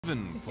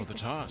for the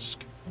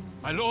task.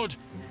 My lord,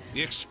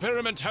 the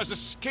experiment has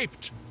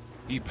escaped.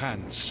 He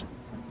pants.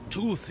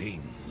 Two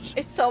things.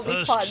 It's so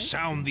First, fun.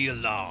 sound the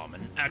alarm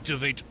and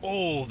activate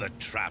all the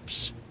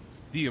traps.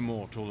 The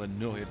immortal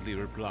annoyedly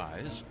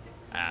replies.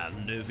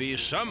 And if he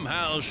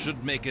somehow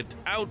should make it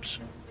out,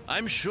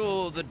 I'm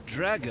sure the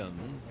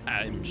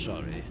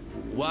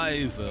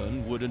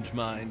wyvern wouldn't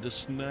mind a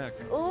snack.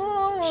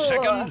 Ooh.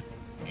 Second,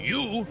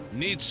 you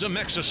need some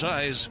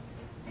exercise.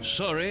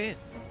 Sorry,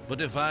 but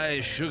if I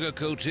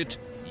sugarcoat it,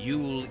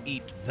 you'll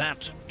eat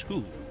that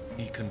too,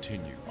 he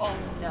continued. Oh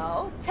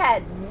no.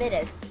 10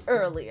 minutes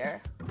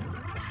earlier.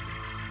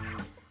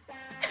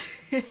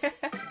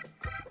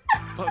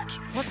 But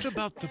what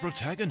about the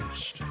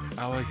protagonist,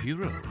 our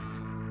hero?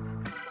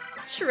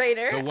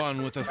 Trainer. The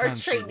one with a Or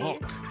fancy trainee.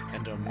 walk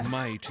and a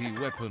mighty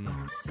weapon.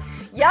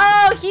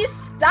 Yo, he's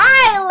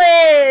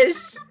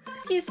stylish!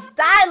 He's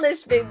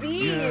stylish, baby!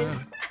 Yeah,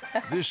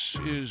 this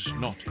is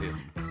not him.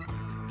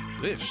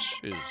 This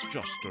is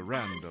just a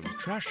random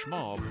trash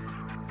mob.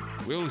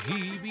 Will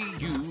he be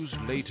used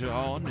later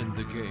on in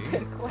the game?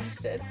 Good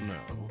question.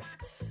 No.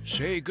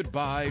 Say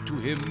goodbye to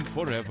him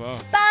forever.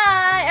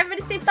 Bye!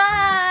 Everybody say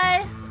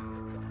bye!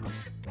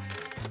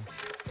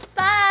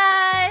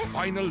 Bye!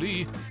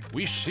 Finally,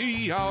 we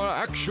see our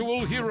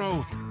actual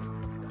hero.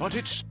 But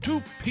it's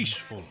too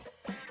peaceful.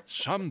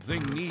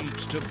 Something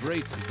needs to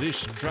break this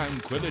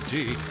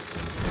tranquility.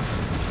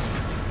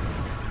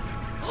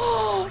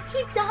 Oh,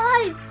 he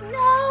died!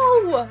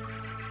 No!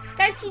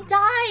 Guys, he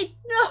died!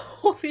 No!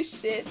 Holy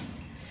shit.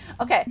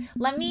 Okay,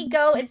 let me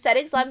go in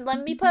settings.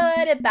 Let me put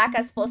it back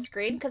as full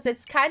screen because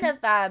it's kind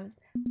of,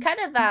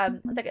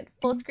 one second.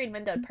 Full screen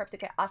window.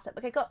 Perfect. Okay, awesome.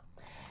 Okay, go.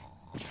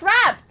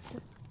 Trapped!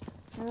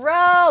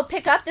 Bro,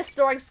 pick up the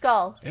snoring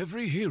skull.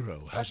 Every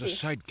hero has a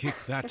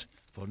sidekick that,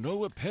 for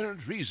no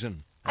apparent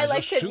reason, I has like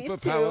a Timmy's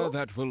superpower too.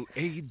 that will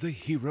aid the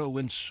hero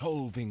in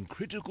solving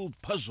critical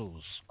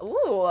puzzles.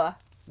 Ooh.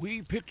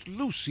 We picked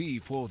Lucy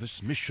for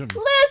this mission.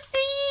 Lucy!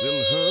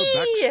 Will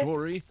her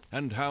backstory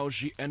and how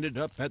she ended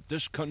up at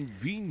this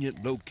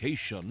convenient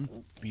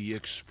location be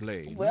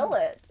explained? Will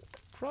it?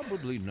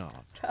 Probably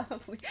not.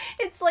 Probably.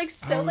 It's like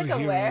so Our like hero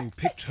aware.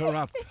 picked her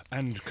up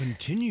and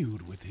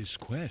continued with his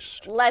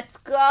quest. Let's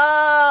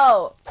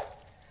go.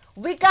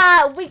 We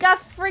got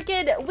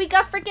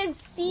freaking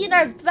C in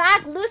our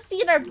back,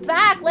 Lucy in our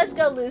back. Let's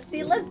go,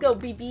 Lucy. Let's go,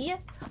 BB. All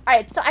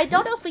right, so I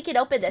don't know if we can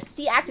open this.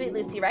 C, activate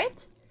Lucy,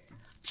 right?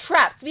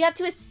 Trapped. We have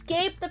to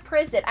escape the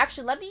prison.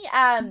 Actually, let me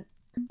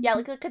yeah,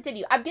 let's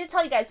continue. I'm gonna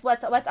tell you guys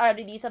what's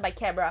underneath of my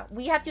camera.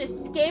 We have to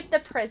escape the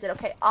prison.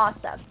 Okay,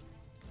 awesome.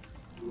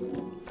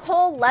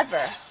 Pull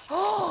lever.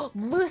 Oh,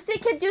 Lucy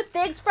can do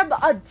things from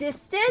a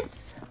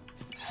distance?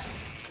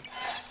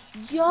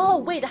 Yo,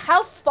 wait,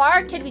 how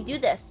far can we do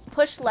this?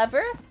 Push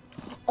lever?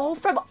 Oh,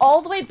 from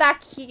all the way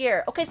back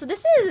here. Okay, so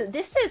this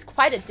is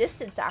quite a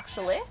distance,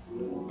 actually.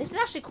 This is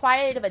actually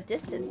quite of a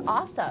distance.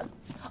 Awesome.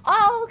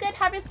 Oh, good.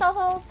 Have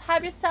yourself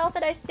a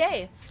nice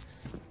day.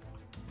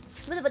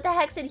 What the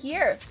heck's in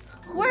here?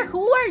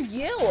 Who are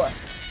you?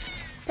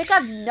 Pick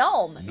up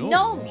gnome.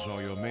 Gnomes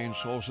are your main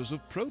sources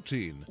of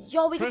protein.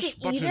 Yo, we Press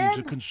get to eat button to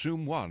him?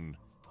 consume one.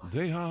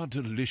 They are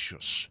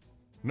delicious.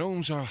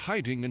 Gnomes are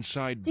hiding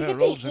inside You get to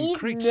barrels and eat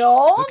crates,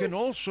 gnomes? but can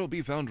also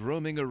be found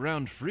roaming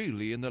around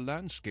freely in the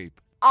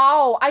landscape.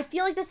 Oh, I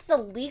feel like this is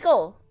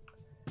illegal.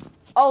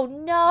 Oh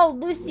no,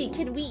 Lucy,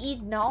 can we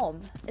eat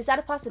gnome? Is that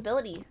a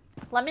possibility?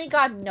 Lemon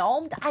got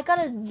gnomed? I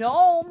got a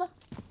gnome.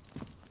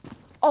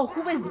 Oh,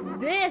 who is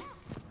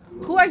this?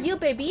 Who are you,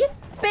 baby?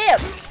 Bam!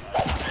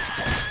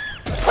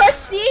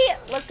 Pussy!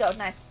 Let's go,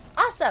 nice.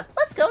 Awesome,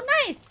 let's go,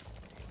 nice.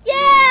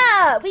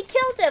 Yeah, we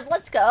killed him,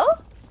 let's go.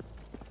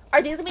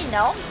 Are these gonna be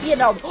gnome? Be a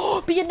gnome.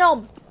 Oh, be a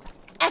gnome.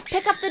 F,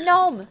 pick up the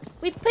gnome.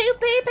 We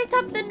picked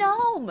up the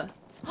gnome.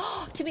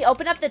 Can we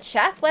open up the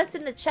chest? What's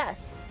in the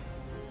chest?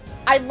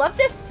 I love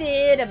the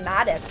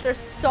cinematics. They're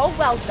so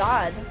well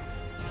done.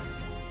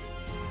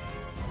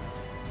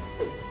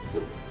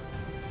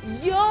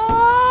 Yo!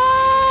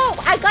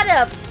 I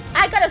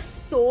got a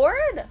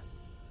sword?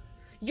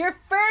 Your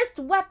first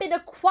weapon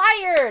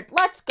acquired.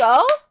 Let's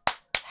go.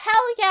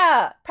 Hell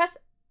yeah. Press.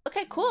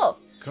 Okay, cool.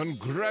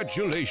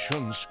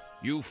 Congratulations!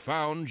 You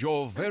found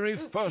your very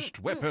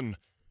first weapon.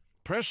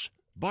 Press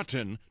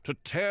button to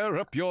tear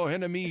up your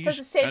enemies the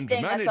same and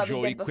thing as manage what we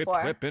your did equipped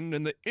before. weapon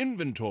in the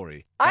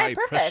inventory Alright,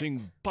 by perfect.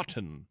 pressing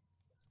button.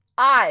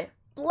 I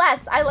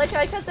like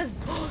how it says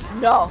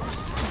no.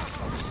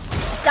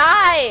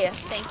 Die.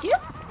 Thank you.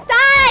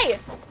 Die.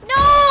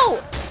 No.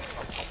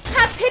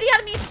 Have pity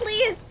on me,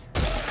 please.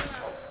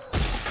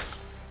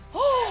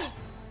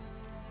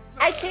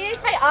 I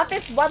changed my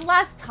office one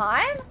last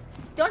time.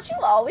 Don't you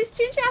always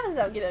change your office?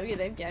 No,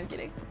 I'm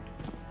kidding.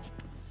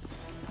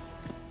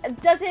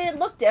 Does it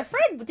look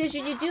different? Did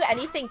you do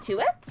anything to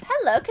it?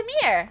 Hello, come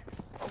here.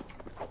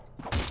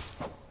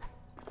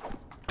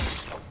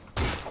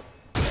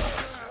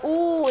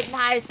 Ooh,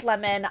 nice,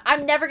 Lemon.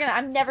 I'm never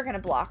gonna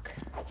block.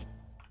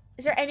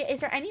 Is there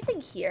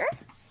anything here?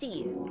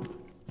 See.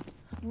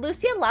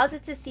 Lucy allows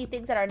us to see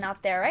things that are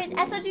not there, right?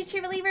 SOG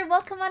cheerleader,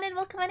 welcome on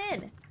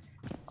in.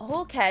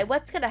 Okay,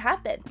 what's gonna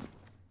happen?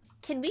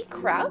 Can we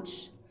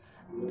crouch?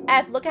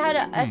 F, look at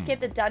how to escape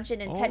the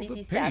dungeon in 10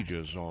 easy steps. All the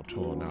pages are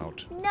torn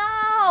out.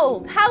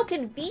 No! How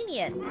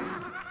convenient!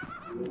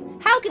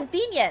 How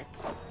convenient!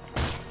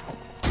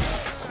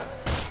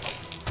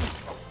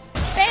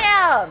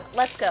 Bam!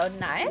 Let's go.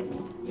 Nice.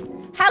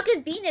 How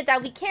convenient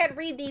that we can't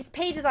read these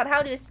pages on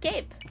how to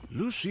escape.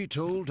 Lucy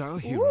told our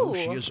hero Ooh.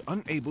 she is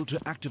unable to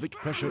activate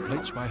pressure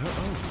plates by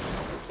her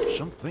own.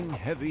 Something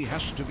heavy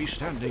has to be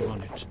standing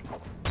on it.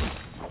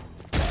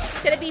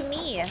 It's gonna be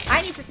me.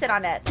 I need to sit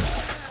on it.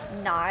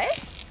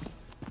 Nice.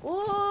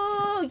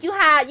 Ooh, you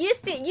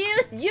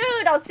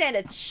don't stand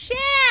a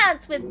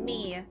chance with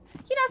me.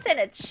 You don't stand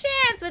a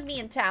chance with me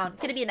in town.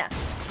 Could it be enough?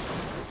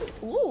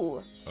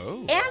 Ooh.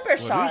 Oh, Amber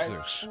shards. What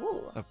is this?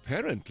 Ooh.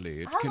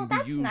 Apparently, it Oh, can be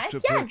that's used nice.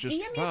 to Yeah, purchase DM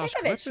me a fast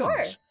pic of it,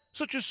 weapons, sure.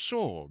 such as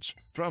swords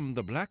from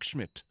the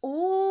blacksmith.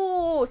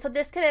 Ooh, so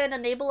this could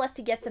enable us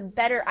to get some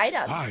better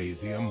items. By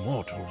the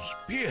immortal's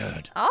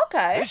beard.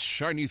 Okay. This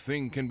shiny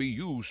thing can be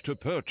used to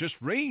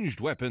purchase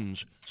ranged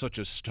weapons, such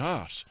as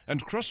stars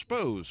and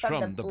crossbows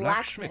from the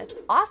blacksmith.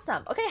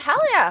 Awesome. Okay,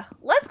 hell yeah.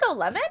 Let's go,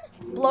 Lemon.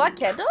 Blow out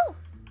candle?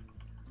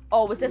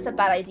 Oh, was this a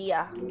bad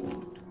idea?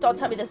 Don't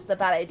tell me this is a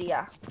bad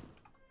idea.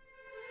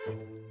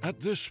 At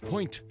this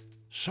point,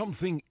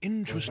 something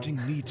interesting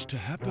needs to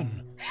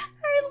happen.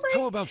 I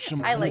How about some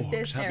like orcs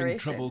this having narration.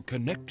 trouble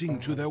connecting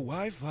to their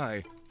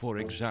Wi-Fi, for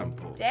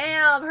example?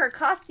 Damn, her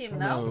costume,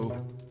 though.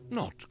 No,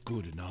 not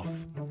good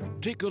enough.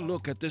 Take a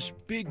look at this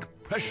big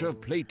pressure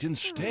plate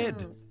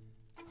instead.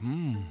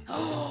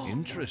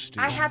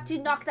 Interesting. I have to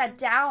knock that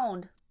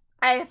down.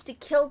 I have to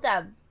kill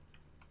them.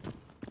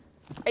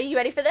 Are you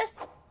ready for this?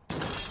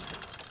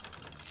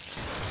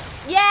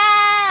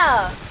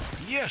 Yeah!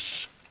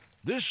 Yes!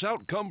 This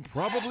outcome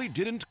probably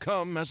didn't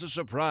come as a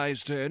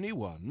surprise to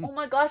anyone. Oh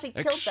my gosh, I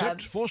killed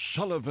Except them. for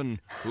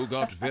Sullivan, who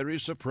got very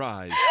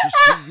surprised to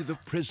see the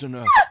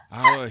prisoner,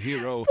 our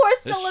hero,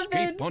 Poor Sullivan.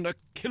 escape on a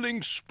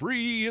killing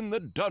spree in the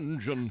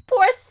dungeon.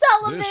 Poor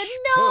Sullivan, This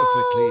no!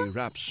 perfectly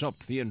wraps up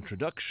the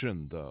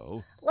introduction,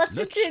 though. Let's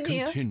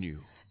continue. continue.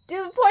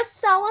 Dude, poor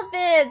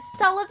Sullivan.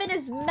 Sullivan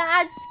is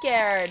mad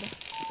scared.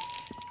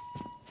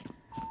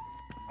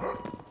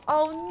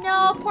 Oh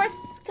no, poor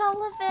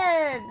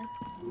Sullivan.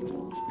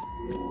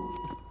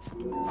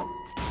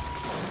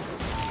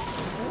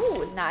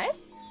 Ooh,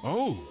 nice.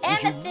 Oh,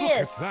 would you look at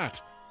Amethyst.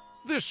 that?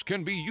 This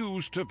can be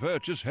used to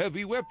purchase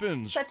heavy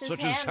weapons, Such as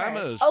hammers.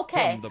 hammers.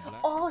 Okay. From the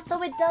black. Oh,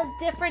 so it does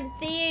different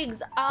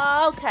things.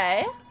 Oh,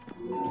 okay.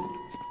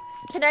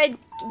 Can I...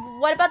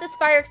 What about this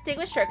fire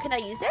extinguisher? Can I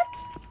use it?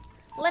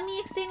 Let me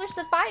extinguish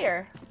the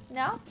fire.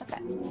 No?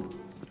 Okay.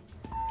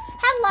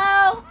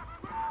 Hello!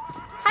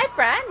 Hi,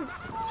 friends!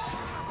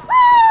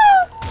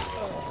 Woo!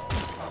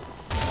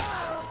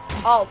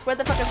 Alt. Where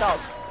the fuck is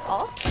alt?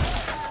 Alt?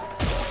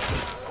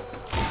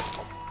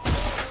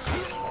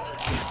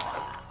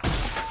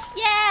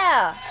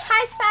 Yeah!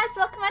 Hi, Spaz.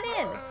 Welcome on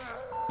in.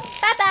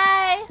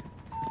 Bye-bye.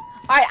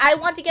 Alright, I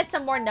want to get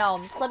some more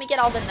gnomes. Let me get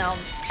all the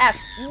gnomes. F.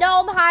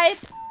 Gnome hype.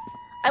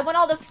 I want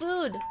all the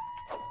food.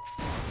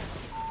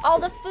 All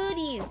the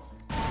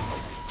foodies.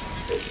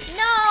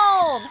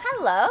 Gnome.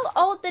 Hello.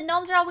 Oh, the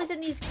gnomes are always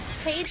in these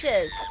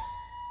pages.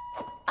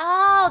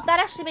 Oh, that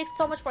actually makes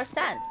so much more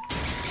sense.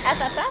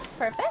 FFF.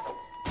 Perfect.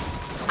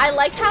 I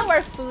like how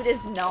our food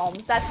is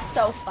gnomes. That's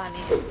so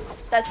funny.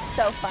 That's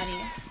so funny.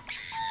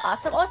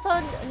 Awesome. Also,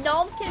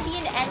 gnomes can be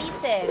in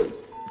anything.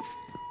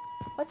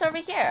 What's over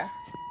here?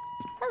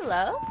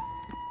 Hello?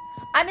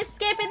 I'm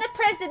escaping the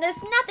prison.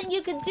 There's nothing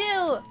you can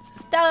do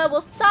that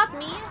will stop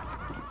me.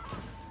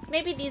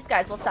 Maybe these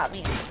guys will stop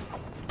me.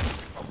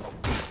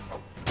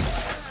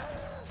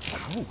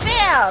 Ow.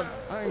 Bam!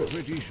 I'm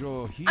pretty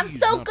sure he's I'm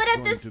so not good at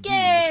going this to be in the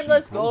game.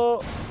 Let's sequel.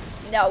 go.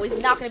 No, he's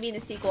not going to be in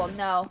the sequel.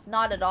 No,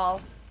 not at all.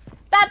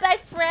 Bye-bye,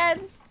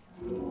 friends.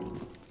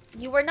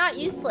 You were not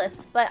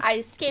useless, but I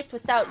escaped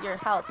without your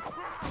help.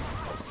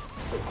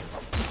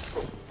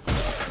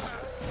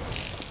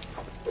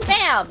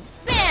 Bam!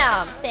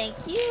 Bam! Thank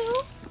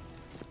you.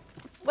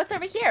 What's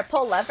over here?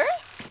 Pull lever?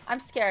 I'm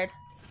scared.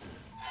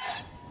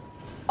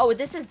 Oh,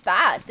 this is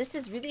bad. This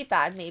is really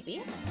bad,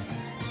 maybe.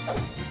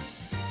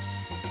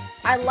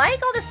 I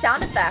like all the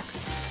sound effects.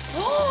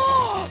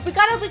 we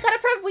got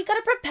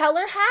a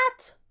propeller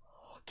hat.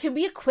 Can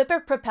we equip a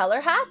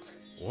propeller hat?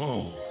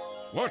 Whoa,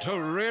 what a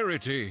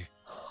rarity.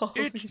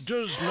 It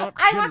does not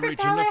I want generate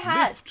propeller enough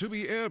hat. lift to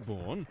be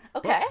airborne,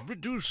 Okay. but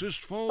reduces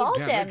fall Fall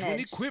damage when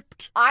damage.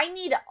 equipped. I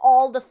need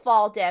all the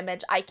fall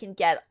damage I can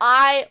get.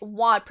 I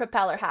want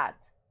propeller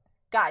hat.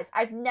 Guys,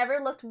 I've never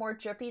looked more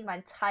drippy in my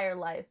entire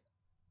life.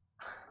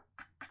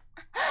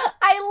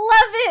 I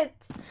love it.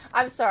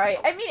 I'm sorry.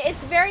 I mean,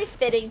 it's very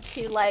fitting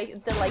to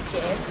the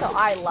game, so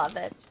I love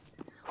it.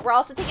 We're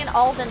also taking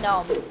all the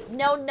gnomes.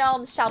 No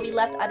gnomes shall be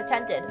left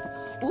unattended.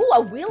 Ooh,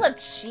 a wheel of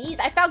cheese.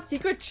 I found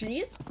secret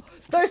cheese.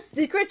 There's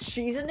secret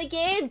cheese in the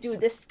game.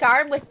 Dude, the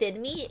Scarm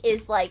within me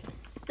is like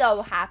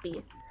so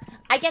happy.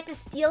 I get to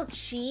steal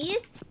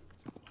cheese.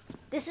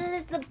 This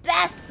is the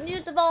best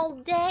news of all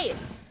day.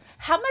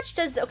 How much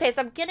does... Okay,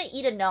 so I'm gonna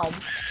eat a gnome.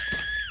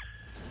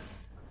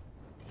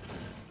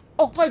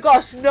 Oh my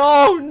gosh,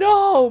 no,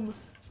 no.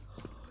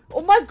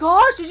 Oh my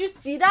gosh, did you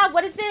see that?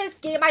 What is this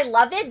game? I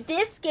love it.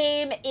 This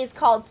game is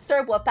called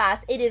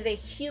Whoopass. It is a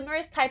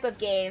humorous type of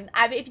game.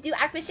 If you do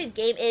exclamation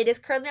game, it is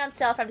currently on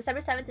sale from December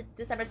 7th to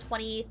December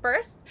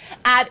 21st.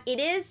 It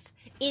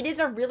is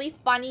a really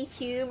funny,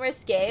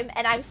 humorous game,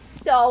 and I'm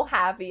so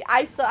happy.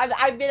 I've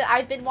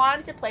been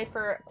wanting to play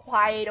for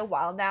quite a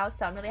while now,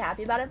 so I'm really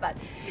happy about it. But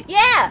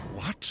yeah.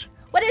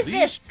 What is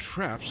this? These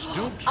traps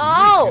don't make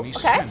any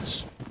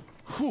sense.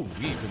 Who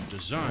even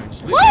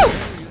designs living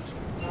areas?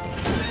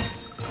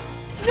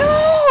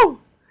 No!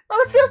 I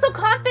always feel so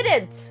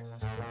confident.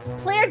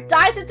 Player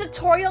dies at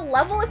tutorial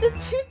level. Is it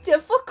too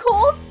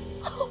difficult?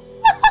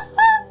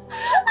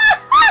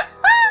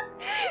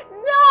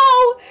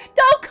 No!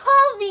 Don't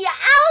call me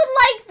out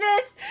like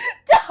this!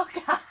 Don't.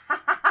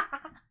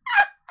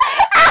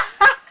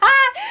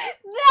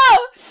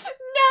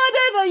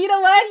 No! You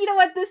know what? You know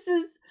what? This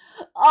is.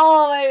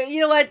 Oh my!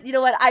 You know what? You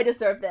know what? I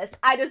deserve this.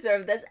 I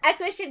deserve this.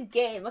 Exclamation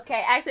game.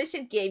 Okay,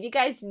 exclamation game. You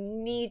guys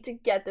need to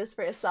get this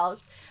for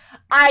yourselves.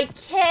 I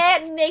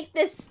can't make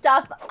this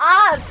stuff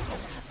up.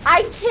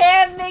 I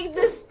can't make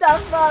this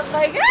stuff up.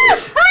 Like,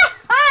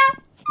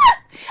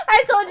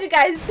 I told you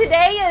guys,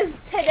 today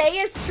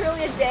is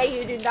truly a day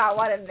you do not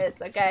want to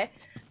miss, okay?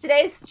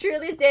 Today is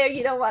truly a day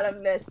you don't want to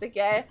miss,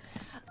 okay?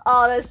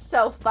 Oh, that's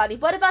so funny.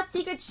 What about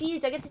secret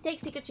cheese? Do I get to take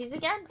secret cheese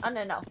again? Oh,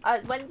 no.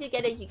 Once you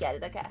get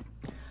it, okay.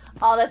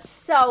 Oh, that's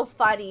so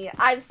funny.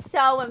 I'm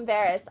so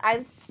embarrassed.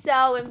 I'm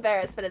so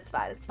embarrassed, but it's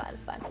fine. It's fine.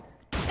 It's fine.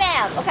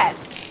 Bam! Okay.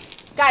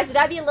 Guys, we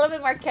gotta be a little bit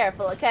more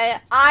careful, okay?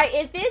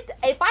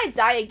 If I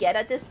die again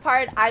at this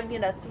part, I'm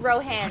gonna throw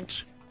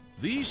hands.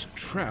 What? These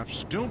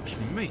traps don't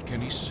make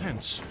any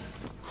sense.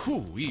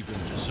 Who even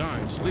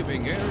designs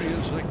living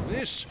areas like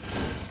this?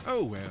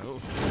 Oh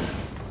well.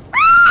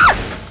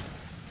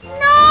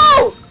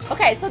 No!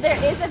 Okay, so there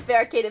is a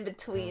barricade in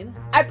between.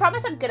 I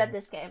promise I'm good at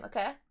this game,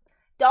 okay?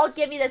 Don't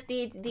give me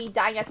the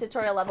dying at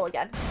tutorial level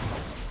again.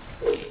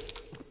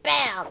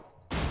 Bam!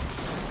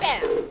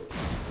 Bam!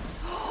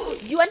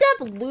 You end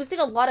up losing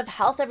a lot of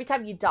health every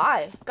time you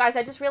die. Guys,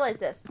 I just realized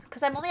this.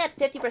 Because I'm only at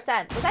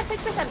 50%. Was I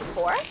 50%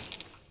 before?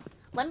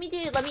 Let me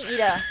eat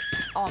a...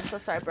 Oh, I'm so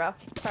sorry, bro.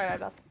 Sorry,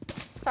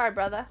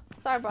 brother.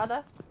 Sorry,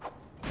 brother.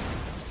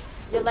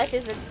 Your life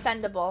is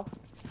expendable.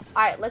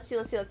 Alright, let's see.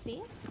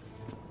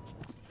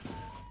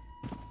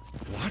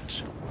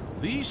 What?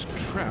 These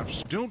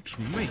traps don't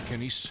make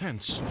any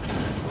sense.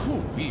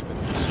 Who even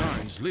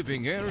designs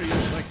living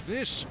areas like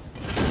this?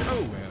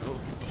 Oh well.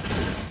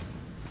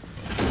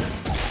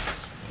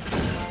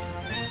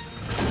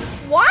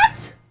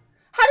 What?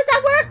 How does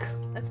that work?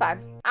 That's fine.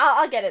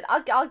 I'll get it.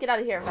 I'll get out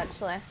of here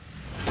eventually.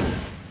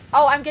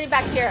 Oh, I'm getting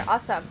back here.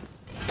 Awesome.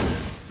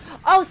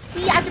 Oh,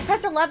 see, I have to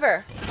press a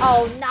lever.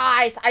 Oh,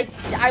 nice.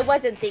 I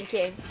wasn't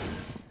thinking.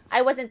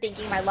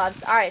 My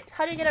loves. All right,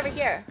 how do you get over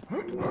here?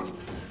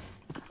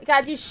 We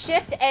gotta do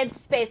shift and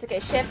space. Okay,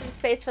 shift and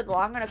space for the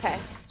long run. Okay,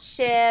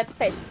 shift,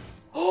 space.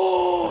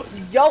 Oh,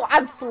 yo,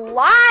 I'm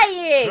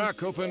flying.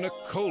 Crack open a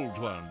cold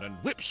one and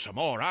whip some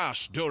more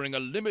ass during a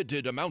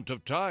limited amount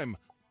of time.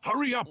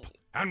 Hurry up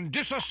and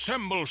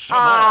disassemble some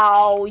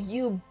Oh,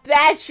 you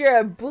bet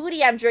your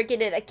booty I'm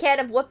drinking it. A can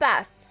of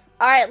Whoopass.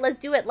 All right, let's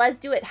do it.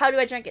 How do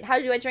I drink it? How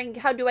do I drink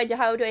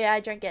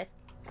it?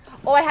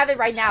 Oh, I have it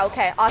right now.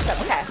 Okay, awesome.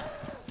 Okay.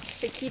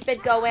 To keep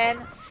it going.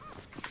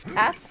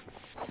 F.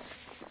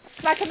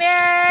 Come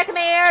here.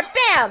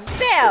 Bam,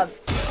 bam.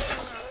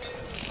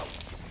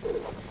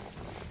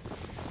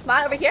 Come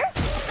on, over here.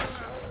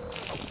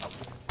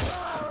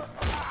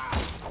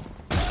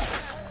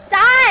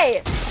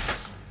 Die!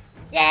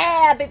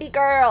 Yeah, baby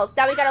girls.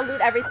 Now we gotta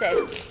loot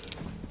everything.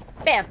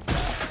 Bam.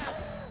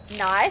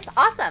 Nice.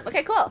 Awesome.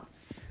 Okay, cool.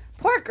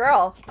 Poor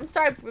girl. I'm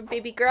sorry,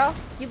 baby girl.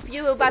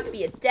 You about to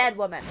be a dead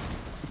woman.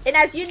 And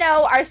as you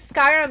know, our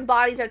Skyrim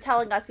bodies are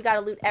telling us we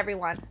gotta loot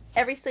everyone.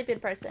 Every sleeping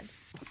person.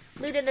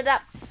 Looting it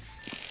up.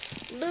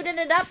 Looting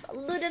it up.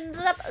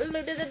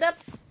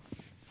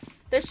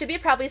 There should be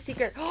probably a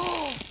secret.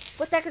 Oh,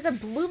 what the heck is a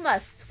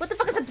Bloomus? What the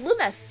fuck is a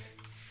Bloomus?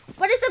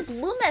 What is a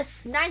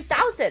Bloomus?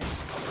 9,000.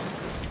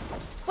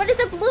 What is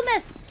a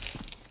Bloomus?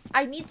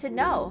 I need to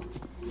know.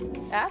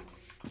 F?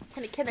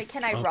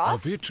 Can I rock?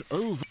 A bit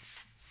over.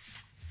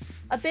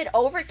 A bit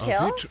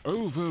overkill? A bit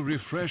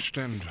over-refreshed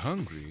and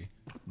hungry,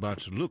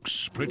 but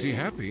looks pretty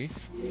happy.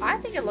 I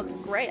think it looks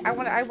great. I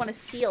want to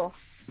steal.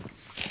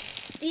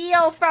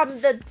 Steal from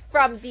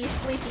these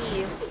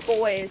sleepy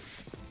boys.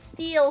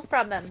 Steal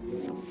from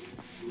them.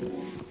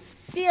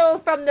 Steal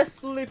from the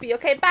sleepy.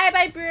 Okay,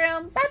 bye-bye,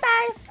 broom.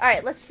 Bye-bye. All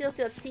right, let's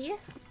see.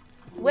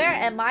 Where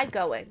am I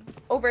going?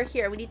 Over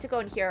here. We need to go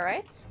in here,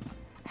 right?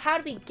 How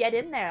do we get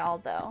in there,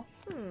 although?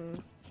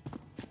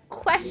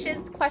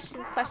 Questions.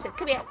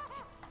 Come here.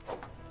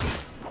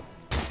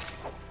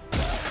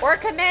 Or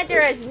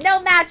Commander is no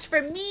match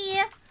for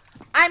me.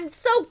 I'm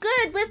so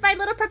good with my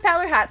little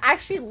propeller hat. I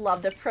actually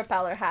love the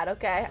propeller hat,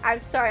 okay? I'm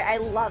sorry. I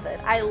love it.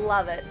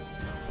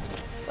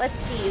 Let's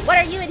see. What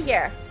are you in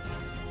here?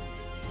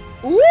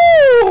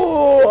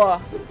 Ooh!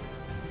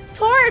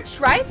 Torch,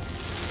 right?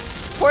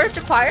 Torch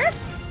acquired?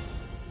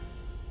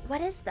 What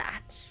is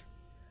that?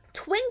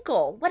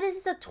 Twinkle. What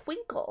is a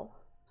twinkle?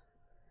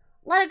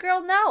 Let a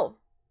girl know.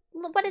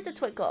 What is a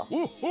twinkle?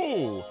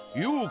 Woohoo!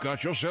 You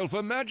got yourself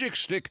a magic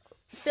stick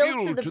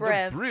Filled to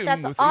the brim.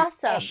 That's with awesome.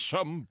 the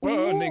awesome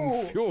burning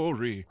Ooh.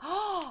 fury.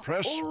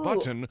 Press Ooh.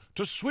 button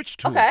to switch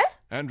to Okay.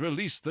 and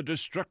release the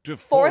destructive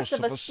Force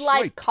of a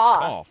slight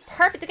cough.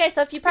 Perfect. Okay,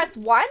 so if you press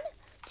 1,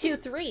 2,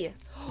 3.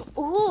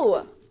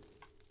 Ooh.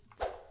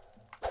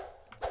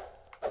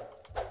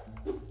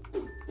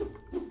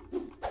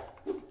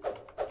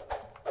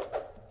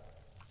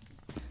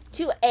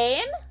 To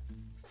aim,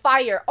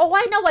 fire. Oh,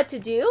 I know what to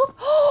do.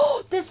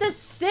 Oh, this is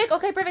sick.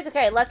 Okay, perfect.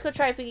 Okay, let's go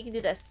try if we can do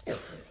this.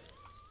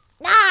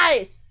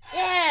 Nice.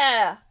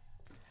 Yeah.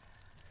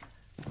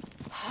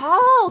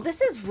 Oh, this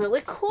is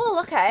really cool.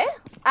 Okay.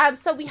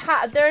 So we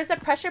have there's a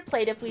pressure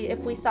plate if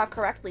we saw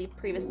correctly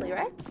previously,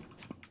 right?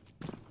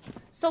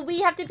 So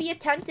we have to be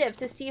attentive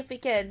to see if we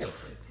can.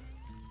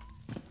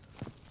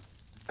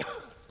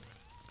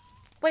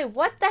 Wait,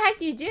 what the heck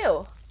do you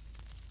do?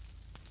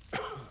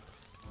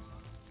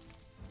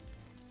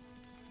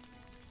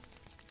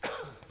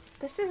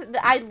 This is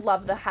I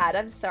love the hat.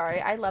 I'm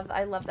sorry. I love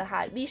the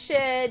hat. We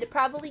should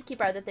probably keep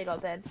our other thing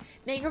open.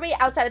 Make your way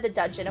outside of the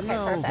dungeon. Okay,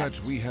 now perfect.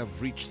 that we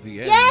have reached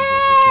the end Yay! of the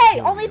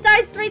tutorial, Only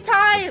died 3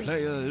 times. the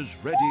player is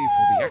ready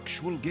for the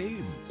actual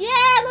game. Yeah,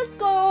 let's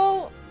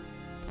go.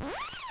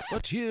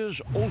 But here's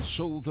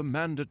also the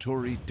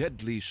mandatory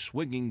deadly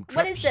swinging What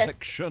trap is this?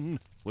 section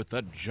with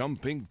the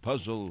jumping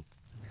puzzle.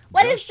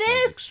 What is Just as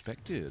this?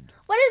 expected.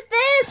 What is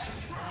this?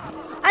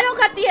 I don't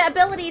got the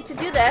ability to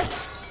do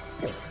this.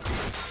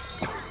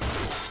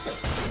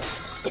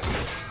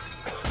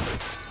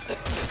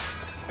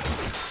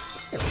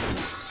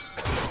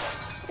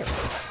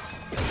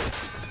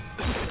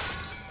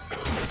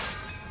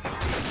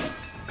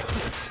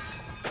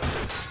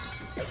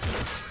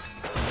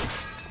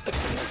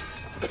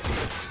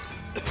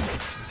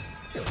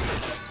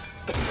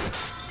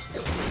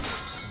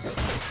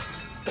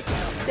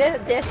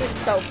 This is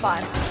so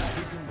fun.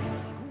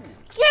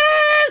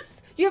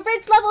 Yes! You've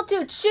reached level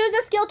 2. Choose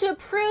a skill to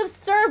improve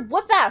Sir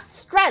Whoopass.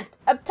 Strength.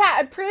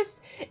 Improves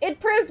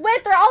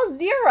width. They're all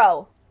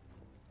 0.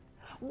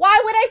 Why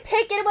would I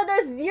pick it when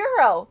there's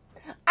 0?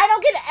 I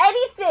don't get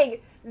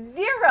anything.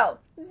 0.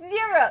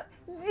 0.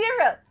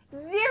 0.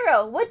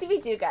 0. What do we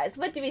do, guys?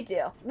 What do we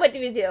do? What do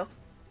we do?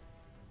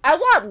 I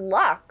want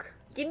luck.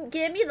 Give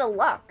me the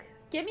luck.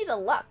 Give me the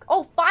luck.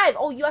 Oh, 5.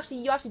 Oh, you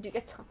actually do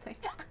get something.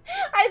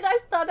 I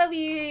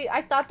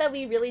thought that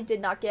we really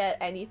did not get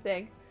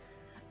anything.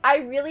 I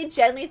really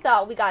genuinely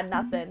thought we got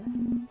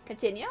nothing.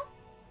 Continue.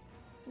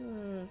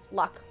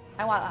 Luck.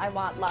 I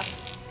want luck.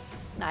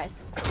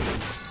 Nice.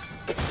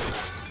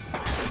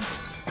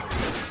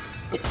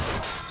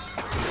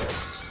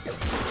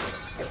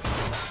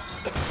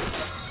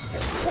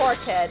 Poor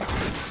kid.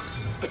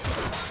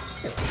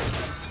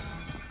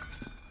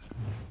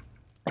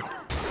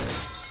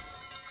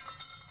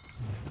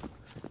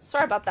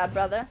 Sorry about that,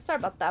 brother. Sorry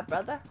about that,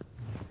 brother.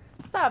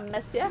 Sorry,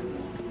 miss ya.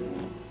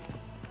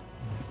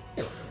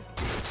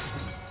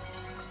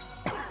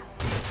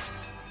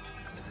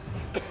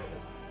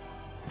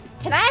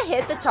 Can I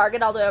hit the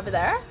target all the way over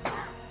there?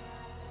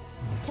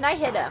 Can I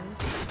hit him?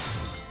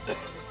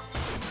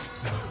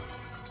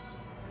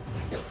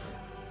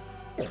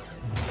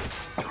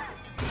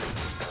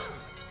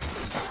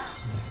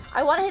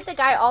 I want to hit the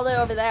guy all the way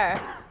over there.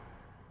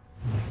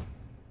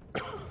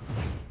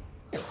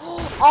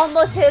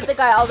 Almost hit the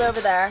guy all the way over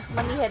there.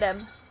 Let me hit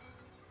him.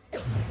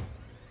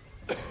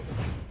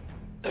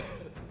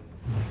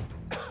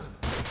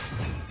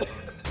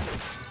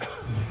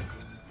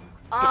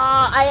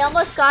 I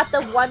almost got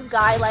the one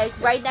guy like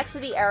right next to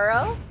the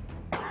arrow.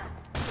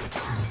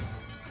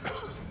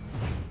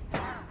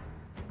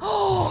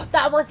 Oh,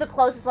 that was the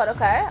closest one.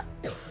 Okay.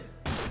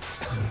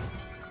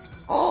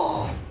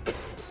 Oh,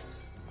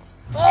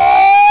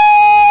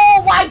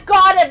 I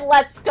got him.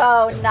 Let's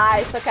go.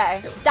 Nice.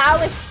 Okay, that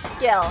was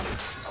skill.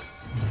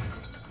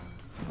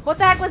 What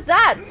the heck was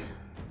that?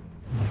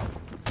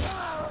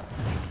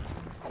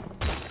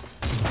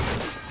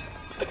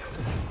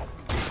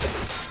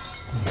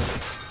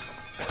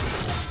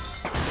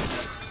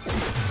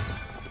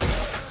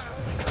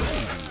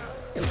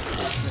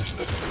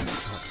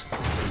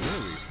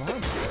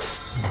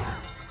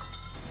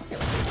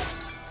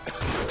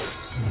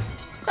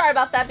 Sorry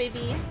about that,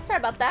 baby. Sorry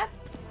about that.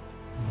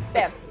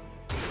 Bam.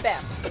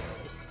 Bam.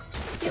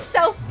 He's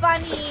so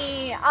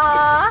funny.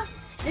 Aww.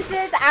 This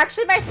is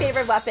actually my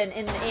favorite weapon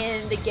in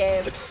the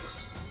game.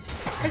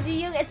 Because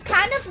it's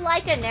kind of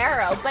like an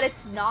arrow, but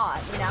it's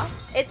not, you know?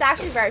 It's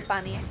actually very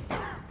funny.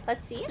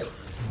 Let's see.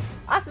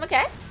 Awesome,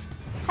 okay.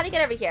 How do you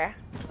get over here?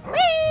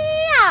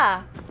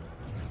 Whee-ya!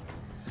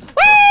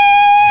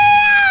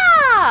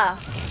 Whee-ya!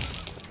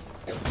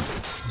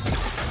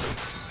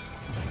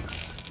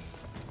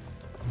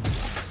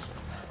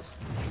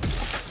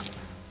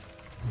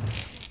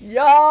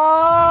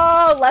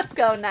 Yo! Let's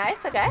go.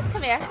 Nice. Okay,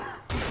 come here.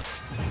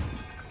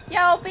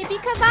 Yo, baby,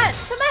 come on.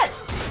 Come on.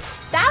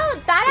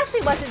 That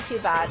actually wasn't too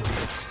bad.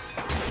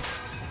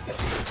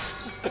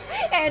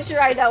 Andrew,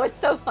 I know, it's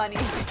so funny.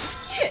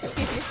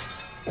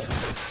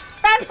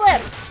 Front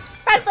flip!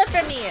 Front flip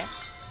for me!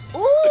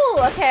 Ooh,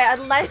 okay, a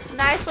nice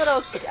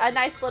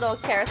little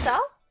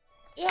carousel.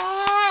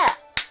 Yeah!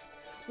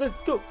 Let's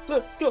go,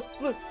 let's go,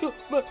 let's go,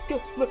 let's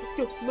go, let's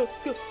go,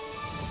 let's go.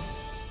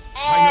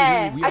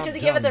 Finally, we I are tried to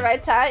give it the done.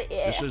 right time.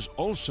 Yeah. This is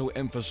also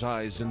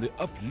emphasized in the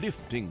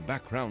uplifting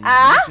background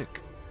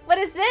music. What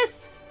is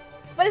this?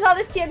 What is all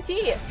this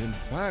TNT? In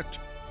fact,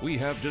 we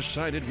have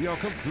decided we are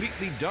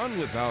completely done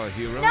with our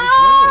hero as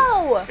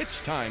No! well.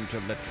 It's time to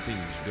let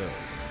things go.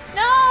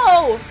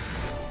 No!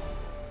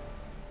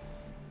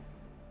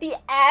 The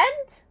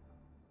end?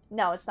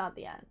 No, it's not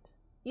the end.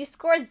 You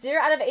scored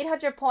 0 out of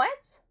 800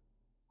 points?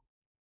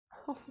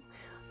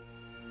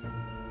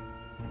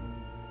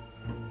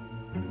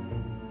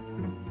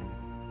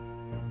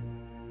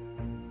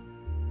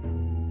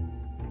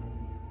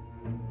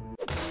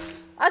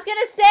 I was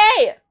gonna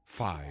say!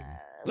 Fine.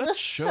 Let's Let's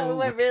show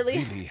what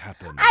really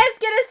happened. I was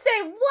gonna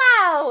say,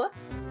 wow!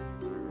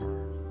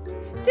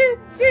 Do,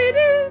 do,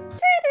 do,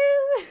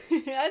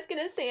 do, do. I was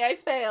gonna say I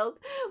failed.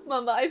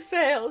 Mama, I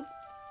failed.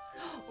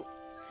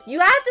 You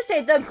have to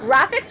say, the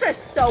graphics are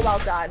so well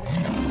done.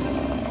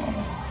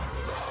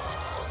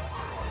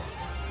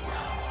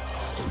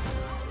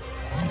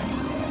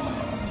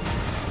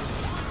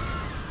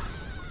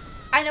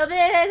 I know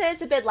that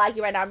it's a bit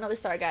laggy right now. I'm really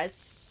sorry,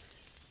 guys.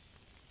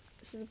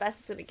 This is the best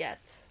it's gonna get.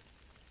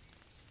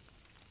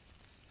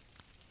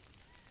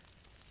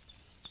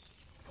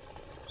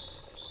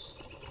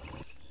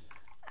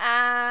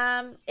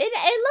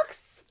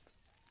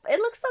 It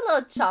looks a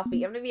little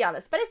choppy, I'm gonna be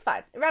honest, but it's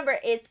fine. Remember,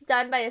 it's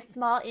done by a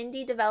small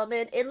indie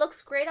development. It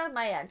looks great on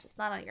my end, just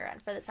not on your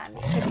end for the time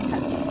being. For these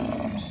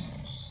cutscenes.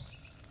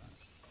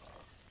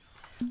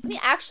 Let me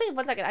actually,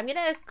 1 second. I'm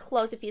gonna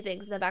close a few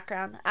things in the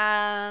background.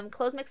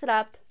 Close Mix It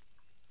Up.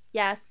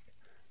 Yes.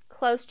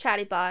 Close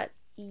ChattyBot.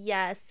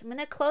 Yes. I'm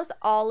gonna close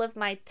all of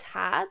my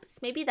tabs.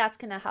 Maybe that's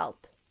gonna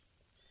help.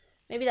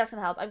 Maybe that's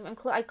gonna help. I'm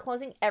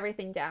closing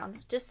everything down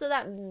just so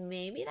that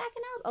maybe that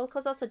can help. I'll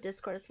close also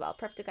Discord as well.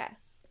 Perfect. Okay.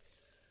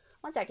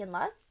 1 second,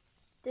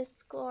 loves.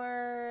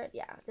 Discord.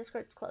 Yeah,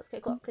 Discord's closed.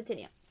 Okay, cool.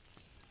 Continue.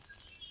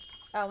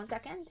 Oh, 1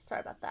 second. Sorry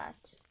about that.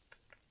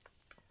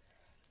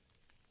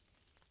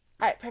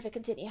 All right, perfect.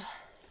 Continue.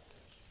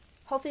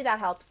 Hopefully that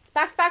helps.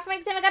 Back for my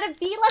exam. I got a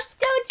B. Let's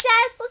go,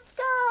 Jess. Let's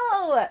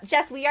go.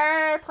 Jess, we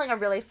are playing a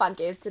really fun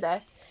game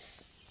today.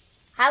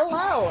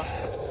 Hello.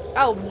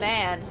 Oh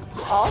man.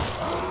 Alt.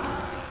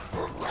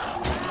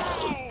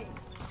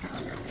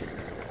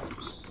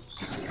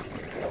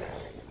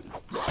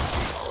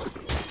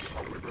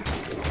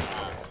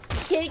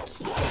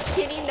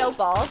 Kitty, no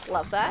balls.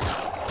 Love that.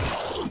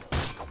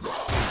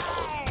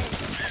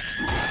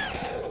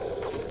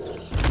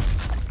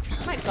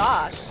 Oh my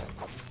gosh.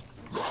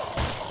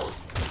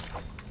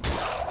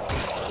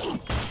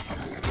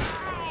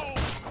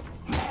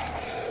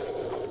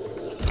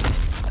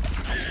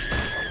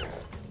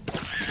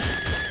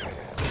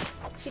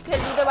 She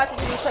couldn't either watch the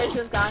TV show. She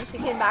was gone. She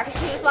came back and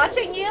she was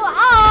watching you.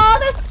 Oh,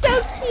 that's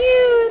so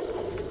cute.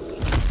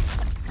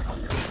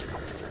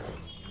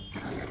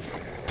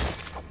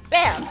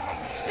 Bam!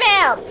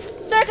 Bam!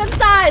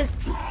 Circumcise!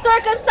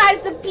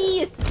 Circumcise the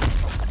beast!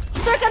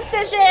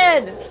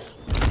 Circumcision!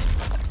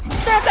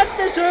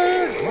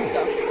 Circumcision!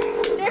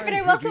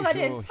 Different, welcome on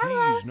in.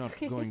 Hello. He's not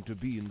going to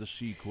be in the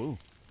sequel.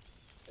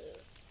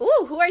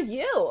 Ooh, who are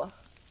you?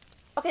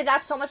 Okay,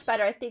 that's so much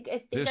better. I think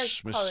This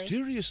that's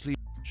mysteriously,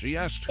 she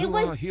asked who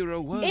our hero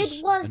was.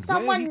 It was and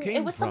someone. where he came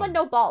It was from. someone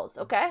no balls.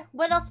 Okay,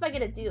 what else am I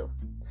gonna do,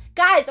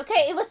 guys?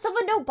 Okay, it was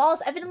someone no balls.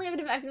 Evidently, I'm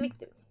gonna make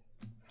this.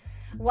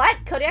 What?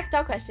 Kodiak,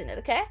 don't question it.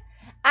 Okay.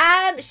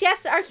 She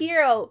asked our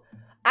hero,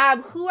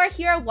 who our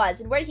hero was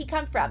and where did he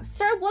come from?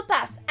 Sir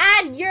Whoopass,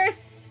 at your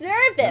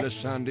service.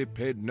 Melisande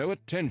paid no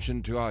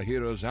attention to our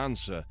hero's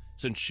answer,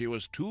 since she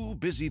was too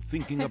busy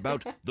thinking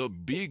about the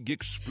big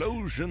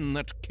explosion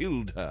that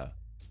killed her.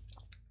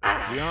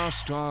 She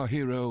asked our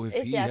hero if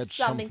he had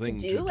something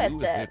to do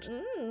with it.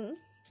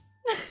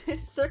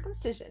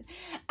 Circumcision.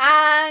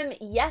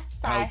 Yes,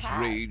 I have.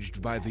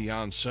 Outraged by the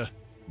answer,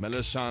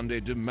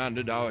 Melisande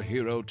demanded our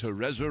hero to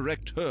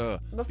resurrect her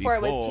before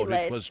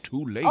it was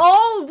too late.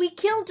 Oh, we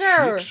killed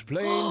her! She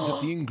explained that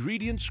the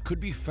ingredients could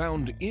be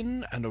found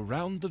in and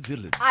around the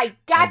village. I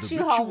got and you,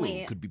 the ritual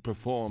homie. could be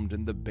performed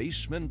in the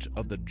basement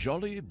of the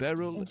Jolly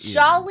Barrel Inn.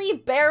 Jolly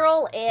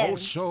Barrel Inn.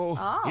 Also,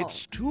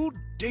 it's too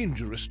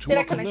dangerous to Did I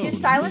walk come alone. into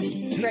silence?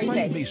 Take Very my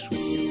safe. mace with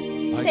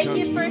you. I Thank can't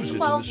you for use it in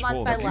 12 this months,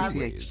 form my love.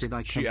 anyways, Did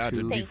I she come added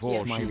to before she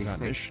smiley face?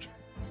 vanished.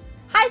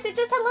 Hi,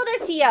 Citrus. Hello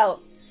there, Tio.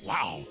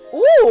 Wow.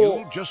 Ooh.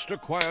 You just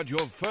acquired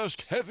your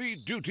first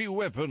heavy-duty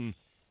weapon.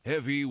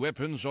 Heavy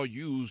weapons are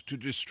used to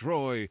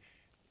destroy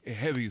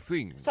heavy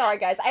things. Sorry,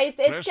 guys. It's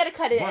Press gonna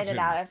cut it in button and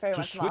out every to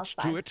once in a while. switch It's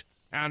to fine. it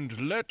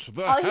and let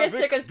the Oh, here's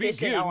havoc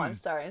circumcision. begin. Oh, I'm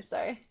sorry. I'm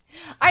sorry.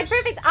 All right,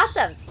 perfect.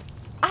 Awesome.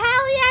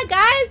 Hell yeah,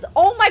 guys.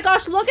 Oh my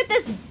gosh, look at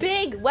this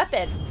big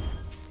weapon.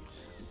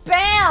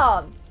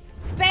 Bam.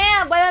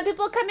 Bam. When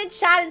people come in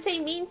chat and say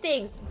mean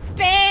things.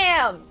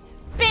 Bam.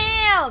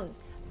 Bam.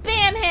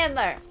 Bam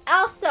hammer.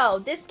 Also,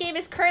 this game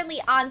is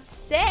currently on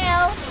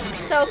sale.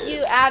 So if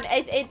you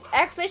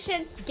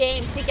exhibitions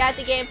game to get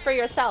the game for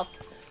yourself.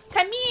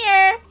 Come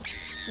here.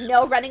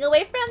 No running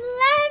away from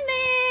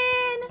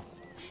Lemon.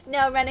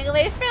 No running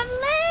away from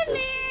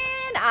Lemon.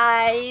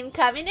 I'm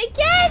coming to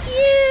get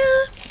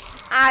you.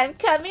 I'm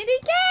coming to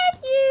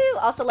get you.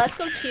 Also, let's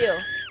go Q.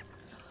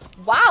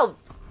 Wow.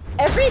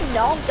 Every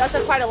gnome does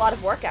quite a lot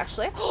of work,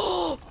 actually.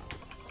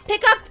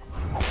 Pick up.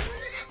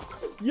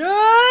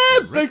 Yeah,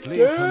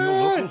 directly from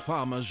your local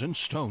farmers in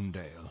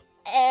Stonedale.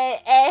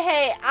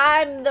 Hey,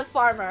 I'm the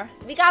farmer.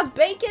 We got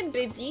bacon,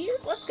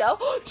 babies. Let's go.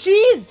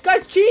 Cheese,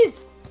 guys,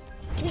 cheese.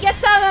 Can we get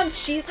some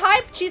cheese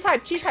hype? Cheese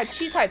hype, cheese hype,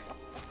 cheese hype.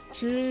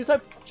 Cheese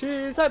hype,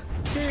 cheese hype,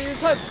 cheese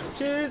hype,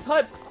 cheese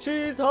hype,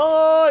 cheese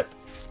hype.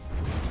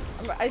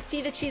 I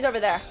see the cheese over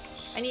there.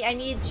 I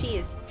need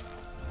cheese.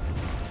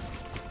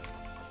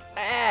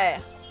 Hey.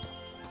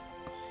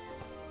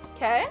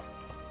 Okay.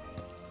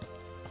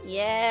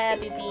 Yeah,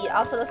 baby.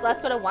 Also,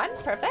 let's go to 1.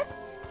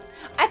 Perfect.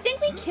 I think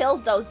we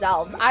killed those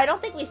elves. I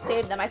don't think we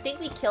saved them. I think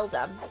we killed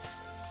them.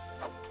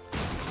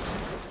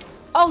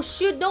 Oh,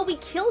 shoot. No, we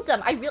killed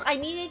them. I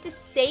needed to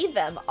save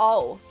them.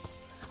 Oh.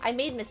 I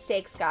made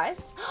mistakes, guys.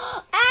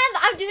 And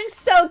I'm doing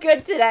so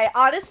good today.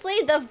 Honestly,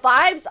 the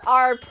vibes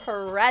are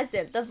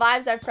present. The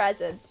vibes are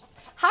present.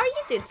 How are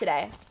you doing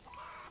today?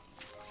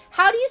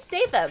 How do you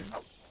save them?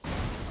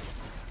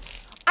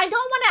 I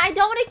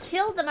don't want to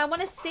kill them. I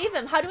want to save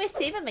him. How do I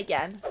save him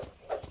again?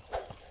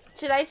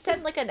 Should I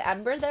send like an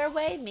ember their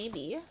way?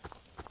 Maybe.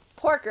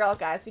 Poor girl,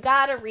 guys. We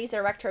gotta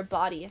resurrect her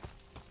body.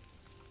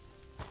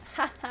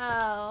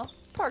 Haha.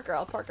 Poor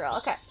girl, poor girl.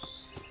 Okay.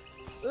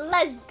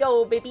 Let's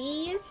go,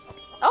 babies.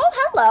 Oh,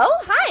 hello.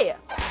 Hi.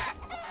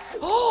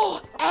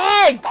 Oh,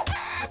 egg.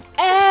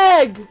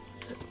 Egg.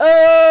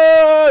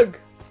 Egg.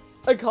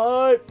 Egg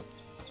hype.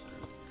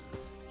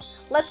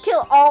 Let's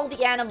kill all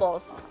the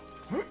animals.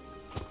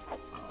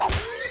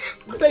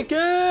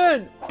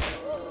 Bacon!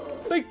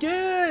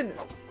 Bacon!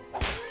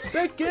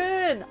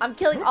 Bacon! I'm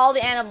killing all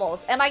the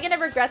animals. Am I gonna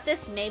regret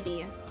this?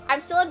 Maybe.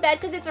 I'm still in bed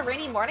because it's a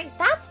rainy morning.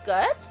 That's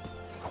good.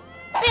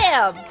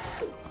 Bam!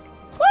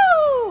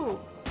 Woo!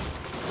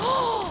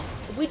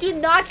 We do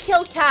not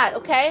kill cat,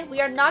 okay? We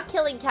are not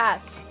killing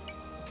cat.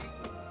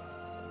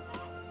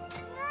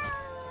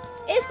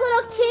 It's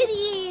little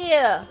kitty!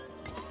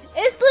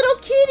 It's little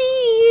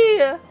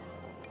kitty!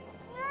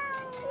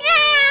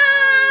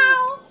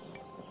 Meow!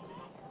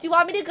 Do you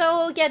want me to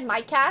go get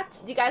my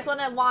cat? Do you guys want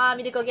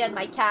me to go get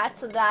my cat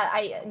so that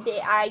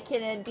I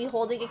can be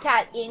holding a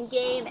cat in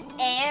game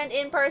and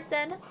in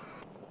person?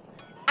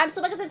 I'm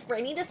still because it's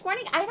raining this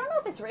morning. I don't know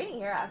if it's raining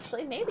here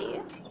actually.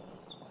 Maybe.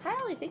 I don't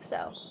really think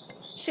so.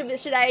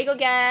 Should I go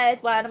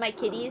get one of my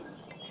kitties?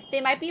 They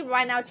might be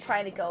right now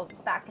trying to go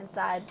back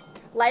inside.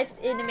 Life's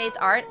inmates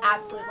aren't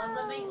absolute.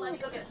 Let me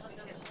go get it. Let me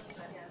go get it.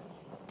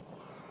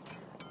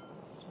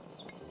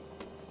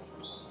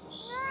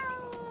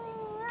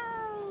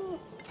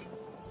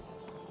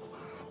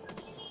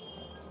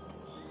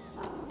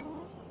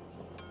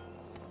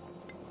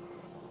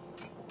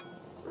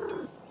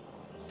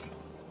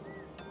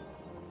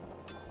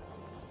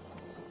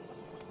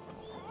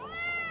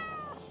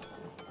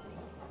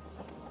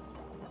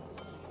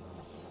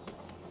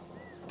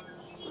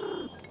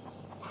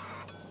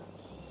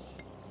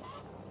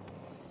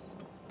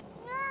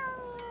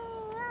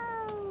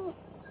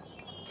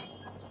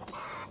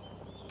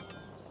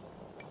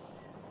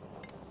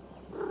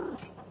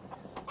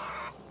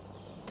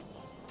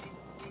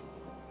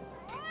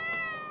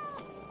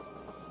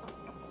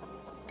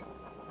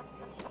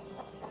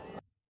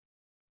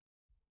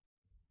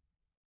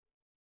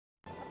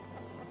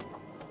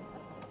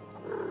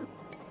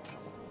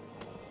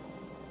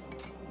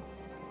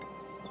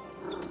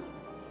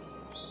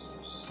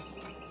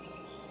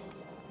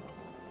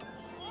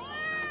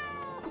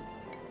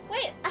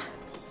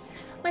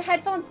 My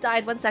headphones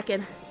died. 1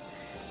 second.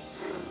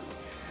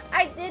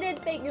 I did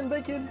it, bacon,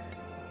 bacon.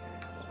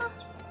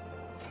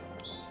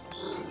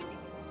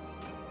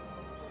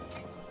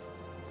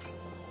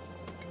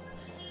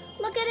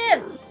 Look at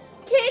him,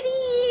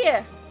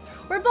 kitty.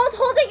 We're both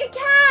holding a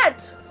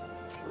cat.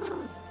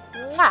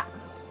 Mwah.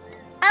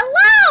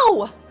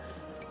 Hello.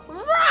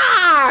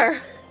 Rawr.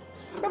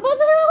 We're both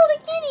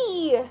holding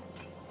kitty.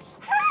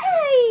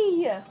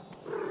 Hey.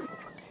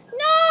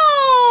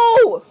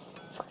 No.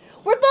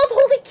 We're both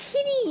holding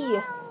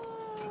kitty!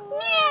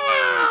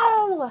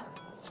 Meow!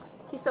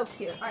 He's so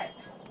cute. Alright.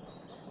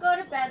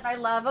 Go to bed, my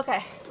love.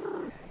 Okay.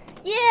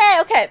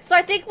 Yeah, okay. So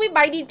I think we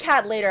might need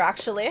cat later,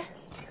 actually.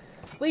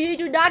 We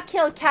do not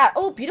kill cat.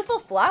 Oh, beautiful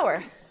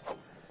flower.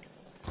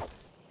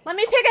 Let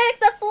me pick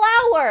the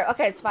flower.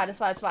 Okay, it's fine, it's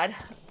fine, it's fine.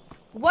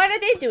 What are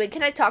they doing?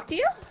 Can I talk to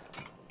you?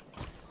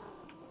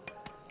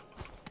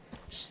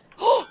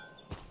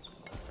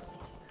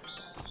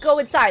 Go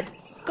inside.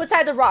 Go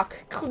inside the rock.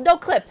 No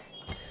clip.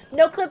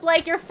 No clip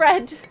like your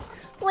friend.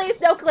 Please,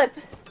 no clip.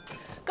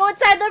 Go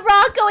inside the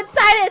rock. Go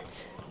inside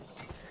it.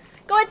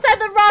 Go inside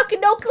the rock.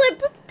 No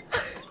clip.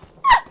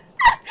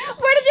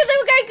 Where did the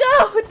other guy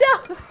go?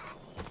 No.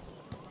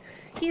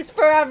 He's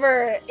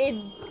forever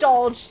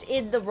indulged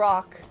in the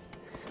rock.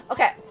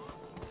 Okay.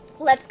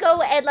 Let's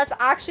go and let's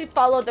actually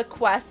follow the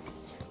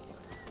quest.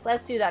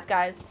 Let's do that,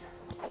 guys.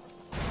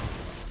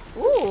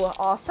 Ooh,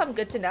 awesome.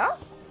 Good to know.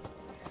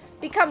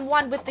 Become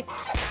one with the...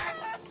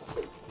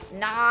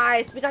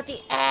 Nice. We got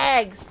the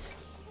eggs.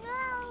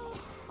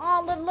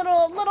 Oh,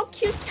 little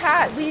cute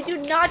cat. We do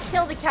not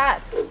kill the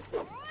cats.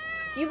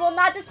 You will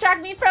not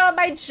distract me from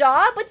my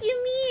job? What do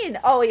you mean?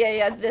 Oh,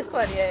 yeah. This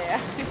one. Yeah.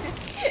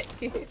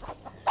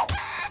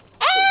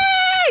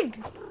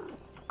 Egg!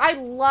 I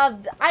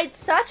love... It's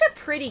such a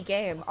pretty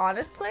game,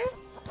 honestly.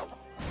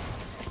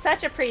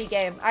 Such a pretty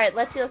game. All right,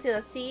 let's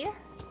see.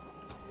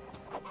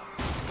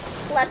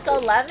 Let's go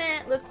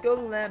lemon. Let's go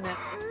lemon.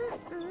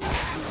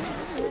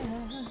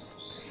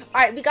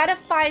 All right, we gotta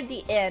find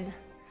the inn.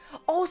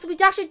 Oh, so we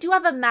actually do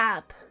have a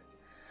map.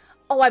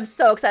 Oh, I'm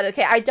so excited.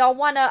 Okay, I don't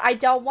wanna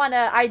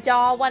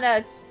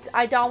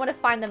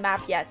find the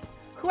map yet.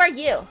 Who are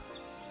you?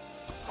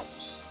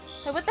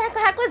 Hey, what the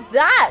heck was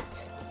that?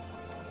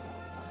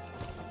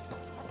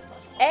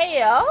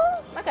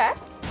 Ayo? Okay.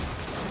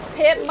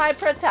 Pimp my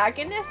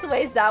protagonist?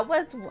 Wait, is that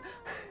what's...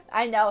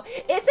 I know.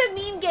 It's a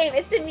meme game.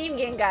 It's a meme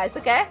game, guys,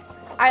 okay?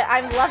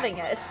 I'm loving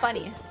it. It's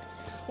funny.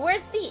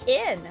 Where's the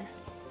inn?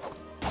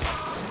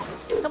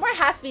 Somewhere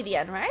has to be the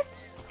inn,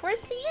 right?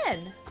 Where's the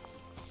inn?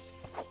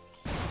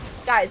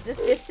 Guys,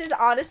 this is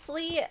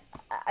honestly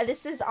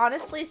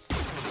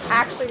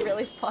actually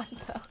really fun,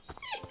 though.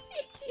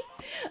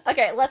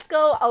 Okay, let's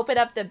go open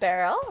up the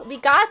barrel. We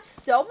got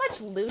so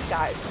much loot,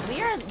 guys.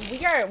 We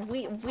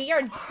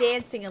are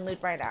dancing in loot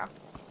right now.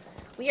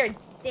 We are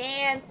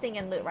dancing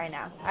in loot right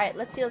now. All right,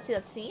 let's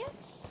see.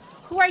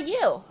 Who are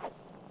you?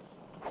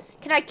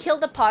 Can I kill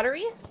the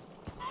pottery?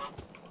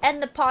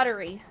 End the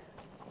pottery.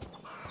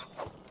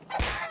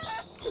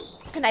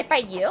 Can I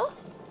fight you?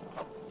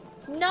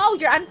 No,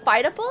 you're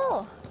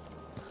unfightable.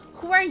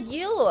 Who are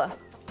you?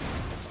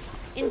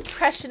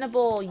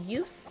 Impressionable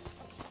youth.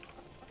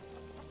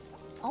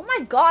 Oh my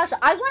gosh,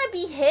 I want to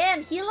be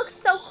him. He looks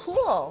so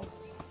cool.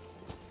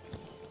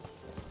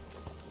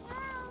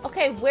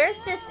 Okay, where's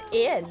this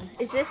inn?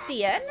 Is this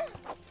the inn?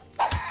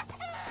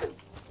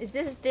 Is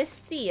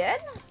this the inn?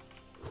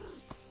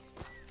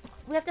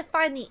 We have to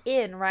find the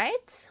inn,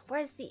 right?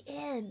 Where's the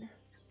inn?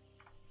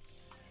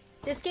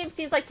 This game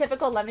seems like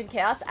typical Lemon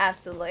Chaos.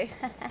 Absolutely.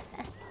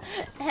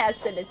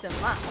 Absolutely.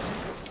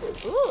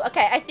 Ooh,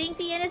 okay. I think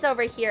the inn is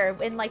over here,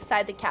 in like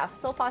side the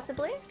castle,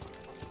 possibly.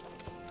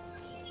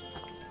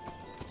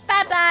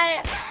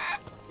 Bye-bye.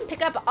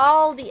 Pick up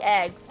all the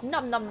eggs.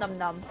 Nom nom nom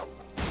nom.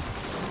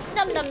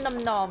 Nom nom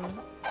nom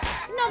nom.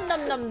 Nom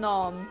nom nom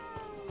nom.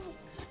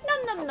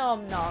 Nom nom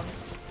nom nom.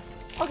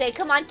 Okay,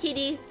 come on,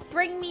 kitty.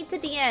 Bring me to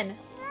the inn.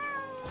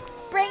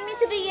 Bring me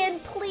to the inn,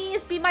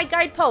 please. Be my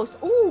guidepost.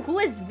 Ooh, who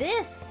is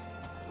this?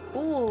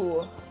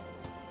 Ooh.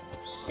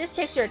 This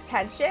takes your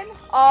attention.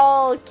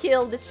 Oh,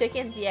 kill the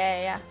chickens.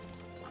 Yeah.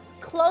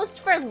 Closed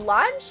for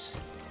lunch?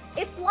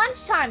 It's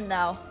lunchtime,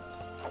 though.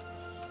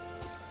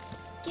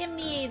 Give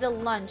me the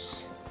lunch.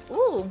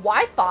 Ooh,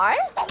 Wi-Fi?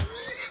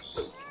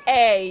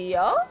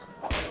 Ayo.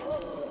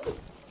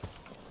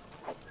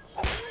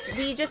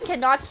 We just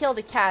cannot kill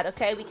the cat,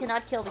 okay? We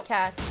cannot kill the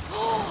cat.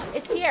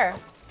 It's here.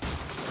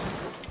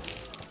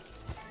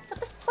 What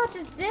the fuck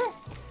is this?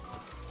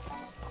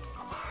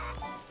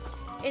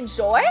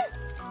 Enjoy?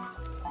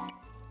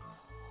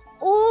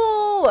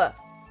 Ooh!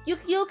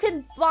 You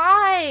can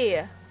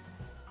buy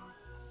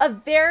a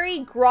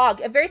very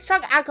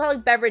strong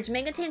alcoholic beverage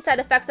may contain side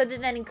effects other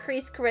than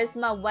increased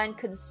charisma when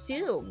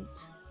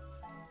consumed.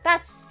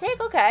 That's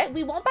sick. Okay,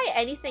 we won't buy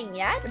anything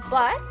yet,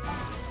 but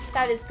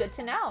that is good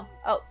to know.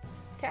 Oh,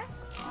 okay.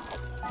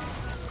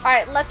 All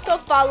right, let's go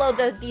follow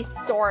the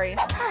story.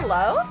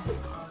 Hello.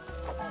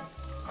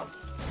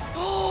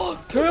 Oh,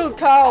 kill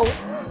cow.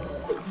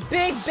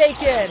 Big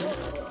bacon.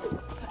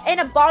 And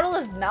a bottle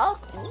of milk.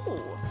 Ooh,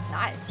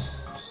 nice.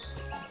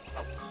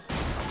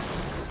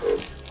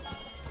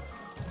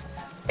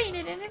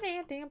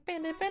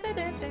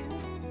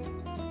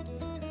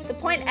 The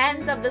point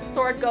ends of the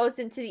sword goes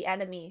into the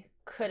enemy.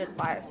 Good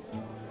advice.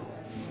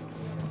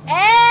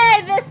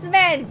 Hey, this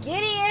man,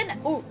 Gideon.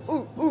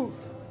 Ooh.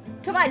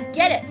 Come on,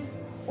 get it.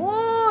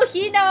 Ooh,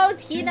 he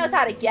knows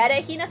how to get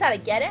it. He knows how to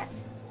get it.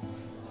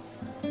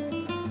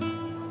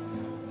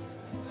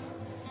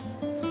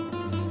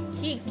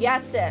 He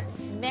gets it.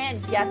 Man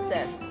gets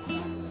it.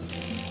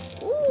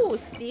 Ooh,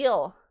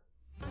 steal.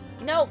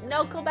 No,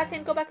 go back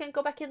in,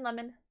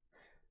 Lemon.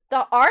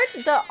 The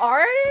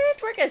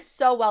artwork is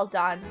so well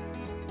done.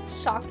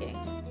 Shocking.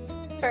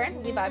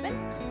 Fern, we vibing?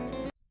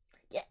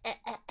 Yeah.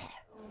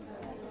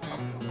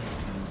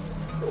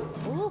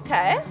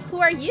 Okay,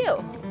 who are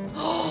you?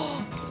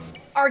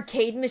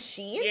 Arcade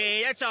machine?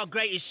 Yeah, that's our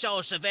greatest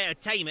source of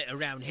entertainment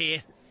around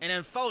here. And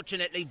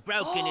unfortunately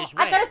broken as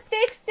well. I gotta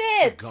fix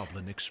it! The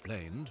goblin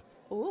explained.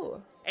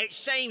 Ooh. It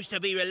seems to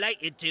be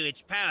related to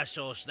its power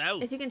source, though.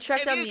 If you can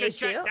track down the issue.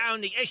 If you can track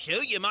down the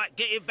issue, you might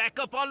get it back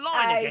up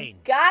online again.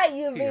 I got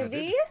you,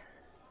 baby.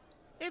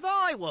 If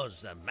I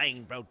was the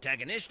main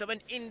protagonist of an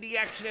indie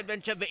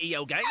action-adventure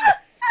video game,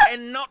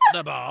 and not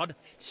the bod.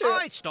 True.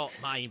 I'd start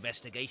my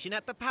investigation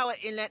at the power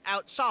inlet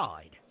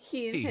outside.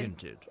 He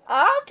hinted.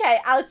 Okay,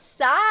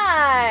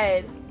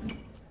 outside.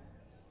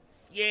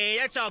 Yeah,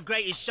 that's our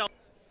greatest shot.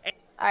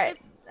 Alright,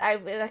 I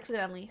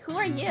accidentally. Who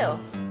are you?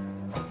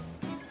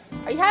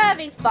 Are you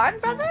having fun,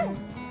 brother?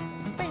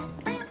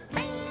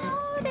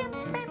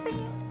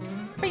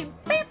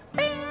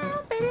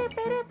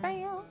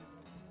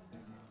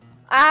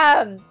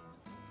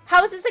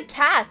 How is this a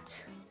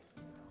cat?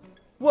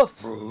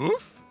 Woof.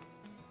 Woof?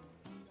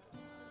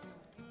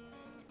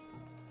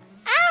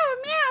 Ow,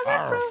 meow,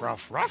 Ruff, woof,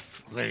 ruff,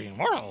 ruff. The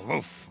moral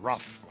woof,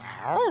 ruff,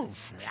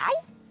 ruff, meow.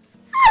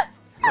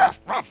 Ruff,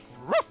 ruff,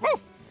 ruff,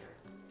 ruff.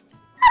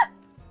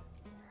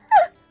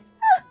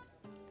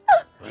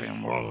 The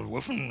moral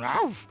woof and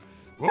ruff.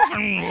 Woof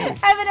and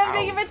woof. I've been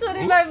having it for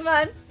 25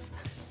 months.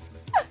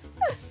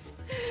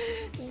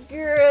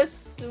 Girls,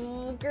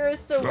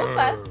 so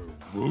Whoopass.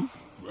 Woof.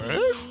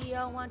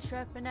 CEO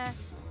entrepreneur,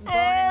 born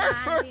in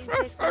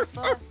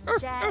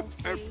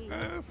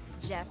 1964,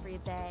 Jeffrey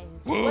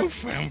Bezos.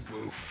 Woof and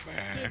woof.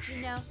 Did you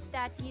know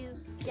that you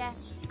get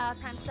a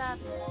crime sub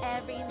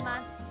every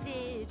month?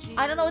 Did you?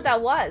 I don't know what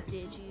that was.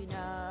 Did you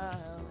know?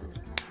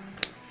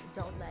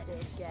 Don't let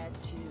it get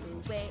to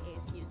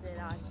waste. Use it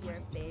on your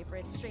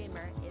favorite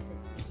streamer.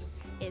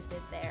 Is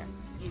it there?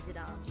 Use it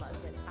on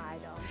Plus it. I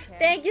don't care.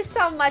 Thank you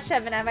so much,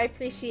 Eminem. I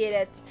appreciate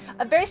it.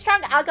 A very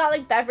strong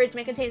alcoholic beverage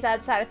may contain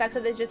side effects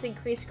that just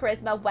increase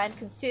charisma when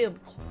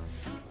consumed.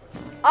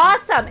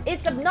 Awesome.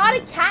 It's not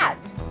a cat.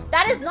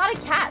 That is not a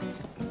cat.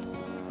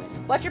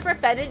 What's your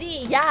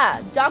profanity?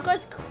 Yeah,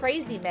 Doggo's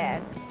crazy,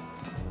 man.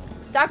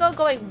 Doggo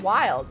going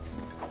wild.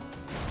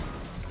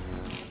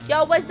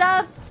 Yo, what's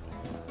up?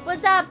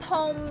 What's up,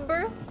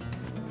 homebrew?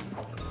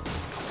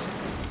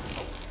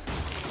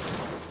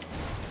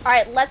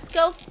 Alright, let's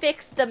go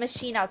fix the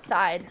machine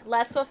outside.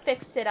 Let's go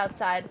fix it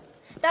outside.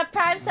 That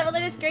Prime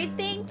 7 is great.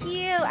 Thank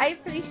you. I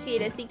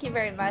appreciate it. Thank you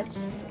very much.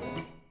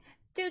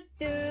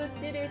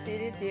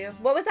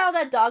 What was all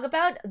that dog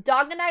about?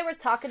 Dog and I were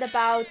talking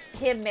about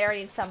him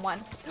marrying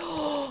someone.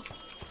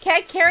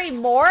 Can't carry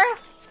more?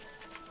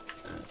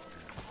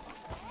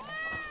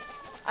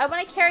 I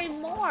want to carry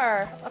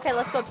more. Okay,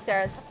 let's go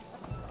upstairs.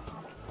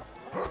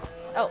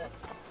 Oh.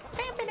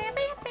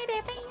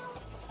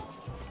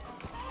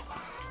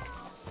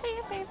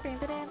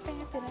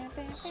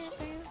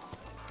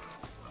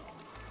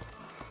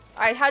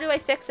 Alright, how do I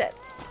fix it?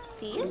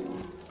 See?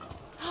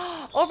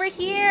 Over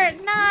here!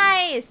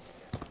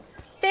 Nice!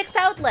 Fix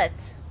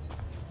outlet.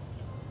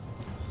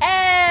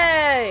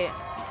 Hey!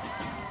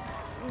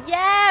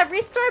 Yeah!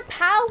 Restore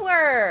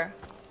power!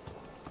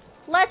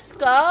 Let's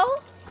go!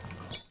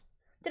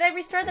 Did I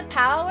restore the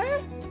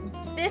power?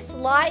 This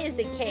lie is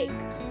a cake.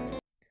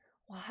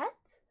 What?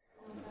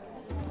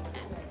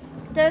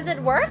 Does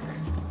it work?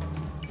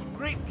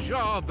 Great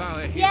job,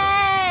 our hero.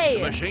 Yay!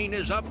 The machine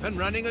is up and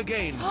running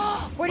again.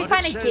 Where do you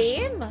But find it a says,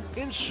 game?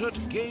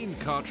 Insert game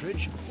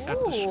cartridge at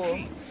the Ooh.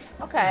 street.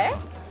 Okay.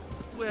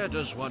 Where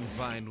does one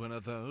find one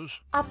of those?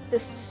 Up the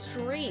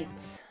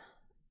street.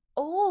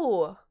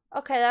 Oh.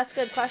 Okay, that's a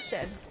good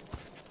question.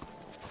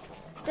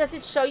 Does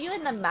it show you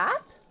in the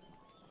map?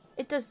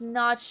 It does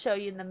not show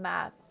you in the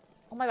map.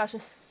 Oh my gosh,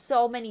 there's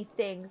so many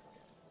things.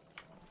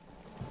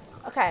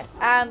 Okay,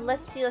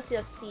 let's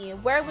see.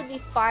 Where would we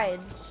find?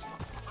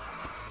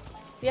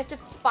 We have to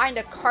find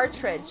a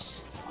cartridge.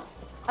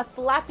 A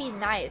Flappy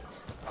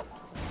Knight.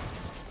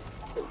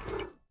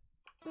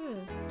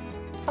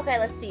 Okay,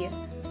 let's see.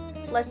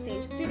 Alright,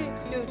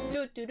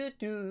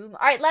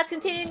 let's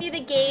continue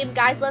the game,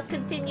 guys. Let's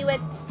continue it.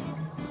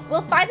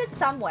 We'll find it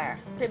somewhere.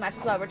 Pretty much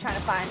is what we're trying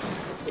to find.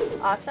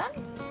 Awesome.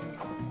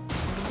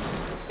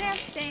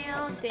 This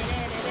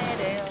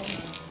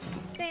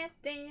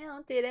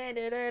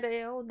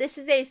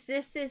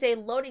is a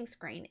loading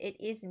screen. It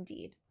is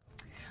indeed.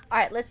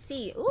 Alright, let's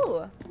see.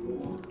 Ooh.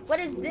 What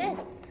is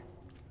this?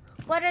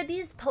 What are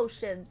these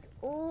potions?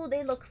 Ooh,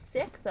 they look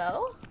sick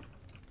though.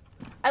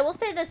 I will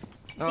say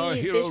this. Our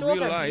These hero visuals are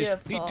realized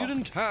he beautiful.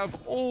 didn't have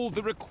all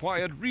the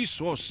required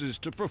resources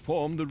to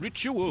perform the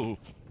ritual.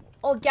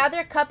 Oh, gather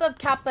a cup of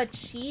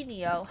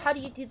cappuccino. How do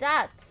you do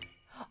that?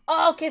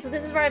 Oh, okay, so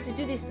this is where I have to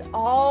do this.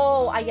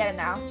 Oh, I get it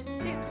now.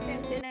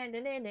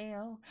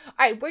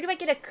 Alright, where do I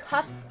get a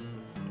cup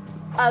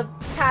of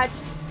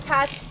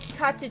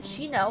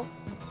cappuccino?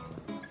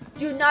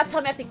 Do not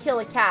tell me I have to kill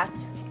a cat.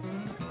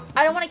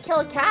 I don't want to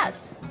kill a cat.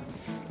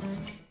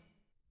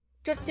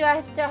 Do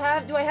I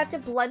have to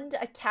blend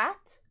a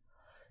cat?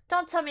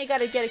 Don't tell me I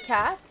gotta get a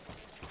cat.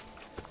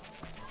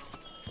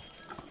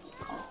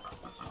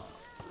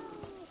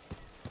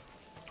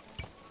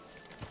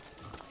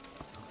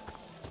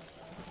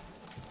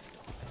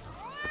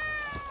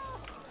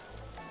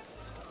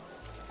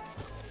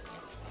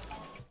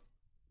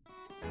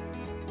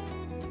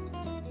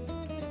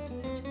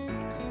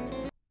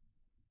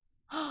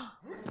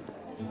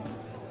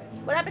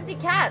 What happened to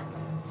cat?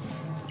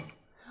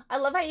 I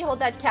love how you hold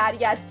that cat.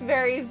 Yeah, it's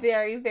very,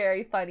 very,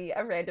 very funny.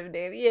 A random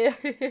name. Yeah.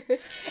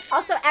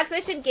 Also,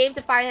 exclamation game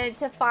to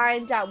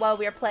find out while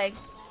we are playing.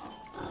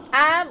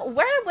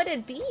 Where would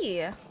it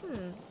be?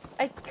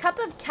 A cup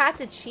of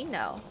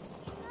cappuccino.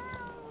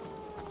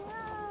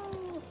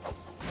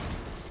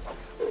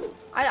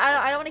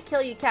 I don't want to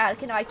kill you, cat.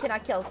 Okay, no, I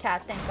cannot kill a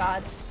cat, thank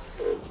God.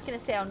 I was gonna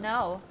say, oh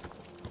no.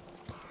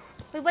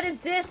 Wait, what is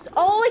this?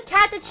 Oh, a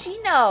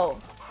cappuccino!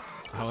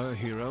 Our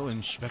hero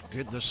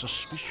inspected the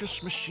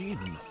suspicious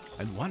machine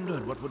and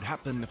wondered what would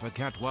happen if a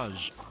cat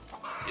was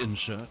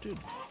inserted.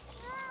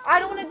 I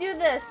don't want to do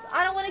this.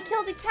 I don't want to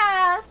kill the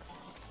cat.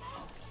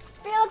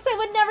 Felix, I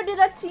would never do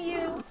that to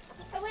you.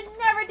 I would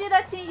never do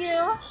that to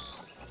you.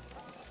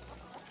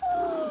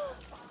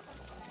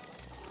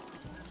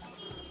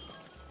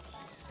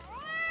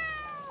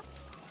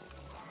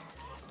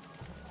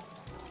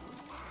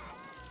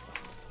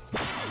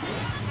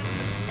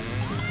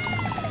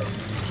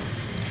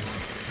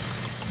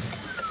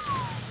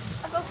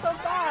 I feel so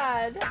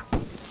bad.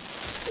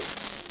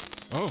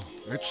 Oh,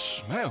 it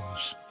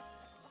smells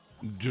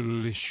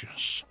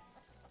delicious.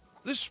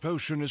 This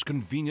potion is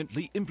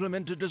conveniently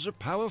implemented as a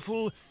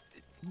powerful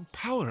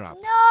power-up.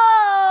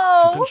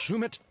 No! To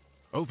consume it,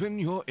 open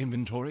your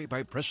inventory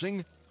by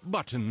pressing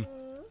button.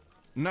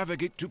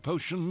 Navigate to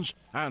potions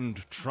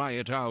and try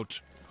it out.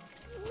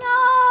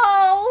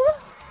 No!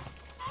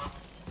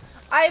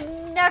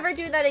 I'm never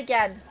doing that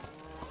again.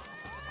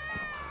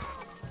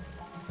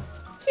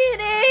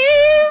 Kitty,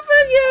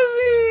 forgive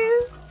me.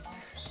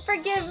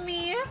 Forgive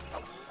me.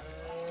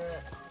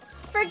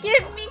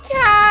 Forgive me,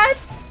 cat.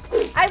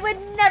 I would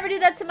never do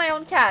that to my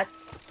own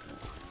cats.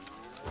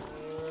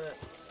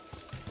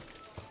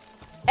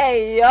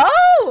 Hey,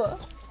 yo!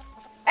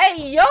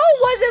 Hey, yo,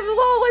 what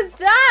was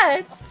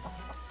that?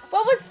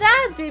 What was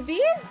that,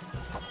 baby?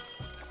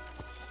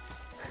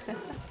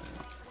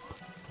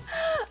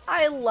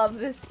 I love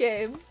this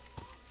game.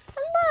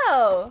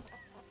 Hello.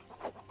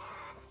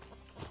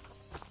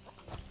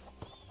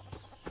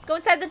 Go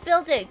inside the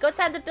building. Go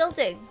inside the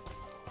building.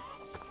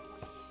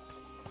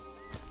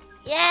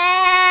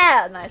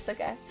 Yeah! Nice,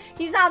 okay.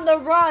 He's on the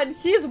run.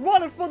 He's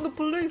running from the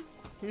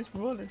police. He's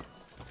running.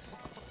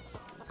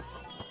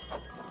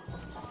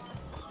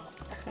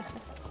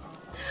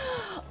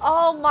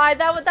 Oh my,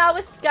 that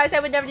was, guys, I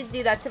would never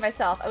do that to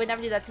myself. I would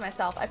never do that to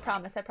myself. I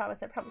promise, I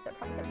promise, I promise, I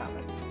promise, I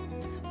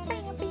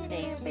promise.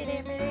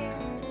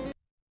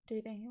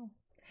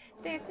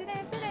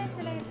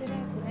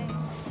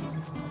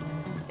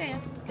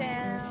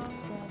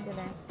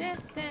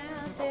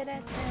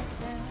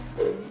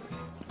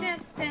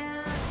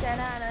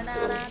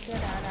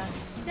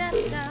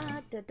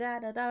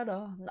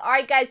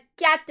 Alright guys,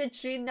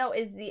 cappuccino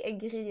is the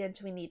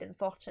ingredient we need,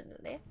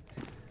 unfortunately.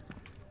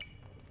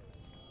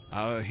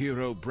 Our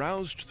hero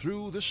browsed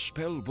through the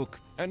spell book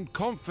and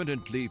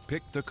confidently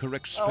picked the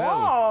correct spell,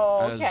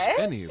 Oh, okay. as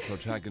any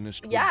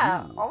protagonist would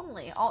Yeah, do.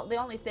 the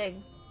only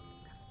thing.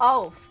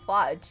 Oh,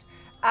 fudge.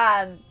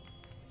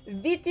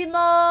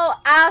 Vitimo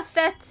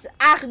affet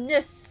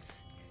arnus.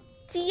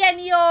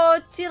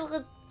 Tienio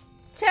tilterlieu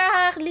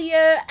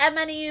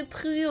emani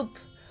prup.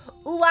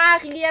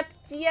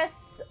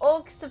 Uarlieptius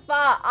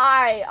oxva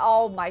I.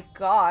 Oh my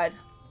god.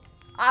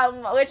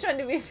 Which one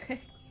do we pick?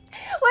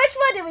 Which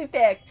one did we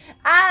pick?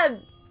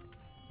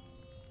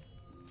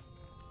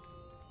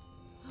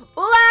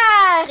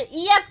 Uar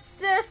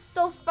Yepse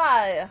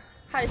Sofar.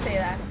 How do you say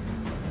that?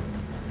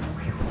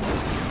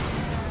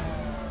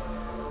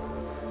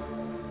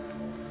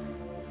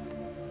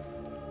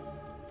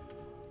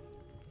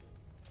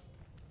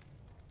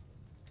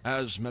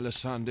 As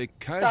Melisande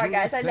Sorry casually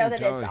guys, I know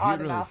thanked that it's our on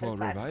and hero off. for It's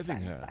fine, it's reviving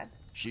fine, it's her, fine.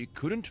 she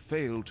couldn't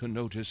fail to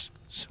notice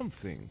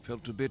something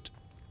felt a bit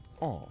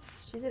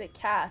off. She's in a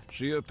cast.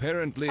 She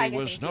apparently Tiger,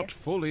 was thank not you.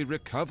 fully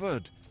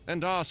recovered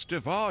and asked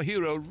if our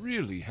hero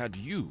really had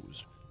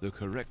used the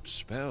correct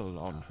spell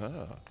on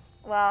her.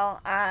 Well,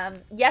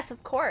 yes,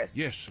 of course.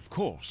 Yes, of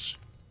course.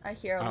 Our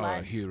hero Our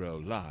lied. hero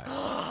lied.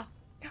 Hi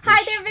there,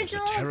 This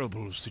was visuals. a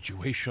terrible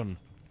situation.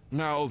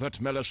 Now that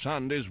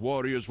Melisande's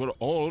warriors were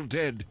all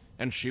dead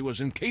and she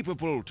was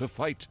incapable to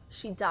fight,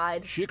 She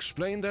died. she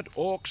explained that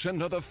orcs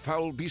and other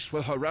foul beasts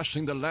were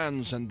harassing the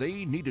lands and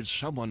they needed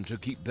someone to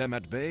keep them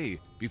at bay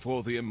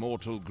before the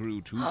immortal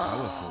grew too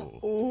powerful.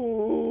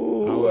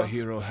 Ooh. Our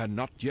hero had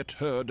not yet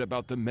heard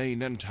about the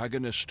main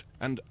antagonist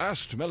and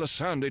asked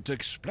Melisande to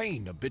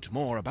explain a bit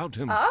more about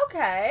him.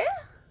 Okay.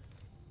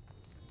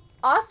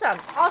 Awesome.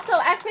 Also,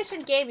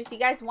 Activision game, if you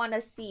guys want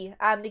to see.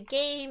 The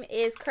game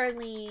is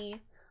currently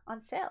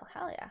on sale.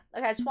 Hell yeah.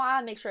 Okay, I just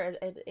want to make sure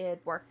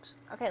it worked.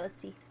 Okay, let's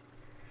see.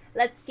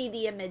 Let's see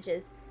the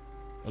images.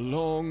 A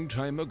long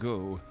time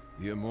ago,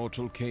 the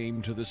immortal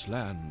came to this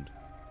land.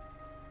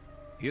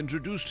 He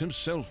introduced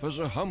himself as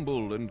a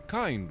humble and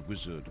kind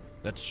wizard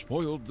that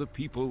spoiled the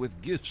people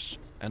with gifts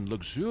and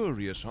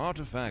luxurious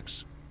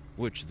artifacts,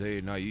 which they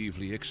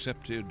naively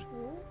accepted.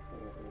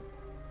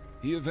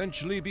 He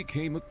eventually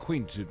became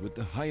acquainted with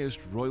the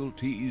highest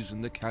royalties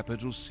in the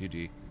capital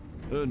city,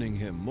 earning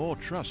him more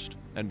trust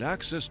and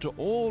access to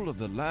all of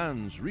the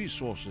land's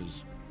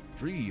resources,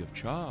 free of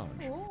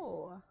charge.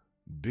 Ooh.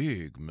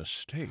 Big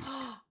mistake.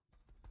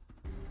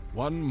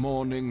 One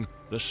morning,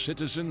 the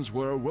citizens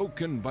were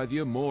awoken by the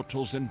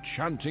immortal's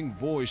enchanting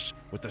voice,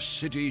 with the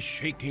city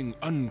shaking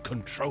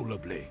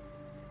uncontrollably.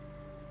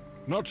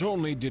 Not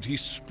only did he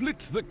split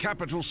the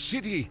capital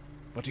city,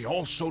 but he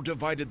also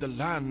divided the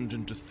land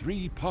into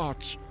 3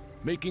 parts,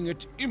 making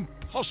it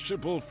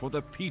impossible for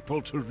the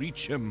people to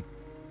reach him.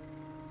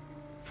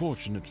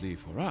 Fortunately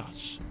for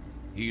us,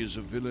 he is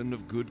a villain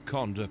of good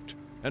conduct,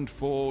 and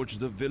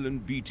forged the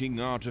villain-beating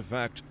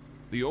artifact,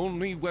 the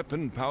only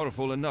weapon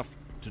powerful enough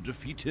to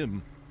defeat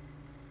him.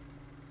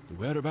 The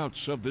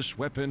whereabouts of this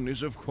weapon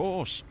is, of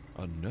course,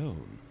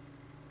 unknown.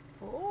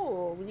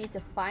 Oh, we need to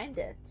find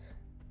it.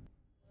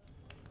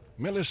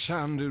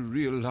 Melisande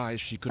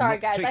realized she could Sorry,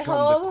 not guys. I take on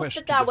the hope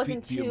quest that to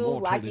wasn't defeat the too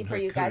immortal laggy in for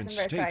her you guys. current I'm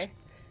very state, sorry.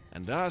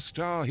 and asked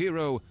our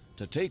hero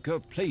to take her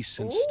place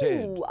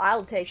instead. Ooh,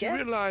 I'll take She it.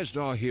 realized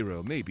our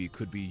hero maybe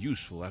could be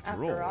useful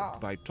after all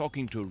by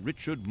talking to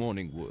Richard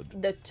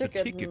Morningwood, The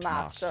ticket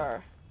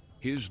master.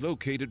 He's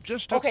located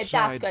just Okay,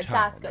 outside that's good.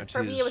 town That's good. at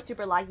For me, his it was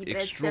super laggy, but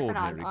it's different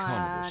extraordinary carnival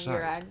on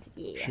your site. end.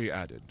 Yeah. She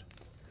added.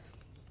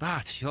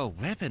 But your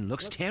weapon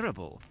looks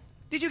terrible.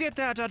 Did you get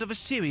that out of a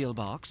cereal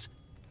box?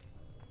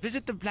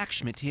 Visit the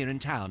blacksmith here in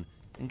town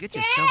and get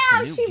yourself some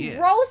Damn, new she's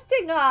gear.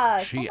 roasting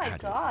us. She Oh my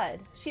added. god.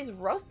 She's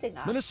roasting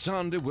us.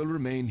 Melisande will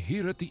remain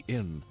here at the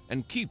inn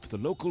and keep the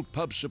local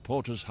pub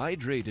supporters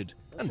hydrated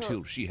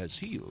until she has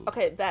healed.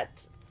 Okay,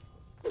 that's...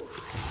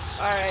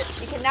 Alright,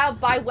 you can now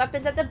buy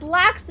weapons at the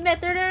blacksmith.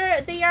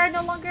 They are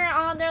no longer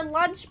on their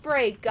lunch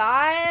break,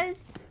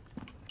 guys.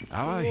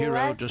 Our hero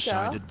Let's go.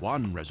 decided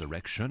one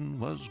resurrection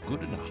was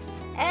good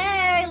enough.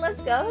 Hey,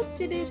 let's go.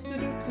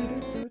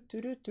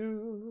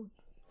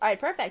 Alright,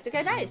 perfect.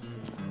 Okay, nice.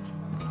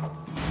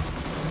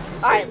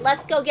 Alright,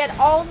 let's go get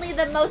only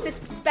the most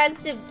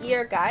expensive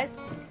gear, guys.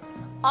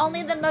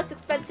 Only the most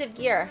expensive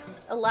gear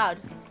allowed.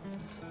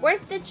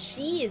 Where's the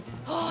cheese?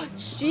 Oh,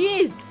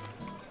 cheese!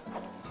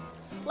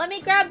 Let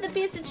me grab the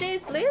piece of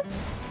cheese, please.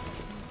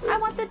 I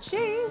want the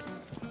cheese.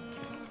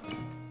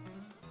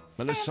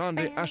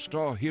 Melisande asked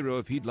our hero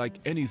if he'd like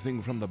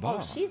anything from the bar.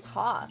 Oh, she's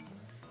hot.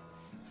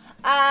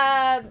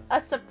 A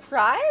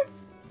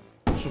surprise?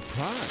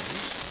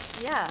 Surprise?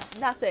 Yeah,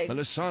 nothing.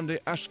 Melisande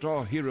asked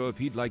our hero if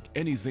he'd like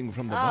anything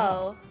from the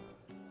Oh.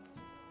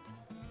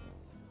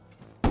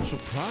 bar.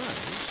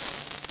 Surprise?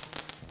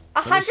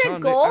 100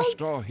 Melisande gold?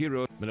 asked our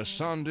hero.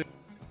 Melisande.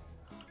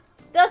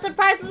 The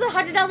surprise was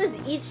 $100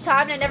 each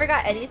time and I never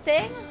got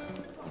anything?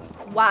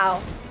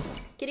 Wow.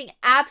 Getting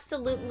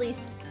absolutely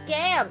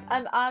scammed.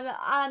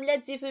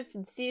 Omelette du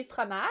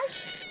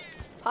fromage?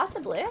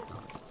 Possibly.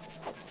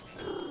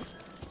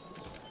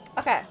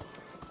 Okay.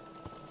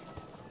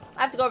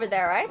 I have to go over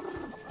there, right?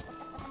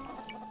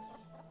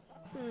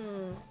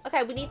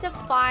 Okay, we need to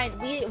find...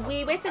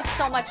 We wasted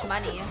so much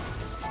money.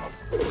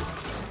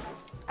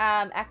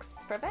 X,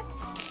 perfect.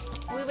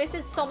 We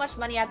wasted so much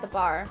money at the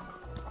bar.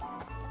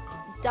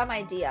 Dumb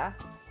idea.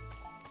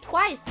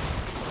 Twice!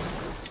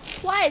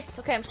 Twice!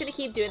 Okay, I'm just gonna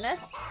keep doing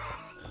this.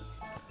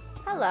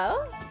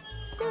 Hello?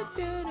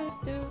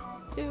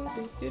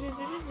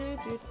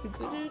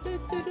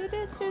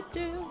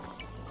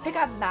 Pick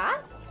up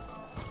map?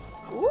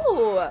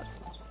 Ooh!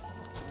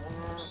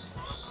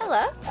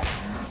 Hello?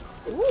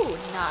 Ooh,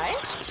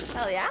 nice.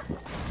 Hell yeah.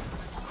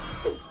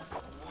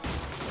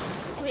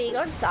 Wait, you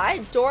go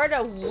inside? Door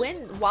to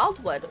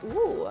Wildwood.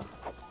 Ooh.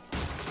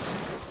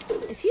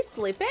 Is he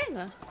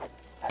sleeping?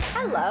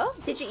 Hello.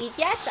 Did you eat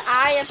yet?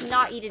 I have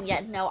not eaten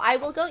yet. No, I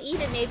will go eat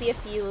in maybe a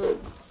few...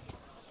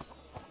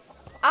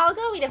 I'll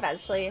go eat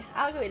eventually.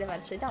 I'll go eat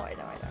eventually. Don't worry,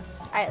 don't worry, don't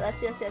worry. Alright, let's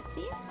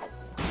see.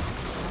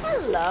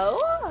 Hello?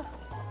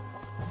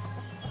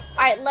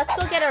 Alright, let's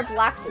go get our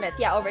blacksmith.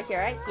 Yeah, over here,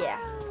 right? Yeah.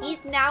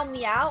 Eat now,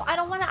 meow. I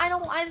don't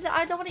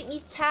wanna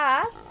eat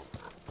cat.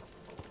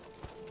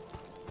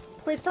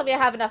 Please tell me I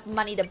have enough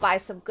money to buy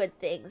some good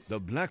things. The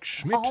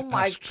blacksmith Oh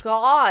my asked,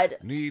 god.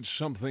 Need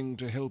something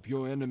to help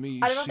your enemies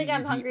I don't think see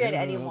I'm the hungry error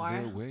anymore. of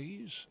their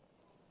ways?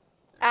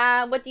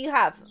 What do you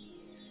have?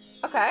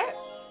 Okay.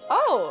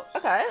 Oh,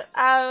 okay.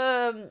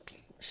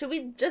 Should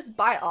we just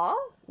buy all?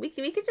 We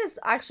could just,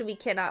 actually we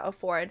cannot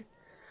afford.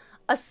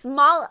 A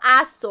small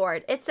ass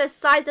sword. It says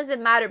size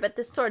doesn't matter, but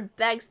this sword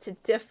begs to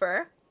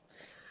differ.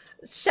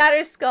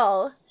 Shatter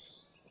skull.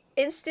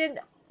 Instant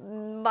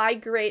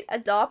migrate,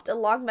 adopt a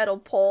long metal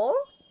pole.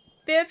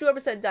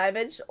 51%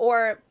 damage.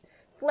 Or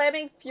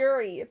flaming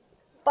fury.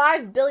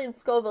 5 billion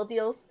Scoville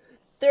deals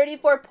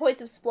 34 points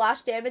of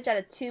splash damage at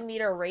a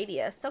 2-meter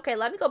radius. Okay,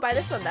 let me go buy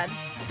this one then.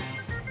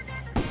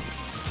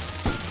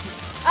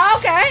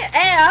 Okay,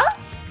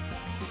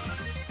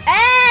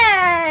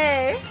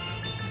 hey!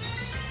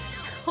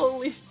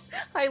 Holy,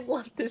 I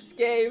love this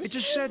game. It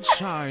is said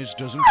size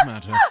doesn't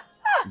matter,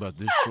 but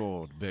this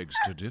sword begs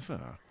to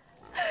differ.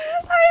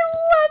 I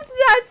loved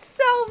that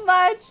so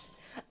much.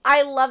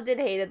 I loved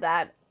and hated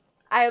that.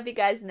 I hope you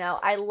guys know.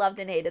 I loved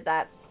and hated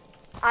that.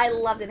 I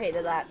loved and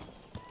hated that.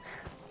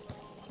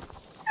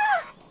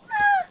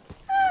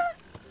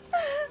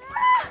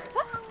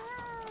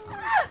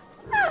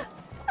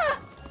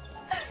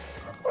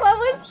 What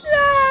was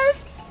that?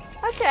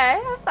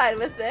 Okay, I'm fine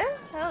with it.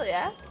 Hell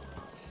yeah.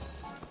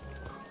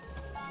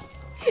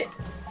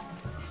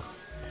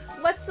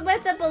 What's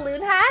with the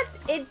balloon hat?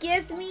 It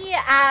gives me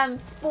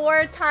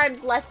 4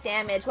 times less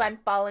damage when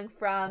falling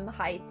from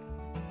heights.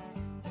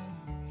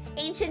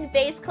 Ancient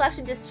vase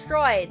collection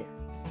destroyed.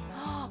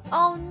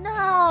 Oh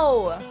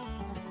no!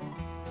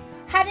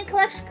 Having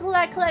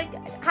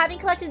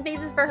collected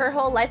vases for her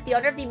whole life, the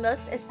owner of the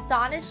most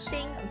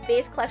astonishing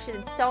vase collection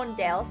in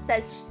Stonedale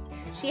says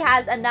she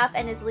has enough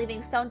and is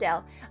leaving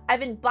Stonedale. I've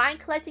been buying,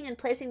 collecting, and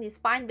placing these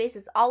fine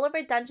vases all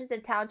over dungeons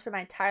and towns for my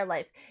entire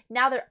life.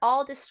 Now they're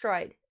all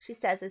destroyed, she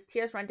says as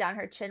tears run down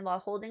her chin while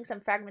holding some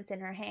fragments in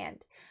her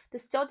hand. The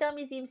Stonedale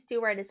Museum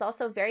steward is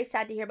also very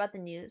sad to hear about the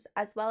news,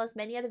 as well as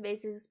many other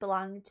vases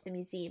belonging to the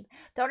museum.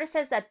 The owner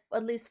says that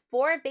at least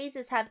 4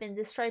 vases have been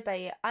destroyed by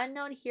an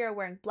unknown hero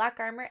wearing black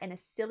armor and a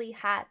silly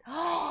hat.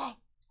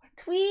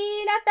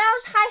 Tweet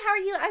FL, hi, how are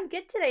you? I'm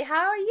good today.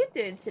 How are you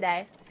doing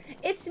today?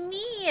 It's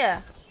me.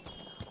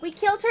 We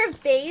killed her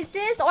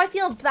vases. Oh, I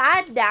feel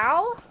bad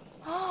now.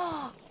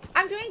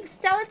 I'm doing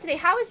stellar today.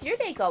 How is your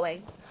day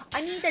going?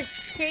 I need to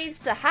change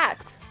the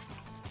hat.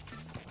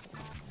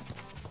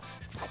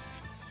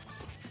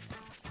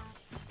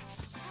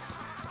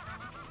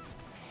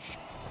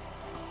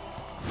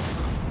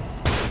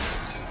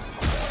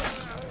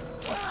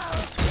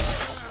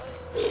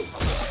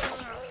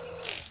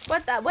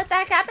 What the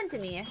heck happened to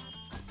me?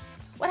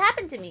 What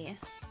happened to me?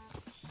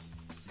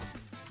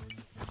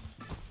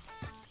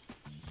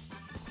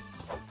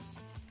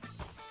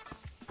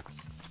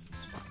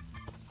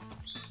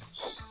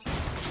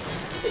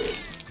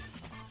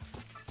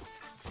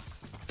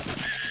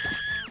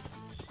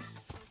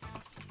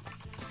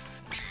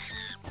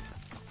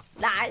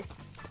 Nice.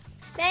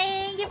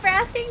 Thank you for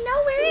asking.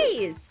 No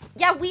worries.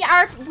 Yeah, we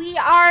are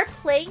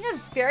playing a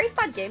very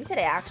fun game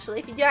today, actually.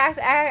 If you do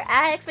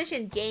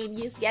expedition game,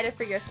 you get it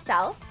for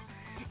yourself.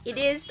 It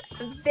is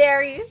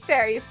very,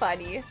 very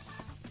funny.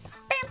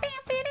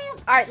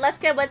 All right, let's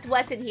get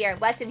what's in here.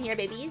 What's in here,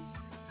 babies?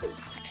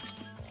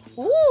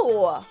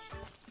 Ooh.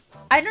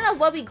 I don't know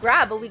what we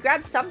grabbed, but we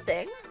grabbed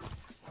something.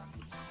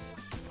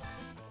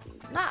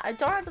 I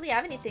don't really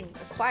have anything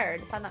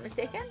acquired, if I'm not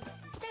mistaken.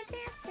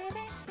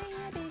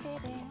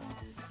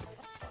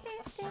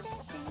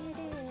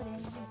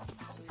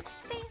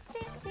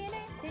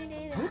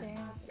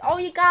 Oh,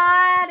 you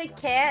got a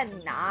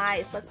can.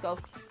 Nice. Let's go.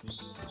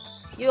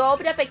 You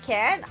opened up a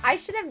can? I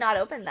should have not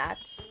opened that.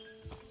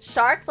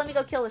 Sharks? Let me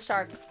go kill the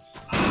shark.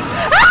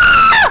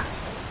 Ah!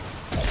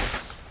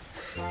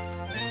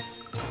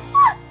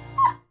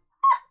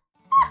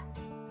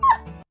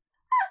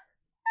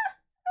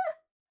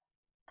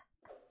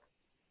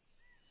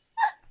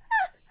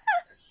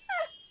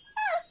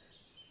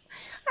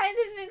 I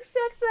didn't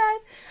expect that.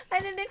 I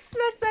didn't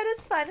expect that.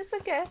 It's fine. It's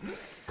okay.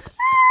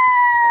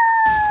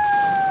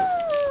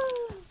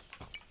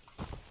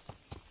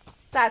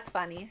 That's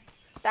funny.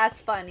 That's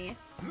funny.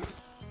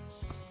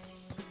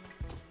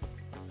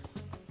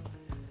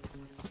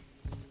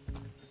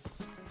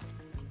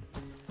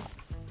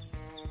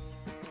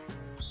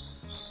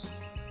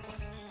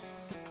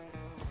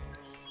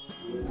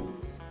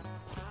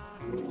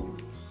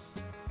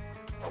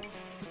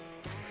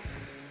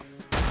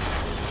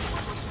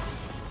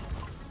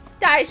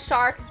 Die,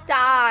 shark,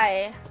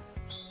 die.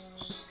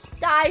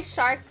 Die,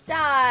 shark,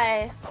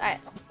 die. Alright.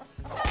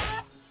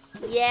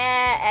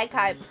 Yeah, egg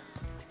hype.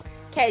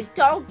 Okay,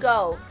 don't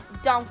go.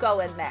 Don't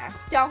go in there.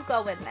 Don't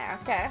go in there,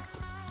 okay?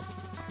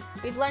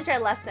 We've learned our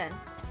lesson.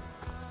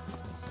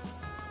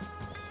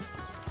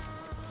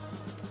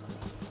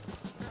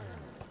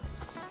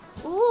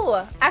 Ooh,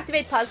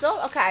 activate puzzle.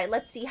 Okay,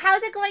 let's see. How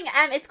is it going,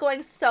 Em? It's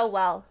going so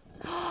well.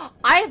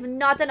 I have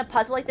not done a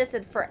puzzle like this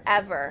in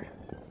forever.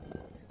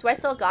 Do I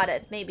still got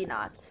it? Maybe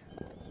not.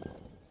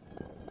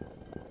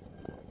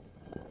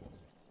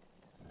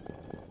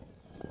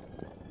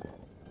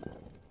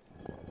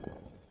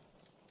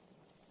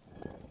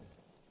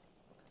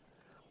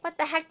 What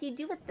the heck do you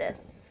do with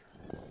this?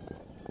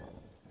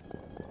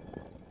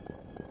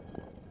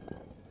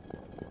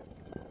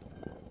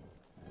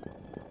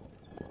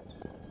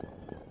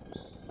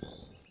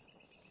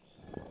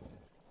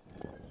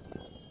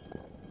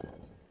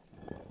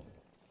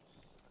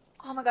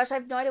 Oh my gosh, I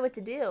have no idea what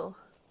to do.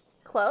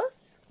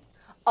 Close?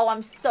 Oh,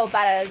 I'm so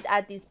bad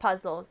at these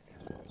puzzles.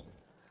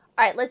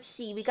 Alright, let's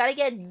see. We gotta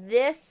get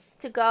this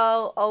to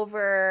go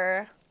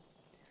over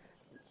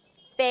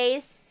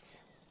face.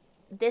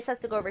 This has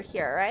to go over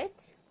here,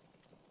 right?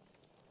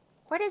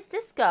 Where does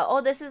this go?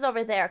 Oh, this is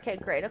over there. Okay,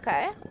 great.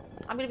 Okay.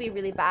 I'm gonna be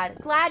really bad.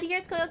 Glad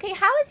it's going okay.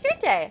 How was your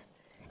day?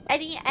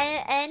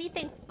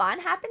 Anything fun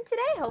happened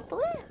today,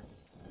 hopefully?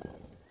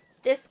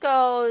 This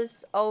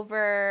goes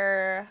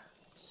over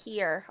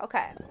here.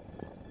 Okay.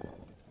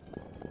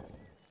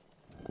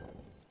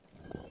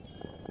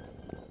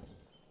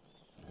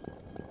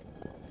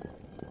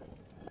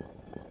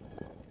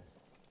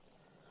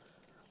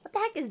 What the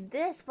heck is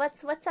this?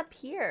 What's up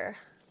here?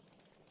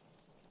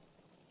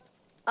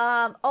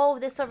 Oh,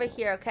 this over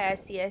here. Okay, I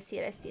see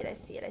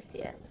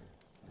it.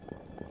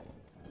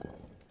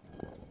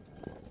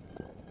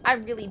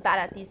 I'm really bad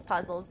at these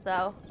puzzles,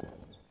 though.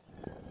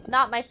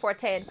 Not my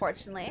forte,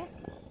 unfortunately.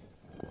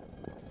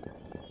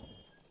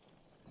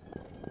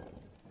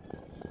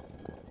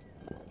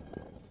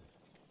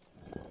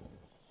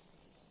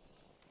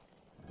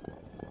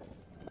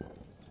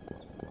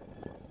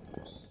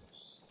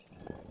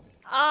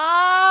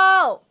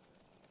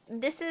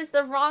 This is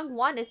the wrong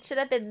one. It should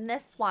have been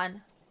this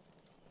one.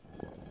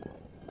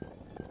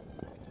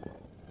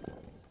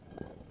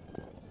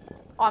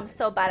 Oh, I'm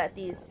so bad at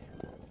these.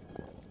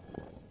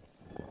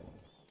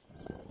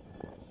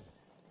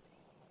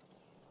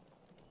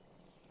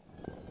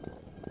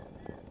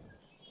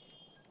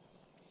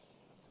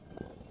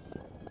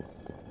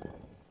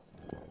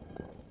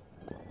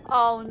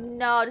 Oh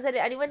no, does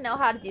anyone know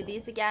how to do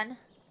these again?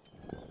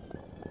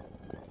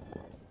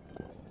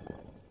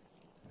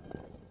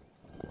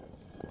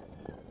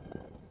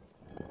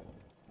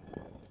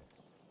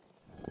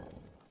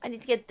 I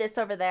need to get this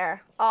over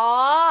there.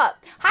 Oh,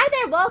 hi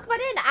there, welcome on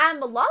in. I'm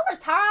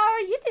Lawless. How are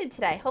you doing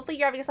today? Hopefully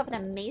you're having yourself an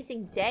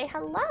amazing day.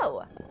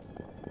 Hello.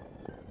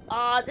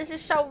 Oh, this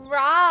is so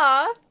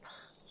rough.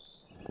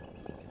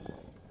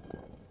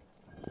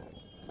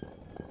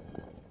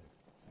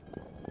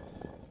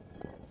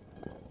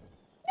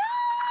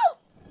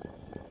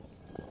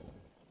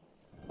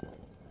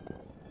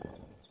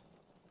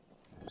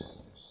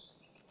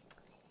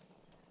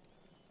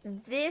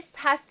 This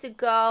has to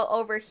go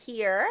over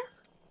here.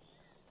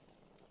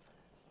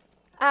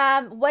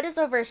 What is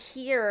over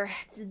here?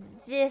 It's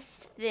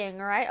this thing,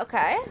 right?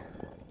 Okay.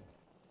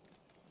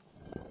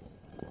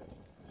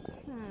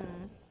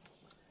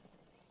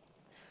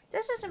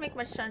 This doesn't make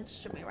much sense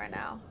to me right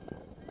now.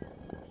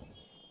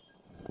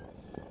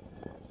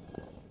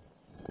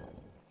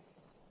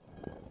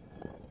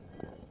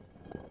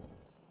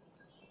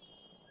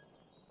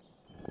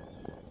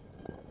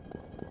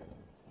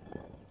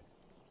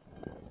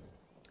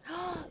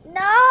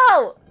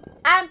 No!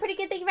 I'm pretty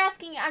good, thank you for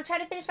asking. I'm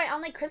trying to finish my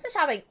online Christmas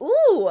shopping.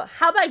 Ooh,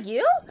 how about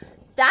you?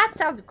 That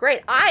sounds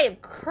great. I'm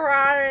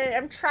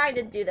trying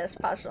to do this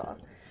puzzle.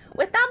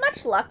 Without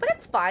much luck, but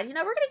it's fine. You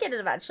know, we're gonna get it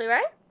eventually,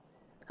 right?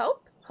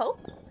 Hope?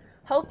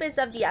 Hope is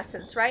of the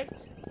essence, right?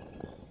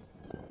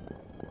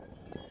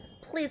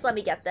 Please let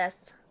me get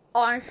this.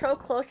 Oh, I'm so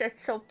close,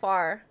 it's so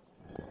far.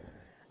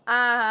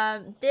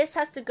 This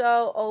has to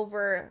go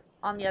over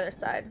on the other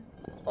side.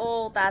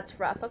 Oh, that's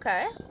rough,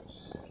 okay.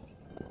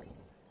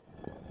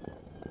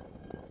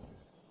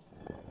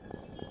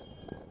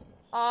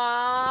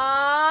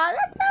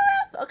 That's so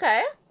rough.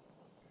 Okay.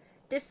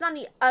 This is on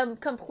the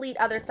complete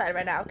other side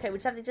right now. Okay, we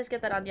just have to just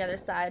get that on the other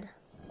side.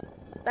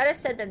 Better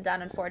said than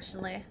done,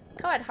 unfortunately.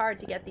 It's quite hard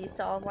to get these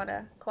to all want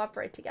to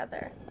cooperate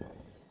together.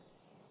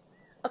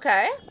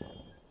 Okay.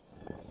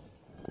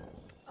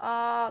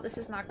 Oh, this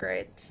is not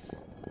great.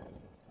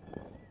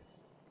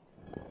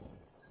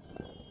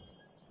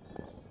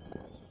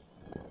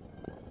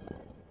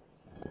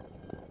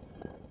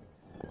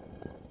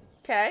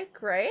 Okay,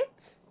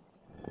 great.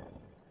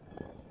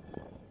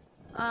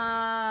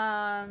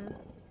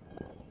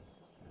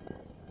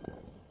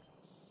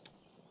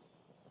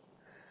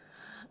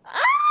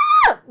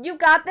 You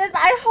got this?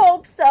 I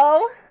hope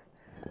so.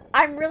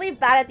 I'm really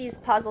bad at these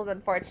puzzles,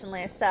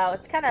 unfortunately, so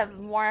it's kind of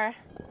more...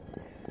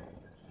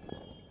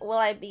 Will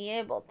I be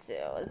able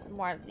to? Is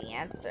more of the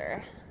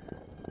answer.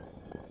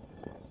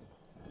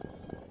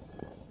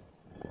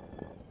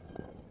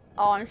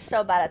 Oh, I'm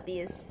so bad at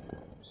these.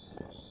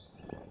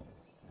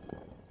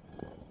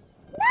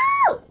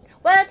 No!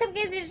 What type of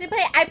games do you usually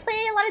play? I play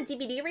a lot of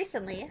DBD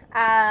recently.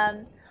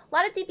 A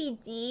lot of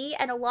DBD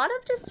and a lot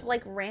of just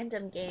like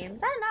random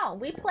games. I don't know.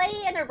 We play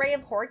an array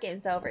of horror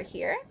games over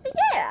here. But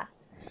yeah,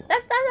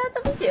 that's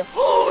what we do.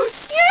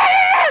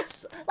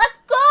 Yes! Let's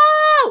go!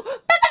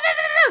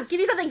 Give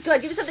me something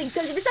good. Give me something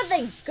good. Give me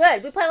something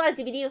good. We play a lot of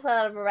DBD. We play a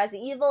lot of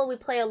Resident Evil. We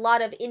play a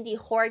lot of indie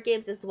horror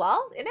games as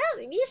well. And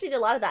we usually do a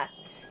lot of that.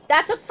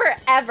 That took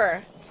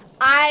forever.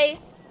 I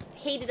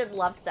hated and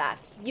loved that.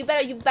 You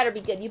better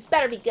be good. You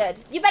better be good.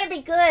 You better be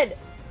good.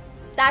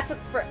 That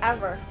took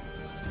forever.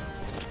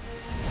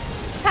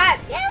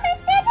 Pat, yeah, we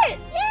did it.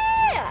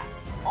 Yeah.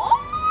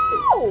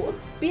 Oh,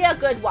 be a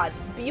good one.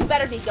 You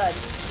better be good.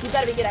 You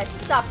better be good. I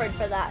suffered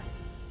for that.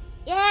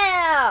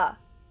 Yeah.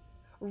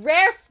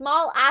 Rare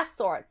small ass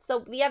sword.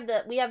 So we have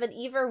an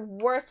even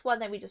worse one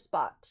than we just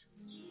bought.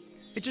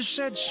 It is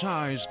said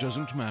size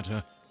doesn't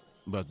matter,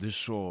 but this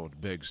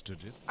sword begs to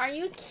differ. Are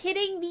you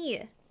kidding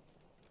me?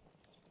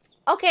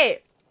 Okay,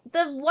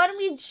 the one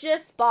we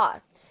just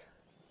bought.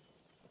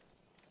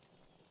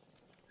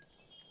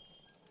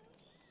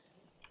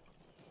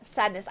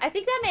 Sadness. I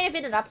think that may have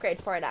been an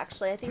upgrade for it,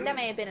 actually. I think that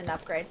may have been an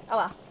upgrade. Oh,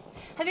 well.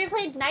 Have you ever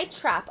played Night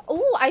Trap?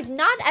 Oh, I've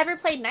not ever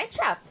played Night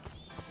Trap.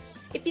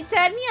 If you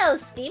send me a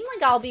Steam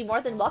link, I'll be more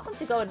than welcome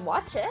to go and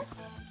watch it.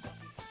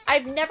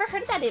 I've never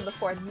heard of that name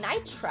before.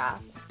 Night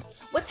Trap.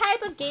 What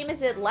type of game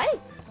is it like?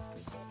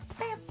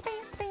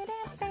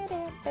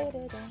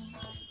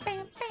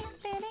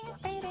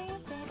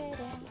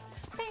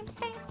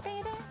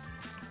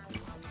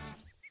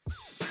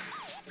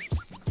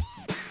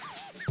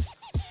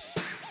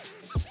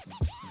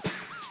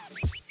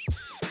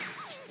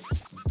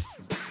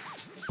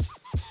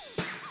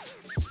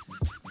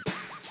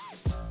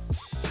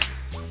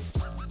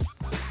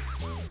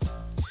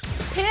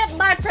 Pimp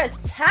my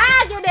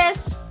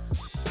protagonist!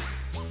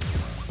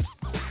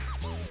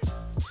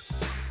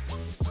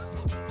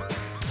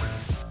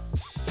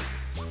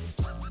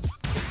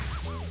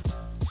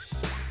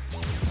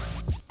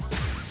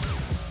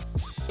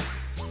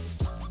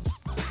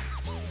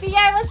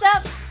 BR, what's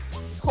up?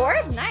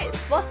 Horde?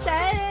 Nice. Well,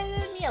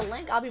 send me a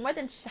link. I'll be more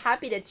than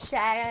happy to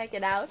check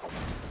it out.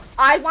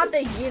 I want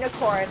the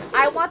unicorn.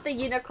 I want the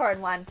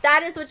unicorn one.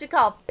 That is what you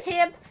call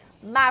pimp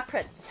my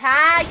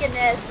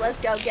protagonist.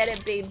 Let's go get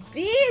it,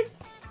 babies.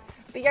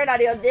 BR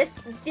audio. This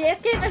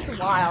game is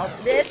wild.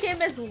 This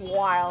game is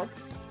wild.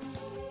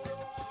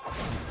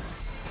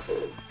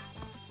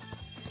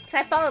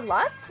 Can I fall in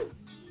love?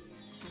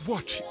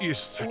 What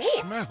is that Ooh.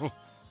 smell?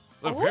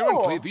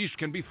 Apparently, Ooh. these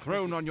can be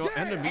thrown on your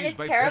enemies And it's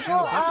by terrible? pressing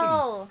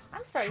buttons. Oh,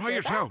 I'm sorry to Try hear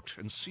it that. out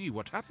and see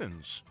what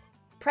happens.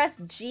 Press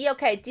G.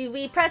 Okay, do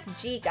we press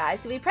G, guys?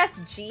 Do we press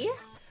G?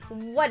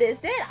 What is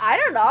it? I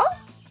don't know.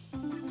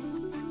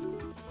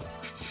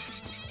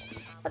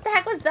 What the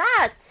heck was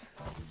that?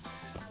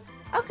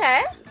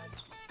 Okay.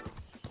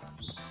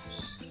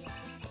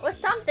 It was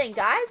something,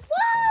 guys.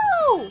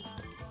 Woo!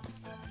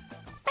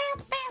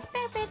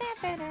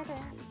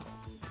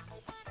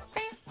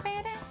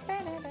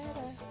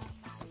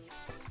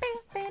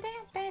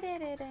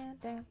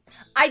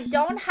 I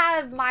don't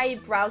have my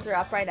browser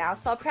up right now,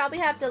 so I'll probably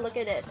have to look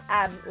at it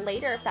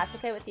later if that's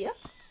okay with you.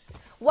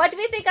 What do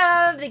we think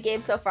of the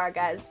game so far,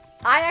 guys?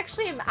 I'm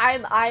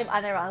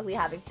unironically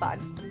having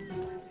fun.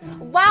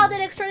 Wild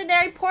and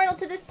extraordinary portal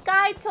to the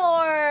Sky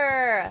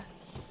Tour.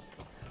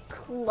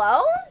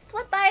 Closed?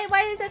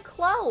 Why is it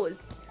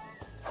closed?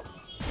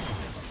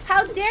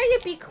 How dare you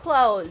be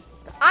closed?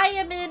 I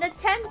am in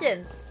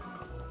attendance.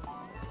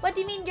 What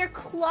do you mean you're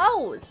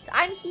closed?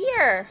 I'm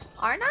here,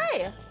 aren't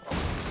I?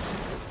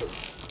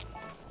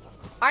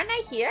 Aren't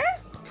I here?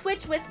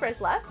 Twitch whispers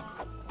left.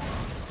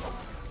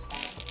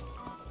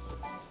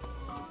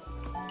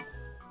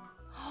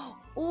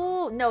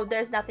 Ooh, no,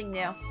 there's nothing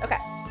new. Okay.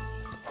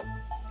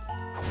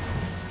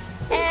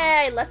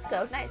 Hey, let's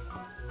go. Nice.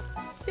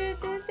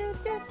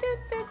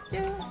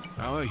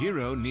 Our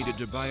hero needed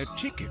to buy a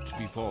ticket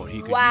before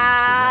he could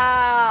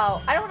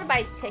Wow. I don't want to buy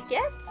a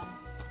ticket.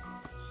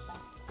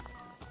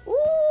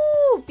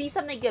 Ooh, be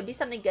something good. Be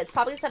something good. It's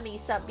probably something.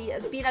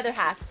 Be another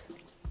hat.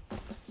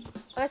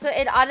 Okay, so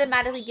it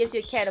automatically gives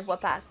you a can of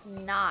Whoopass.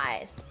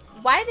 Nice.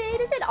 Why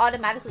does it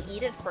automatically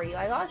eat it for you?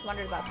 I always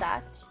wondered about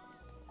that.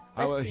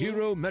 Our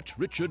hero met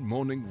Richard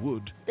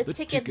Morningwood, The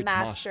ticket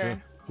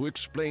master. who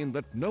explained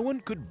that no one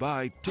could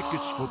buy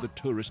tickets for the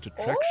tourist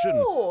attraction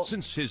Oh.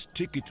 since his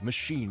ticket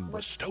machine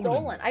was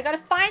stolen. I gotta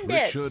find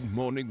Richard it.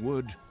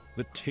 Morningwood,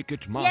 the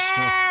ticket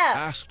master, Yeah.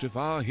 asked if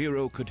our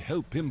hero could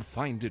help him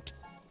find it,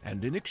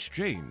 and in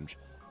exchange,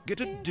 get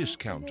a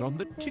discount on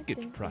the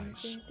ticket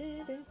price.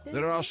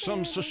 There are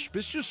some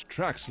suspicious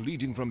tracks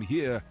leading from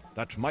here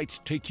that might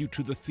take you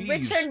to the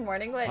thieves. Richard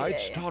Morningwood. I'd yeah.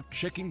 start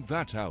checking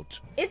that out.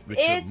 It's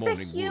Richard a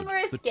Morningwood,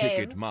 humorous the game.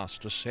 ticket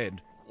master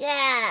said.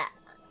 Yeah.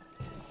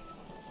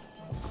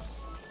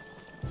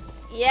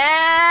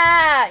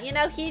 Yeah. You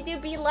know, he do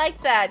be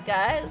like that,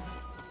 guys.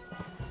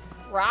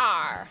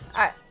 Rawr.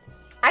 Alright.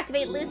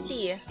 Activate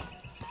Lucy.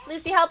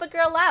 Lucy, help a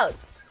girl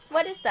out.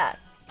 What is that?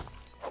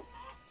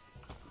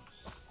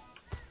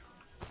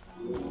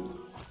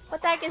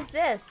 What the heck is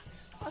this?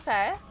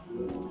 Okay.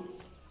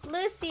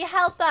 Lucy,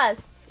 help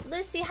us.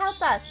 Lucy,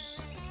 help us.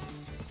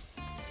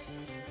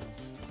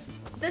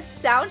 The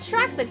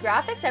soundtrack, the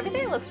graphics,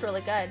 everything looks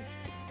really good.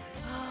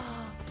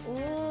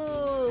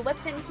 Ooh,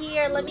 what's in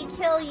here? Let me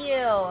kill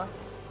you.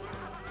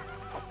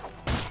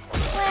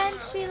 When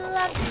she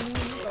loves me,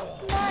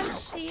 when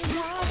she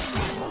loves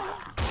me.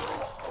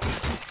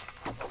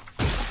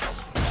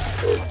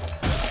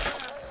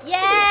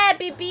 Yeah,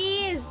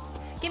 babies.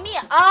 Give me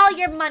all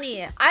your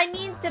money. I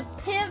need to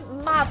pimp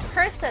my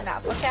person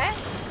up, okay?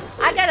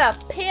 I gotta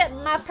pimp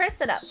my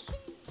person up.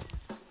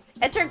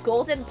 Enter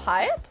golden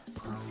pipe?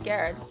 I'm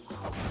scared.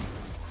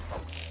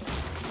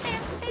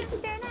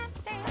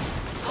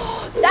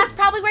 That's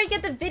probably where you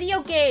get the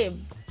video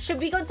game. Should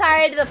we go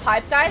inside of the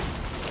pipe, guys?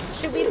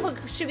 Should we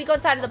go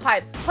inside of the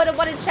pipe? Put a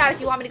 1 in chat if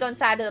you want me to go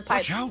inside of the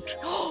pipe. Watch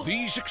out!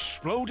 These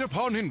explode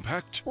upon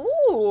impact.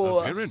 Ooh.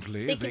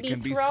 Apparently, they can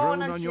be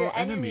thrown on your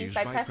enemies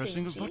by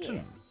pressing a G.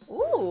 button.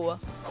 Ooh.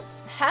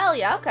 Hell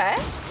yeah, okay.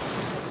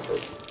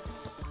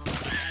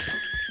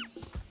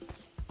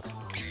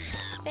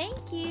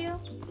 Thank you.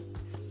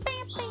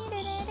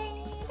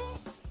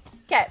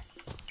 Okay.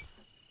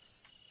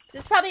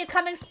 This is probably a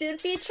coming soon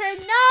feature.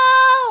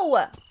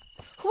 No!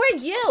 Who are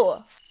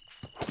you?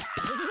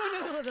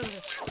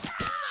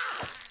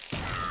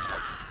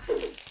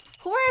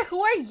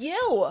 Who are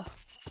you?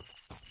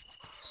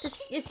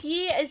 Is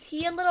he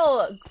a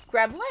little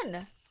gremlin?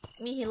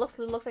 I mean, he looks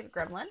like a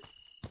gremlin.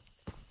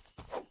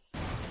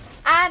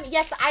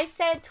 Yes, I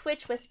said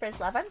Twitch whispers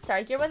love. I'm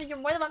sorry. You're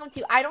more than welcome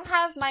to. I don't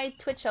have my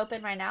Twitch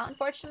open right now,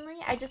 unfortunately.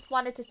 I just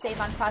wanted to save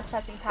on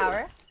processing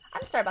power.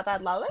 I'm sorry about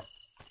that,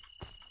 Lawless.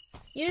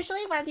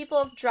 Usually when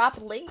people drop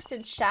links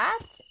in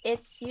chat,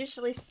 it's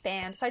usually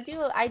spam. So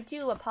I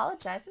do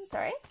apologize. I'm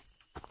sorry.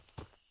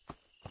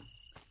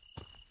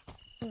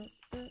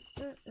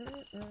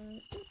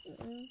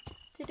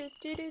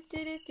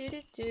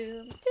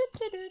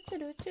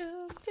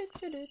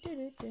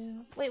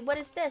 Wait, what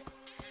is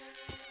this?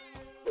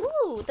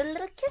 Ooh, the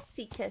little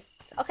kissy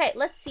kiss. Okay,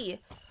 let's see.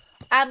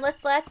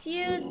 Let's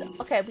use.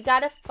 Okay, we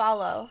gotta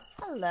follow.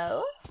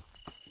 Hello.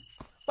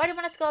 Why do you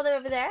want us to go all the way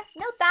over there?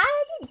 No,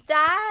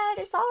 that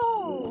is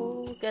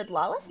all good,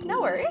 Lawless.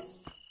 No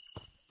worries.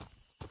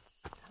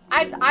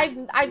 I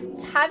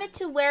have it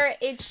to where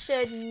it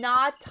should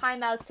not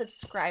time out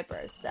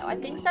subscribers, though. I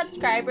think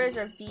subscribers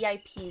or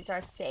VIPs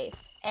are safe,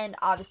 and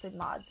obviously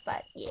mods.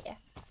 But yeah.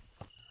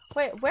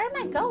 Wait, where am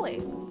I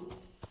going?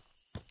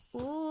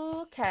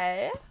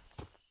 Okay.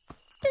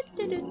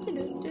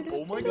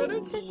 Oh my god,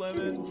 it's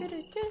lemons.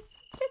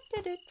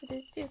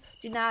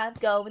 Do not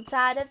go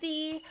inside of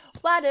the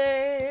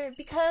water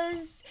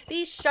because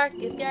the shark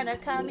is gonna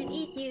come and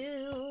eat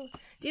you.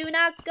 Do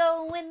not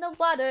go in the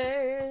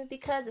water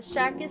because the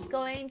shark is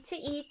going to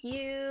eat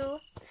you.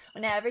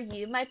 Whenever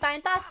you might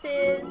find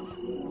bosses,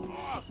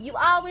 you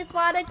always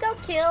want to go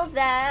kill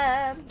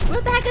them.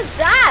 What the heck is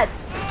that?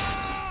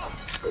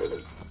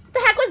 What the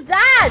heck was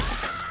that?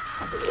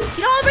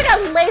 You don't bring a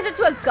laser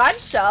to a gun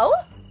show?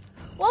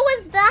 What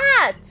was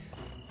that?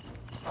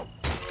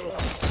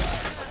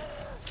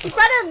 You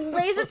brought a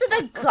laser to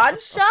the gun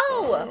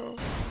show?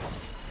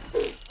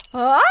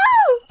 Huh?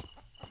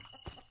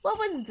 What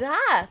was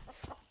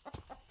that?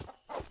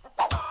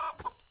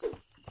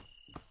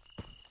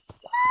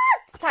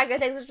 What? Tiger,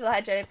 thanks for the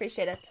hydrate. I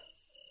appreciate it.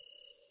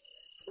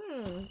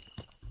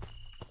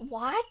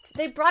 What?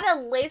 They brought a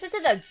laser to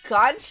the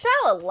gun show?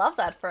 I love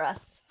that for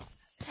us.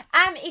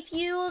 If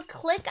you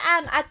click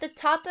at the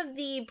top of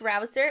the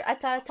browser, at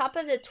the top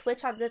of the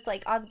Twitch on the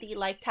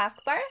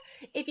taskbar,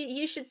 if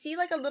you should see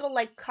like a little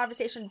like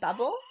conversation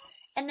bubble,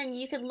 and then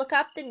you can look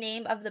up the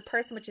name of the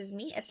person, which is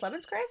me. It's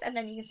Lemon Squares, and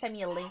then you can send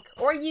me a link,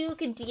 or you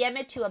can DM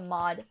it to a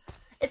mod.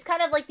 It's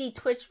kind of like the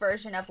Twitch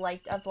version of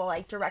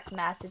direct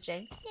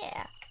messaging.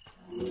 Yeah.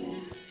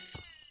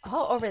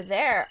 Oh, over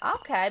there.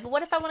 Okay, but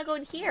what if I want to go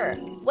in here?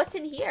 What's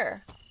in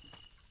here?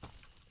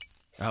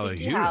 Our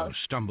Stinky hero house.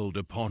 stumbled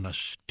upon a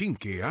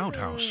stinky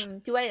outhouse.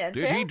 Do I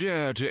enter? Did he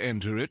dare to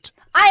enter it?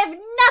 I have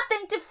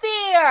nothing to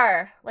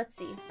fear! Let's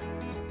see.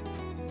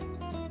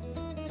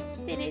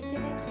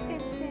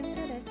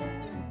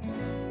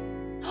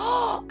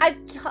 Oh,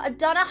 I've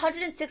done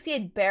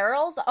 168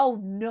 barrels? Oh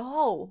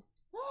no.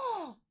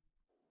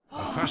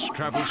 A fast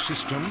travel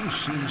system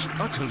seems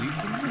utterly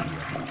familiar.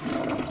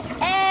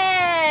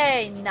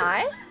 Hey,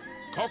 nice.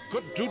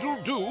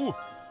 Cock-a-doodle-doo!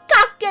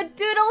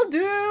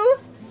 Cock-a-doodle-doo!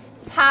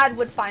 Pad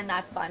would find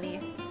that funny.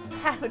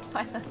 Pad would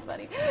find that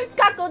funny.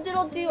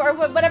 Cock-a-doodle-doo, or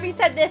whatever you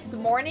said this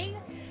morning.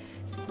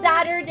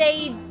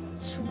 Saturday,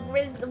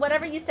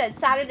 whatever you said,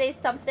 Saturday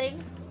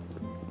something.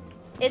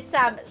 It's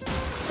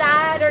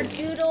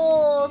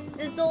Saturdoodle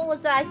sizzle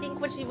is I think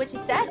what she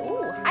said.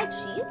 Ooh, hi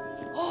cheese.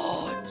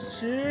 Oh,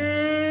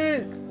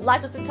 cheese.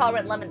 Lactose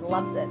intolerant lemon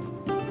loves it.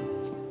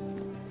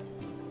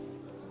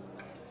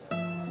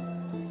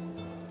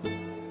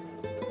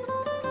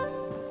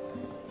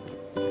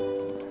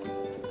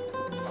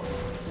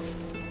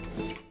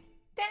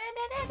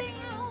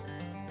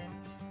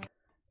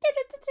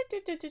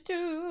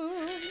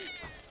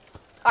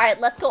 Alright,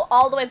 let's go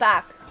all the way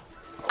back.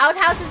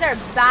 Outhouses are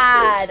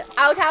bad.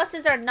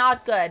 Outhouses are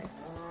not good.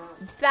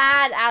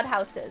 Bad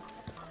outhouses.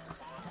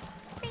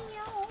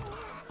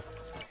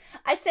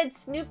 I said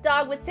Snoop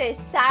Dogg would say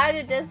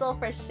Saturdizzle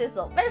for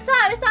shizzle. But it's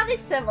something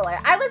similar.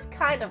 I was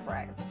kind of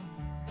right.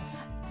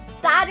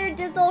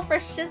 Saturdizzle for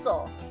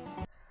shizzle.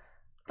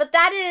 But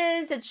that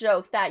is a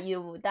joke that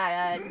you would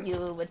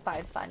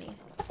find funny.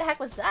 What the heck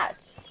was that?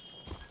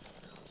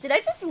 Did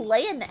I just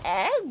lay an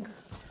egg?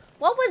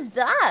 What was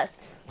that?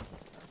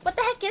 What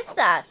the heck is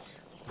that?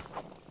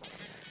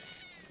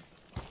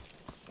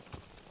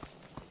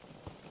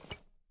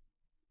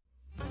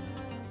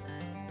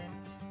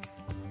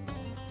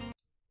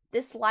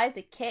 This lies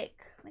a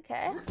cake.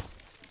 Okay.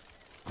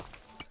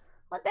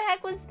 What the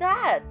heck was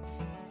that?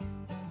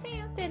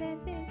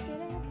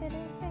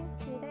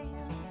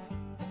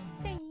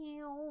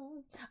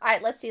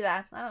 Alright, let's see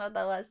that. I don't know what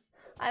that was.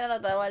 I don't know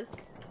what that was.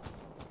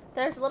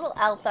 There's a little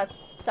elf that's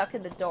stuck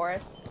in the door.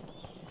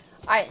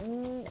 Alright.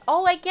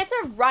 Oh, I get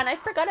to run. I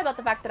forgot about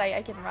the fact that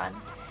I can run.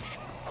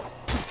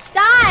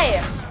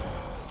 Die!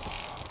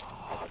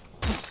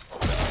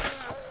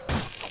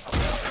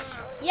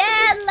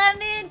 Yeah,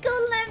 Lemon! Go,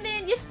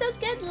 Lemon! You're so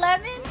good,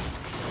 Lemon!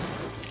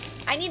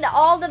 I need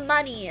all the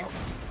money.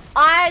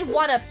 I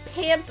want to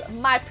pimp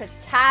my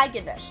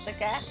protagonist,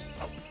 okay?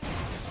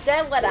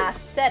 Said what I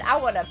said. I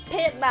want to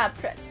pimp my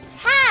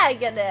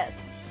protagonist.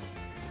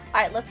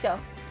 Alright, let's go.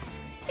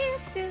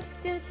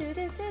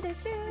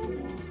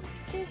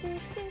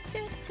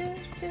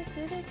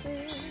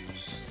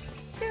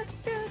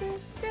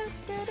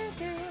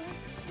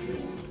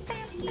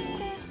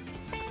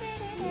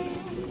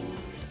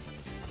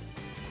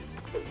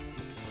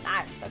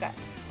 Nice, okay.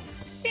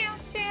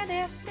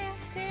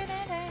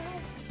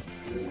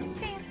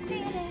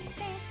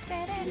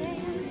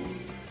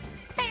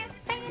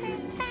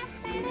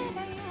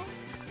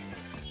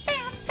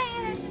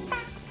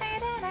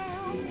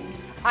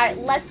 Alright,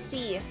 let's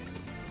see.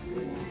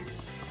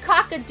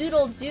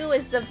 Cock-a-doodle-doo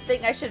is the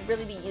thing I should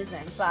really be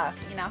using, but,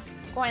 you know,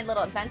 going a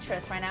little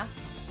adventurous right now.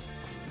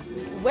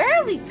 Where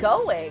are we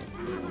going?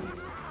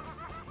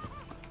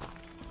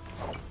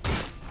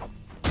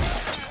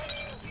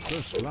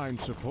 First line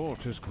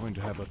support is going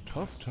to have a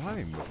tough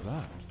time with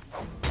that.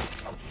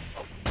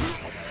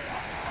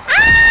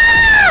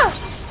 Ah!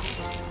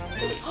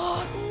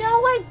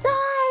 No, I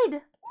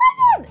died!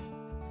 Lemon!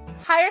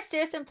 Hire a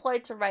serious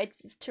employee to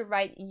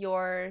write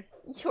your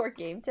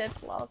game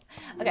tips, lols.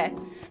 Okay.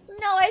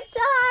 No, I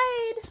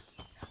died!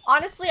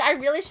 Honestly, I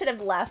really should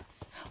have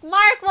left.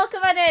 Mark,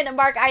 welcome on in.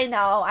 Mark, I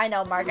know,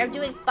 Mark. I'm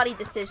doing funny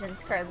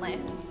decisions currently.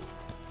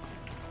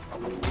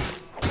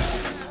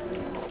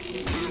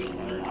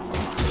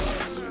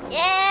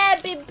 Yeah,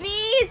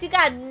 babies! You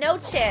got no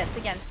chance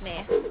against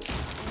me.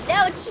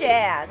 No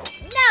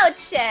chance. No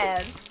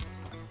chance.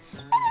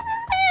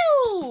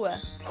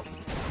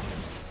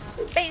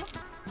 Bam.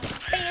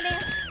 Bam.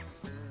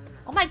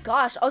 Oh my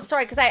gosh. Oh,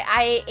 sorry, because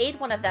I ate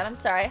one of them. I'm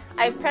sorry.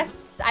 I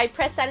press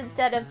that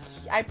instead of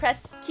I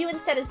press Q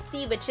instead of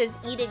C, which is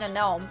eating a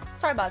gnome.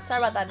 Sorry about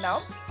that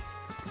gnome.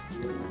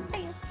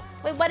 Bam.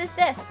 Wait, what is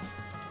this?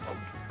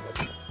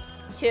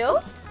 2?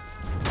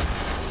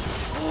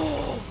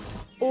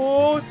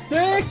 Oh,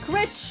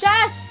 secret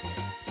chest!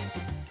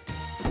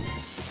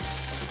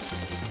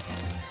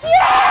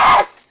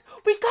 Yes!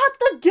 We got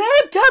the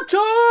game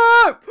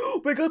capture!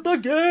 We got the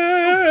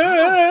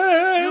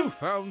game! You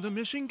found the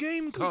missing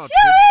game cartridge.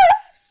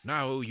 Yes!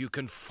 Now you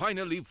can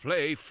finally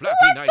play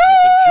Flappy Night at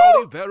the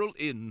Jolly Barrel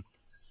Inn.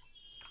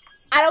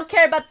 I don't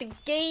care about the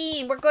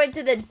game. We're going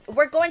to the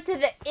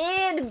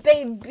inn,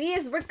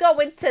 babies. We're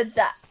going to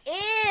the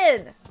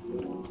inn.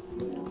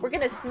 We're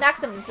gonna snack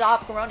some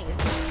Zopperonis.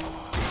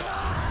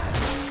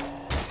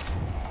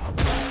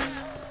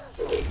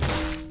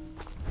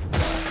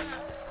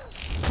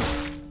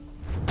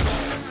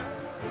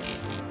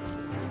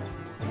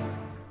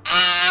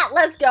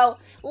 Let's go.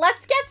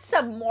 Let's get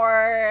some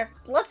more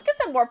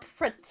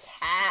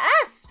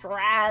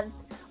strength.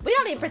 We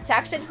don't need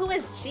protection. Who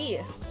is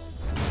she?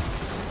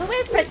 Who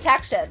is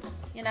protection?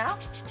 You know?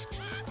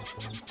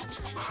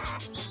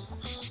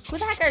 Who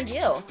the heck are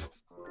you?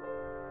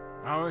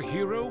 Our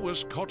hero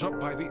was caught up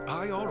by the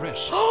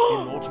IRS,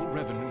 Immortal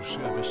Revenue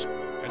Service,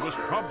 and was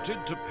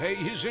prompted to pay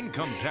his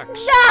income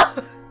tax. No!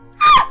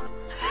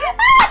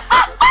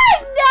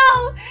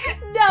 No!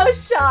 No,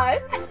 Sean.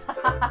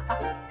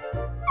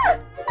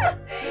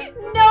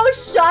 No,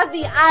 Sean,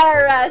 the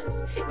IRS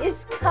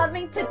is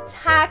coming to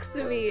tax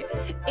me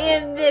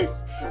in this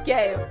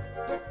game.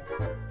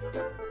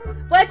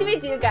 What do we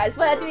do, guys?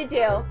 What do we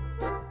do?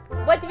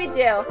 What do we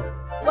do?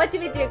 What do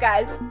we do,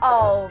 guys?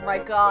 Oh my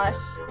gosh.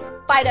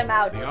 Fight him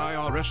out. The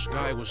IRS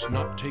guy was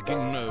not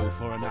taking no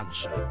for an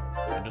answer,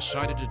 and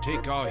decided to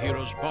take our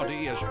hero's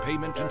body as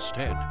payment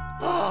instead.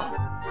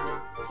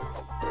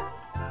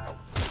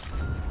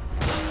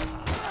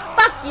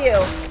 Fuck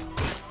you!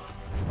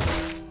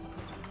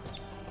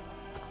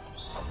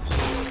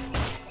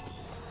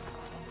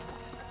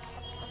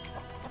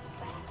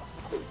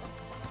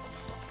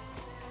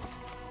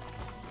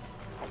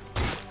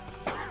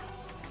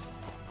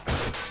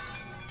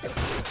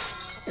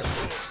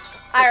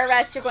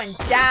 IRS, you're going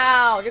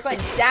down. You're going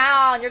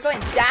down. You're going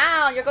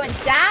down. You're going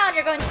down.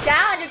 You're going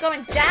down. You're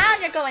going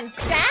down. You're going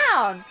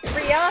down.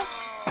 Frio.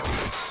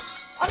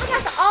 Oh my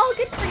gosh. Oh,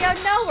 good Frio.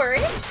 No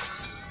worries.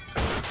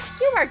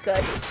 You are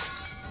good.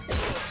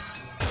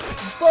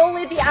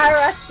 Bully the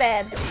IRS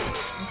man.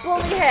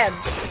 Bully him.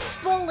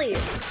 Bully.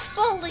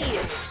 Bully.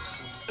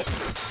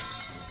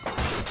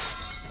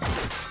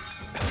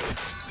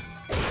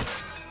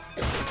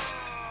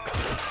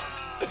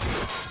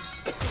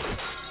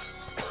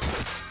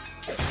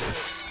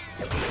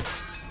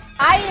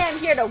 I am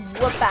here to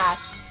whoop ass.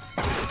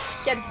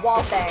 Get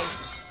wall banged.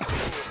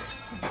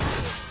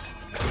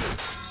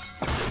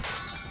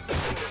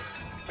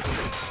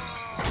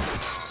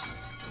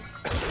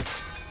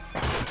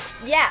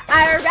 Yeah,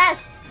 IRS.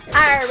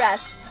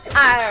 IRS.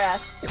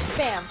 IRS.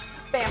 Bam.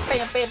 Bam,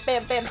 bam, bam,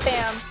 bam, bam,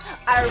 bam.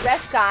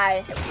 IRS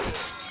guy.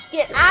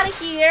 Get out of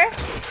here.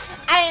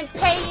 I am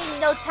paying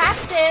no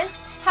taxes.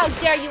 How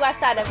dare you ask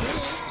that of me?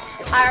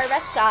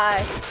 IRS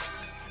guy.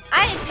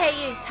 I ain't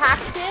paying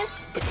taxes.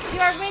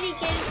 You're already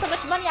getting so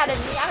much money out of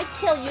me. I'm gonna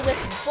kill you with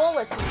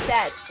bullets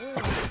instead.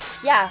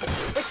 Yeah,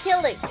 we're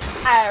killing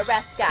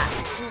IRS guy.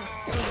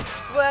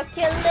 We're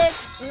killing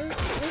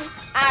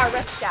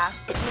IRS guy.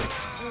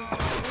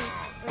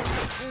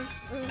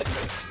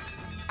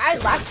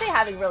 I'm actually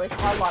having really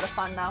a lot of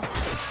fun now.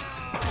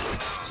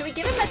 Should we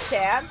give him a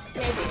chance?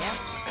 Maybe.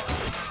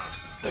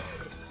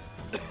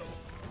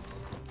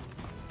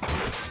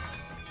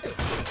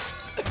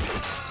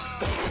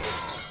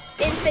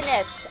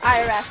 Infinite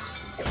IRS.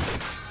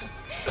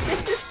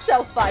 This is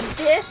so fun.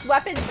 This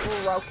weapon's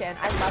broken.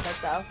 I love it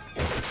though.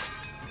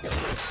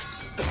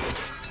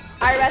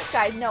 IRS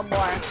guy, no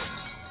more.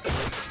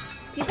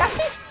 He's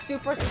actually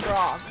super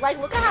strong. Like,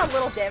 look at how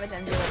little damage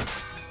I'm doing.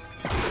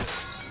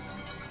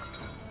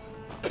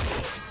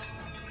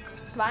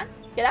 Come on,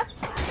 get up.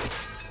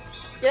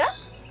 Get up.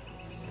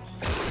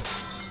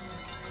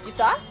 You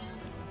thought?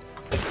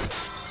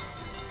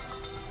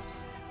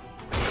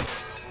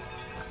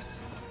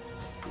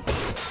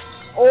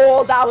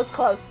 Oh, that was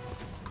close.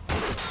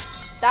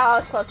 That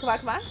was close. Come on,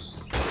 come on.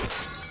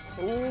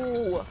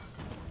 Ooh.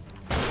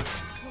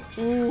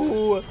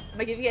 Ooh. Am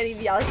I giving any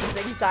of y'all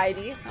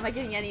anxiety? Am I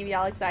giving any of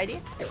y'all anxiety?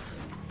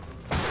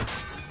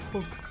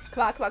 Ooh.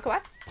 Come on, come on, come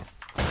on.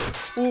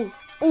 Ooh.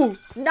 Ooh.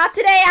 Not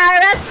today,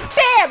 IRS.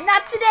 Bam!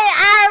 Not today,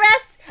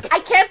 IRS.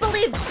 I can't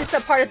believe this is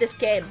a part of this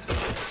game.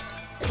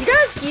 He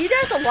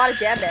does a lot of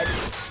damage.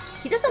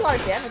 He does a lot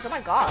of damage. Oh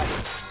my god.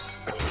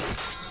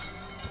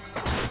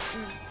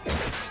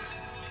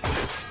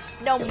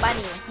 No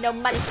money. No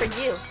money for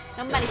you.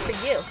 No money for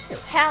you.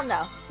 Hell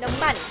no. No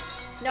money.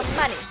 No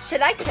money.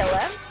 Should I kill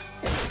him?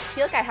 I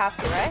feel like I have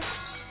to, right?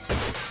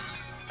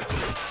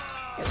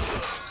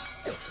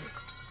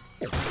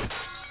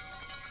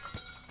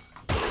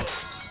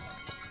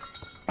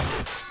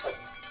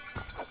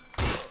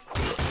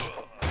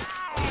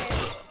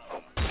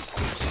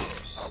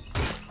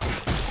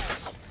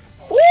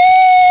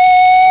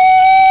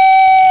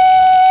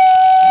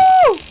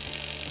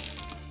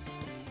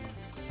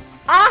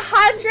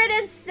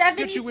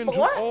 Get you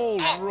into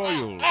all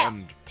royal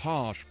and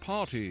posh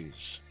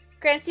parties.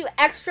 Grants you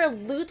extra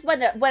loot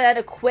when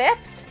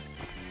equipped.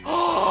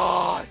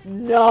 Oh,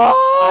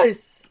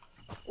 nice!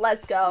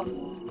 Let's go.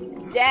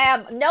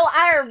 Damn, no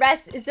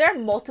IRS. Is there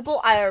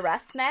multiple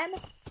IRS men?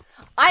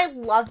 I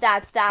love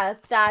that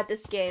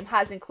this game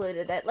has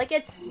included it. Like,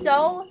 it's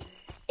so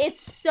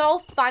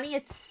funny.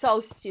 It's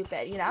so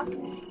stupid, you know?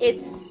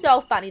 It's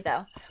so funny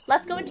though.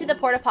 Let's go into the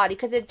porta potty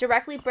because it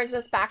directly brings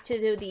us back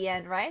to the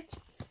end, right?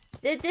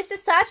 This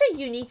is such a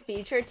unique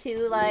feature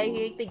to,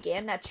 like, the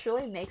game that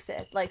truly makes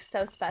it, like,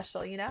 so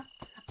special, you know?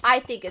 I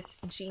think it's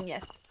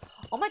genius.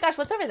 Oh my gosh,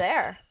 what's over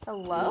there?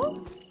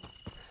 Hello?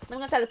 Let me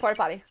go inside the porta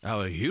potty.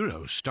 Our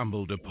hero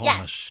stumbled upon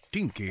a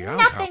stinky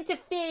outhouse. Nothing to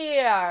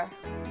fear!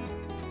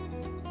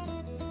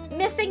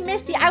 Missing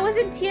Missy. I was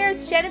in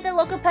tears. Shannon, the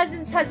local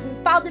peasants, has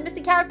filed a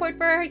missing cat report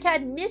for her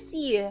cat,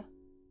 Missy.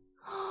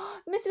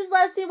 Mrs.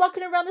 Leslie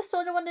walking around the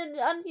store when an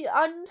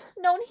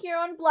unknown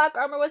hero in black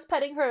armor was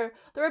petting her.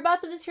 The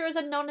whereabouts of this hero is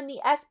unknown, and the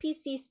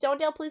SPC,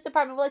 Stonedale Police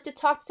Department, would like to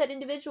talk to said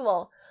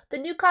individual. The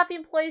new coffee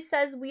employee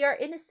says we are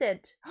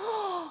innocent.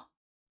 Oh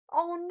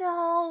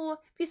no.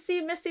 If you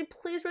see Missy,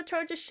 please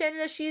return to Shannon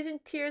as she is in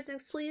tears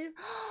and explaining.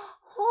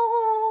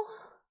 Oh.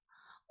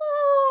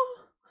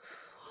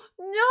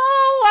 No,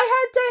 I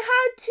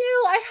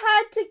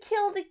had to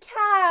kill the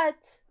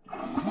cat.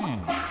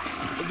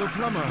 The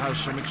plumber has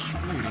some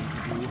explaining to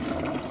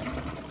do.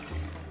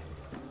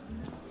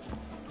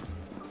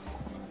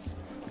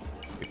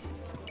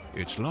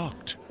 It's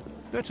locked.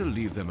 Better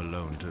leave them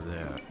alone to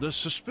there. The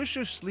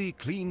suspiciously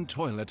clean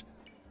toilet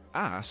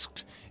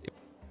asked.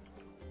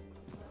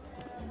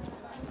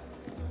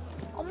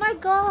 Oh my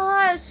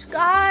gosh,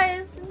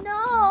 guys,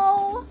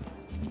 no.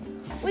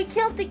 We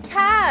killed the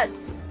cat.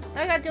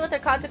 Now I gotta deal with their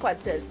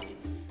consequences.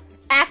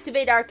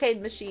 Activate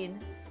arcade machine.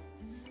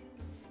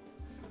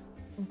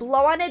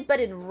 Blow on it, but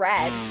in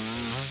red.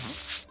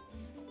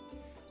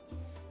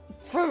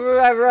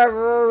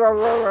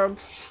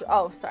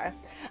 Oh, sorry.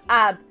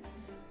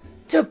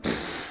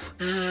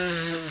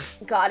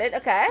 Got it.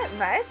 Okay,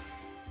 nice.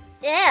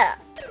 Yeah.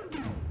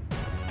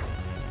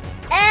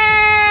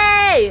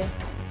 Hey!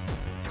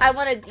 I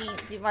want to do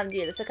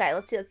this. Okay,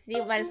 let's see.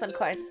 -1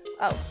 coin.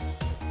 Oh.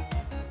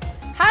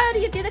 How do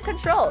you do the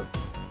controls?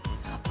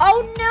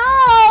 Oh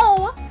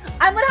no!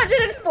 I'm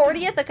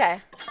 140th. Okay.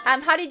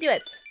 How do you do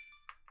it?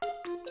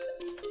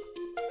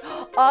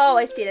 Oh,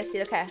 I see it.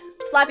 Okay.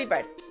 Flappy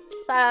Bird.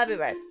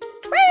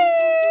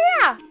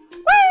 Whee-yeah!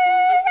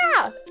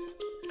 Whee-yeah!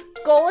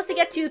 Goal is to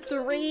get to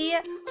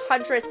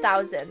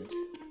 300,000.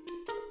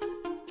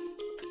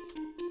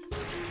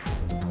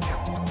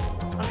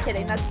 I'm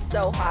kidding. That's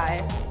so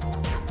high.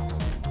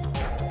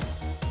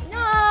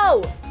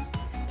 No!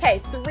 Okay,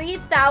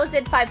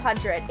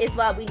 3,500 is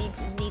what we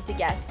need to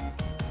get.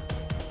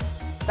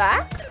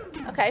 Back?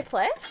 Okay,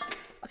 play.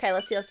 Okay,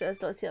 let's see.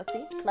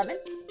 Lemon.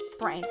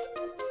 Brain.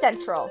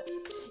 Central.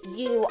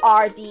 You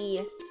are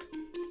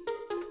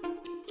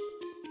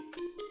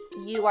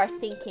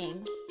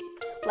thinking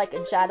like a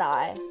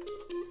Jedi.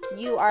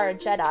 You are a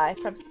Jedi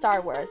from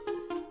Star Wars.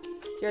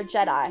 You're a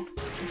Jedi.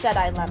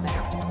 Jedi Lemon.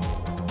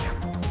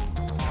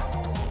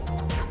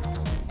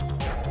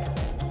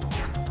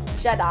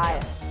 Jedi.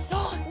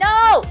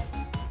 No!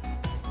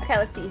 Okay,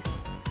 let's see.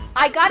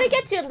 I gotta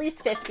get to at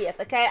least 50th,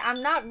 okay?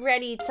 I'm not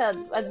ready to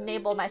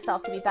enable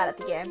myself to be bad at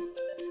the game.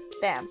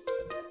 Bam.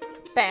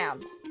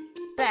 Bam.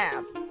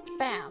 Bam.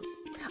 Bam.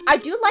 I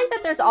do like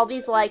that there's all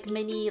these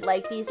mini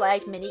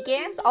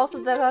games.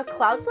 Also, the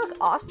clouds look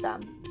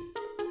awesome.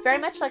 Very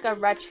much like a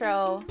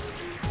retro.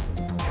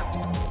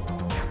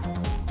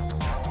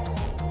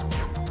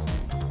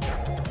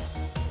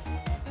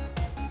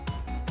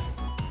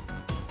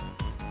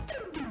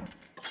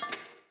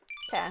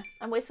 Okay,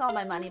 I'm wasting all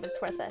my money, but it's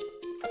worth it.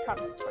 I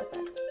promise it's worth it.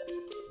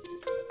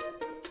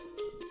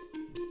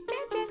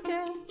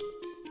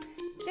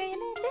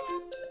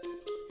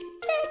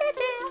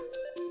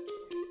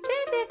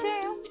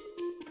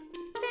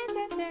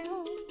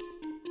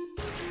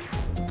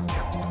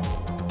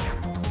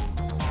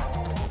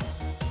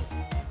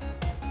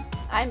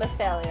 I'm a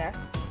failure.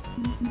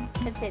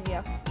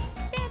 Continue.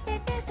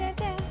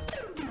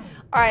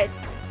 Alright,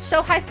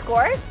 show high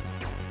scores.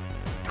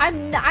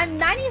 I'm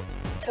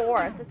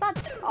 94th. That's not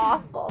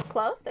awful.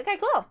 Close? Okay,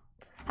 cool.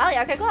 Hell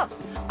yeah, okay, cool.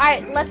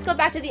 Alright, let's go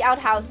back to the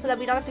outhouse so that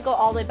we don't have to go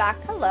all the way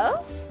back.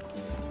 Hello?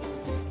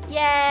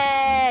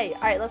 Yay!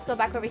 Alright, let's go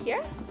back over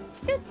here.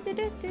 Can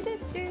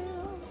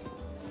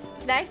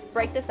I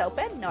break this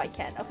open? No, I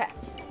can't. Okay.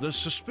 The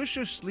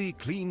suspiciously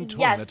clean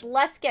toilet. Yes,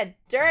 let's get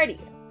dirty.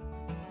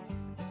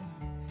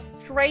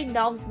 Stray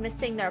gnomes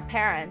missing their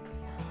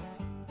parents.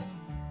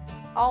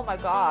 Oh my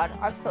god,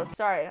 I'm so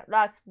sorry.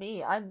 That's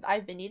me.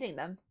 I've been eating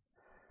them.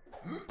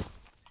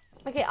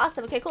 Okay,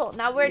 awesome. Okay, cool.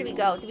 Now where do we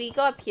go? Do we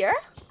go up here?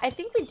 I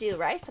think we do,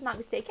 right? If I'm not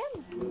mistaken.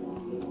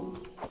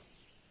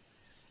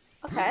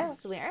 Okay,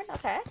 that's weird.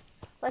 Okay.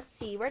 Let's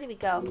see. Where do we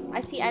go? I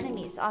see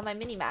enemies on my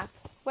mini-map.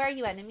 Where are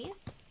you,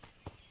 enemies?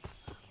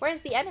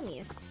 Where's the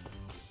enemies?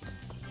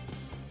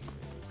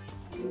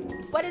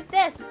 What is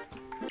this?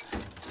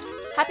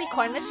 Happy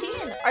coin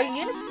machine? Are you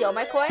gonna steal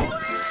my coins?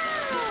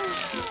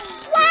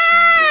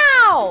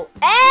 Wow!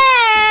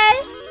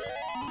 Hey!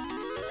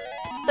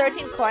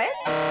 13 coins?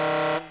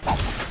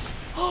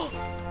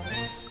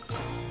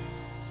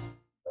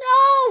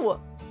 No!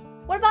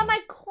 What about my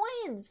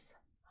coins?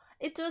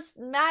 It was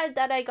mad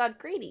that I got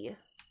greedy.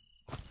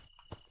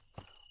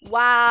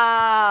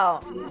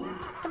 Wow.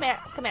 Come here,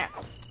 come here.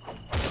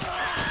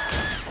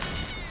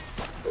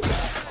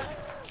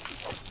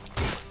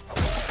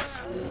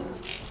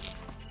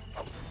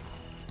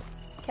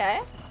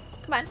 Okay.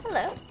 Come on,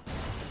 hello.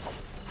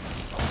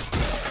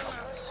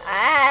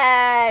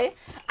 Hey!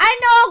 I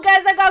know,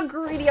 guys, I got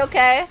greedy,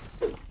 okay?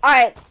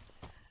 Alright.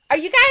 Are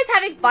you guys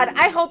having fun?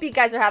 I hope you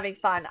guys are having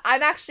fun.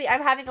 I'm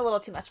having a little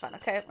too much fun,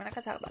 okay? We're not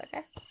gonna talk about it,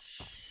 okay?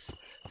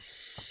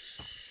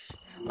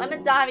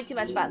 Lemon's not having too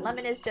much fun.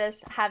 Lemon is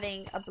just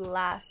having a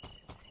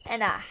blast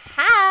and a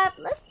half.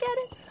 Let's get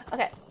it.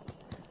 Okay.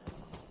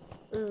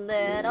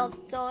 Little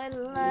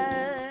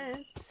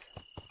toilet.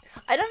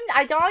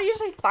 I don't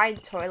usually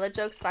find toilet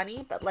jokes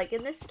funny, but like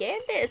in this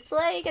game, it's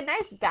like a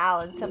nice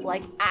balance of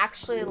like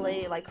actually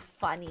like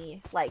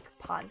funny like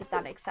puns, if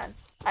that makes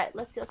sense. All right,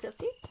 let's see.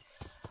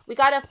 We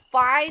gotta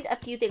find a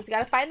few things. We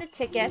gotta find the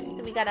tickets.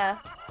 Then we gotta.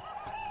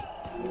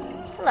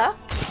 Hello.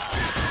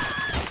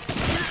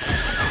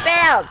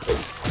 Bam!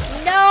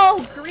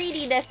 No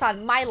greediness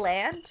on my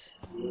land.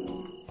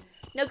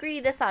 No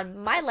greediness on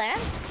my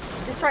land.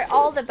 Destroy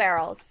all the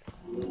barrels.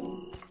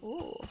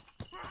 Ooh.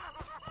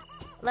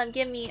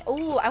 Give me.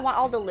 Ooh, I want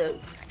all the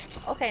loot.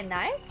 Okay,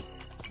 nice.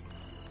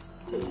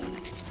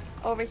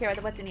 Over here,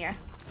 what's in here?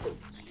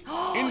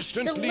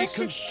 Instantly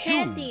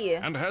consumed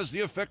and has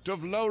the effect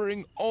of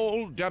lowering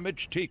all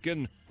damage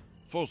taken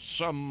for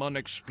some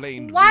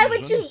unexplained Why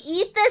reason. would you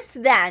eat this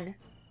then?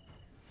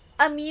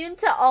 Immune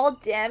to all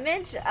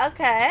damage?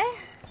 Okay.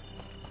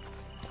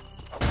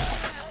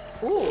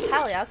 Ooh,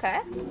 hell yeah, okay.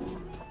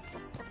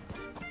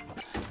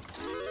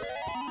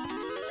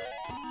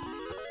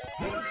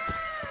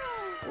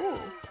 Ooh.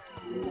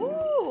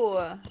 Ooh.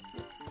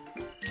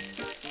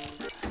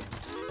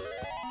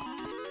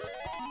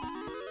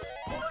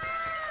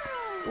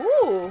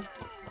 Ooh.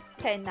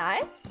 Okay,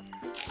 nice.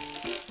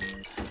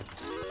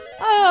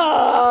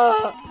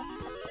 Oh.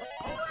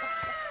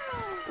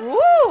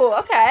 Ooh,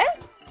 okay.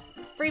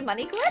 Free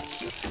money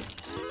glitch?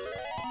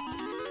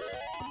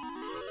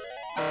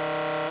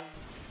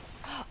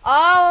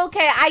 Oh,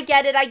 okay, I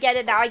get it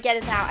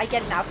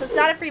now. So it's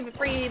not a free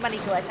money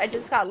glitch. I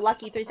just got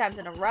lucky 3 times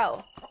in a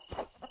row.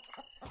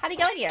 How'd he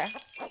go in here?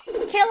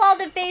 Kill all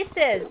the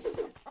faces.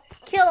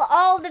 Kill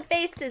all the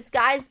faces,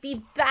 guys.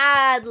 Be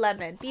bad,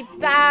 Lemon. Be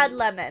bad,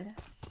 Lemon.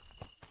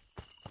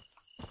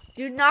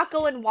 Do not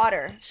go in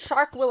water.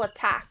 Shark will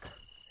attack.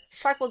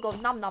 Shark will go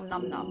nom nom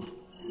nom nom.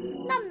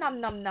 Nom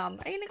nom nom nom.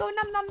 Are you gonna go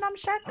nom nom nom,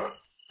 shark? Nom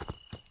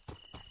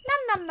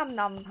nom nom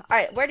nom.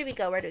 Alright, where do we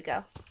go?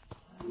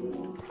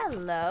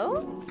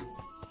 Hello?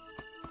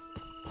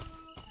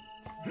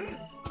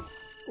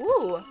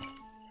 Ooh.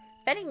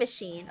 Vending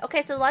machine.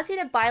 Okay, so it allows you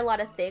to buy a lot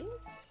of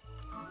things.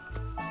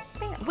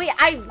 Wait,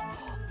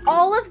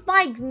 all of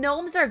my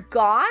gnomes are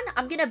gone?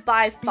 I'm gonna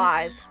buy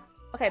 5.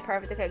 Okay,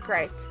 perfect. Okay,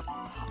 great.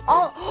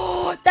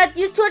 That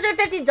used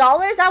 $250?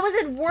 That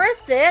wasn't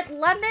worth it.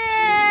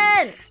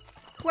 Lemon!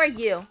 Who are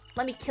you?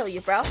 Let me kill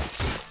you, bro.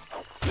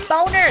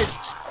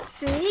 Boners!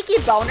 Sneaky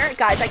boner.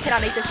 Guys, I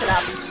cannot make this shit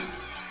up.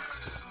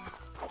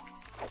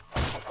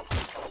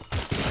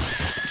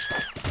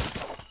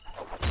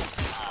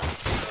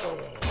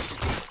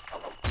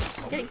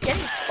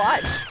 Getting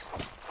fudged.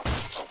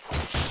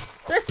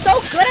 They're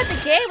so good at the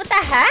game. What the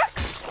heck?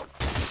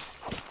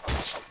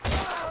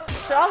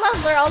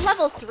 They're all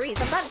level 3s.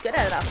 I'm not good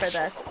enough for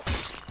this.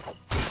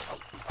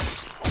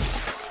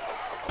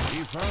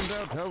 He found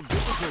out how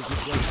difficult it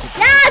was to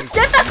Yes,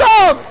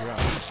 difficult!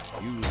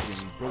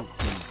 using broken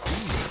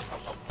fingers.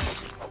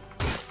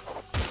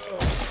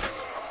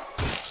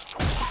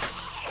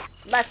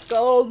 Let's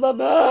go,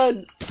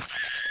 Lemon!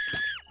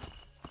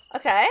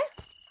 Okay.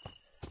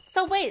 So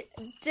So wait,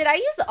 did I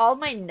use all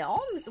my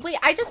gnomes? Wait,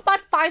 I just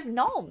bought 5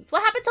 gnomes.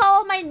 What happened to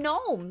all my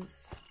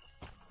gnomes?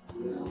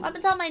 What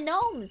happened to all my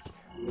gnomes?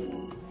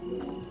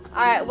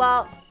 Alright,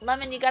 well,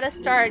 Lemon, you gotta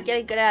start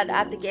getting good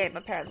at the game,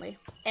 apparently.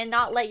 And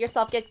not let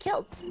yourself get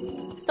killed.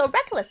 So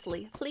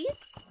recklessly,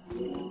 please.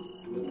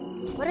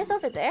 What is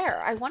over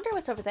there? I wonder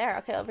what's over there.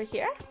 Okay, over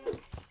here.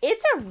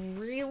 It's a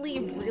really,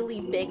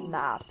 really big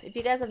map. If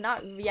you guys have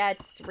not yet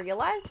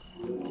realized,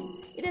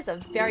 it is a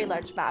very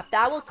large map.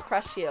 That will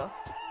crush you.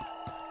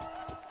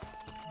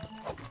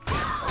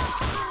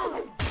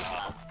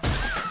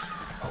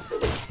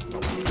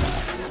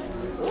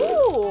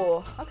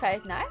 Ooh, okay,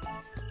 nice.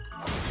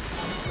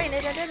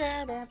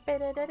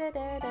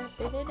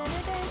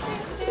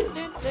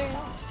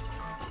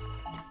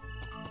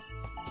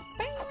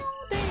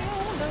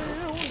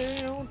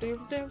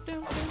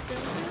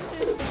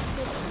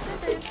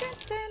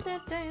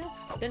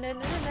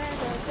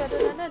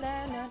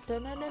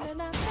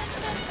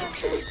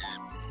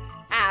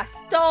 I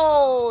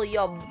stole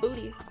your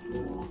booty.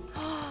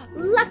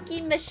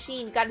 Lucky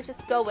machine. Gotta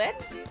just go in.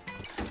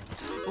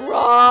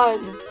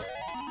 Run.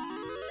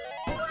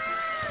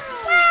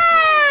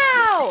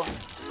 Wow.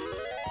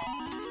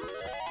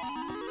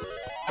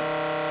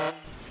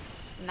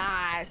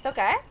 Nice.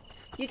 Okay.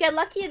 You get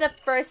lucky the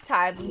first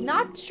time.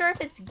 Not sure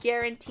if it's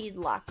guaranteed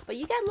luck, but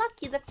you get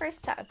lucky the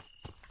first time.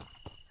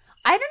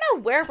 I don't know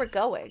where we're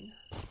going.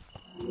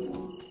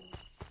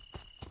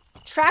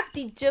 Track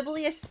the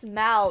gibbliest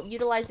smell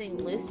utilizing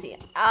Lucy.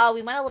 Oh,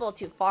 we went a little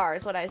too far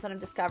is what I'm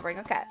discovering.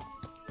 Okay.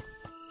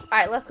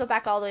 Alright, let's go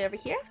back all the way over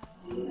here.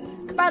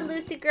 Come on,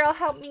 Lucy girl.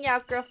 Help me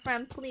out,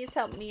 girlfriend. Please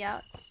help me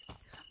out.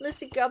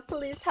 Lucy girl,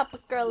 please help a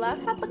girl out.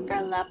 Help a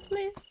girl out,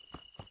 please.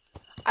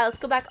 Alright, let's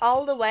go back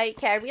all the way.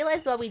 Okay, I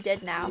realize what we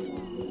did now.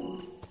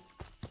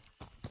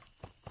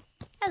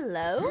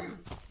 Hello?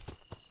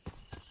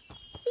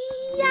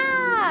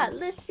 Yeah!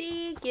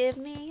 Lucy, give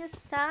me a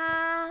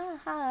sign.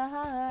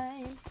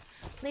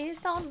 Please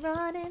don't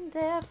run in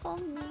there for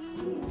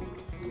me.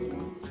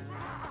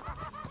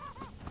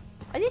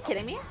 Are you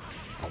kidding me?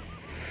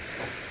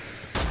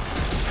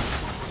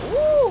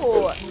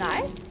 Ooh,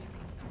 nice.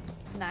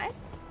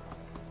 Nice.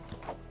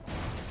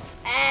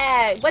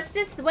 Hey, what's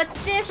this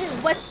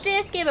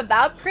game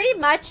about? Pretty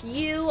much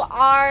you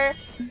are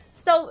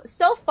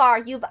so far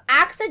you've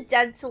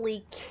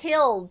accidentally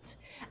killed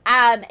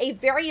a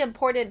very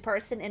important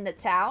person in the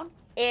town,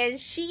 and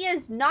she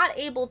is not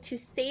able to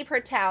save her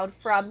town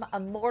from a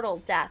mortal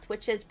death,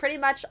 which is pretty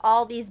much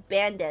all these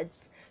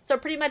bandits. So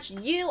pretty much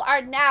you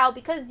are now,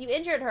 because you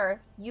injured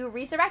her, you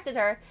resurrected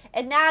her,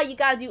 and now you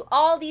gotta do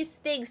all these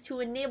things to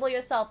enable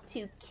yourself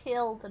to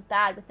kill the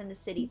bad within the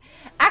city.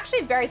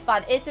 Actually very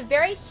fun. It's a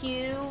very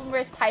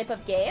humorous type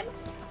of game.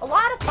 A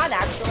lot of fun,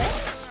 actually.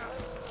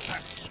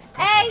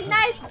 Hey,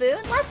 nice,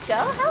 Boone. Let's go.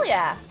 Hell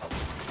yeah.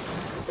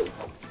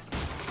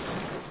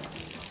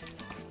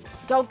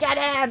 Go get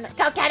him!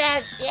 Go get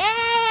him!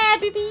 Yeah,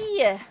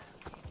 baby!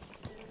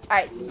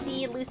 Alright,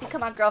 see, Lucy,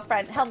 come on,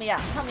 girlfriend. Help me out.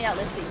 Help me out,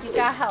 Lucy. You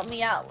gotta help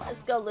me out.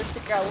 Let's go, Lucy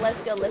girl. Let's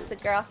go, Lucy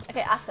girl.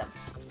 Okay, awesome.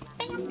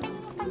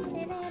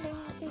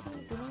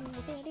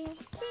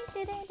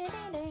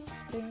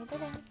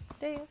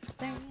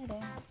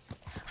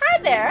 Hi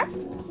there!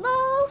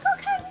 Mo, how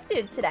are you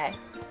doing today?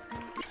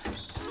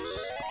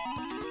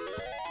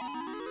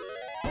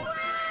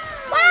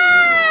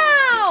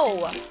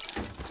 Wow!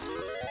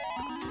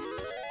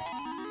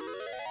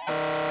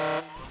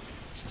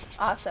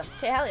 Awesome.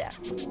 Okay, hell yeah.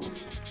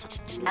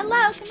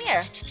 Hello, come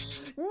here.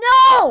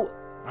 No!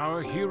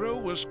 Our hero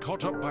was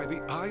caught up by the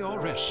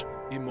IRS,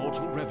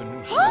 Immortal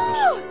Revenue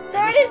Service.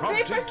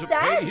 33%? To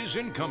pay his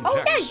income tax.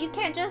 Oh yeah, you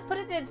can't just put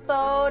it in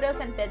photos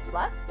and bits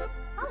left.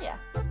 Hell yeah.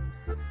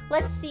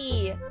 Let's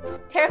see.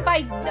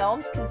 Terrified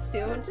gnomes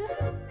consumed.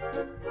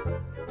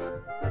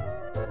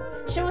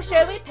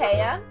 Should we pay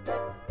him?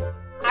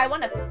 I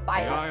want to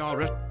fight him. I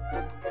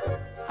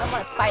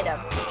want to fight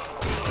him.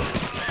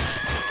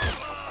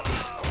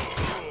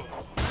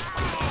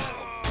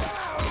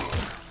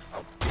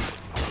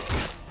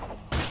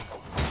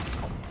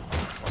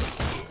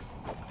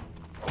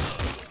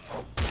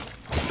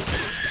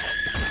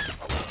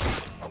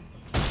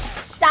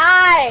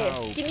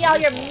 Give me all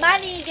your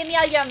money! Give me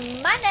all your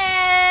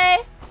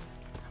money!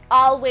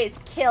 Always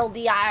kill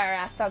the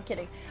IRS. No, I'm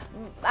kidding.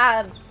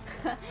 Master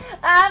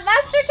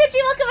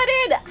Kitchi, welcome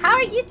in! How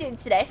are you doing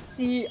today?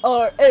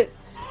 CRA.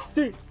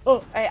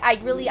 I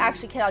really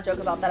actually cannot joke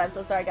about that. I'm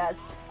so sorry, guys.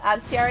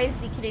 CRA is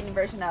the Canadian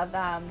version of,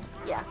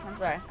 yeah, I'm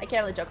sorry. I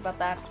can't really joke about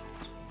that.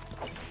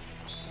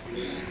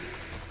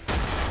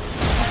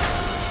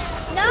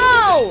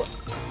 No!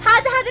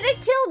 How did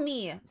it kill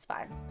me? It's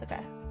fine. It's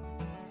okay.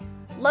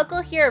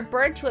 Local here,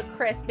 burned to a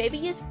crisp. Maybe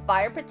use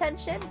fire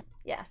protection?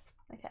 Yes.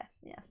 Okay.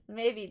 Yes.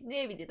 Maybe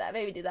do that.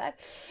 Maybe do that.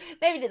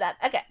 Maybe do that.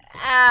 Okay.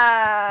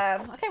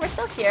 Okay, we're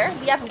still here.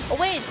 We have... Oh,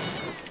 wait.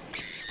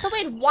 So,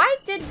 wait. Why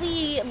did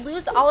we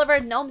lose all of our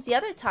gnomes the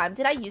other time?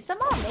 Did I use them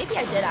all? Maybe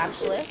I did,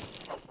 actually.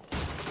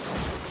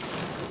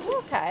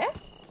 Okay.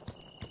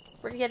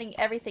 We're getting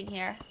everything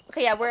here.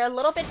 Okay, yeah. We're a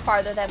little bit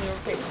farther than we were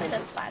previously.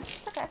 That's fine.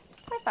 Okay.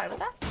 We're fine with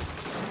that.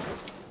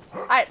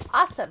 Alright,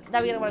 awesome.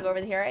 Now we gotta wanna go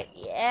over here, right?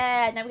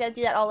 Yeah, now we gotta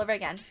do that all over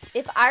again.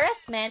 If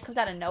IRS man comes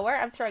out of nowhere,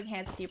 I'm throwing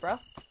hands with you, bro.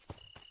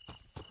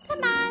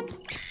 Come on.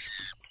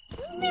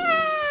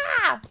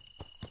 Yeah!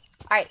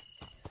 Alright.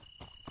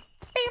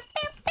 Bam,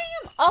 bam,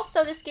 bam.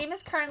 Also, this game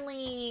is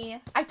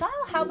currently... I don't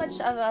know how much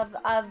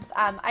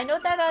I know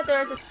that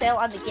there is a sale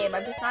on the game.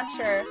 I'm just not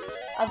sure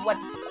of what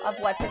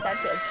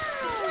percentage.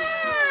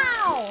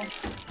 Wow!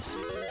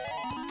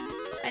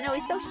 I know,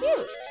 he's so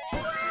cute.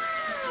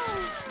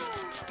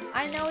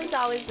 I know he's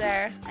always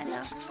there. I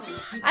know.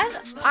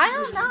 I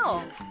don't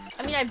know.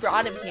 I mean, I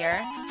brought him here.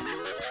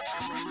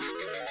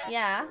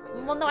 Yeah.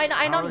 Well, no,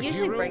 I don't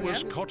usually bring him. Our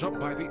hero was caught up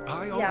by the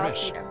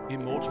IRS,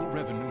 Immortal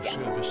Revenue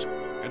Service,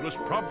 and was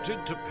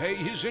prompted to pay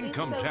his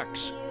income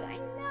tax. Cute. I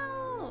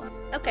know.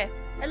 Okay.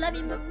 I love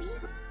you, mommy.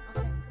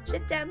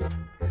 Sit down.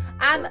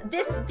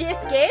 This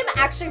game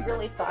actually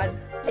really fun.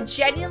 I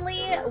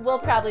genuinely will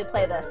probably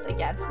play this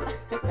again.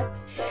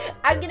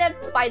 I'm gonna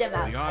fight him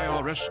out. The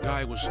IRS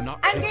guy was not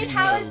I'm good. taking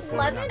How no is for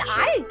an Lemon? answer.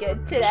 I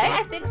good today.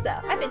 I think so.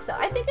 I think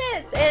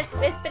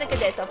it's been a good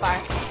day so far.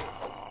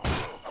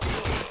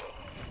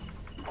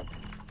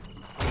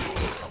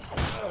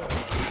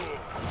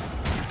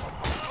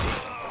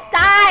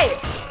 Die!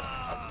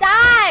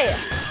 Die!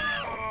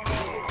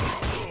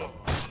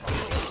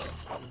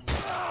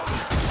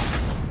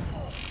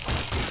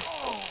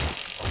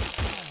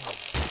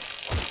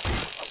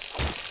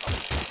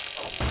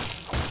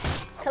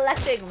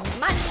 Collecting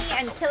money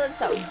and killing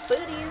some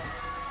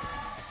booties.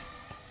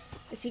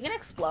 Is he gonna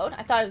explode?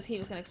 I thought he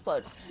was gonna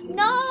explode.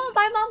 No,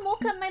 my mom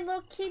woke up my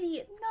little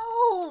kitty.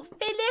 No,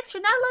 Felix,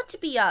 you're not allowed to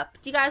be up.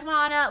 Do you guys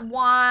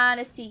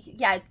wanna see?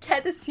 Yeah,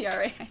 get the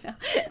CRA. I know.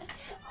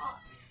 Oh,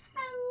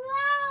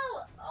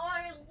 hello. Oh,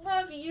 I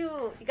love you.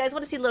 Do you guys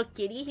want to see little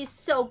kitty? He's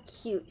so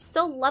cute,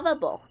 so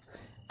lovable.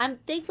 I'm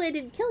thankful I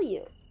didn't kill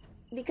you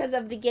because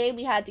of the game.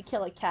 We had to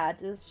kill a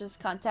cat. It's just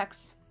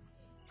context.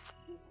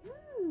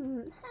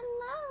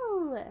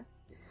 Hello.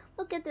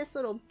 Look at this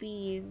little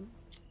bean.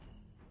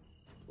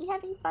 You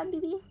having fun,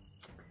 baby?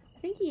 I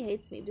think he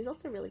hates me, but he's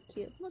also really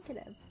cute. Look at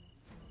him.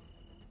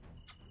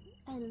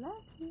 I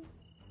love you.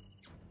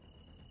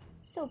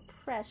 So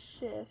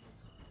precious.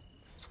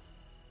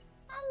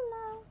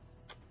 Hello.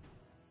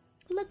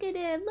 Look at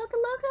him. Look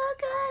how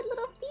good.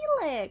 Little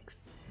Felix.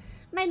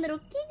 My little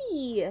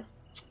kitty.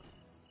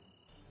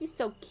 He's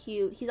so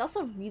cute. He's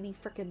also really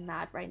freaking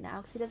mad right now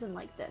because he doesn't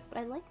like this, but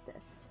I like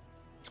this.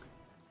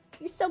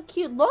 He's so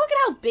cute. Look at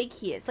how big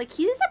he is. Like,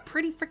 he's a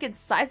pretty freaking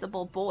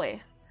sizable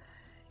boy.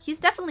 He's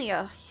definitely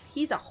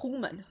he's a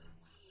human.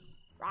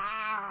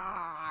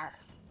 Rawr.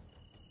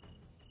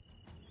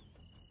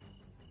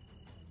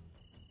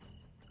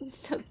 He's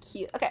so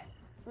cute. Okay.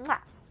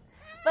 Mwah.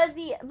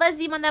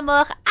 Vas-y, mon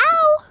amour.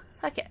 Ow!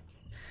 Okay.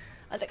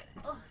 1 second.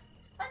 Oh.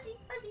 Vas-y.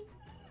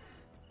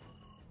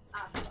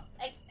 Awesome.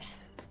 Okay.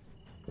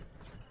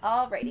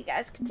 Alrighty,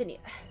 guys. Continue.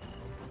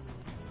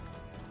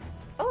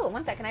 Oh,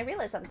 1 second. I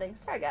realized something.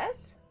 Sorry,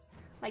 guys.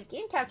 My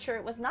game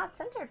capture was not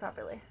centered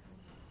properly.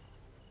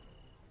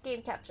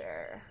 Game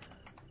capture.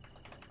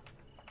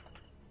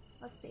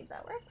 Let's see if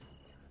that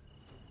works.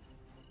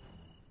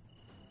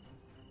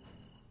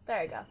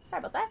 There we go. Sorry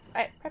about that.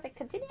 Alright, perfect.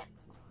 Continue.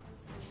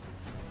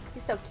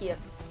 He's so cute.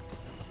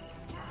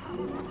 Oh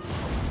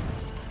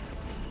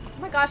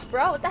my gosh,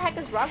 bro. What the heck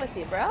is wrong with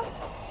you, bro?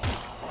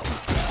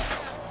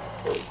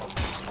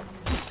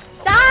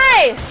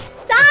 Die!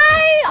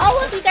 Die! All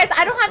of you guys.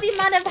 I don't have the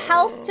amount of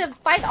health to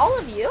fight all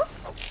of you.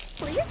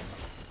 Please.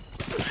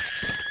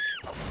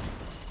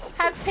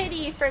 Have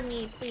pity for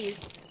me,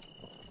 please.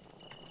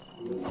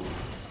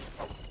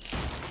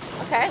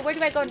 Okay, where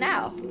do I go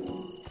now?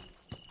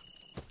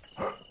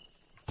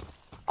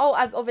 Oh,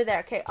 I'm over there.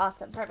 Okay,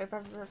 awesome. Perfect.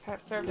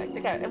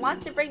 Okay, it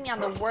wants to bring me on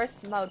the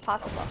worst mode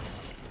possible.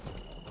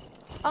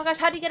 Oh gosh,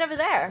 how do you get over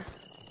there?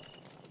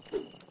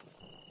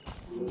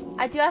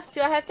 Do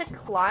I have to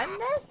climb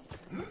this?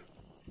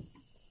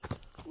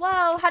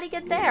 Whoa, how do you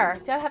get there?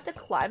 Do I have to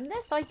climb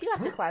this? Oh, I do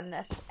have to climb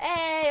this.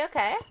 Hey,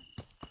 okay.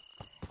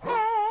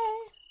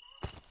 Hey.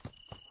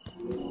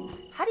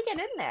 How do you get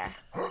in there?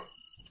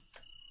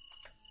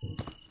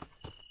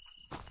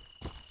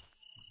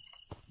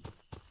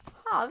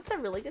 Oh, that's a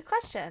really good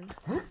question.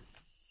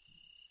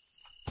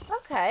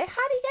 Okay,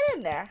 how do you get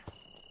in there?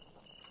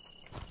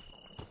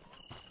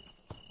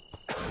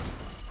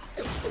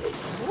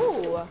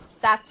 Ooh,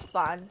 that's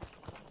fun.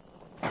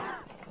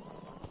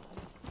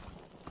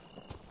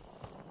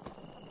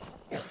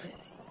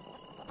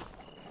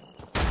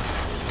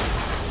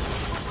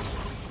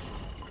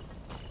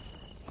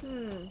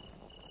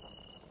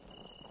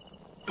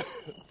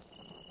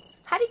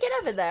 How do you get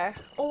over there?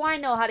 Oh, I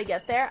know how to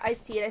get there. I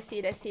see it.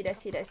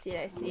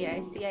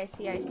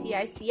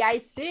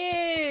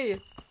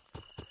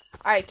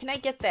 Alright, can I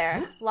get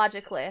there?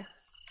 Logically.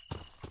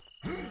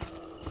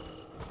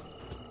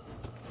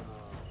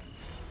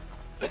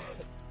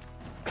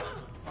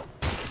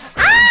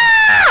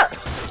 Ah!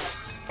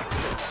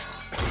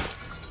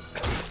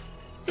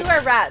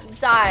 Sewer rat,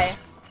 die.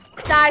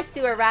 Die,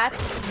 sewer rat.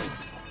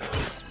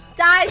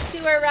 Die,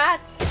 sewer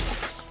rat.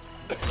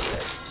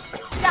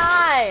 Die!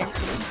 Die!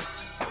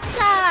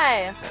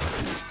 Die!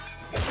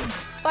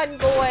 Fun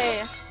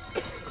boy.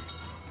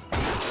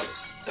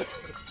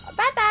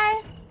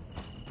 Bye-bye.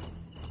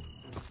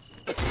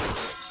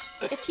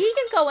 If he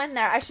can go in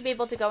there, I should be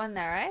able to go in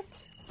there,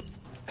 right?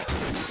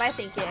 My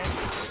thinking.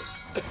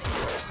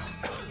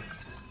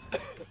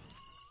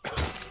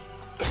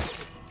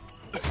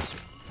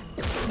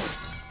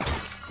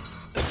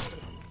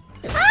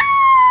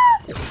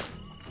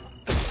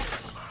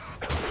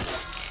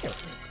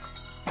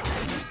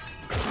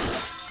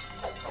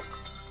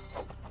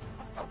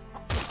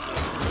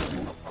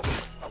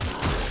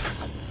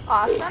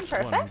 Awesome,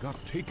 perfect. Got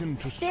taken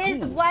to This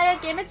school. what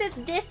game is this?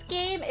 This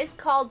game is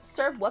called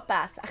Sir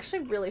Whoopass.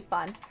 Actually, really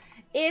fun.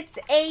 It's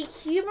a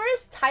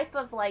humorous type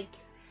of like,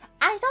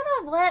 I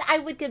don't know what I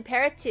would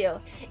compare it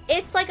to.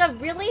 It's like a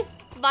really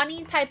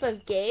funny type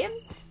of game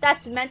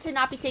that's meant to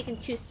not be taken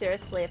too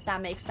seriously, if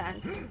that makes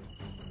sense.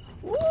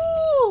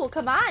 Ooh,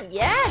 come on,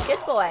 yeah,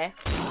 good boy,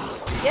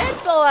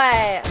 good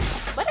boy.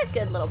 What a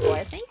good little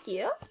boy. Thank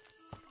you.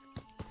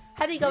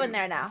 How do you go in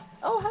there now?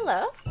 Oh,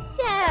 hello.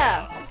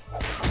 Yeah.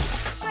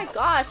 Oh my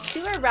gosh,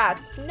 sewer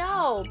rats.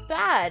 No,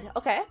 bad.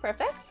 Okay,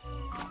 perfect.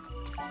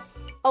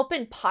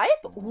 Open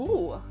pipe?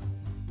 Ooh.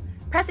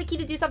 Press a key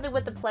to do something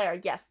with the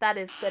player. Yes, that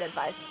is good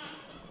advice.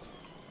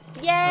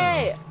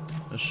 Yay!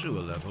 A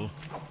sewer level.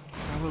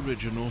 How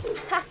original.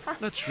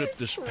 Let's rip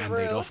this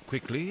band-aid off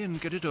quickly and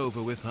get it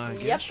over with, I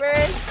guess.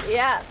 Yuppers.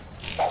 Yeah.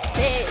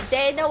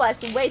 They know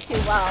us way too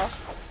well.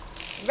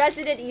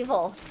 Resident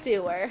Evil,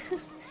 sewer.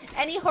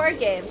 Any horror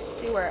game,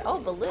 sewer. Oh,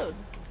 balloon.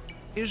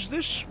 Is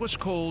this what's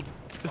called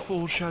the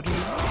foreshadowing?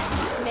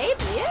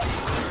 Maybe.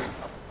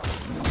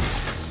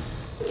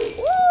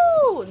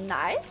 Ooh,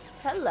 nice.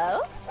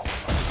 Hello.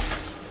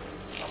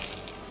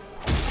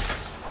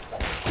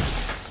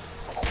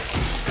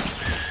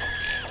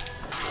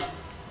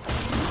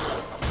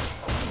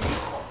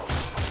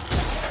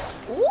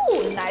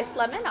 Ooh, nice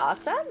lemon.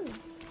 Awesome.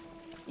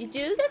 You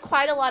do get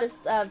quite a lot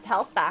of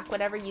health back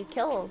whenever you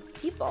kill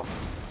people.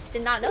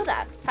 Did not know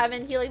that. Have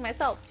been healing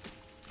myself.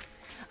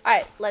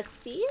 Alright, let's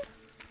see.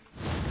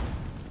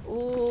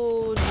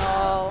 Ooh,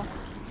 no.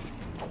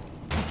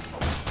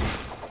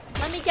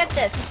 Let me get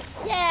this.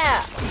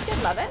 Yeah.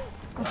 Good lovin'.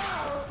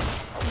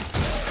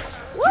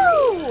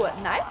 Woo!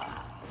 Nice.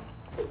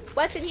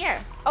 What's in here?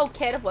 Oh,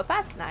 kit of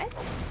Whoopass. Nice.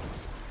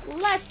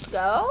 Let's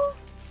go.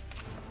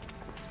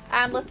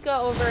 Let's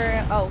go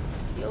over. Oh,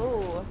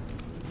 yo.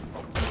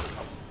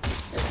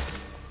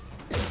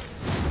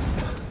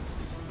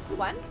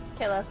 One.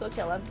 Okay, let's go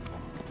kill him.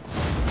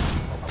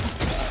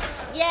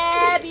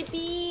 Yeah,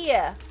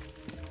 BB.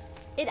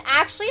 It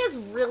actually is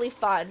really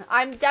fun.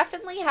 I'm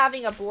definitely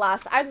having a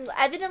blast. I'm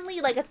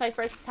evidently, like, it's my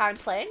first time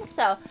playing,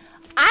 so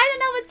I don't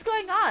know what's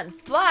going on.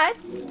 But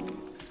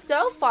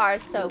so far,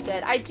 so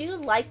good. I do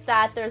like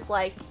that there's,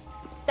 like,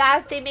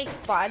 that they make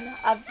fun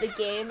of the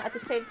game at the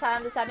same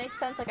time. Does that make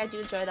sense? Like, I do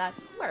enjoy that.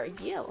 Who are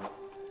you?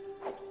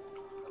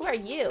 Who are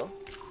you?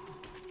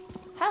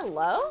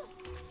 Hello?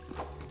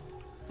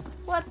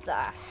 What the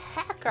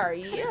heck are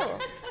you?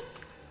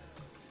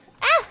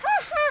 Ah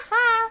ha ha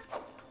ha!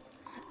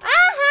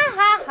 Ah ha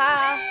ha ha!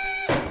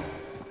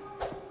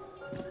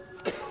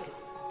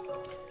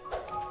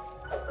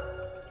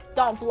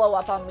 Don't blow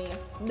up on me.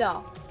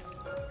 No.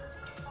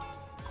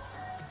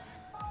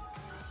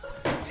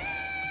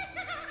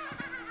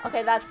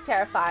 Okay, that's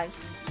terrifying.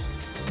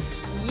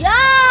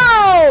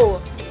 Yo!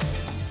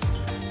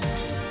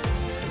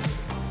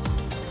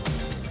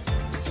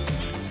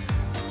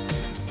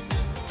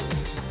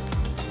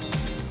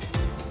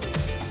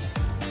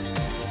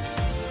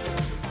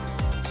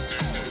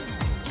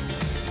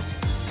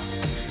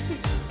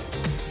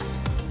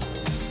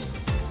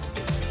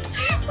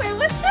 Wait,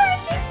 what the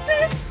heck is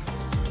this?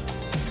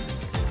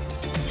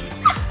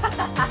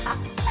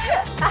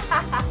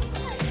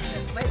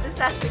 Wait, this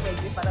actually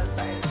makes me fun. I'm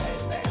sorry.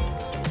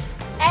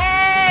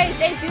 Hey,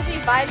 they do be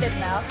vibing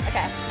now.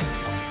 Okay.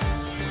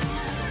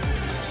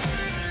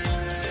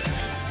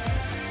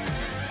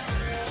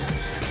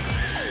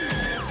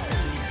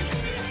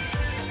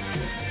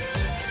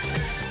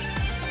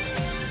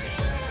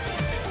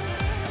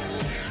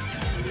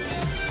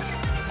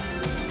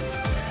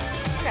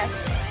 Okay.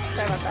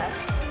 Sorry about that.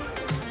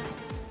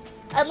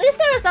 At least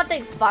there was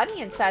something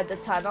funny inside the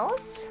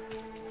tunnels.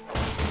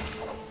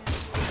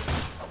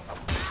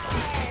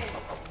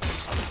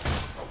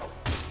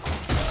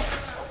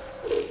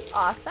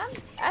 Awesome.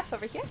 F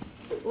over here.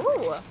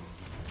 Ooh.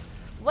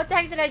 What the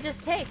heck did I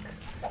just take?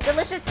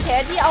 Delicious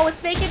candy? Oh,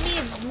 it's making me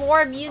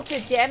more immune to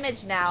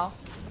damage now.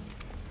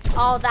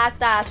 Oh,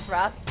 that's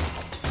rough.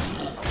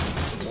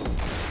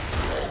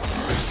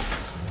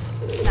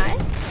 Nice.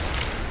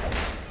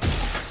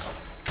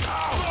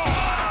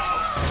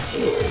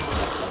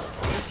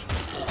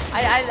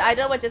 I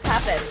don't know what just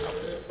happened.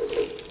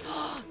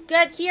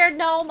 Good here,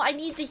 gnome. I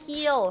need the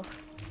heal.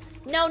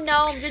 No,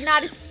 gnome, you're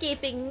not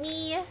escaping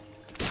me.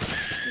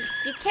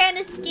 You can't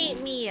escape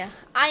me.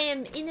 I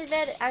am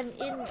inevitable.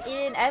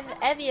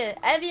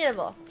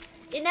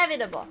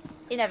 Inevitable.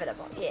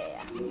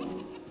 Yeah.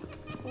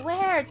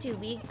 Where do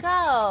we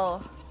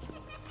go?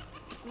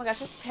 Oh my gosh,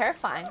 this is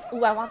terrifying.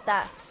 Ooh, I want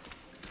that.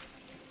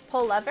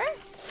 Pull lever?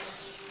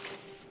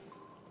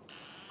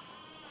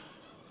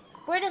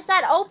 Where does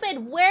that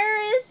open?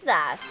 Where is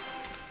that?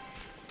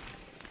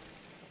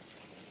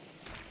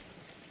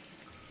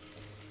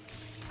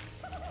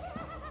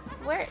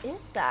 Where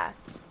is that?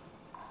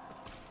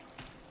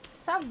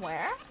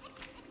 Somewhere.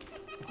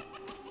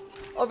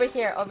 Over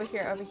here, over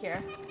here, over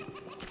here.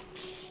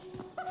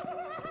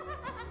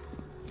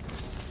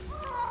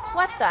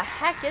 What the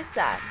heck is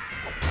that?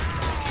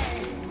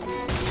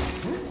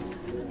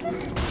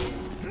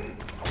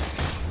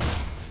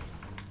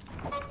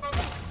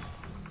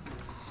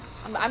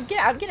 I'm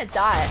gonna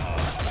die.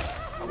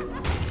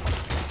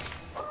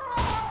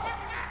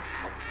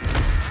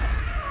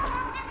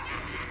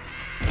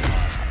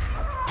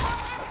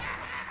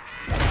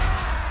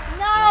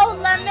 No,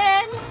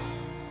 Lemon!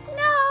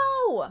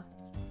 No!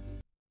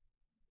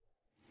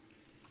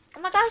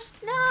 Oh my gosh,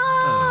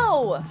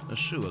 no! A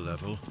sewer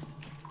level.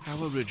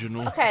 How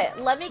original. Okay,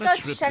 let me go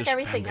Let's rip check this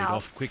everything Band-Aid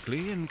else. off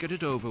quickly and get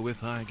it over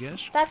with, I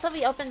guess. That's what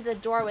we opened the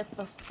door with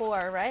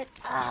before, right?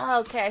 Oh,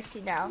 okay, I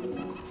see now.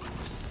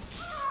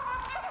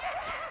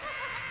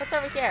 What's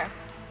over here?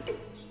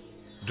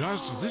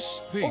 Does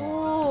this thing...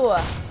 Ooh.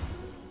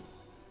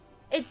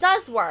 It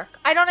does work.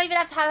 I don't even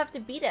have to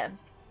beat him.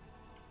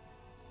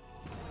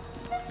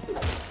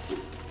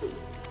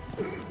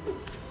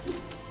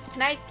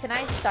 Can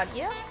I stun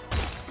you?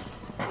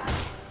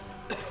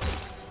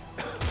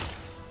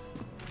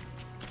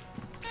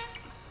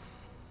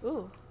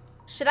 Ooh.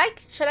 Should I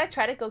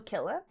try to go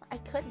kill him? I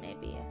could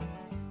maybe.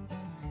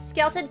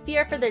 Skeleton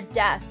fear for their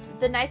death.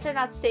 The knights are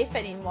not safe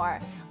anymore.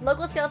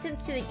 Local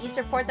skeletons to the east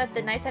report that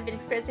the knights have been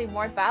experiencing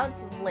more violence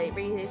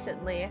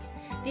recently.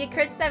 The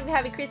occurrences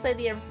have increased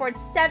lately and report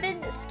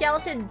 7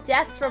 skeleton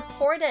deaths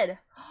reported.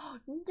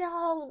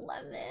 No,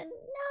 Lemon,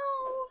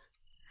 no.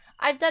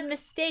 I've done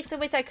mistakes. So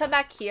wait till I come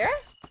back here?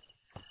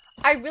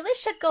 I really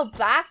should go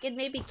back and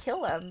maybe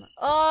kill him.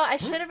 Oh, I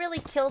should have really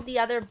killed the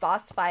other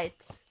boss fight.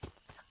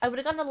 I would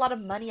have gotten a lot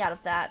of money out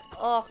of that.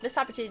 Oh, missed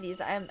opportunities.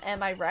 Am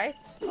I right?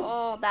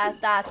 Oh,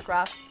 that's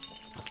rough.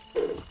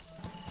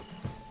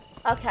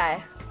 Okay.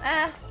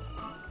 And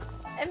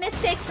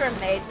mistakes were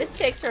made.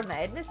 Mistakes were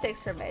made.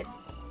 Mistakes were made.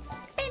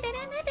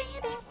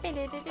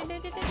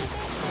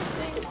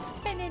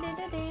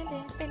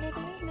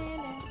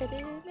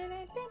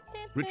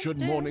 Richard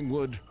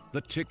Morningwood,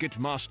 the ticket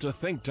master,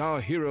 thanked our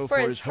hero for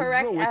his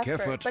heroic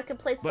effort, but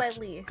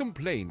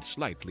complained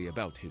slightly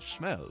about his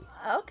smell.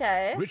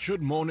 Okay.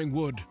 Richard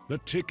Morningwood, the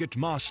ticket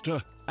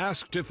master,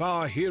 asked if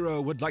our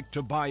hero would like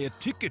to buy a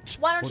ticket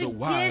for the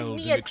wild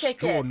and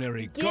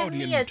extraordinary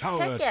Guardian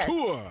Tower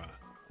tour.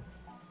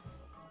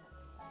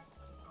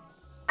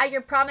 At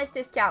your promised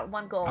discount,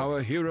 1 gold.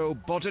 Our hero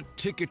bought a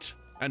ticket,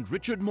 and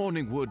Richard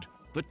Morningwood,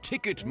 the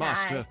ticket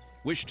master,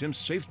 wished him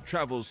safe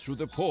travels through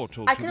the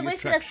portal to the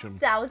attraction. I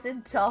could have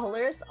wasted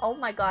 $1,000. Oh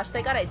my gosh,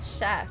 they got it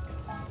checked.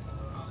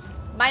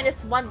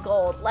 Minus 1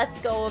 gold. Let's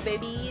go,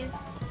 babies.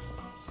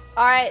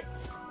 Alright.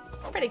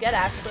 It's pretty good,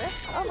 actually.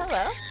 Oh,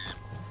 hello.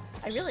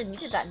 I really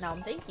needed that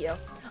gnome. Thank you.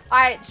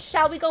 Alright,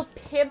 shall we go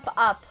pimp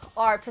up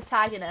our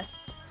protagonist?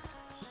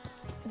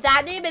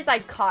 That name is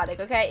iconic,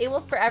 okay? It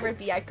will forever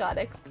be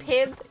iconic.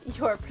 Pimp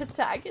your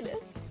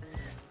protagonist.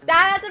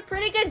 That's a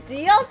pretty good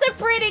deal. It's a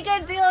pretty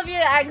good deal of you.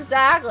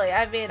 Exactly.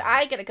 I mean,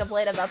 I ain't gonna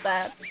complain about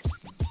that.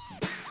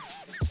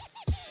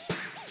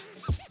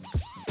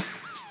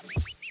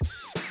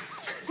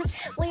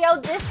 Leo,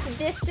 this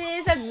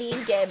is a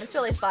mean game. It's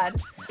really fun.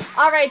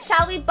 Alright,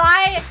 shall we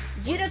buy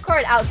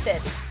unicorn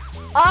outfit,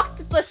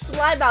 octopus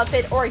slime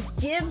outfit, or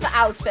gimp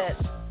outfit?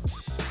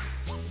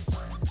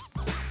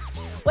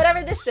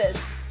 Whatever this is.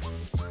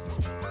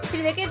 Can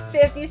you make it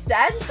 50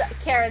 cents?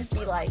 Karen's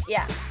be like,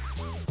 yeah.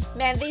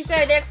 Man,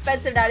 they're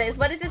expensive nowadays.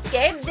 What is this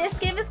game? This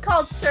game is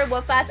called Sir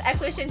Whoopass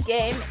Exhibition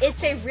Game.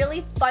 It's a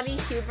really funny,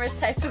 humorous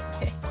type of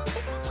game.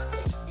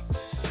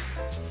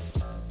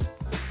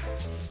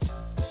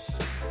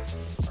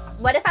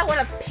 What if I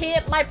want to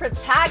pimp my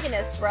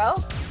protagonist, bro?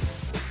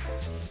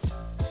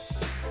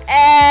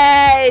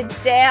 Hey,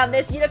 damn,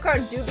 this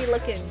unicorn do be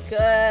looking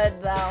good,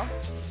 though.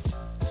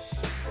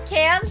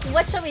 Cams,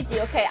 what shall we do?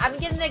 Okay, I'm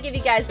gonna give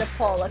you guys a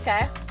poll,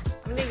 okay?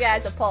 I'm gonna give you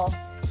guys a poll.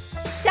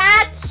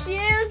 Chat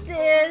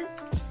chooses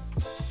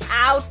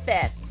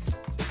outfit.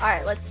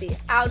 Alright, let's see.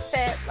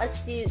 Outfit.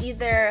 Let's do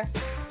either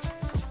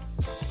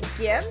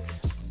gimp,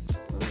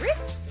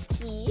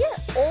 risky,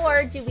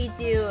 or do we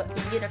do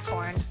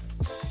unicorn?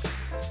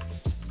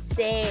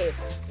 Save.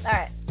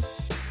 Alright.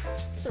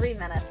 3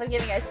 minutes. I'm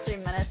giving you guys 3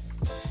 minutes.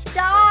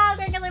 Dog,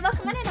 regular,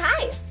 welcome in.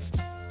 Hi.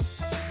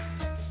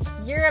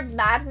 You're a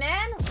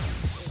madman?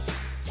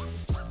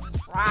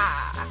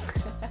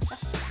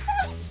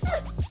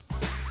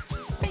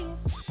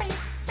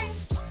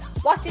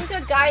 Walked into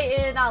a guy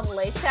in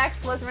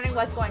latex, was wondering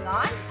what's going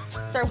on.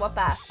 Sir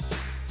Whoopass.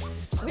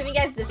 I'm giving you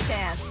guys the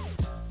chance.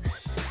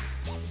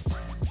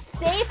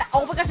 Safe.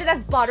 Oh my gosh, it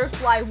has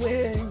butterfly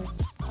wings.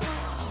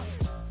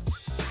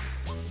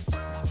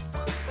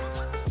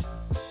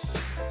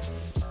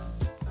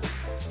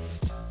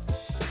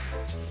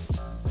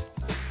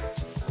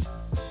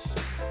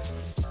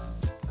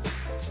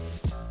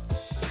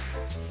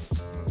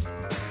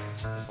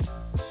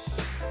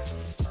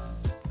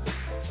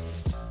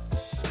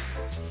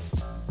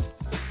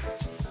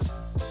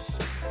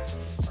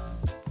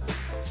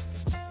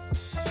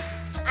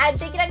 I'm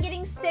thinking I'm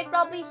getting sick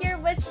probably here,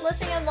 which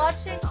listening and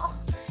watching. Oh,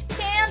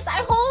 Cams,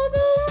 I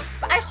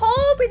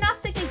hope you're not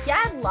sick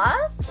again,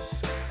 love.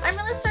 I'm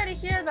really starting to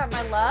hear that,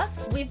 my love.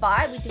 We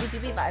vibe, we do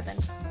be vibing.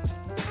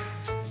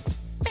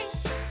 Bing,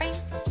 bing.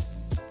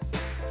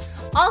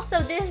 Also,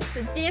 this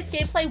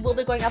gameplay will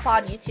be going up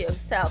on YouTube,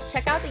 so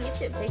check out the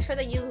YouTube. Make sure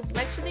that you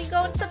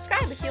go and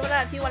subscribe if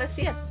you wanna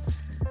see it.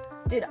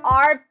 Dude,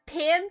 our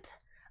pimp,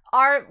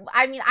 I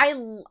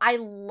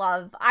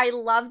love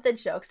the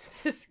jokes in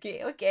this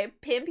game. Okay,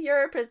 pimp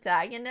your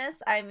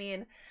protagonist. I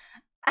mean,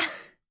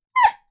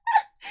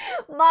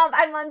 Mom,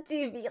 I'm on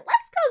TV.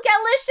 Let's go,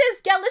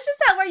 Gelicious. Gelicious,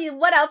 how are you?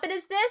 What outfit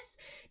is this?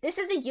 This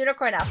is the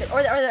unicorn outfit,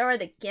 or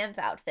the gimp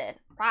outfit.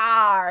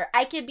 Rawr.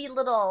 I could be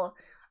little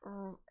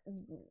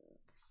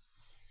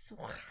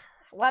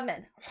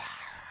lemon.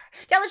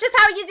 Gelicious,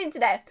 how are you doing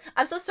today?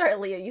 I'm so sorry,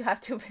 Leah. You have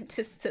to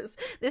witness this.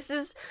 This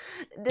is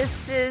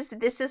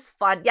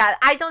fun. Yeah,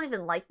 I don't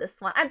even like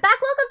this one. I'm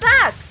back. Welcome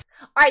back.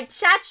 All right,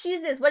 chat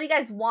chooses. What do you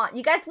guys want?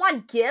 You guys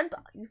want gimp?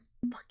 You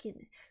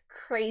fucking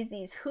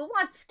crazies. Who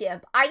wants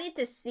gimp? I need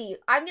to see.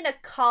 I'm gonna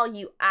call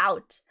you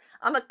out.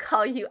 I'm gonna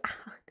call you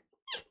out.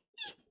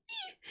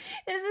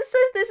 This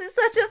is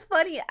such a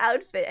funny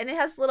outfit, and it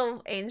has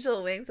little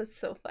angel wings. That's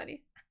so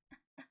funny.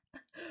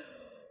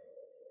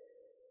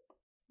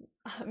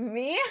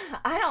 Me?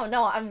 I don't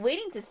know. I'm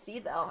waiting to see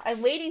though.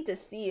 I'm waiting to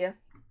see.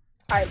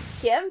 Alright,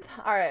 Gimp.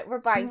 Alright, we're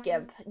buying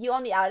Gimp. You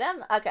own the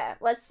item? Okay,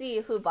 let's see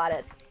who bought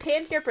it.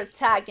 Pimp your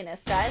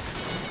protagonist, guys.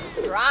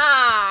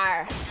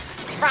 Rawr!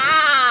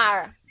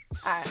 Rawr!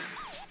 Alright.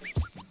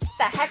 What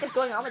the heck is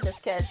going on with this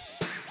kid?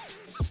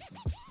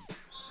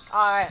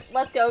 Alright,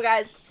 let's go,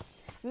 guys.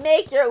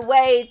 Make your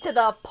way to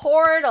the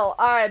portal.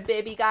 Alright,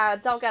 baby.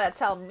 Don't gotta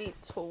tell me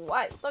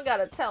twice. Don't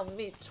gotta tell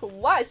me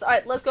twice.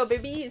 Alright, let's go,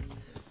 babies.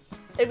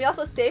 And we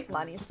also save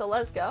money, so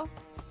let's go.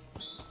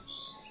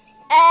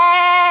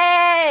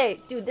 Hey!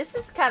 Dude, this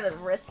is kind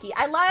of risky.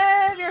 I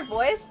love your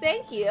voice.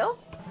 Thank you.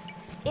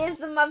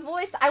 Is my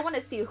voice... I want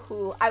to see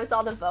who... I was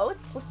all the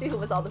votes. Let's see who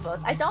was all the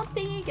votes. I don't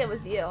think it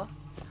was you.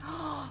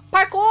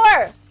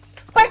 Parkour!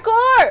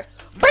 Parkour!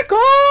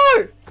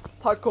 Parkour!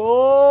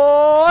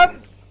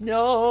 Parkour!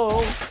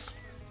 No.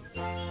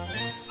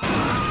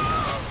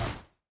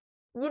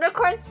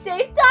 Unicorn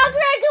safe dog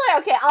regular.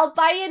 Okay, I'll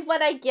buy it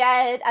when I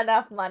get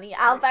enough money.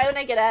 I'll buy when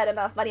I get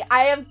enough money.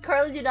 I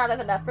currently do not have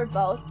enough for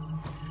both.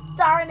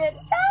 Darn it.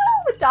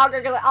 No, dog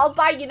regular. I'll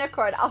buy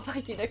unicorn. I'll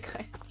buy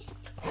unicorn.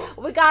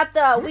 We got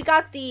the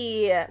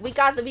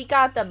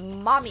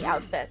mommy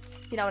outfit.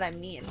 You know what I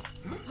mean?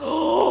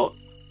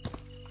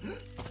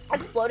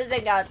 Exploded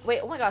and got.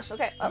 Wait. Oh my gosh.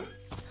 Okay. Oh.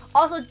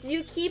 Also,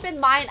 do keep in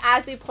mind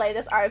as we play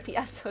this RP.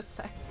 I'm so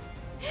sorry.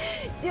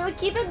 Do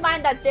keep in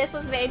mind that this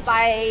was made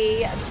by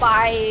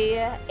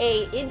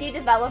a indie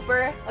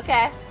developer,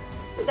 okay?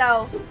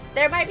 So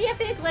there might be a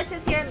few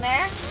glitches here and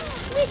there.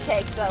 We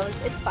take those.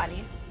 It's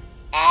funny.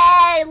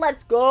 Hey,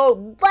 let's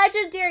go!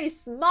 Legendary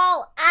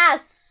small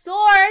ass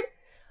sword.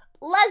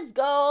 Let's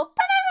go!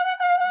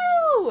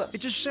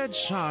 It is said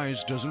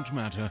size doesn't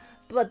matter,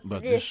 but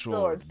this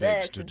sword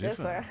begs to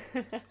differ.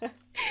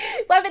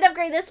 Weapon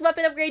upgrade. This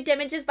weapon upgrade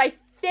damages by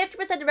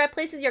 50% to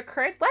replaces your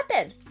current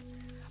weapon.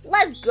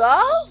 Let's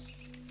go!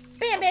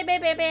 Bam, bam,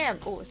 bam, bam, bam.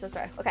 Oh, so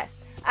sorry. Okay.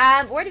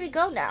 Where do we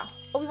go now?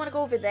 Oh, we want to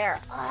go over there.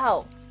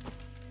 Oh.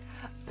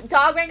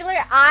 Dog regular?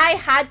 I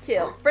had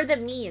to. For the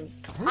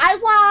memes. I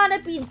want to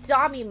be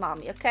Dommy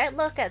Mommy, okay?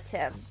 Look at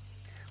him.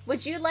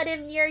 Would you let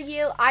him near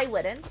you? I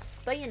wouldn't.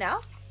 But, you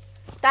know.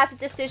 That's a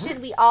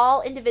decision we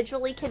all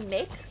individually can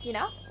make, you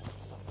know?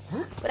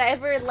 Would I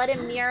ever let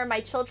him near my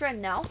children?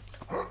 No.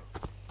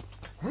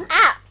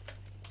 Ah!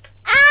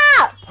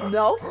 Ah!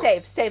 No.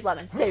 Save. Save,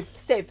 Lemon. Save.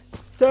 Save.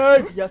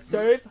 Save! Yes,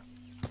 save!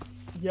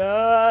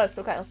 Yes!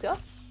 Okay, let's go.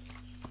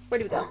 Where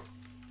do we go?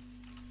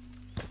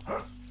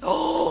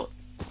 Oh!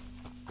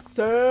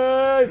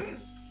 Save!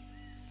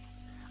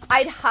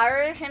 I'd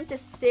hire him to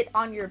sit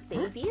on your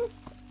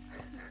babies?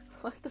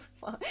 What the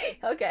fuck?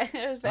 Okay,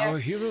 our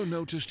hero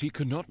noticed he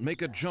could not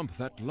make a jump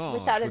that large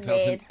without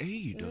an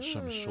aid of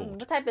some sort.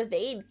 What type of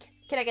aid?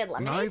 Can I get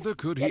lemonade? Neither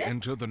could he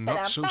enter the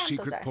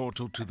not-so-secret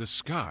portal to the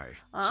sky,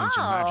 since a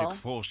magic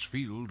force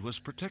field was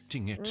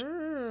protecting it.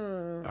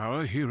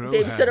 Our hero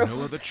had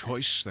no other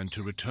choice than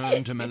to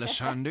return to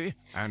Melisande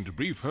and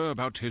brief her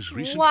about his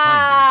recent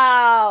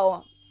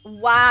findings.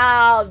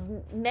 Wow,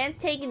 man's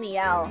taking the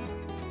L.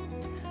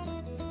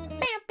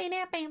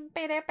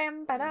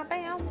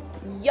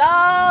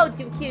 Yo,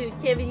 do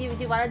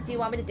you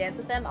want me to dance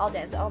with them? I'll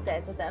dance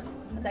with them.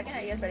 A second,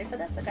 are you guys ready for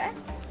this? Okay.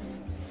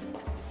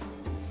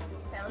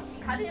 Okay, let's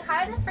see.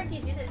 How the frick do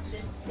you do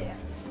this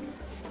dance?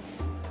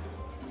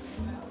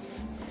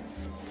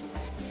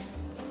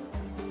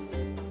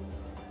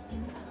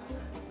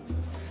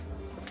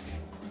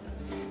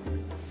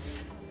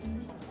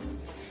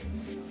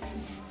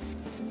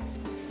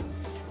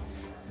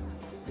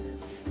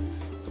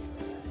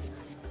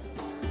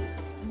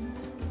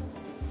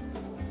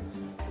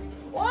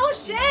 Oh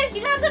shit, he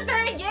got the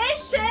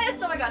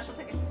variations! Oh my gosh, one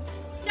second.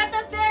 He got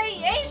the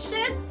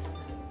variations!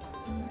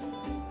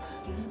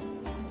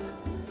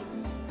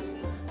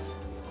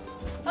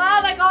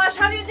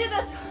 gonna do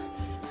this.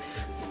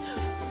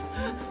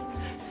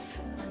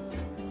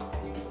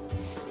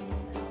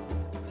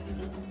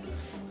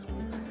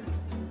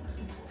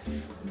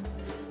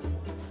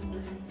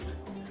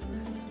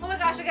 Oh my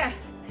gosh, okay.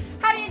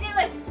 How do you do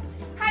it?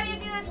 How do you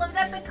do it? Living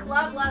at the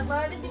club,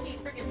 Laszlo. Did you be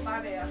freaking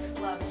 5 a.m. at the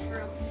club?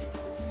 True.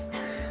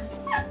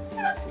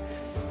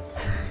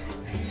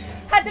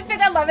 Had to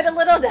pick on Lemon a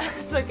little.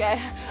 That's okay.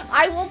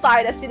 I will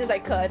buy it as soon as I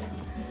could.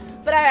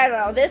 But I don't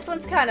know. This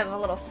one's kind of a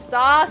little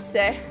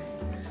saucy.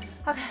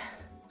 Okay.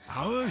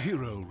 Our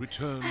hero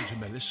returned to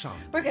Melisande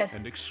We're good.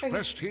 and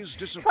expressed his Close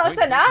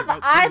disappointment enough.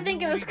 about I the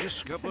think it was newly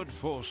discovered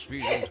force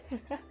field.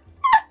 Okay.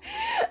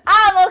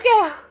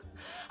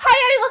 Hi,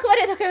 Annie. Welcome on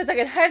in. Okay, 1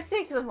 second. I have to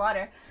take some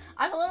water.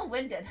 I'm a little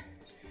winded.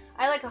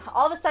 I like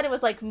all of a sudden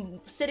was like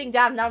sitting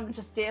down. Now I'm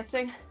just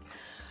dancing.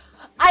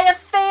 I have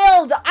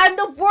failed. I'm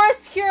the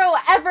worst hero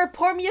ever.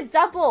 Pour me a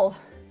double.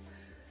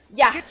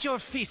 Yeah. Get your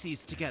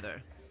feces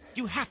together.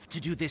 You have to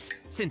do this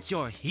since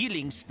your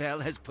healing spell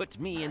has put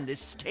me in this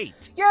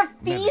state. Your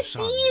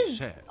Melisande feces.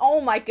 said. Oh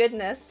my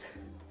goodness.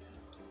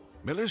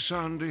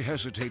 Melisande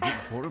hesitated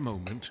for a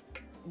moment,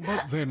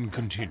 but then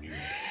continued.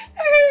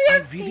 Your I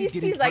really feces,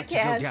 didn't I want to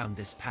go can't. down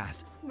this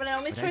path. But my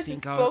only But I choice is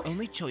think our spoke.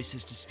 only choice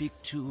is to speak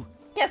to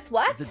Guess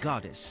what? the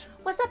goddess.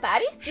 What's up,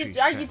 Addie? She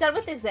Are you said. done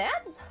with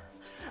exams?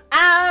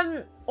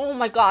 Oh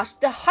my gosh.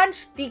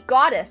 The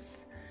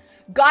goddess.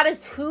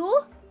 Goddess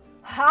who?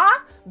 Huh?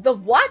 The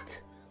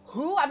what?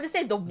 Who? I'm gonna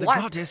say the The what?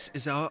 goddess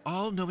is our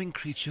all-knowing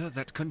creature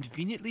that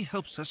conveniently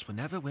helps us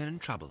whenever we're in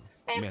trouble.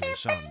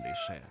 Melisande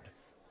said.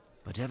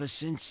 But ever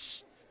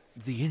since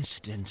the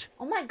incident,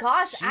 Oh my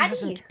gosh, she Addie.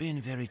 hasn't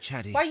been very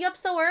chatty. Why are you up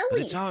so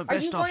early? it's our Are you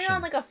best going option.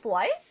 on like a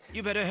flight?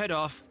 You better head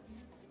off.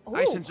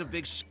 I Ooh. sense a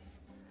big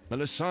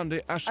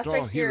Melisande asked After our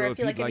I hear, hero I if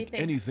feel he'd like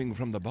like anything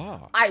from the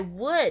bar. I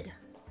would.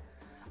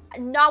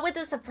 Not with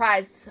a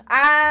surprise.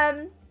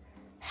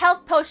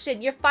 Health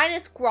potion, your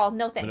finest squirrel.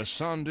 No thanks.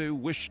 Melisande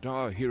wished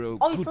our hero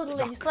Oh, you good still,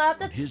 luck you still have on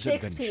that his 6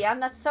 adventure. p.m.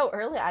 That's so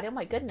early, Addie. Oh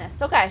my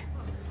goodness. Okay.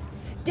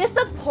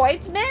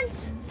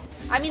 Disappointment?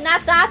 I mean,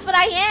 that's what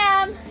I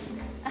am.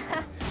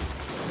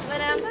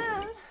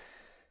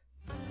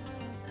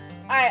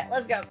 Alright,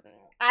 let's go.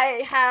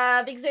 I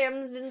have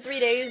exams in 3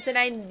 days and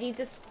I need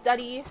to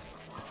study.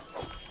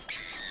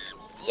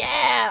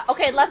 Yeah.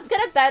 Okay, let's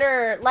get a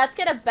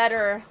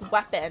better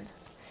weapon.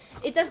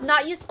 It does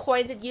not use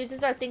coins, it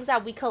uses our things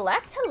that we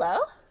collect.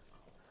 Hello?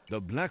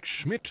 The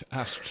blacksmith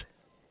asked,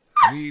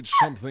 "Need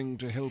something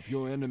to help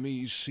your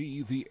enemies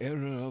see the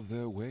error of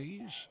their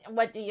ways?"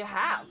 What do you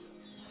have?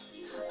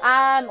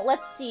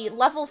 Let's see.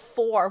 Level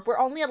 4. We're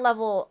only at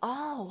level...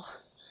 Oh.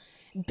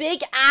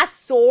 Big ass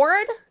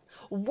sword?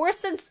 Worse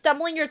than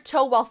stumbling your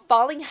toe while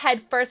falling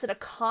headfirst in a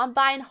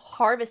combine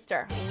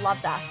harvester.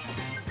 Love that.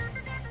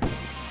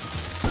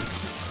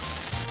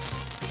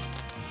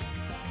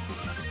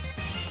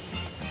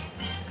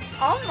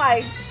 Oh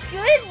my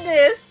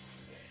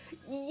goodness!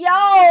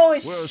 Yo,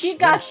 Worse she than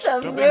got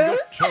some stubbing your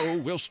moves. toe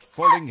whilst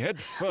falling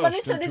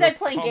headfirst so these into are a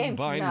playing games.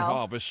 combine No.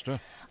 harvester.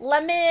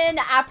 Lemon,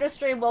 after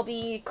stream, will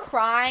be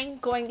crying,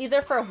 going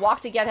either for a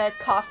walk to get a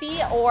coffee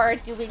or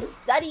doing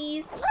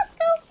studies. Let's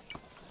go.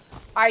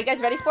 Are you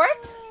guys ready for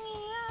it?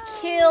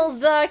 Kill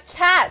the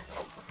cat.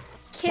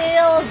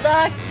 Kill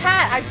the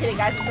cat. I'm kidding,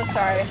 guys. I'm so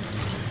sorry.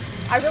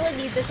 I really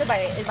need this in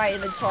my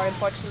inventory,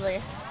 unfortunately.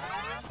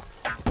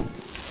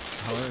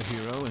 Our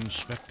hero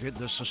inspected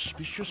the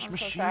suspicious I'm so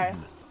machine sorry.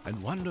 and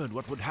wondered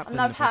what would happen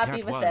not if the happy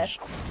cat with was this.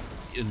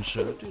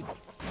 inserted.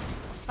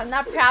 I'm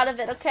not proud of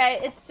it, okay?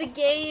 It's the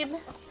game.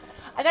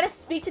 I gotta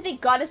speak to the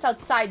goddess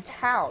outside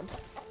town.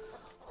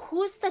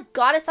 Who's the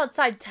goddess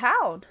outside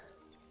town?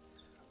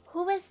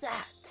 Who is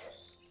that?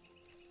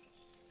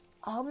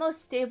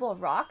 Almost stable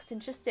rocks?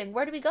 Interesting.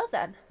 Where do we go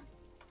then?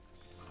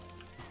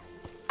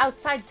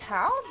 Outside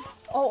town?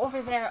 Oh,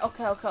 over there.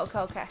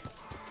 Okay.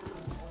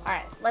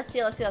 Alright, let's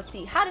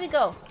see. How do we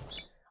go?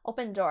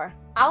 Open door.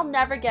 I'll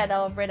never get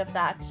rid of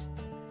that.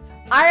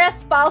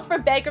 IRS files for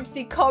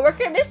bankruptcy.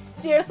 Coworker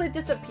mysteriously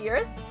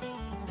disappears.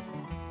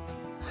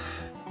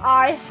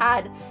 I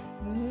had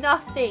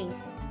nothing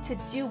to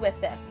do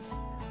with it.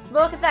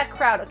 Look at that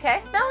crowd,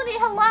 okay? Melanie,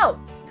 hello.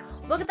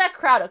 Look at that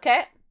crowd,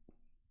 okay?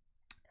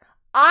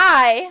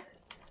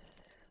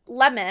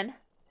 Lemon,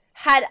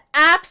 had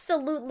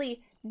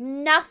absolutely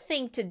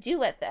nothing to do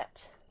with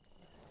it.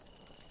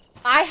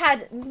 I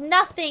had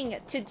nothing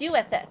to do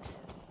with it.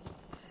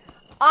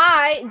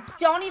 I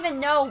don't even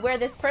know where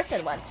this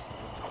person went.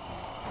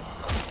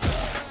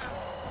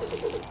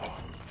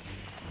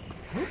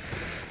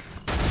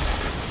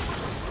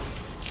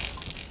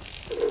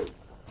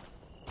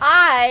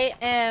 I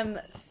am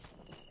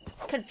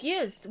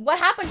confused. What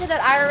happened to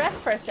that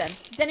IRS person?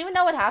 Does anyone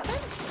know what happened?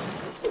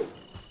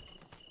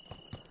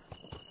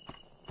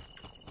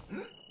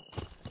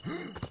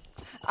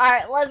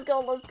 Alright, let's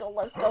go.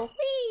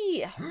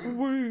 Whee!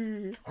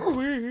 Whee!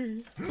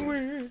 Whee!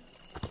 Whee!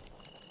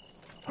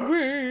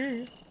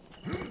 Whee!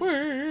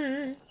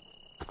 Whee!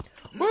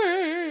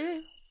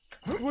 Whee!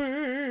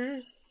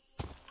 Whee!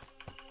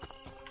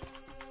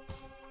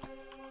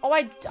 Oh,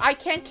 I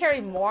can't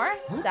carry more?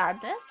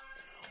 Sadness.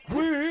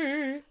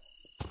 Wee.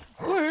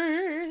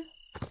 Wee.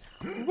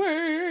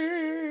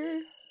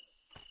 Wee.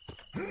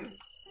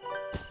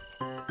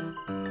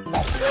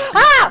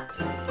 Ah!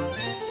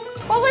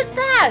 What was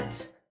that?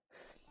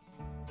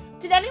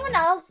 Did anyone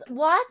else?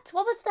 What?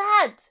 What was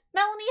that?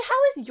 Melanie, how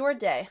is your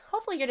day?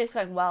 Hopefully your day's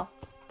going well.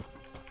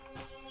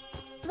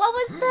 What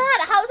was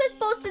that? How was I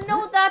supposed to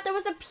know that there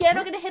was a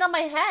piano gonna hit on my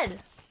head?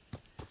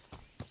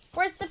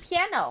 Where's the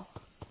piano?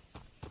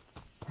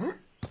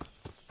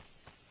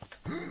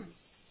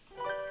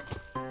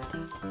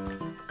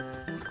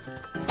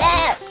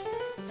 Eh!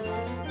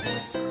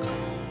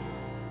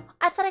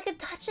 I thought I could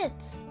touch it.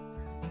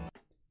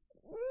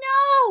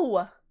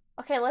 No!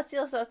 Okay, let's see,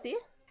 let's see.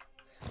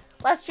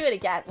 Let's do it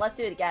again. Let's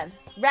do it again.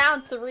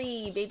 Round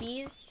 3,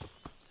 babies.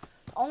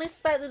 Only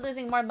slightly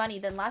losing more money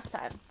than last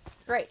time.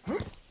 Great.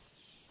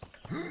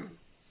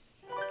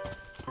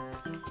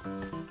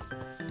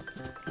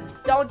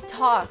 Don't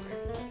talk.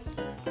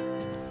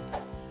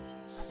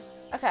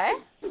 Okay.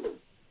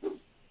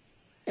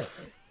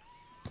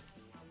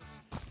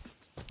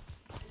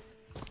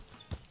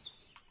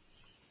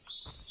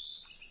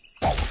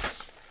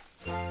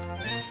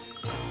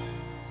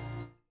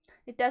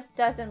 It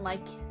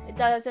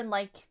doesn't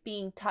like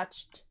being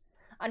touched.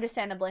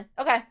 Understandably.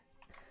 Okay.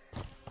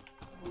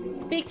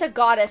 Speak to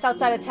goddess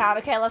outside of town.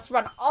 Okay, let's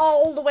run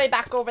all the way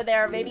back over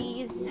there,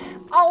 babies.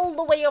 All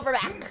the way over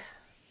back.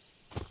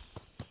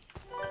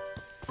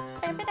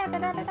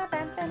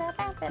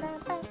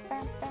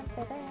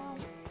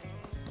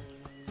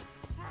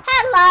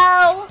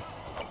 Hello!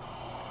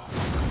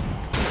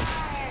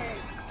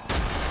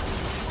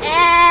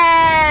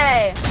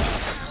 Hey!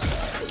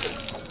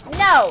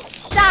 No!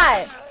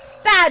 Die!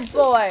 Bad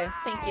boy!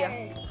 Thank you.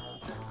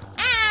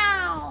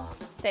 Ow!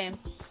 Same.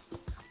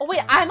 Oh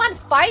wait, I'm on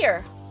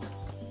fire!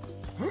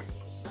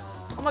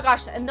 Oh my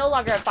gosh, I'm no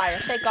longer on fire.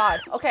 Thank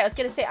God. Okay, I was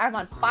gonna say I'm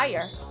on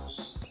fire.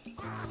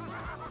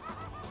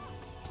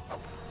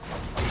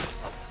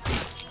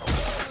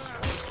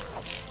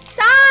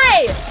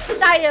 Die!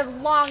 Die a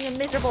long and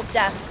miserable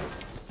death.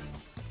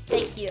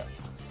 Thank you.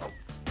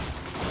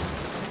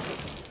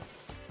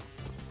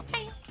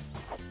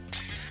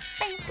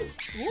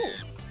 Ooh,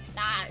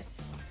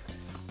 nice.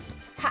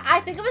 I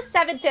think it was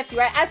 750,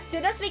 right? As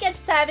soon as we get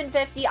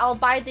 750, I'll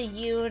buy the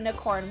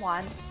unicorn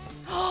one.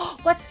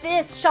 What's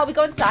this? Shall we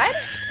go inside?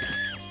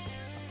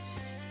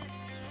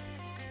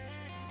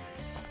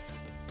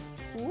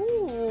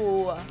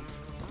 Ooh.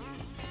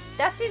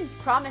 That seems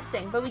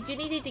promising, but we do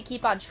need to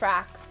keep on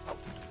track.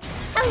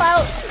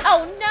 Hello!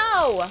 Oh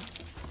no!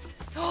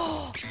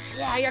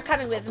 Yeah, you're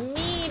coming with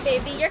me,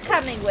 baby. You're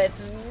coming with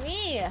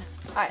me.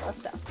 Alright, let's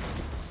go.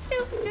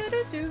 Do do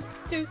do do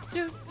do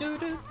do do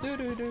do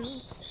do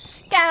do.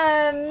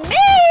 Come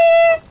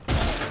here!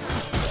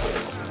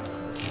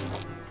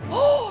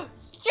 Oh,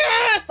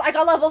 yes! I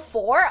got level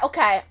 4.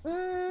 Okay.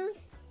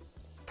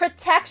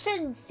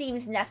 Protection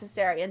seems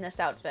necessary in this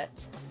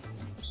outfit.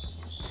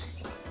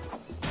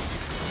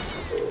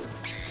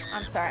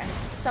 I'm sorry.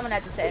 Someone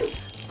had to say it.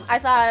 I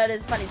thought it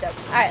was a funny joke.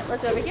 Alright,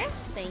 let's go over here.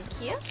 Thank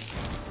you.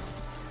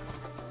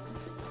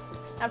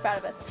 I'm proud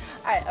of it.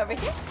 Alright, over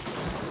here.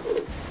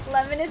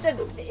 Lemon is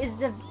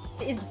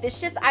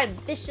vicious. I'm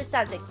vicious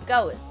as it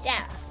goes.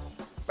 Yeah.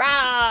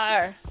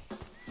 Rawr!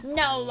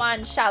 No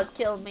one shall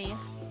kill me.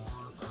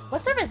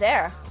 What's over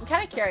there? I'm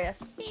kind of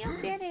curious. Yeah!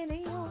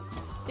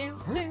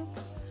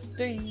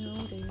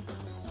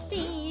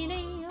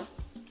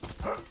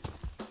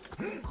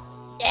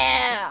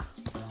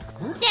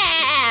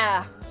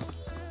 Yeah!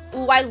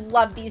 Ooh, I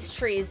love these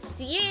trees.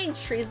 Seeing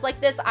trees like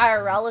this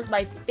IRL is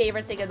my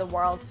favorite thing in the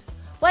world.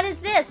 What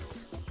is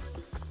this?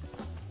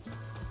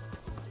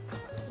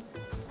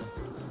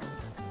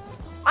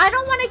 I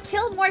don't want to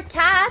kill more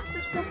cats.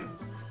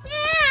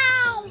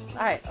 Meow!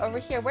 Alright, over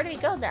here. Where do we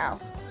go now?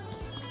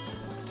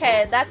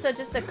 Okay, that's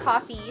just a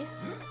coffee.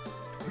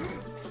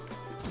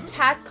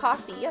 Cat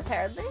coffee,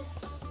 apparently.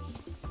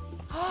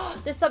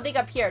 There's something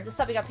up here. There's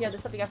something up here.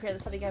 There's something up here.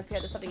 There's something up here.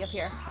 There's something up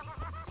here.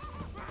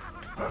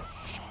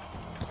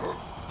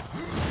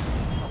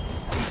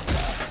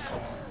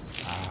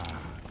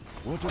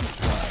 What a time to be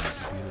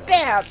alive.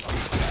 Bam!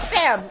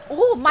 Bam!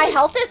 Ooh, my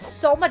health is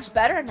so much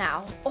better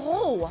now.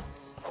 Oh,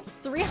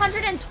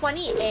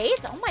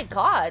 328? Oh my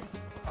god.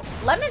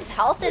 Lemon's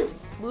health is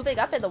moving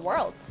up in the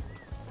world.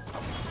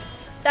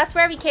 That's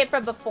where we came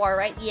from before,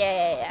 right?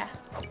 Yeah.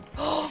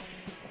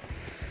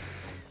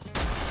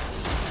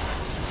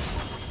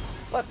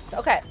 Whoops,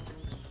 okay.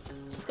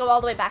 Let's go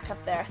all the way back up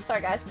there.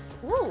 Sorry, guys.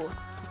 Ooh.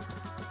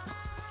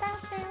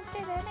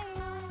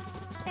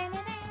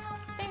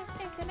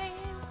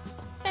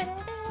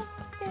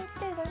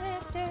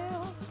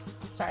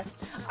 Sorry.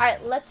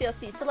 Alright, let's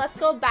see. So let's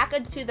go back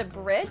into the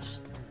bridge.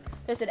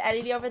 There's an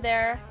enemy over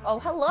there. Oh,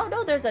 hello.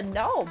 No, there's a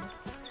gnome.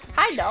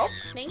 Hi, gnome.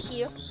 Thank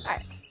you.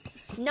 Alright.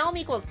 Gnome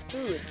equals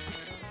food.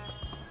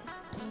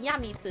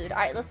 Yummy food.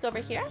 Alright, let's go over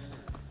here.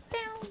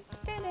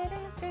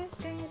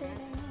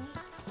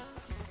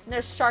 And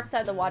there's sharks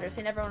out of the water, so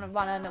you never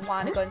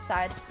want to go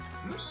inside.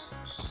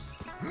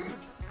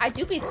 I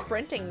do be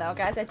sprinting though,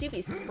 guys. I do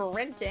be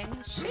sprinting.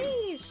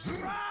 Sheesh.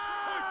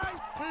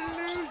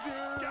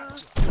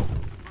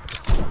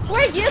 Where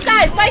are you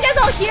guys? Why are you guys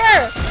all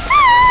here?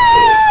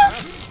 Ah!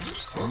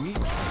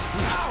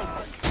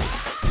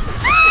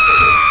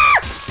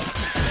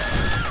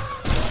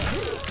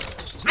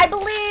 I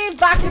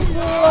believe I can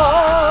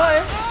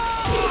fly.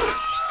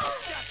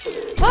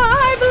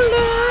 I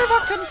believe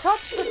I can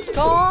touch the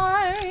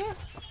sky.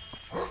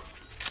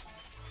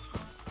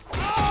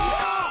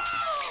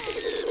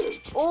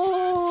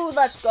 Ooh,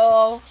 let's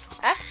go.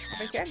 Ah,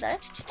 over here,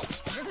 nice.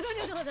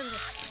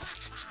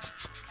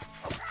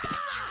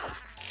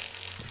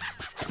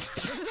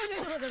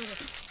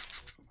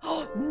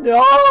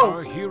 No!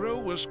 Our hero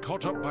was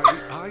caught up by the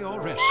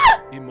IRS,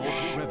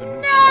 Immortal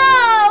Revenue. No!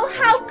 How He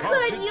was could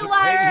prompted you, to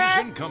pay IRS?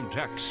 his income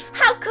tax.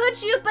 How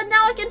could you? But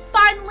now I can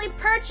finally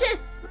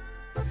purchase.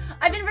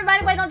 I've been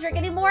reminded why I don't drink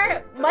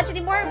much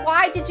anymore.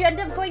 Why? Did you end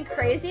up going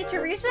crazy,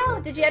 Teresa?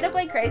 Did you end up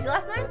going crazy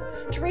last night?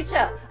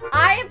 Teresa,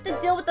 I have to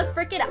deal with the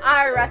freaking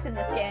IRS in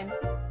this game.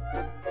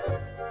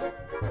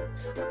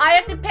 I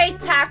have to pay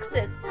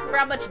taxes for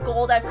how much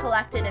gold I've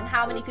collected and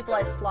how many people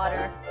I've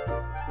slaughtered.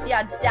 The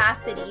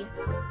audacity.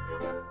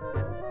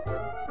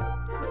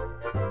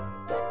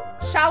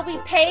 Shall we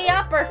pay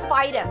up or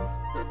fight him?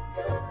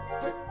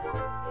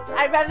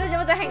 I'd rather deal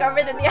with the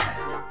hangover than the...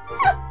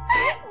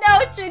 No,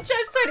 Tricho, I'm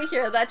sorry to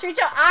hear that.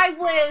 Tricho, I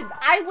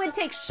would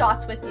take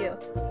shots with you.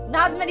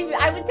 Not many people.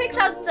 I would take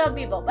shots with some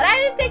people, but I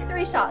didn't take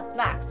 3 shots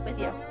max with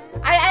you.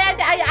 I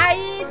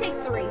take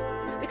 3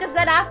 because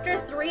then after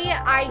 3,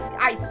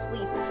 I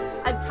sleep.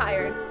 I'm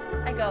tired.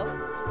 I go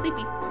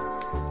sleepy.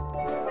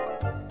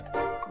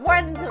 More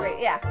than 3,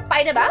 yeah.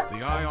 Fight him up. The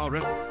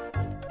IRS.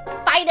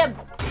 Fight him.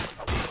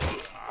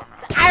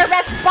 The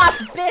IRS boss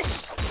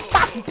bish.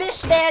 Boss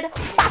bish man.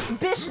 Boss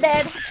bish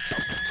man.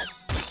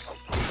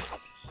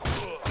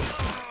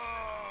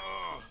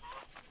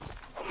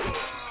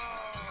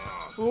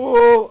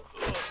 Ooh.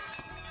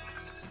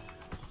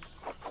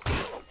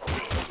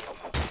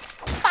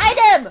 Fight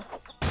him!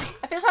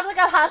 I feel like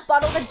a half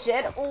bottle of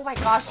gin. Oh my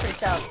gosh,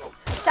 Tricho.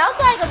 Sounds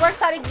like a more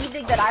exciting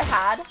evening than I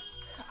had.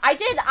 I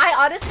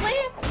honestly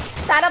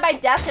sat on my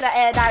desk and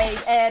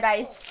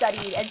I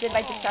studied and did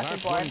my discussion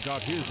That board. one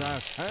got his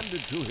ass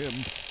handed to him.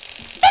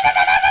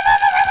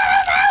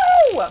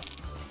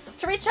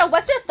 Tricho,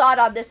 what's your thought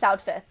on this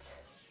outfit?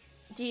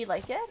 Do you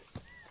like it?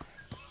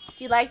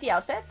 Do you like the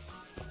outfit?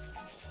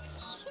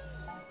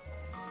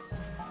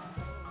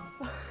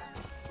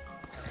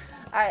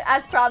 Alright,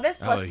 as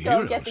promised, Our let's go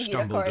hero get the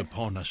stumbled unicorn.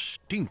 upon a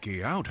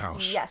stinky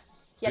outhouse. Yes,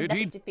 you have Did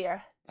nothing he? to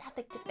fear.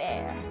 Nothing to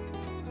fear.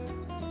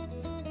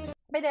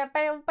 Oh,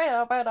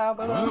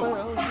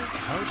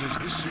 how does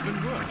this even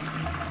work?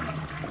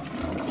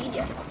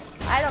 Genius.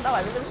 I don't know,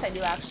 I really wish I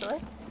knew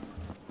actually.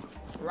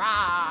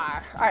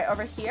 Rawr. Alright,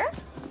 over here.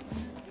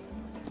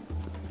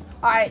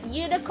 Alright,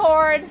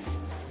 unicorn.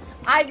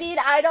 I mean,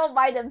 I don't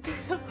mind him.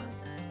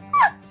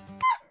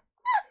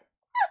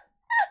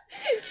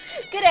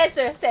 Good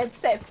answer. Same.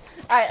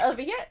 Alright,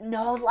 over here.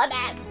 No,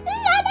 lemon.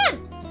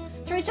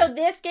 Tricho,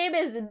 this game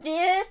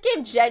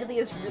genuinely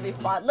is really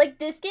fun. Like,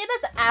 this game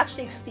has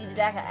actually exceeded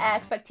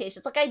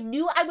expectations. Like, I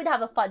knew I would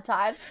have a fun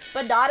time,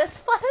 but not as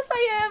fun as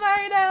I am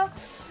right now.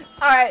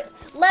 Alright,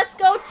 let's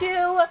go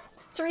to...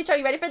 Tricho, are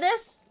you ready for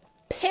this?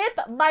 Pimp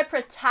my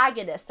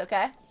protagonist,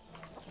 okay?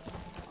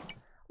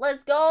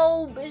 Let's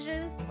go,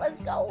 bitches.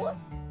 Let's go.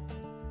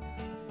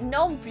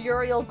 Gnome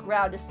burial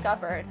ground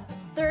discovered.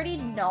 30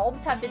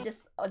 gnomes have been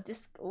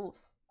oof.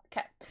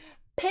 Okay.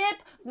 Pimp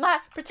my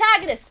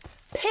protagonist.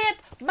 Pimp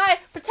my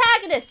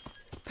protagonist.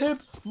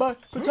 Pimp my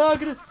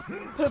protagonist.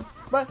 Pimp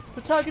my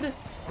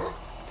protagonist.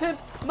 Pimp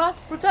my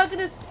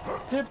protagonist.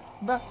 Pimp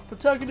my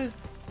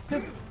protagonist.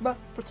 Pimp my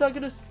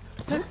protagonist.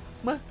 Pimp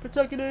my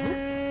protagonist.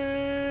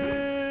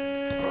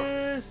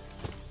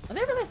 Are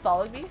they really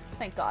following me?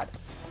 Thank God.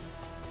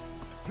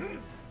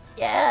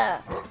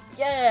 Yeah.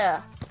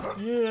 Yeah.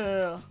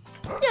 Yeah.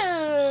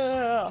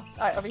 Yeah.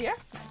 Alright, over here.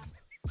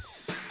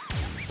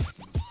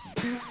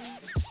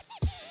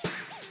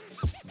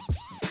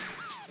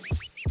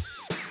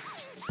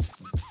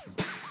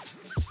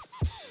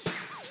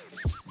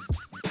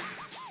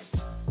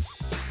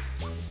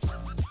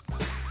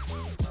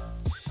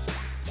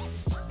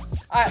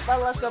 Alright, well,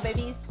 let's go,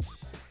 babies.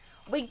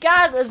 We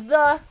got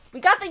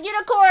the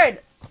unicorn!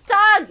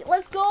 Dog,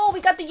 let's go!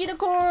 We got the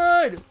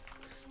unicorn!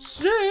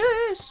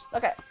 Sheesh!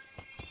 Okay.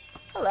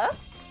 Hello?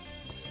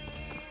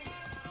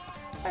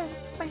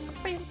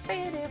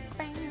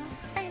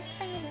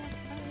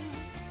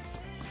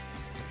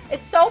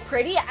 It's so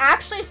pretty.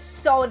 Actually,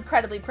 so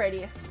incredibly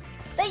pretty.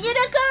 The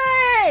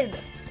unicorn!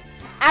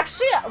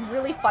 Actually,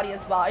 really funny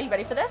as well. Are you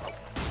ready for this?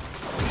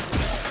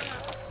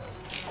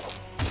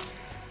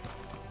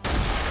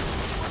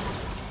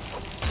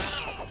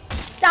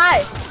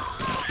 Die!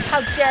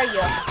 How dare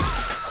you!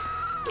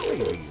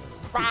 Maybe a bit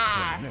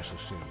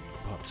unnecessary,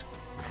 but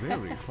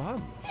very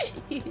fun.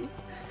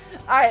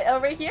 Alright,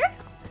 over here?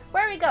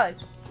 Where are we going?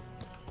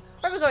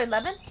 Where are we going,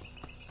 Lemon?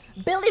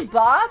 Billy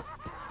Bob?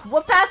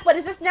 Whoopass, what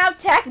is this now?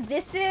 Tech?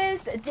 This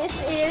is a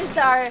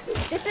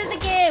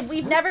game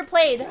we've never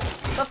played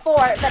before,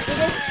 but it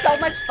is so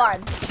much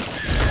fun.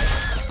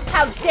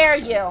 How dare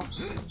you?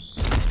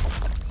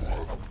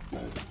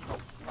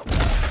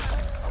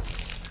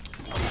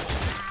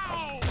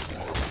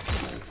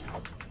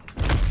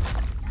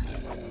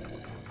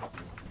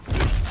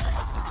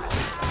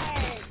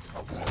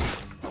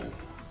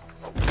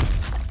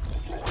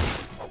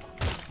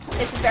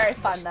 It's very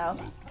fun though.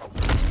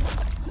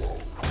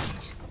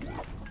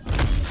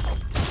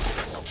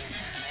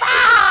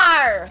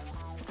 Fire!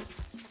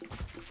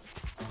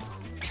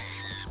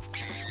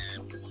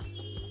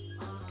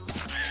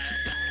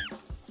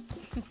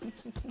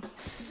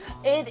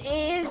 It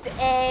is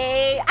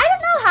I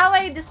don't know how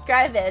I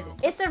describe it.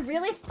 It's a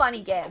really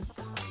funny game.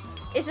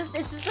 It's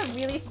just a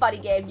really funny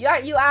game. You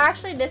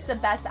actually missed the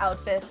best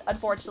outfit,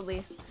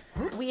 unfortunately.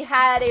 We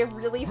had a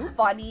really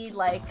funny,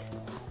 like,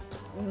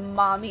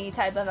 mommy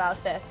type of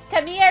outfit.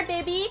 Come here,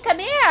 baby. Come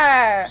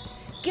here.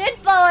 Good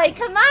boy.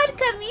 Come on.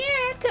 Come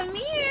here. Come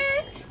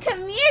here.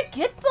 Come here.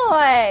 Good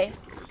boy.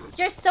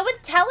 You're so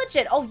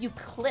intelligent. Oh, you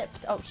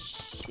clipped. Oh,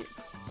 shoot.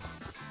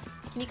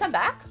 Can you come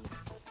back?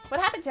 What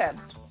happened to him?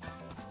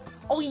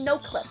 Oh, he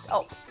no-clipped.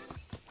 Oh.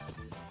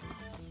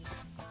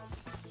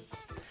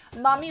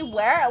 Mommy,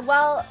 where?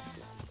 Well,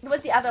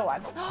 what's the other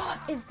one?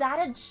 Is that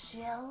a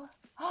Jill?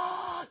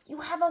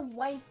 You have a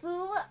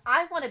waifu?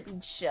 I want to be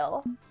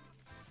Jill.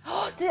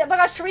 Oh my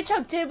gosh,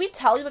 Choricho, did we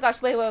tell you? Oh my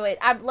gosh, wait.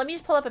 Let me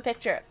just pull up a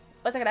picture.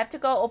 1 second, I have to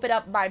go open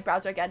up my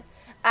browser again.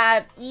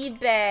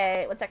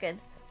 eBay. 1 second.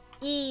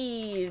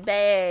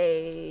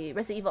 eBay.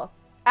 Resident Evil.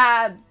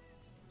 1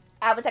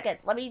 second.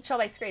 Let me show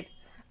my screen.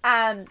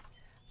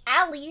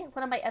 Ali,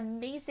 one of my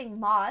amazing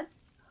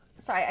mods.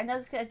 Sorry, I know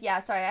this. Yeah,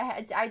 sorry,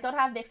 I don't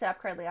have Mix It Up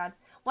currently on.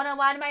 One of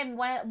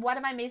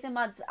my amazing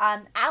mods.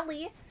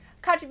 Ali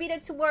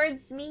contributed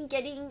towards me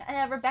getting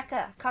a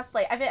Rebecca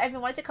cosplay. I've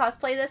been wanting to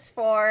cosplay this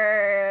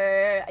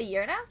for a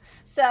year now.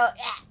 So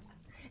yeah.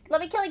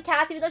 Love me killing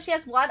cats, even though she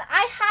has one.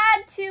 I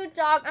had to,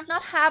 dog. I'm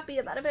not happy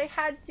about it, but I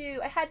had to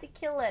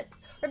kill it.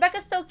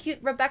 Rebecca's so cute.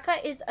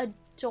 Rebecca is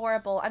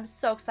adorable. I'm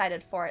so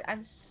excited for it.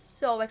 I'm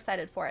so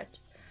excited for it.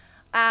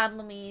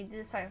 Let me do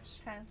this. Sorry, I'm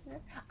just trying to...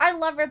 I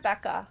love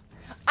Rebecca.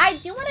 I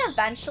do want to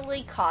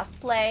eventually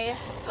cosplay.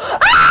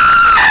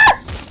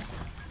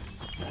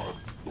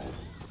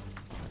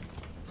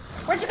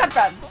 Where'd you come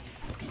from?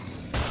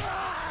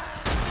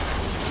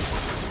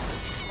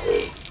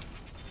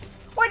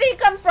 Where do you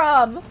come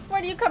from?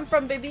 Where do you come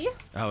from, baby?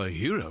 Our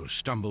hero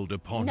stumbled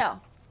upon... No.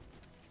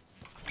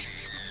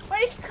 Where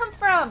did you come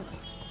from?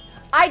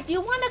 I do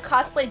want to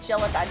cosplay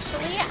Jill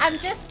eventually. I'm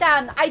just,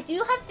 I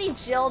do have the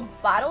Jill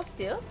battle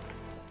suit.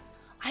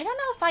 I don't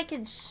know if I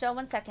can show.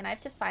 1 second. I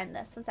have to find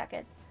this. 1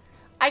 second.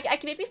 I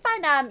can maybe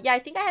find, yeah, I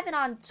think I have it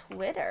on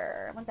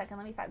Twitter. 1 second.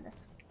 Let me find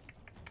this.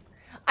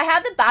 I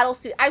have the battle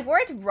suit. I wore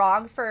it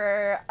wrong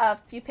for a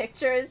few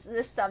pictures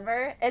this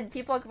summer, and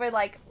people were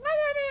like, why did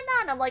I do that?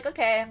 And I'm like,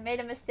 okay, I made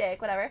a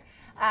mistake, whatever.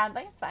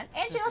 But it's fine.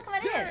 Andrew, welcome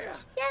on in.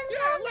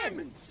 Yeah,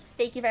 lemons.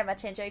 Thank you very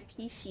much, Andrew. I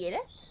appreciate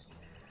it.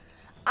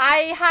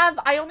 I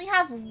only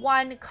have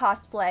one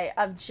cosplay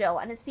of Jill,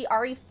 and it's the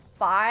RE5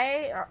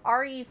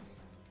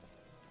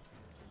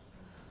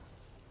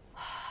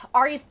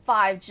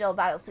 Jill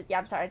battle suit. Yeah,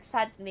 I'm sorry. I just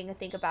had to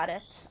think about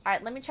it. All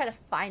right, let me try to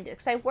find it,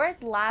 because I wore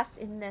it last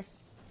in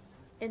this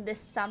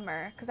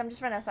summer, because I'm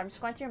just running out, so I'm just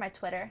going through my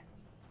Twitter.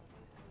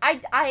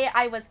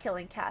 I was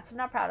killing cats. I'm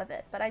not proud of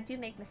it, but I do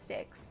make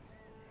mistakes.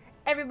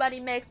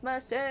 Everybody makes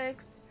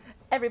mistakes.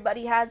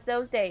 Everybody has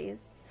those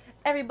days.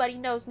 Everybody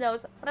knows.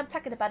 What I'm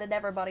talking about it,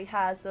 everybody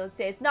has those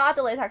days. Not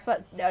the latex,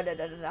 but no.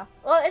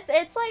 Well,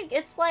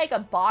 it's like a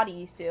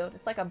body suit.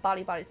 It's like a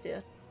body suit.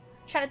 I'm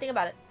trying to think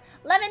about it.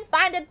 Lemon,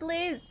 find it,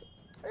 please.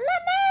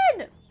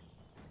 Lemon.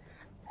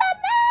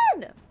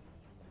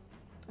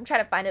 I'm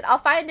trying to find it. I'll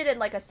find it in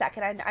like a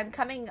second. I'm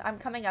coming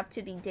up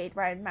to the date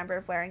where I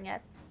remember wearing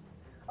it.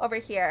 Over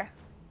here.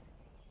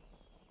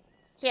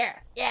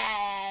 Here.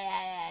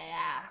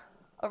 Yeah.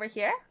 Over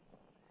here?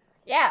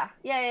 Yeah.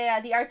 The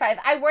R5.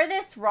 I wore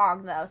this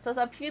wrong though, so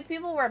a few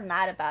people were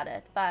mad about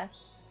it. But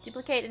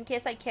duplicate in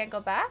case I can't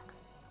go back.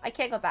 I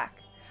can't go back.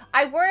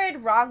 I wore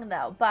it wrong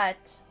though,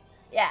 but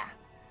yeah.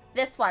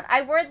 This one.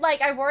 I wore it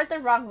the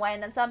wrong way,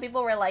 and then some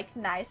people were like,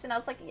 nice, and I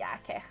was like, yeah,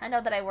 okay. I know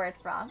that I wore it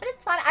wrong, but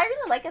it's fun. I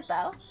really like it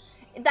though.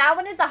 That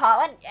one is a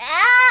hot one. Yeah,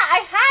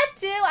 I had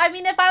to. I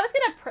mean, if I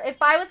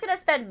was gonna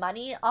spend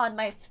money on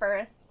my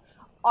first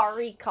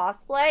RE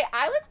cosplay,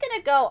 I was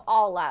gonna go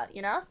all out,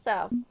 you know?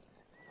 So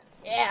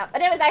yeah.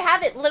 But anyways, I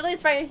have it. Literally,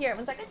 it's right here.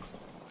 1 second.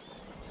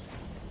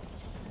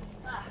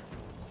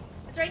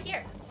 It's right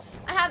here.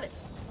 I have it.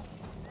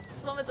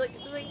 This one with like,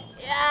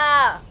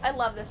 yeah. I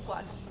love this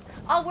one.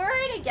 I'll wear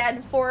it again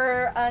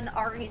for an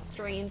RE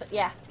stream, but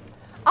yeah.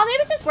 I'll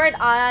maybe just wear it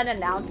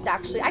unannounced,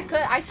 actually. I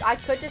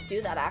could just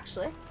do that,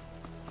 actually.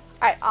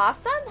 Alright,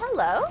 awesome.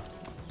 Hello.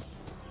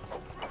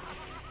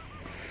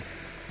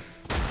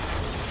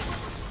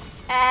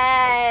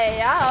 Hey,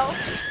 yo.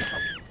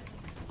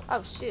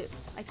 Oh, shoot.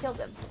 I killed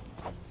him.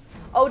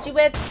 OG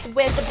with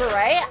the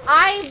beret.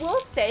 I will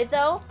say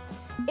though,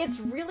 it's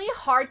really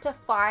hard to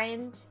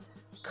find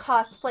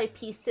cosplay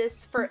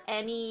pieces for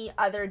any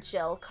other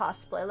Jill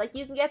cosplay. Like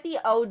you can get the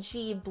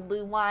OG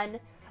blue one,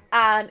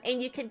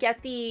 and you can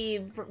get the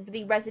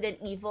Resident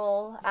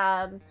Evil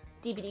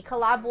DVD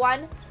collab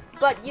one,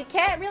 but you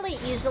can't really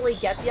easily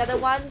get the other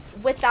ones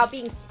without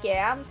being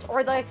scammed,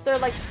 or they're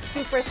like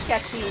super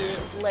sketchy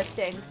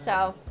listings.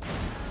 So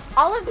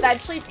I'll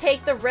eventually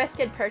take the risk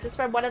and purchase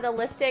from one of the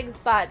listings,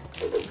 but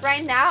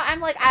right now I'm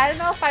like, I don't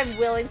know if I'm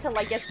willing to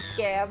like get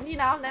scammed, you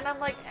know? And then I'm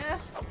like,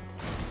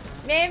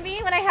 maybe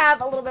when I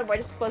have a little bit more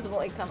disposable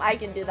income, I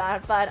can do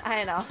that, but I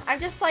don't know. I'm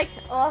just like,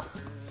 ugh.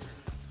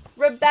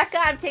 Rebecca,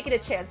 I'm taking a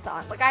chance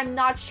on. Like, I'm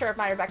not sure if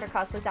my Rebecca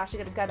cosplay is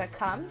actually gonna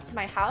come to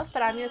my house,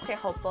 but I'm gonna stay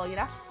hopeful, you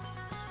know?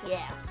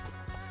 Yeah.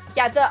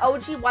 Yeah, the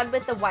OG one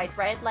with the white,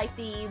 right? Like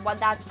the one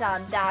that's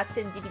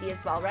in DVD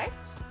as well, right?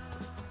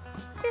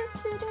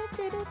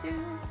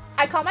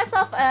 I call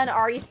myself an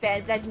RE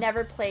fan, but I've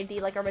never played the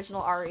like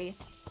original RE.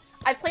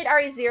 I've played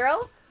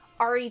RE0,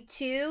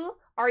 RE2,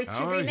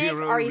 RE2 remake,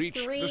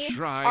 RE3, the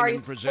shrine RE4.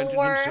 and presented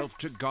himself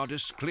to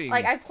Goddess Kling.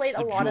 Like I've played a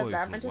the lot of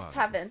them, I joyful just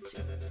one.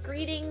 haven't.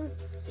 Greetings.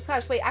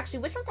 Gosh, wait, actually,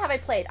 which ones have I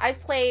played? I've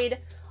played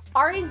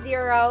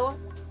RE0,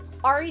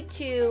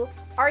 RE2,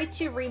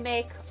 RE2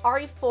 remake,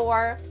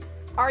 RE4,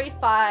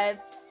 RE5,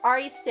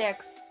 RE6,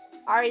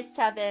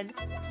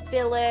 RE7,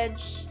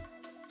 Village,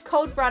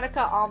 Code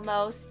Veronica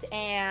almost,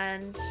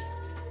 and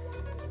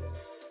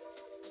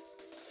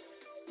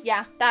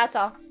yeah, that's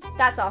all.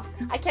 That's all.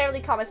 I can't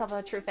really call myself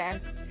a true fan.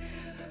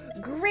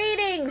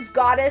 Greetings,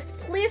 goddess.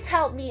 Please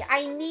help me.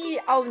 I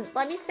need... Oh,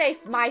 let me say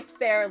my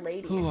fair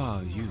lady. Who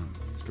are you,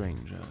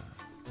 stranger?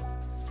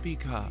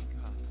 Speak up,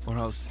 or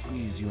I'll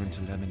squeeze you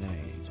into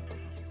lemonade.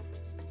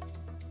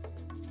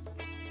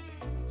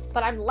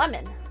 But I'm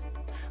lemon.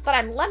 But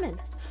I'm lemon.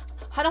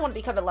 I don't want to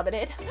become a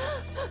lemonade.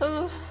 I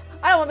don't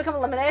want to become a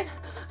lemonade.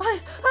 I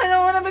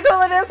don't want to become a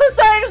lemonade. I'm so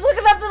sorry. I'm just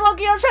looking up the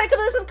Loki. I'm trying to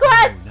complete some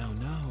quests. No,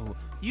 no.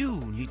 You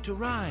need to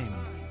rhyme.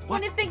 What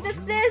do you think this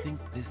do you is? think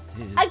this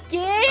is? A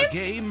game? A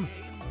game?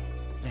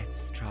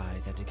 Let's try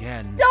that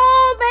again.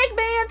 Don't make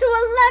me into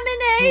a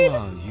lemonade. Who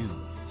are you,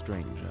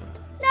 stranger?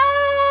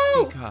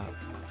 No. Speak up,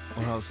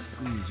 or I'll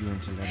squeeze you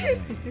into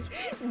lemonade.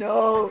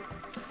 No.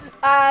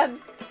 I'm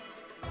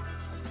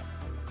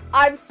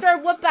Sir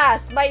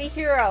Whoopass, mighty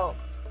hero.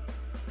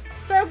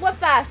 Sir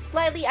Whoopass,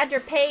 slightly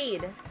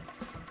underpaid.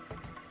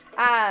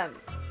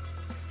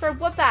 Sir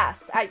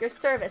Whoopass, at your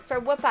service. Sir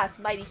Whoopass,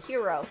 mighty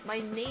hero. My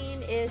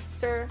name is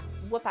Sir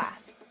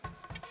Whoopass.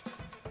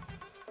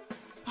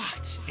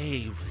 What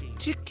a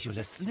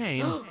ridiculous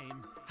name.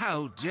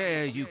 How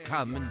dare you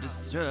come and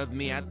disturb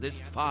me at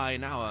this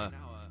fine hour?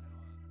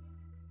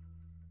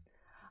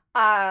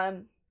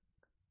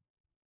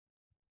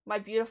 My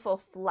beautiful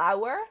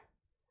flower.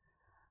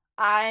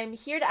 I'm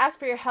here to ask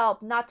for your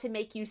help, not to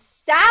make you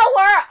sour.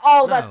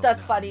 Oh,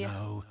 that's funny.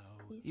 No.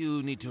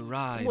 You need to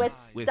rhyme With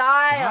with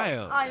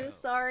style. I'm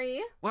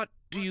sorry. What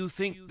do you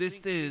think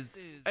this is?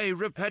 A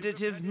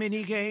repetitive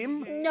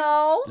mini-game?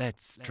 No.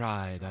 Let's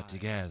try that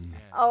again.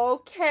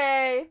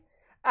 Okay.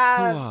 Who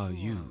are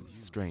you,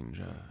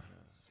 stranger?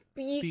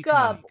 Speak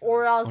up,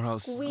 or I'll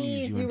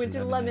squeeze you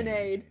into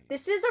lemonade.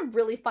 This is a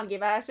really fun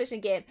game, an exhibition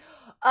game.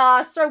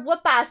 Sir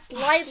Whoopass,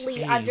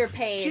 slightly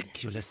underpaid.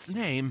 Ridiculous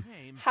name.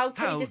 How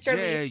can you disturb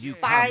dare me? you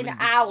Fine come and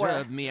hour.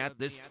 disturb me at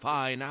this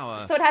fine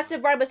hour? So it has to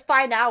run with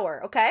fine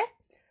hour, okay?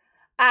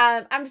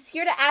 I'm just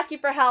here to ask you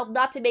for help,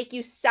 not to make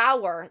you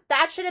sour.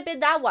 That should have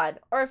been that one.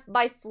 Or if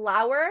my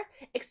flower,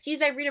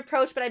 excuse my rude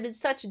approach, but I'm in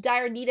such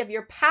dire need of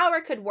your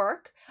power could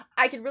work.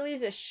 I could really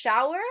use a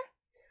shower.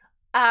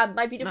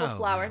 My beautiful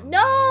flower.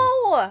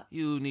 No!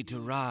 You need to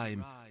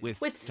rhyme with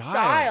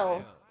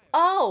style.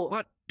 Oh.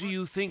 What do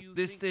you think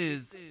this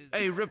is?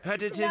 A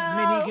repetitive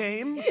No.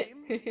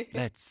 mini-game?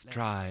 Let's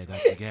try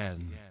that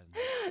again.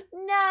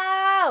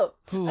 No!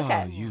 Who Okay.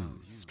 are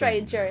you,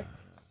 Stranger.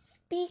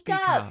 Speak Speak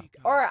up, up,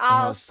 or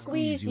I'll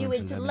squeeze you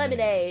into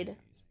lemonade.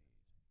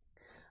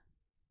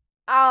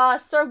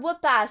 Sir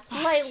Whoopass,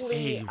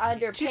 slightly What a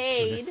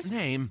underpaid. ridiculous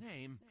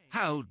name.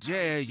 How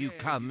dare you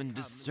come and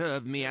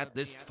disturb me at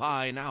this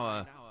fine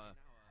hour?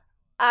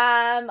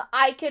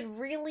 I could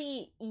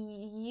really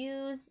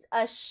use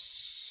a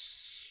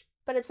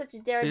but it's such a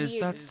dare Is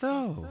need. that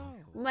so?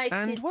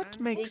 And what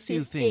makes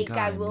you think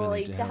I'm I'm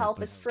willing to help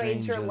a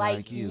stranger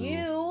like you?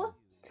 you?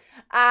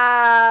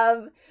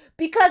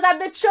 Because I'm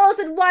the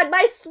chosen one,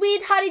 my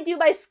sweet honeydew,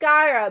 my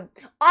Skyrim.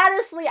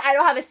 Honestly, I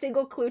don't have a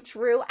single clue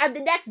true. I'm the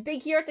next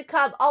big hero to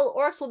come. All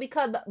orcs will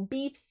become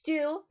beef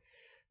stew.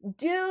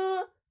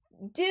 Do,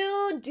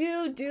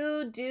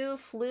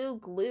 flu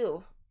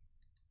glue.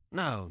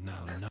 No.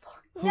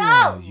 Who No!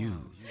 are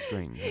you,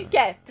 stranger?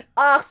 Okay,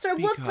 Sir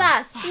Speak up.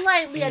 Whoopass,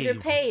 slightly A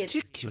underpaid.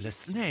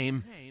 ridiculous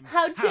name.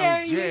 How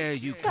dare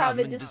you come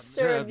and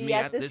disturb me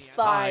at this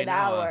fine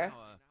hour?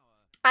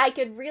 I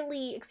could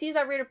really, excuse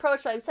my rude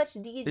approach, but I'm such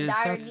dire need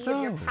that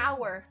of your so?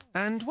 power.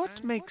 And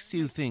what makes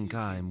you think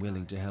I'm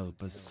willing to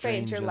help a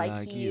stranger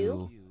like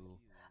you?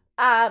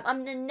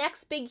 I'm the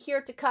next big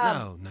hero to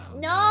come. No.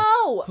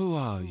 No! Who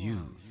are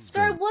you?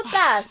 Sir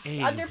Whoopass, What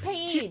a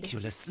underpaid.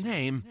 ridiculous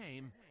name.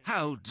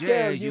 How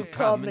dare you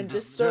come and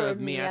disturb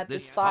me at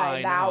this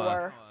fine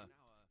hour?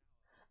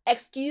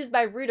 Excuse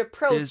my rude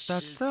approach, Is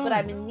that so? but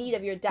I'm in need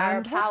of your dire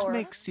And power. what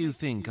makes you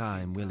think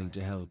I'm willing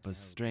to help a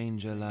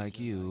stranger like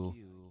you?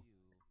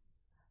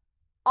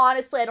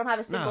 Honestly, I don't have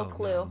a single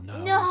clue.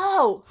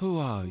 No. Who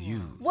are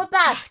you?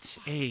 Whoopass!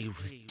 What a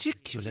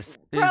ridiculous...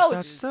 Approach. Is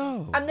that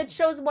so? I'm the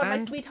chosen one, my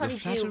And sweet the honeydew.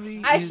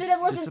 flattery I is should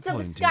have listened to some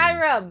disappointing,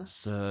 Skyrim.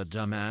 Sir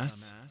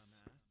Dumbass.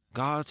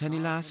 Got any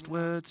last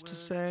words to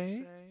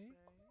say?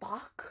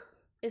 Fuck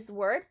is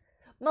word?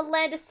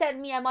 Melinda sent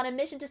me. I'm on a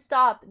mission to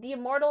stop the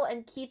immortal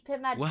and keep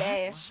him at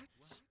bay. What?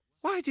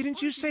 Why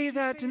didn't you say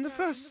that in the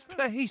first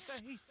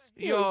place?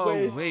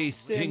 You're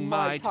wasting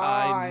my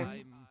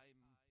time.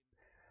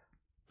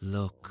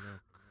 Look,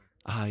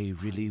 I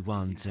really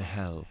want to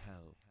help,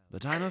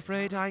 but I'm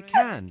afraid I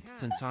can't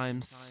since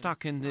I'm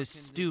stuck in this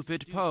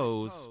stupid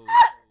pose.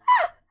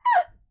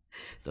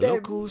 The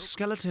local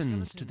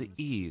skeletons to the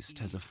east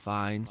has a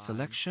fine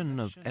selection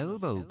of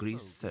elbow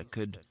grease that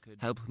could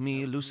help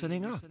me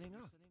loosening up.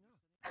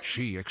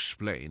 She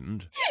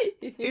explained.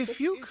 If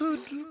you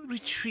could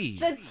retrieve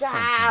The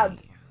dab.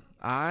 something,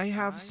 I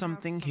have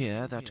something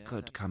here that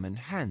could come in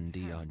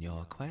handy on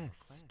your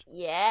quest.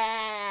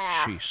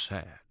 Yeah. She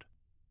said.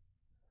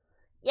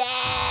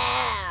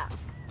 Yeah.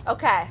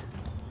 Okay.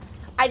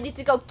 I need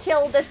to go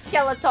kill the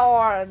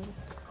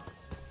skeletons.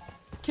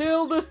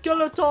 Kill the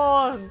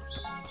skeletons.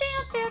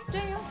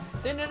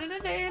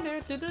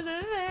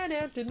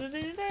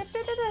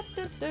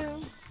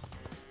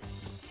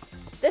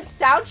 This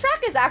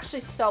soundtrack is actually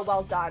so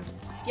well done.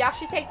 If you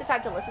actually take the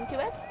time to listen to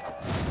it.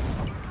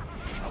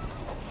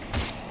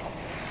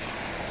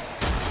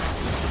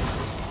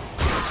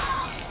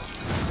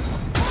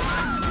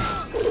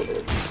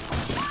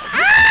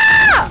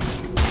 Ah!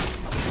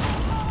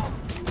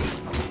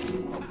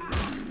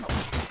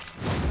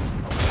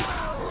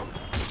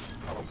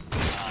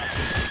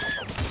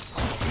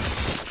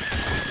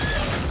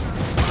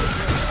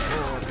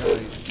 Poor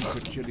guy's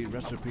secret chili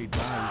recipe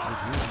dies with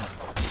you.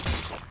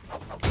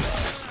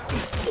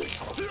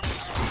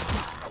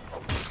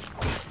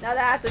 Now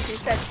that's what she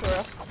said,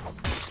 Shura.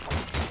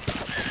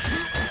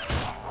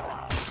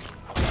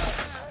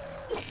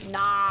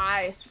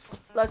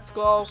 Nice. Let's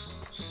go.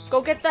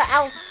 Go get the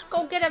elf.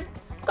 Go get him.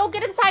 Go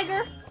get him,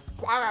 tiger.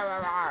 Rawr,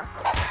 rawr, rawr,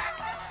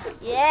 rawr.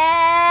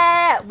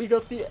 Yeah. We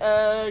got the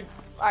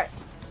eggs. All right.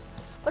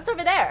 What's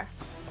over there?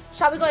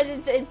 Shall we go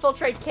and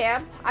infiltrate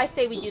camp? I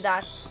say we do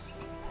that.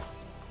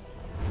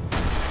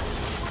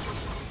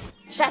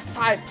 Chest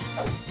time.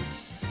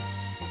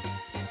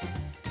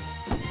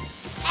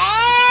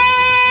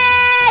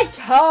 Hey!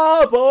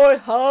 Cowboy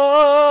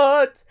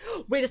hat.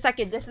 Wait a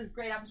second. This is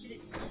great opportunity.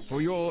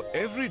 For your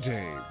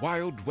everyday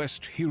Wild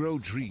West hero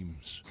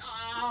dreams.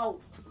 Ow.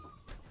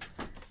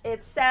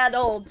 It's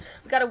saddled.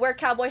 We gotta wear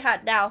cowboy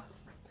hat now.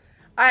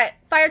 Alright,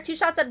 fire 2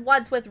 shots at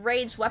once with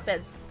ranged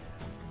weapons.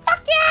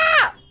 Fuck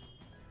yeah!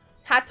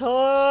 Hat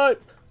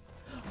type!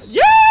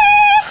 Yeah!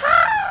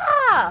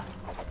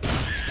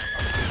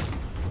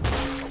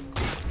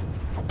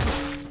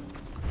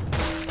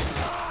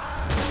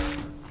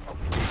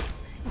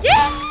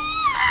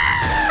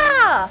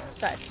 Yeah!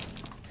 Sorry.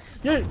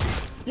 Yay!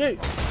 Yay!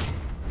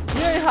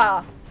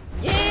 Yeehaw!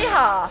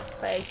 Yeehaw!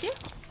 Thank you.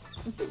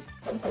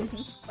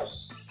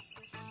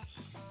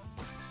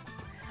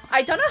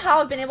 I don't know how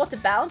I've been able to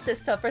balance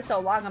this for so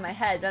long on my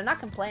head, but I'm not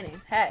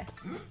complaining. Hey,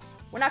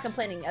 we're not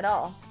complaining at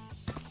all.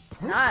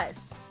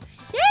 Nice.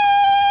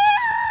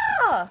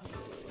 Yeah!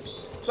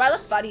 Do I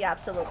look funny?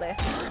 Absolutely.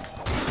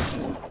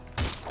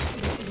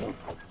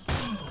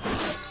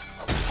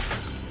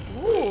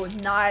 Ooh,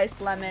 nice,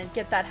 Lemon.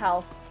 Get that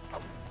health.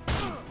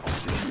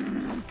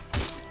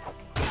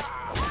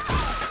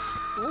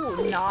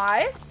 Ooh,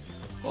 nice.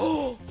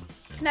 Oh,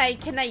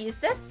 can I use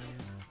this?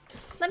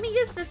 Let me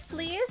use this,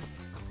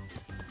 please.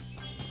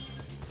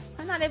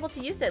 I'm not able to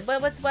use it.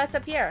 What's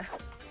up here?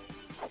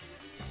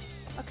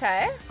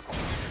 Okay.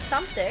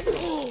 Something.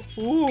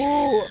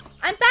 Ooh.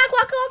 I'm back.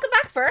 Welcome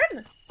back,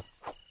 Fern.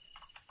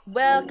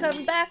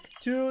 Welcome back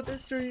to the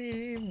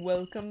stream.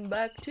 Welcome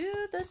back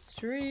to the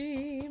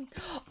stream.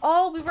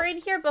 Oh, we were in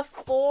here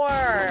before.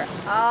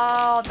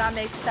 Oh, that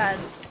makes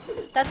sense.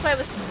 That's why it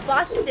was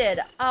busted.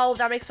 Oh,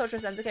 that makes so much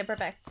sense. Okay,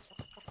 perfect.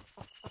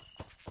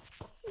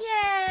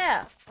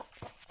 Yeah.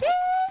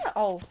 Yeah.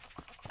 Oh,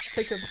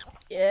 take him.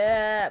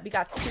 Yeah, we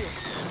got 2.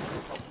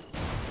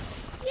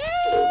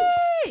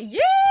 Yay!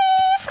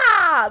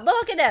 Yeah!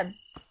 Look at him.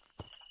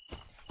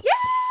 Yeah!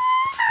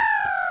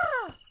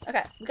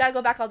 Okay, we gotta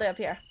go back all the way up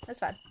here. That's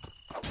fine.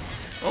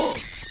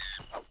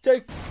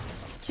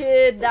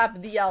 Kidnap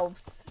the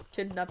elves.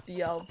 Kidnap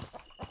the elves.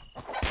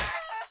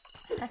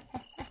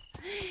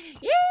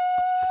 Yeah!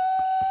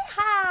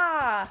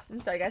 I'm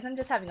sorry, guys. I'm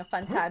just having a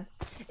fun time.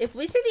 If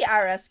we see the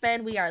IRS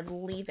man, we are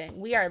leaving.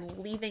 We are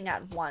leaving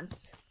at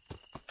once.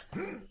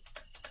 Come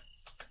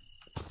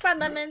on,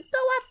 Lemon. Go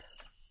up.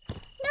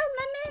 No,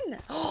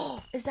 Lemon.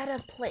 Oh, is that a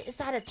plate? Is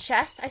that a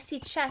chest? I see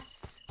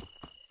chests.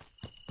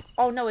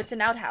 Oh no, it's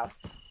an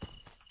outhouse.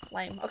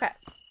 Lame. Okay.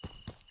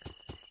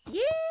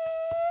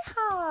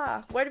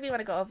 Yeah. Where do we want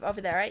to go?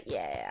 Over there, right?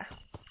 Yeah.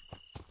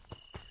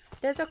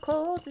 There's a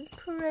cold and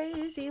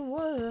crazy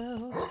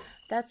world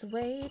that's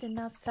waiting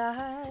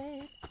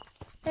outside.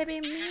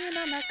 Maybe me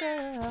and my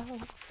girl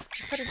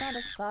put it on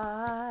a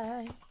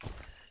fight.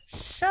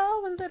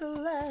 Show a little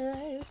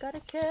light, gotta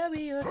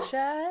carry your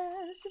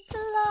chest. It's a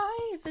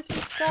life, it's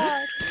a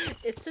sight,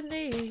 it's a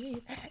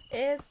need,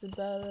 it's a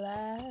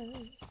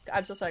burlesque.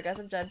 I'm so sorry, guys.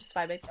 I'm just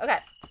vibing. Okay,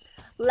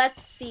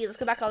 let's see. Let's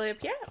go back all the way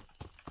up here.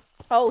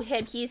 Oh,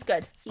 him. He's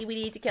good. We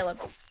need to kill him.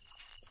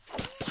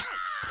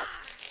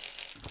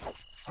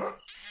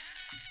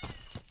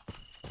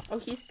 Oh,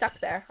 he's stuck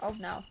there. Oh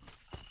no.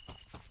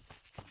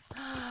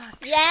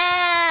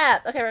 Yeah.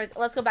 Okay,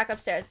 let's go back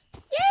upstairs.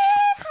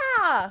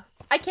 Yeah.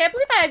 I can't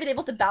believe I haven't been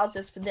able to bounce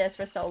this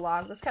for so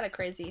long. That's kind of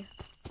crazy.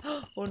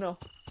 Oh no.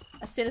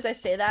 As soon as I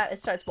say that,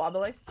 it starts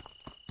wobbling.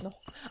 No.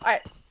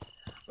 Alright.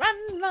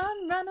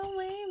 Run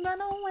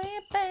away,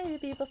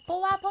 baby,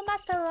 before I put my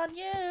spell on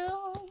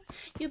you.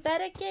 You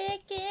better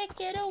get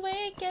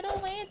away,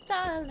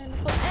 darling,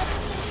 before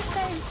everything you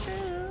say is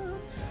true.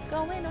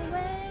 Going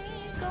away,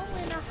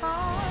 going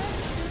hard,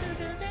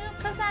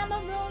 cause I'm a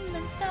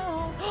rolling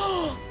stone.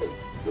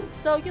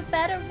 So you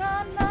better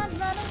run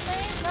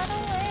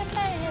away,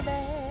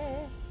 baby.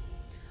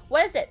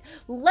 What is it?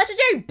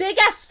 Legendary big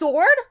ass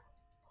sword?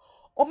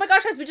 Oh my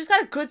gosh, guys, we just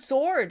got a good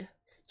sword.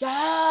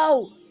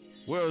 Yo!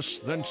 Worse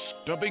than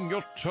stubbing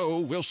your toe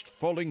whilst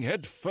falling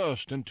head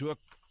first into a...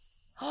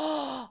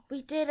 Oh,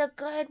 we did a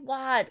good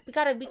one. We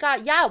got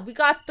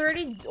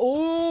 30.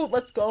 Oh,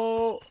 let's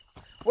go.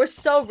 We're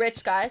so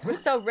rich, guys. We're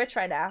so rich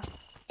right now.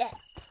 Yeah.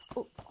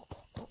 Ooh.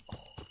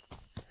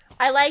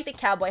 I like the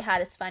cowboy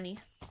hat. It's funny.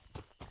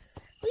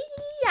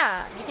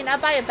 Yeah. You can now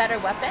buy a better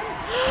weapon.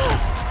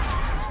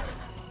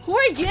 Who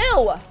are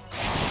you?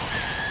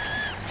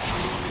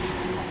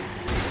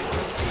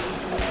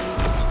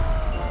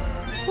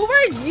 Who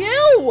are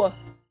you?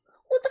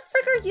 What the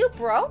frick are you,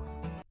 bro?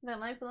 Then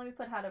let me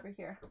put hat over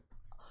here.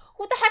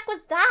 What the heck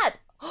was that?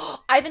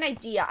 I have an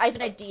idea.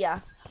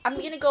 I'm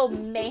gonna go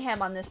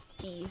mayhem on this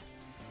bee.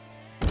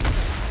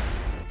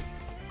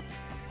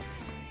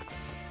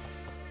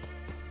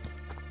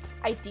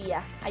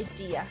 Idea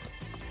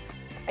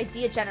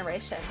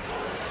generation.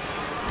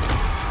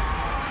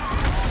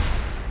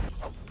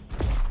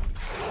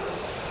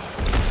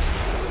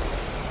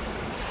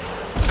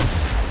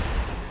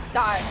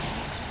 Die.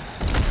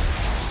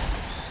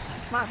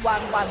 Come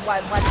on,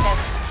 one hit.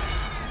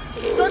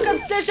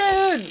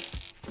 Circumcision!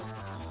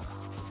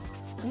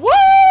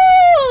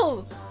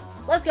 Woo!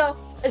 Let's go.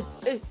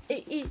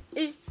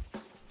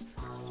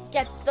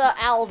 Get the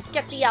elves,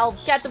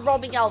 get the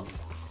roaming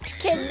elves.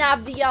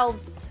 Kidnap the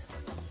elves.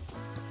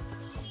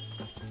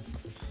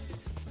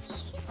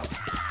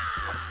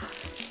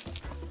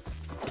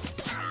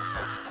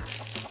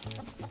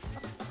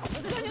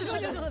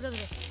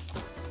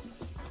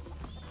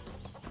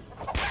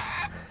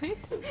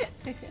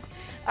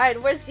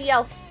 Alright, where's the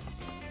elf?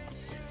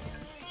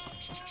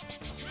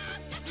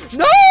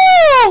 No!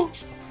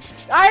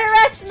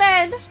 IRS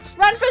man!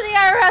 Run from the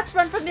IRS!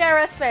 Run from the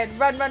IRS man!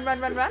 Run!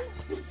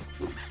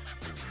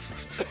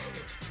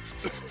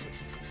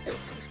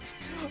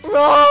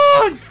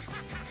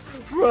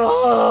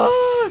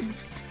 Run!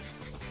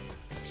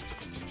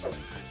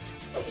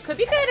 It could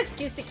be a good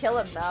excuse to kill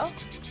him, though.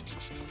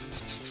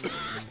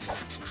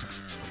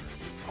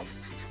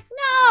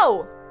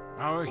 No!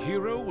 Our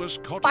hero was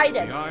caught Fight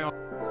in him. the eye of...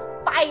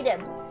 Fight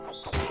him!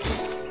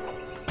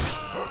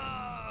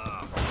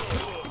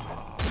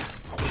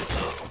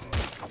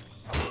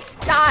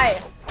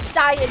 Die!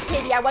 Die in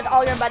pity! I want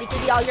all your money!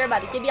 Give me all your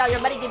money! Give me all your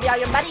money! Give me all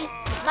your money!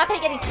 I'm not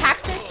paying any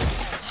taxes!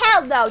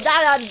 Hell no!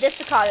 Not on this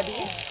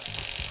economy!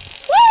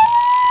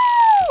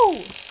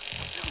 Woo!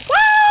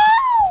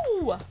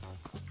 Woo!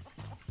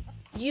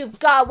 You've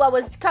got what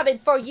was coming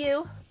for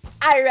you,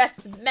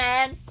 IRS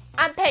man!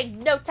 I'm paying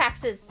no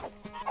taxes!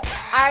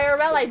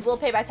 IRL, I will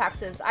pay my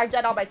taxes. I've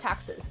done all my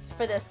taxes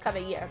for this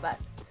coming year, but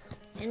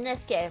in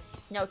this game,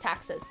 no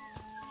taxes.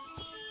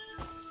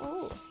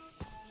 Ooh.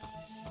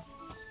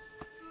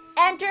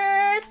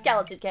 Enter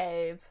Skeleton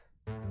Cave.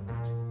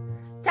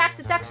 Tax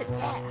deduction,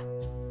 yeah.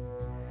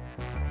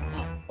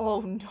 Oh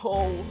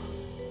no.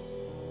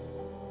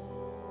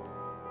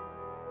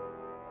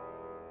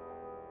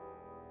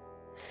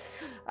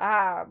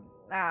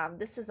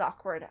 This is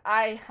awkward.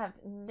 I have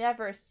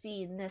never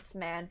seen this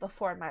man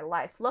before in my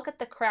life. Look at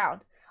the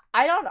crown.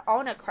 I don't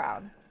own a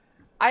crown.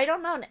 I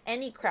don't own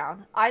any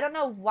crown. I don't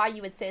know why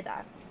you would say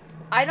that.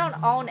 I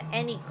don't own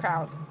any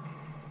crown.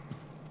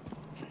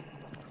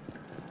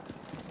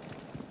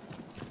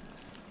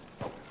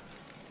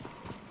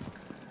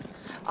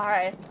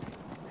 Alright.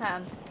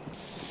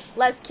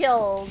 Let's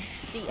kill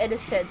the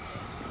innocent.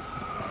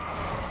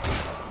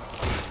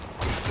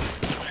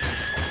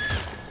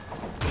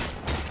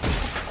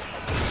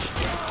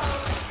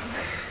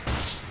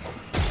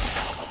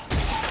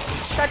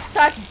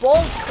 Such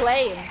bold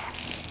claims.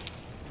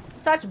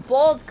 Such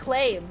bold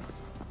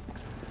claims.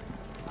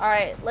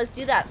 Alright, let's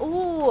do that.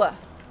 Ooh.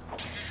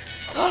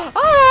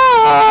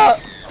 Ah!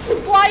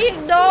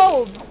 Flying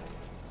gnome!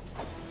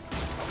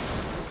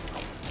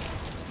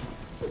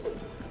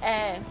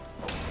 And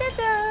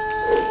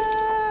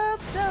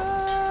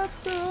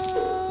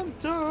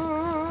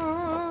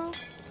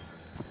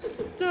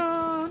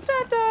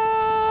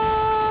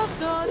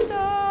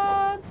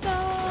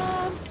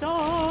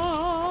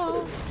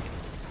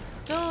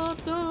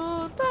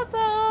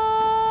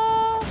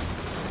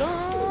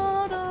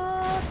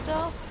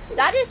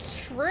that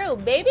is true.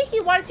 Maybe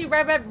he wanted to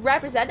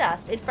represent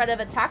us in front of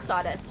a tax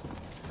audit.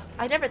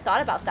 I never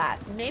thought about that.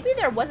 Maybe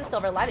there was a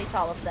silver lining to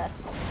all of this.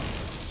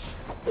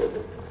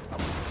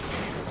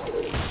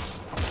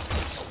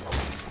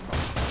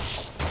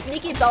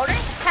 Sneaky boner?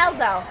 Hell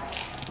no.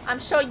 I'm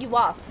showing you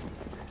off.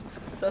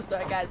 So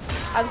sorry, guys.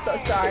 I'm so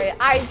sorry.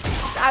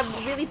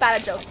 I'm really bad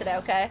at jokes today,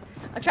 okay?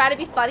 I'm trying to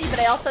be funny, but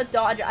I also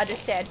don't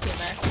understand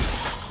humor.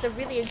 It's a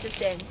really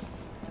interesting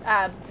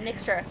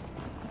mixture.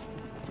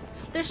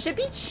 There should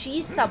be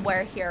cheese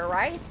somewhere here,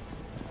 right?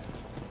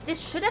 This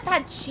should have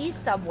had cheese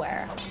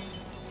somewhere.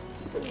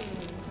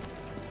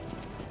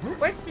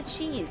 Where's the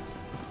cheese?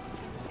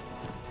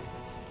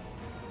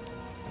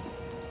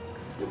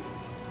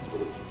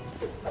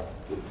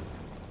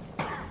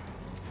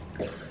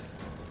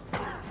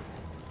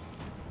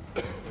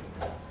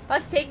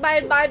 Let's take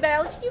my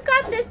biology. You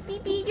got this,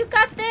 BB. You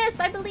got this.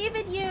 I believe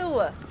in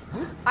you.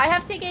 I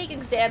have taken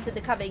exams in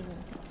the coming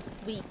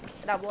week,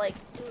 and I'm like,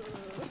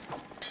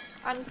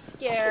 I'm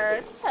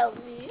scared. Help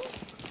me.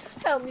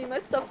 Help me, my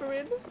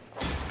suffering.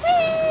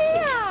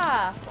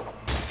 Yeah.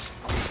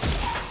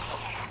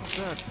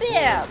 That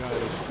Bam. poor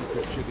guy's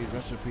secret chili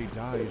recipe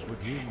dies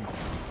with him.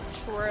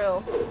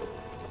 True.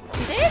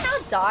 Do they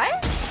not die?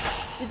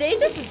 Do they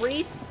just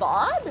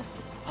respawn?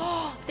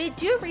 Oh, they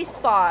do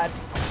respawn.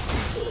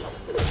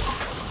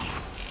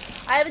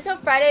 I have until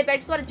Friday, but I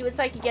just want to do it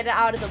so I can get it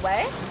out of the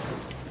way.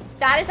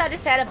 That is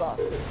understandable.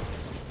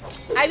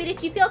 I mean,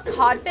 if you feel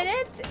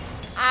confident,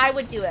 I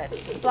would do it.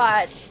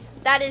 But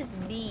that is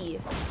me.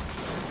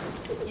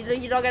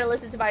 You don't gotta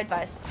listen to my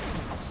advice.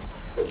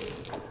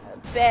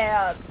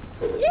 Bam.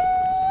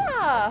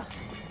 Yeah.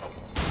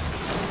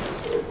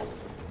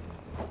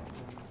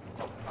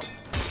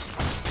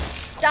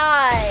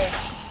 Die.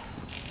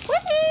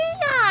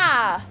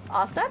 Whee-yeah.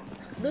 Awesome.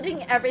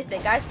 Looting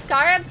everything, guys.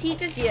 Skyrim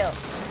teaches you.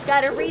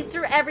 Gotta read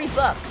through every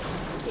book.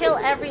 Kill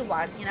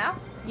everyone, you know?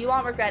 You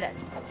won't regret it.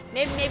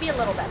 Maybe a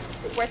little bit.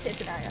 Worst case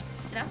scenario,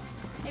 you know?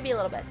 Maybe a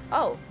little bit.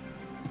 Oh.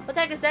 What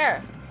the heck is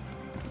there?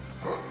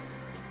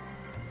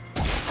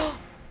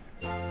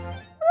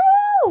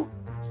 Woo!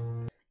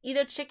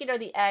 Either chicken or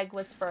the egg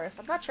was first.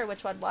 I'm not sure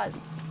which one was,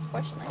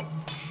 unfortunately.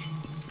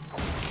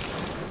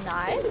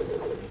 Nice.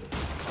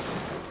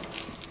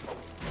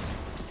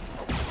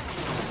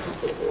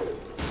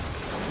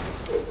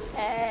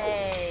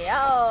 Hey,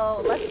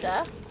 oh, let's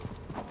go.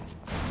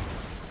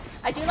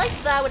 I do like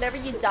that whenever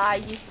you die,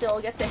 you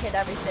still get to hit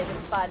everything.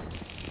 It's fun.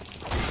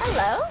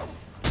 Hello.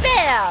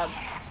 Bam!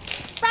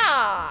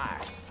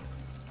 Rawr!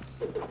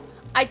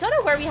 I don't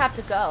know where we have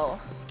to go.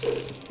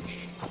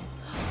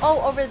 Oh,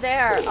 over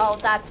there. Oh,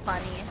 that's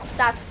funny.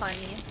 That's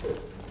funny.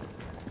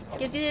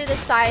 Gives you the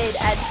side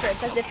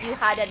entrance as if you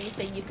had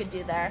anything you could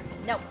do there.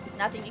 Nope,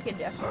 nothing you can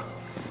do.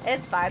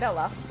 It's fine. Oh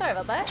well. Sorry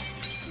about that.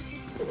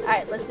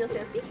 Alright, let's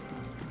see.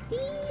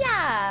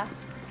 Yeah.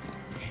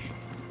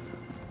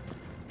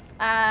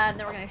 Then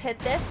we're gonna hit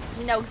this.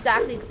 We know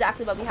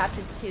exactly what we have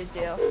to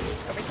do.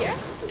 Over here.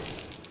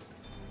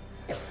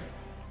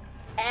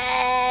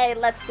 Hey,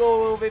 let's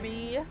go,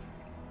 baby.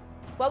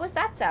 What was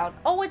that sound?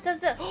 Oh, it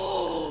does it.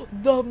 Oh,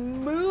 the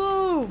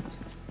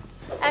moves.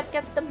 I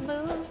got the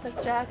moves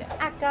like Jagger.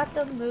 I got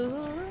the moves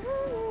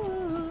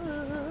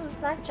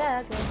like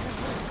Jagger.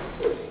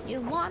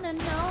 You wanna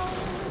know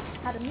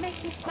how to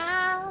make me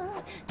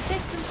smile?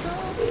 Take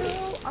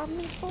control on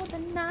me for the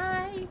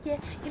night. Yeah,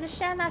 gonna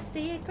share my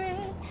secret.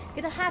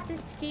 Gonna have to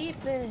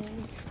keep it.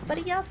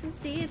 Nobody else can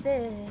see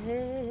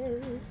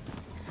this.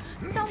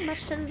 So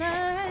much to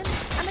learn.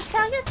 I'ma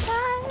tell you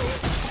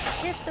twice.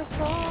 If the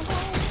wrong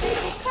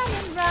baby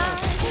coming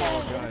right,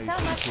 yeah, gonna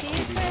tell my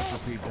secret.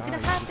 Gonna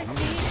have to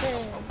keep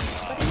it.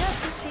 Nobody else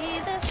can see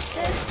this.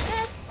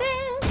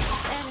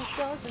 And it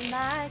goes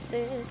like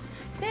this.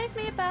 Take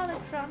me by the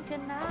trunk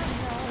and I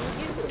know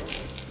you.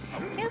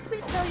 Kiss me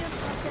till you're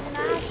drunk and I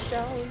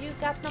show you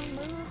got the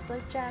moves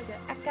like Jagger.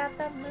 I got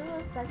the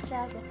moves like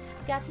Jagger.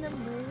 Got the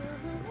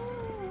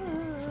moves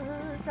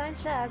like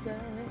Jagger.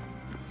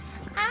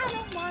 I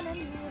don't wanna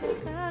need to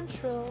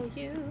control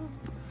you.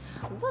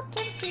 Look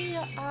into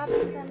your eyes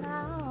and I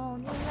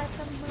own you like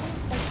the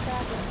moves like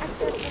Jagger. I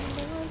got the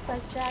moves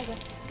like Jagger.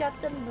 Got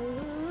the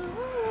moves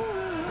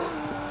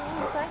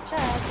like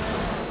Jagger.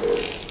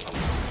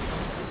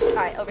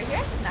 Alright, over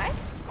here.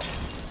 Nice.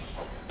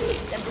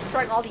 I'm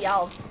destroying all the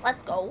elves.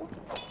 Let's go.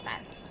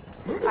 Nice.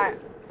 Alright.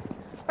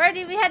 Where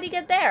did we had to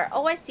get there?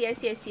 Oh, I see.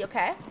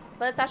 Okay.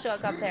 Let's actually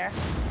go up there.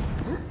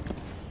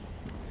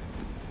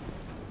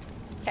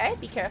 Okay,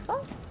 be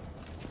careful.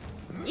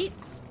 Eat.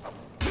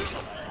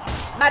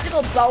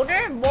 Magical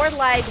boner? More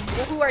like,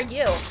 who are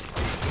you?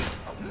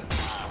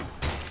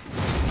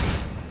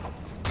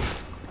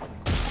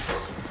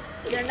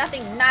 There's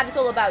nothing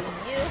magical about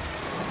you.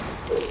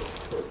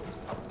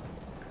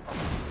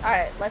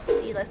 Alright, let's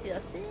see.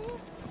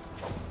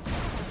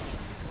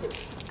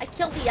 I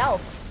killed the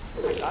elf.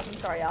 Oh my gosh, I'm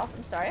sorry, elf.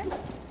 I'm sorry.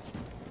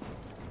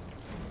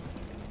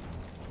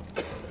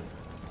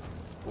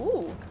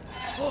 Ooh.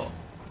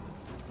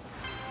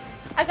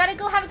 I gotta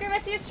go have a great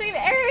rest of your stream.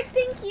 Eric,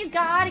 thank you.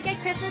 Gotta get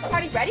Christmas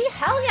party ready.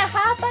 Hell yeah,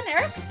 have fun,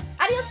 Eric.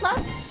 Adios,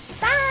 love.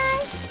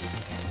 Bye.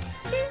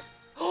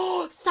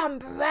 Oh,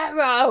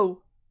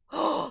 sombrero.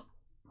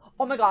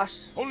 Oh my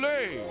gosh.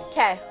 Olé!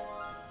 Okay.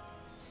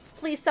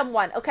 Please,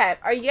 someone. Okay,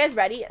 are you guys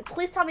ready?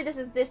 Please tell me this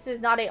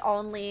is not a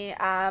only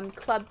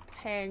Club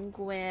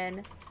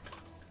Penguin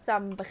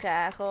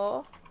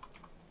sombrero.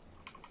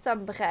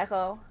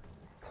 Sombrero.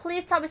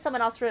 Please tell me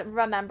someone else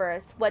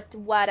remembers what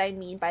I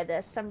mean by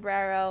this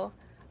sombrero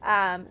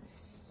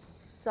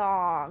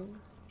song.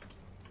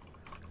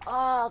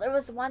 Oh, there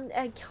was one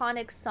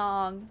iconic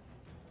song.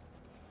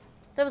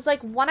 There was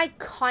like one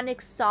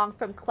iconic song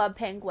from Club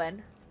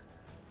Penguin.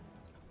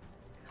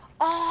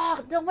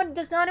 Oh,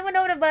 does not anyone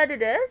know what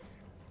it is?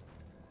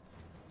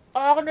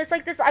 Oh, and it's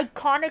like this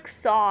iconic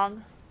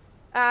song.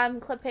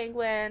 Club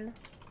Penguin.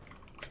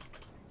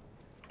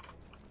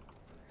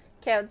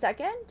 Okay, 1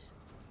 second.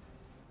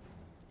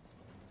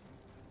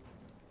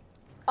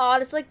 Oh,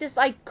 it's like this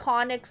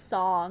iconic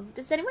song.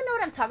 Does anyone know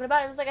what I'm talking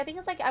about? It was like, I think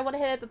it's like, I want to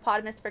hit a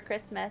hippopotamus for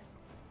Christmas.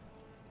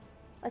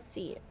 Let's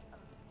see.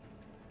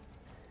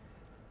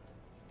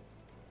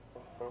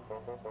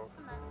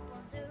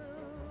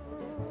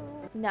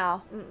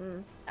 No.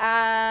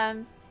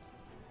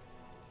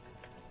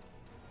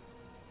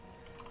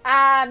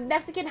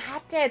 Mexican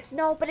Hat Dance.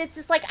 No, but it's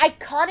this like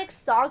iconic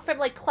song from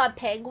like Club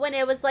Penguin.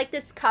 It was like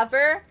this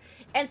cover,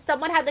 and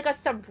someone had like a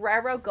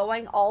sombrero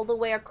going all the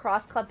way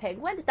across Club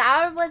Penguin. Is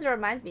that what it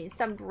reminds me?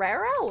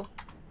 Sombrero,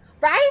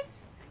 right?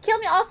 Kill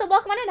Me also.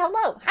 Welcome on in.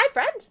 Hello, hi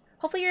friend.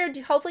 Hopefully you're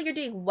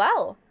doing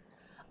well.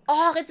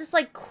 Oh, it's this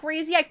like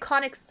crazy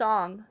iconic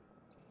song.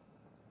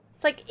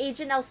 It's like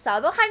Agent El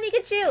Sabo. Hi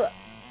Pikachu.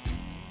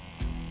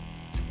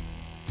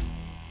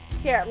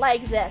 Here,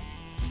 like this.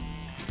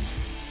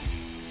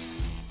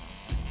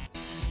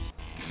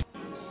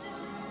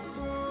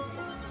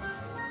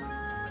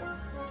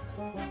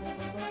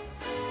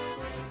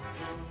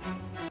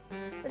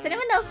 Does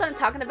anyone know what I'm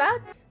talking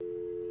about?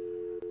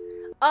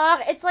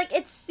 It's like,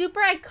 it's super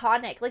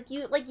iconic. Like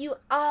you,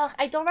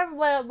 I don't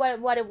remember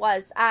what it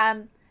was.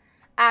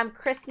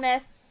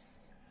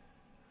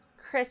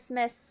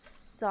 Christmas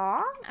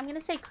song? I'm gonna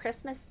say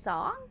Christmas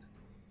song?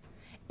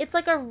 It's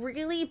like a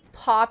really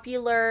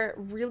popular,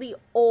 really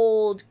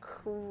old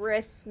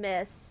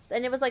Christmas,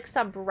 and it was like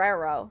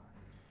sombrero.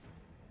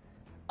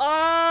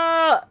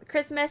 Oh,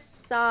 Christmas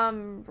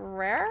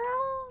sombrero?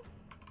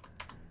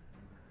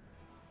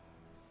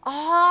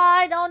 Oh,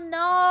 I don't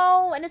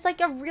know. And it's like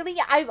a really,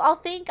 I'll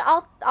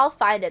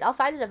find it. I'll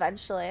find it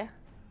eventually.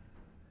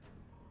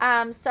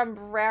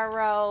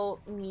 Sombrero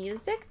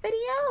music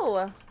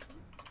video.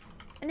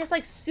 And it's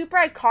like super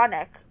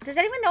iconic. Does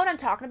anyone know what I'm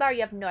talking about, or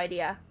you have no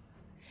idea?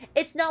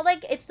 It's not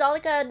like a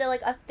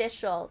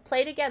official.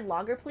 Play it again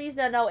longer, please.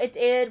 No,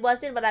 it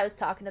wasn't what I was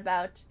talking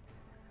about.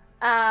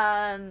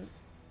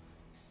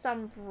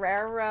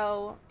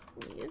 Sombrero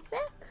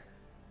music?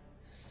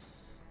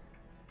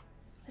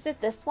 Is it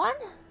this one?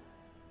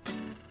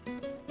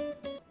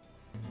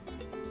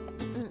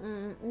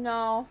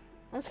 No.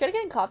 I'm scared of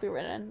getting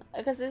copywritten.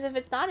 Because if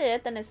it's not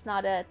it, then it's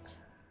not it.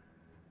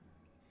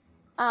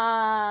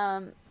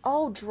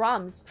 Oh,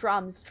 drums.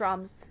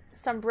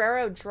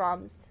 Sombrero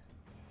drums.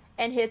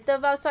 And hit the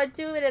bow, so I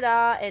do it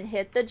up. And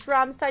hit the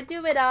drum, so I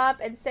do it up.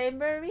 And say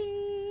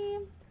Marie.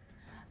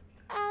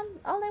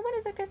 What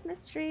is a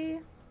Christmas tree?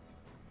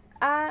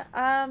 Yeah,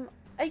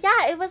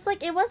 it was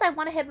I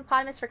want a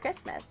hippopotamus for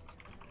Christmas.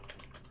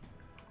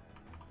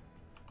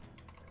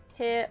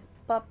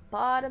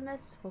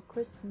 Hippopotamus for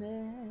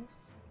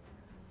Christmas.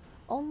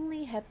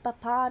 Only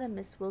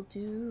hippopotamus will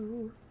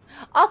do.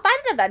 I'll find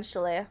it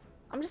eventually.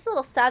 I'm just a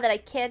little sad that I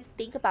can't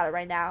think about it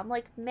right now. I'm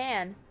like,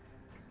 man.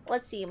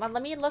 Let's see. Let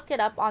me look it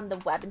up on the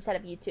web instead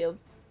of YouTube.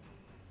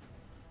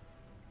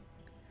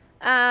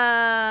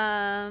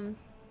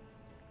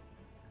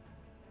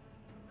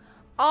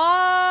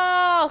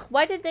 Oh,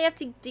 why did they have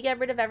to get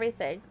rid of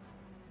everything?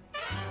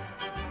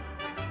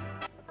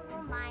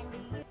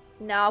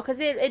 No, because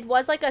it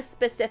was like a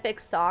specific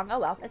song. Oh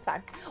well, it's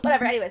fine.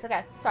 Whatever. Anyways,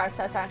 okay. Sorry.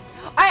 Alright,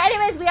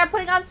 anyways, we are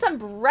putting on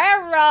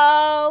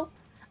sombrero.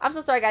 I'm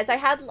so sorry, guys.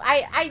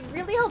 I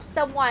really hope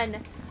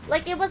someone,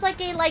 like, it was like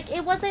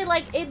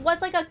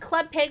a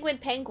Club Penguin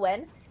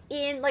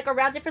in like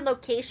around different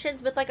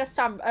locations with like a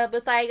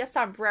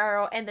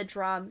sombrero and the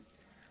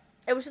drums.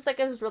 It was just like,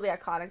 it was really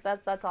iconic.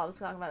 That's all I was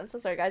talking about. I'm so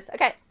sorry, guys.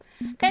 Okay,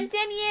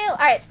 continue. All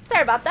right,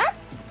 sorry about that.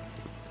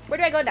 Where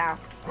do I go now?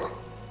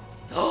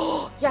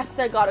 Yes,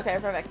 thank God. Okay,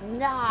 perfect.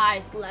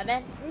 Nice,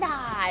 Lemon.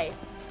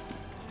 Nice.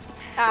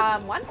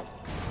 One.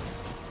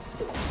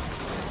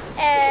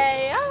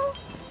 Ayo.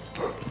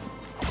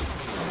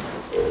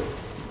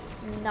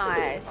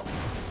 Nice.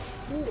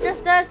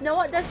 No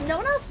one else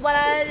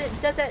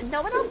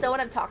know what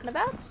I'm talking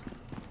about?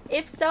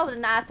 If so,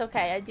 then that's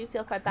okay. I do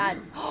feel quite bad.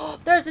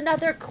 There's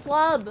another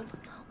club.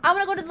 I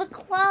want to go to the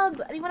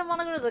club. Anyone want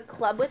to go to the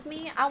club with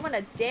me? I want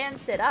to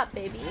dance it up,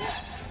 baby.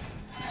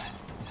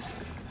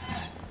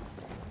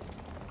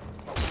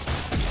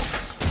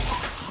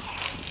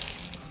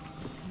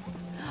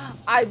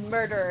 I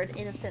murdered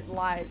innocent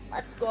lives.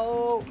 Let's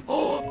go.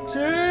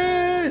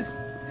 Cheese!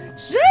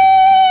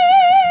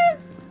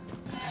 Cheese!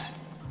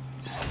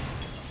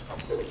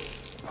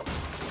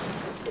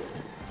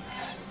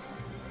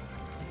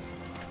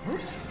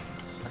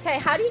 Okay,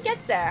 how do you get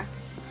there?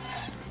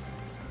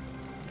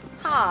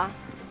 Huh.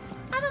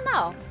 I don't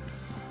know.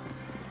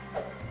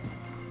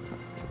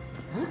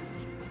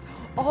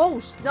 Oh,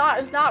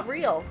 it's not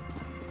real.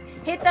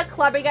 Hit the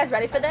club. Are you guys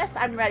ready for this?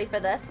 I'm ready for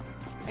this.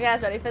 Are you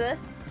guys ready for this?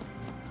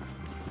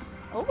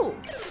 Oh,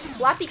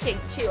 Flappy King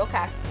 2.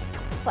 Okay.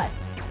 Play.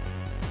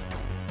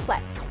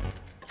 Play.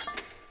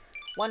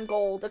 1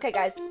 gold. Okay,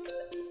 guys.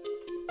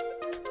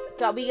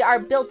 God, we are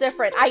built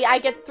different. I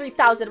get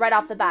 3,000 right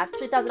off the bat.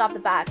 3,000 off the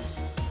bat.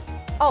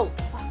 Oh,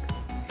 fuck.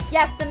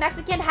 Yes, the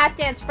Mexican hat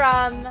dance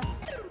from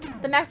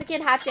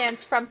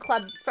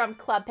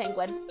Club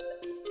Penguin.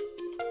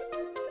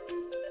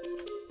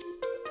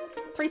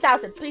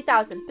 3,000.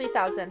 3,000.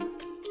 3,000.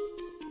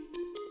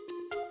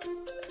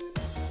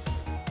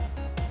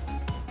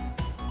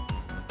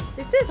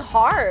 This is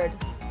hard.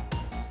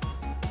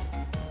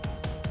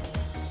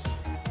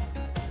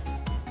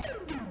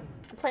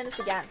 I'm playing this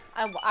again.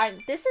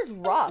 This is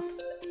rough.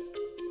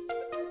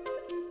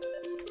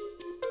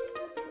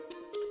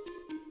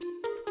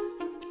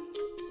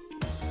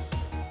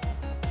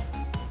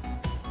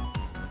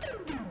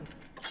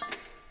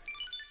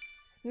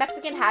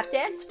 Mexican hat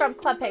dance from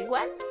Club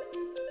Penguin.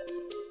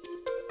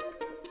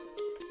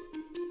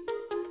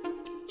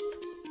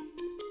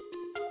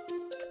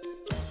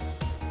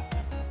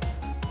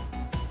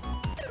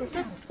 This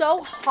is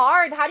so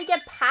hard. How do you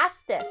get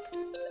past this?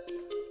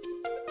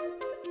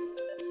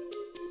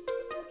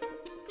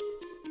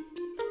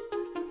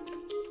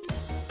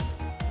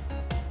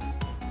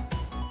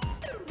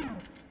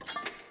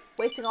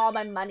 Wasting all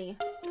my money.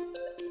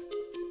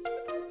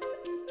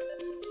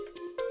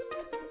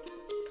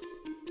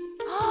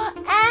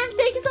 And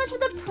thank you so much for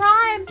the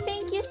Prime.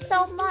 Thank you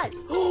so much.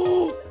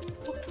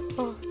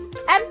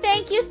 And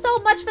thank you so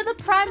much for the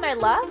Prime, my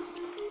love.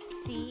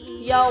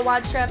 CEO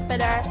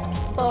entrepreneur.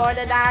 For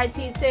the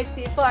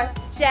 1964,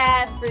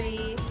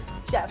 Jeffrey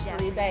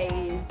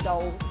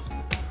Bezos.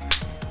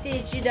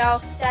 Did you know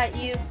that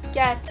you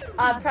get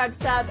a Prime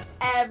sub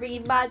every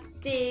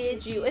month?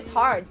 Did you? It's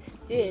hard.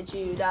 Did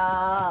you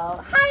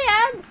know?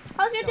 Hi, Em.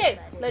 How's your day?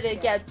 Let it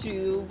get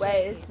 2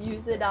 ways.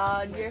 Use it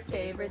on your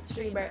favorite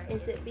streamer.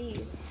 Is it me?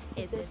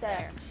 Is it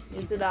there?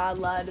 Use it on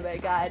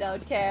Ludwig. I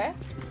don't care.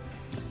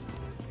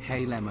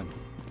 Hey, Lemon.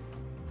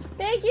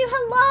 Thank you.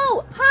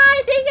 Hello.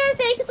 Hi.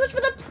 Thank you so much for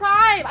the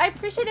Prime. I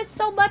appreciate it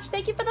so much.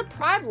 Thank you for the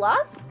Prime,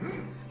 love.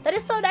 That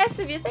is so nice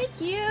of you.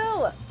 Thank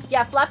you.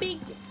 Yeah, Flappy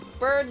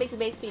Bird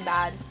makes me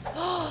mad.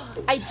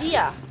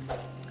 Idea.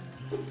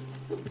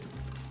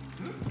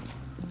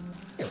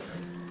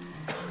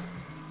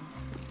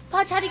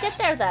 Fudge, how do you get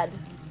there then?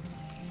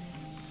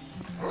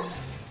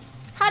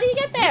 How do you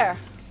get there?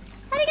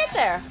 How do you get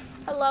there?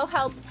 Hello,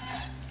 help.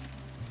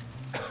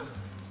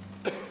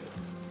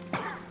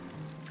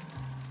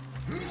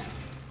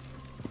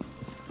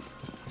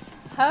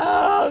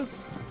 Help!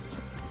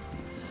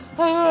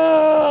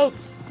 Help!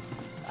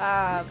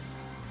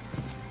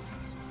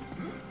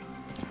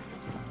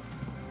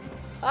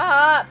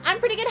 I'm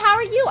pretty good. How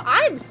are you?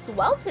 I'm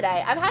swell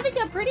today. I'm having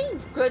a pretty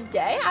good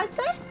day, I'd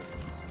say.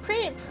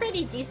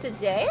 Pretty decent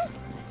day.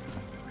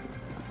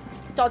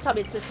 Don't tell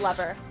me it's this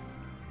lever.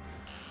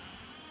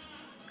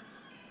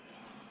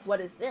 What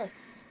is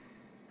this?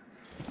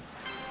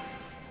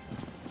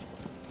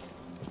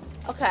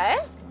 Okay.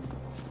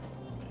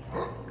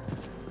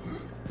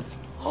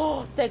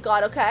 Oh, thank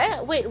God. Okay.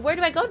 Wait, where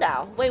do I go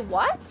now? Wait,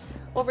 what?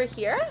 Over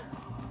here?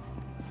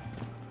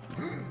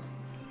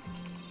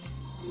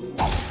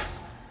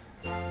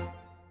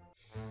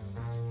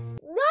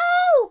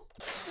 No!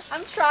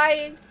 I'm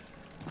trying.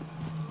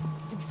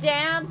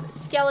 Damn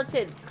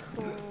skeleton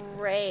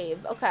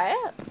crave. Okay.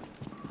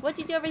 What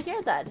do you do over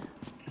here then?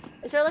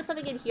 Is there like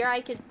something in here I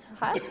can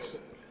touch?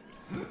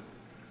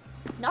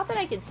 Not that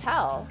I can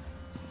tell.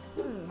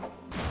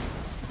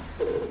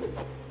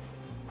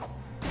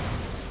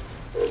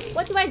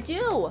 What do I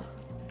do?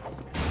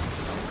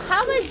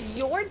 How is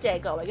your day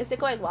going? Is it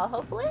going well,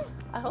 hopefully?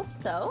 I hope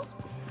so.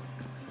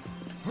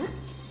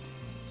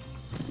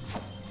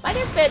 Mine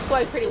has been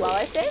going pretty well,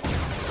 I think.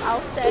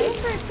 I'll say.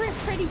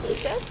 Pretty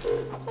decent.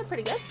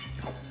 Pretty good.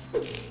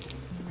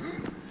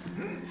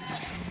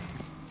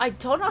 I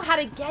don't know how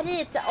to get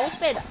it to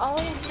open. Oh,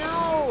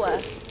 no.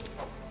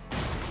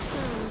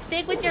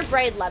 Think with your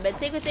brain, Lemon.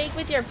 Think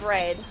with your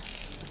brain.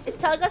 It's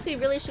telling us we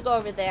really should go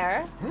over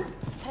there.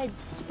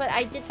 But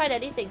I didn't find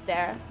anything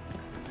there.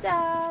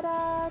 Da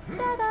da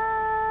da da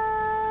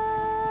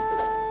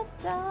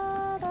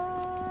da da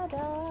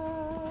da.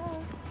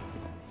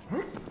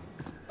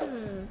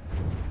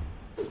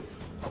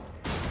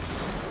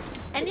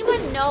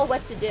 Anyone know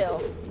what to do?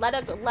 Let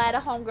a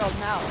homegirl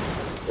know.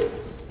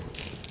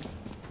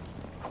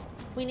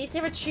 We need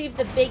to retrieve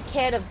the big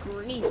can of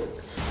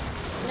grease.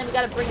 And then we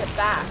gotta bring it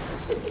back.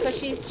 Because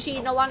she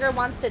no longer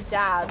wants to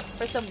dab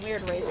for some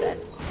weird reason.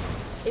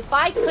 If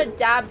I could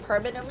dab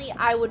permanently,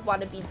 I would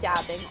want to be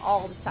dabbing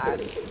all the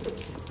time.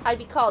 I'd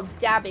be called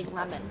Dabbing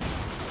Lemon.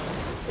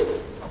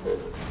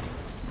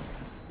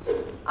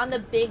 On the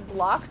big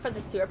block for the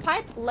sewer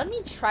pipe? Let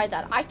me try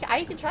that. I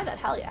can try that.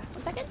 Hell yeah.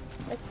 1 second.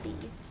 Let's see.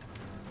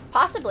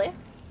 Possibly.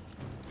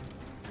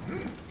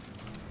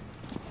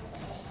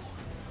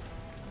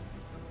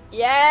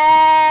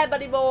 Yeah,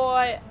 buddy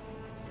boy.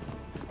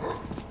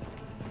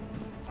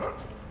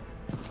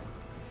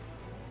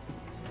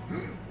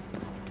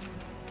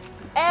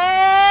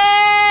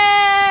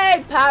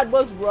 Hey! Pad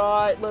was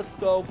right. Let's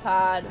go,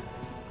 Pad.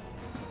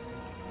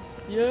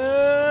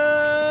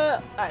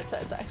 Yeah. Alright,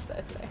 sorry.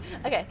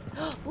 Okay.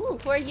 Ooh,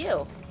 who are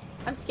you?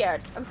 I'm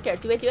scared.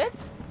 Do I do it?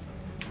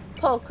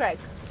 Pull, Craig.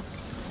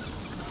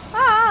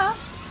 Ah!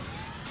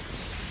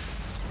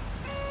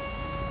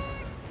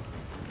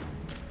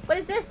 What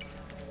is this?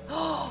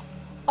 Oh,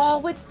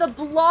 it's the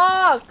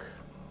block!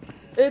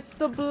 It's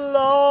the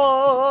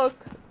block!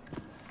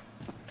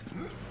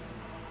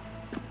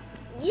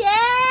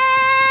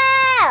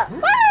 Yeah!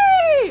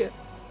 Whee!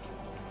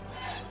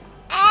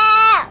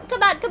 Ah!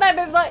 Come on,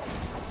 baby boy.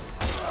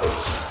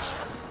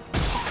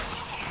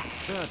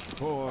 That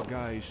poor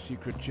guy's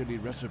secret chili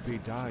recipe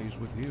dies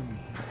with him.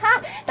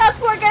 Ha! That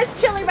poor guy's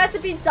chili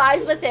recipe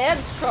dies with him.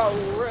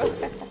 True.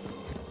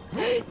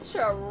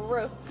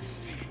 True.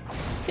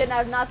 Couldn't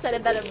have not said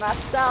it better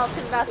myself.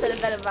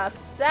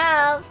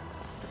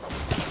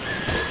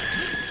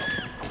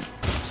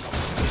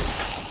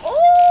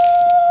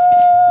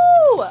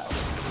 Ooh!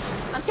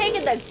 I'm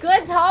taking the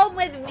goods home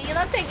with me.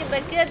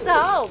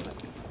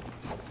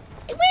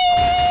 Whee!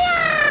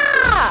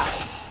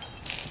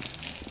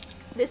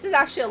 This is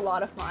actually a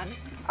lot of fun.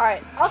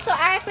 Alright, also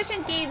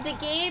Activision game, the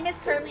game is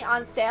currently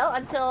on sale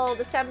until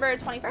December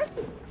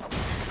 21st.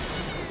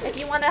 If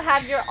you want to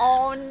have your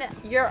own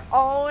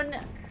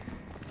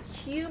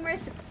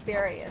humorous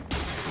experience.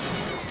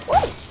 Woo!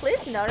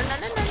 Please, no.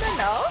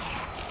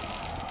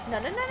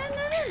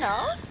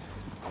 No.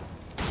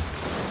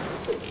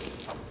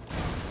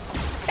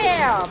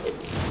 Bam!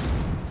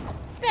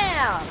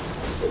 Bam!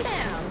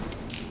 Bam!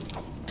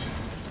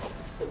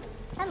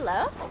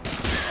 Hello?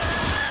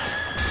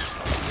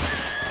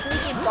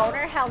 Sneaky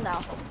boner? Hell no.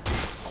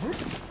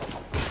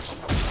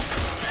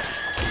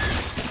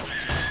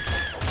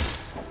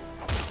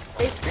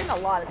 They scream a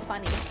lot, it's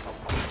funny.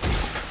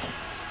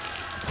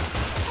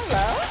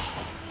 Hello?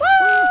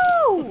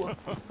 Woo!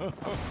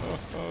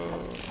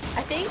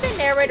 I think the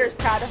narrator's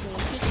proud of me.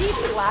 He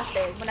keeps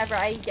laughing whenever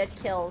I get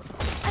kills.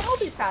 I hope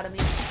he's proud of me.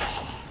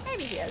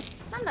 Maybe he is.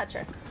 I'm not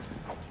sure.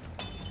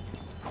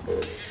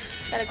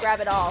 Gotta grab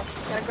it all.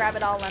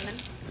 Lemon.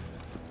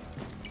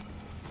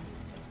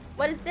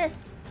 What is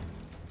this?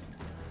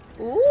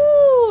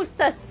 Ooh,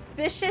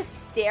 suspicious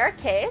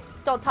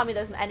staircase. Don't tell me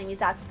there's enemies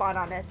that spawn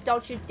on it.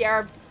 Don't you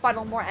dare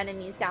funnel more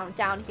enemies down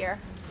here.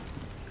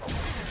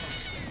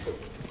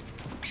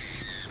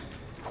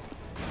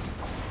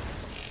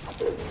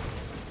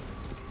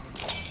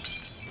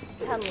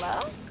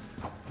 Hello?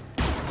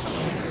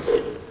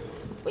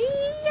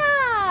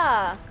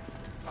 Wee-ya!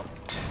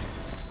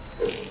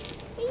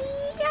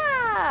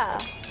 Wee-ya!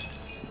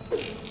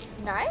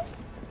 Nice.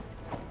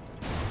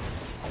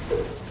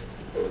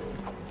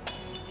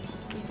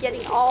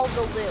 Getting all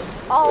the loot.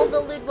 All the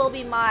loot will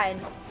be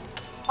mine.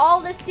 All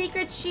the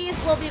secret cheese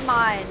will be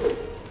mine.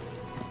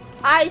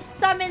 I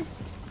summon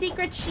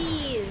secret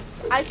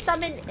cheese. I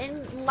summon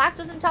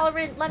lactose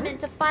intolerant lemon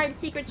to find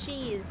secret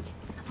cheese.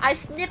 I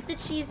sniffed the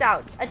cheese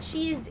out. A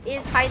cheese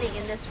is hiding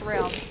in this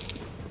room.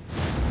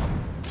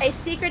 A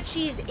secret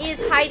cheese is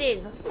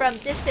hiding from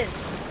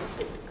distance.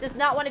 Does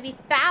not want to be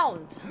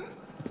found.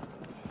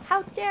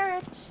 How dare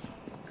it?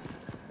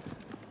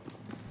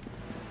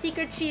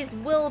 Secret cheese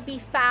will be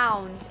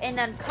found and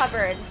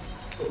uncovered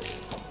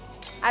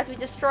as we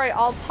destroy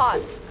all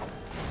pots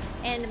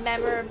and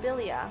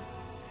memorabilia.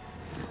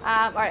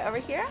 Alright, over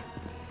here.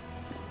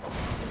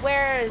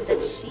 Where's the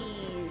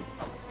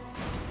cheese?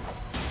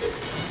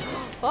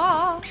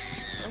 Oh,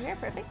 over here,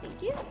 perfect,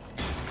 thank you.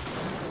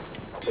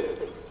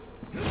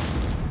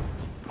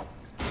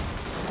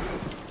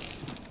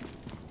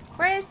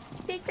 Where is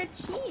secret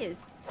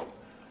cheese?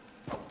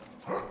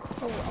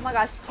 Oh my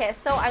gosh,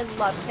 queso, I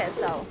love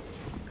queso.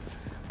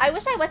 I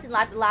wish I wasn't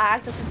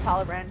lactose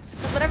intolerant,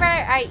 because whenever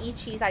I eat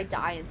cheese, I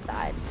die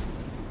inside.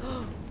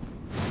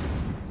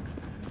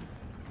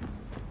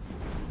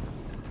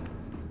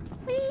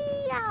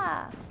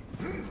 Yeah.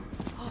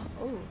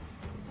 Oh,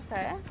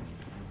 okay.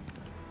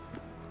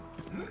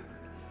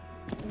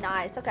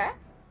 Nice, okay.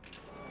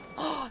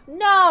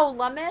 No,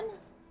 Lemon.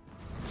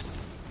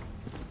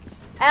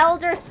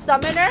 Elder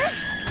Summoner.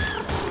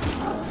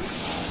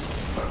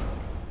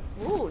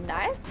 Ooh,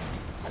 nice.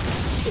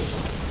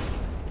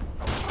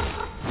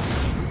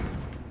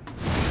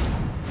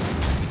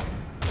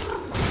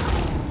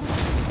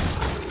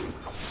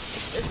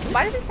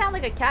 Why does it sound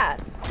like a cat?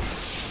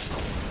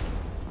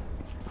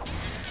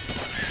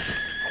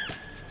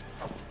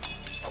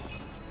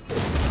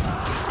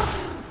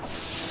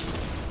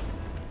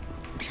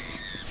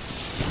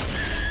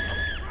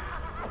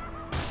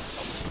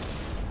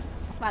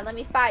 Come on, let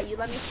me fight you.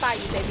 Let me fight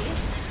you, baby.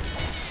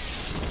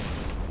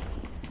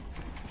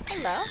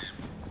 Hello.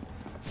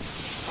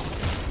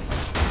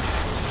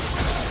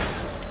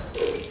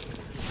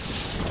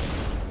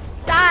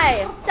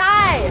 Die!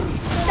 Die!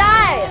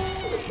 Die!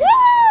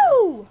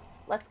 Woo!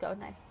 Let's go.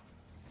 Nice.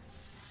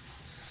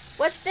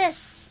 What's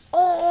this?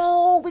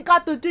 Oh, we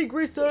got the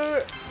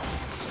degreaser.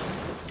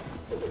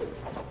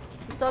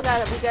 We still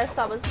got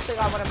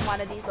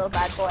one of these little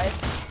bad boys.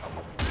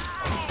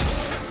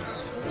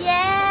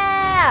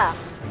 Yeah!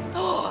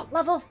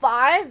 Level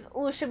 5?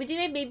 Ooh, should we do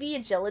maybe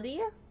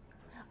agility?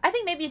 I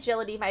think maybe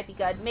agility might be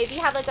good. Maybe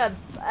have like a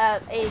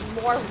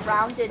more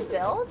rounded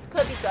build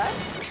could be good.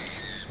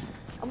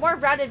 A more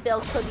rounded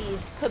build could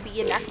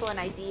be an excellent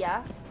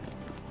idea.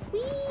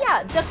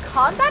 Yeah, the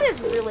combat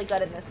is really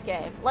good in this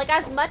game. Like,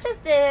 as much as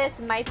this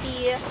might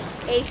be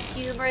a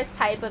humorous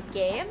type of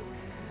game,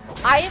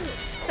 I am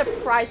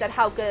surprised at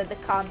how good the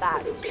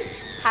combat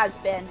has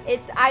been.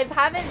 I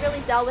haven't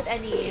really dealt with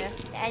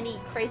any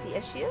crazy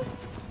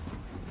issues,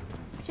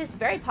 which is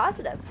very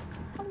positive.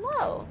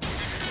 Hello.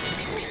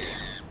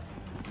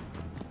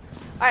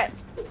 Alright.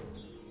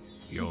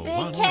 Your Big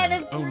one can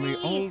and of only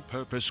grease.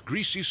 all-purpose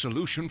greasy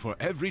solution for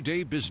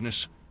everyday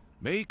business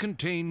may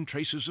contain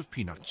traces of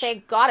peanuts.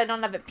 Thank God I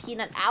don't have a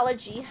peanut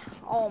allergy.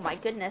 Oh my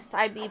goodness,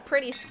 I'd be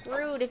pretty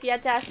screwed if you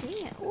had to ask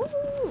me. Ooh,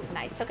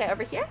 nice. Okay,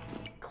 over here.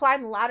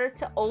 Climb ladder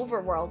to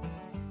overworld.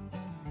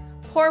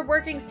 Poor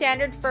working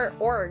standard for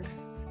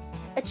orgs.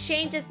 A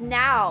change is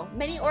now.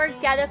 Many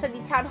orgs gather us at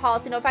the town hall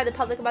to notify the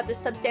public about their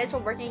substantial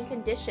working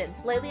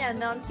conditions. Lately, an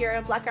unknown hero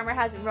in black armor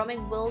has been roaming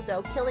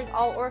Wildo, killing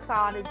all orcs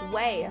on his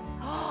way.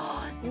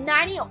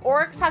 90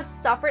 orcs have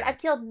suffered. I've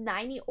killed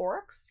 90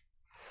 orcs?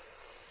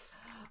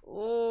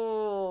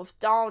 Ooh,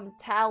 don't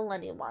tell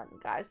anyone,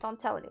 guys. Don't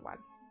tell anyone.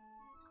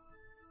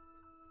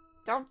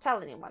 Don't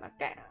tell anyone,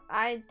 okay?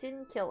 I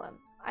didn't kill him.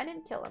 I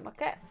didn't kill him,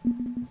 okay?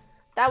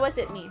 That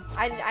wasn't me.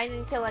 I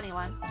didn't kill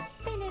anyone.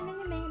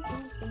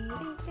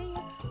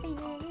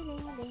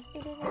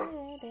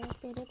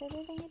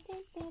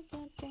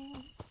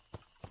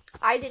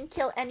 I didn't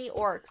kill any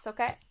orcs,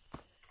 okay?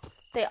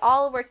 They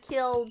all were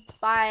killed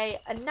by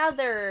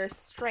another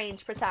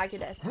strange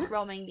protagonist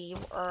roaming the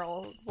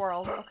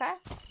world, okay?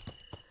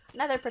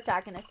 Another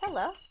protagonist.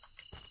 Hello.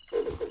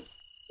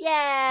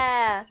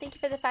 Yeah! Thank you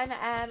for the 5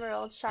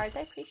 emerald shards. I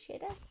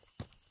appreciate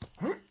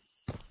it.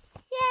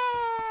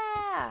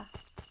 Yeah!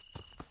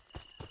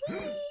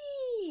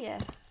 Whee!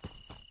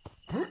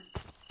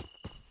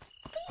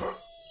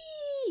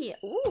 Whee!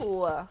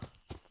 Ooh!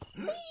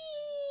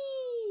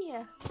 Whee!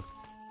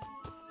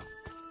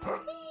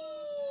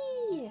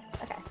 Whee!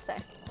 Okay,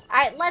 sorry.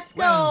 Alright, let's go!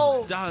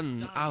 Well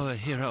done, our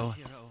hero.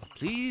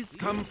 Please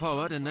come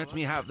forward and let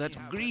me have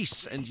that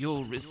grease, and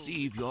you'll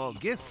receive your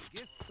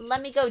gift.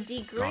 Let me go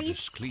Goddess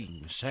degrease.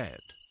 Kling said.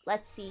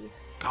 Let's see.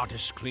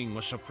 Goddess Kling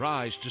was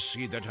surprised to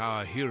see that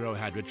our hero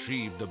had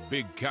retrieved the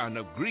big can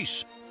of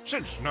grease,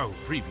 since no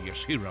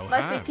previous hero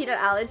Must had. be peanut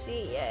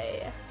allergy.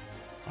 Yay.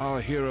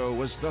 Our hero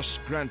was thus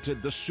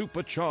granted the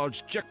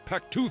supercharged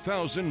Jetpack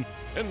 2000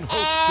 and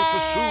hoped to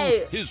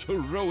pursue his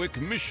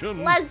heroic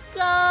mission. Let's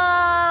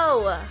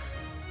go!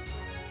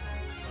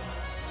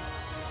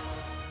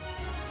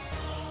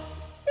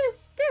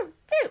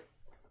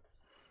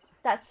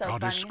 That's so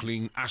Goddess funny.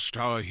 Kling asked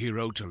our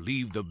hero to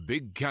leave the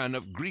big can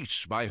of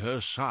grease by her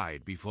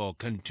side before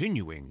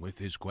continuing with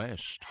his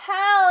quest.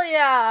 Hell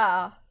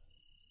yeah!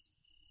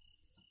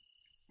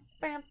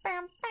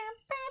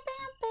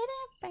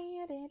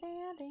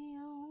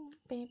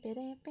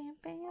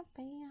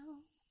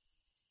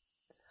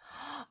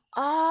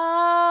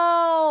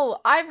 Oh,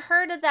 I've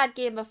heard of that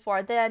game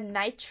before. The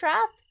Night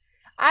Trap?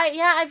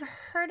 Yeah, I've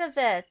heard of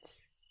it.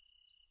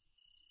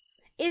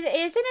 Isn't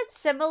it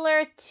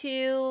similar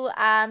to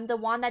the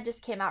one that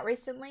just came out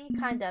recently?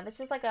 Kind of. It's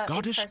just like a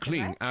Goddess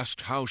Kling right?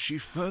 asked how she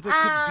further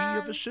could be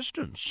of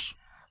assistance.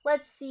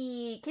 Let's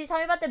see. Can you tell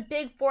me about the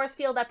big force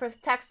field that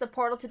protects the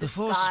portal to the The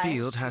force sky?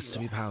 field has to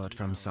be powered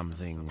from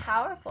something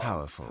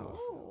Powerful.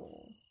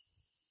 Ooh.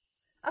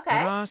 Okay.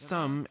 There are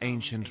some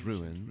ancient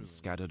ruins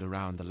scattered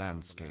around the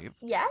landscape.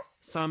 Yes?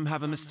 Some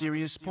have a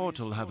mysterious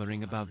portal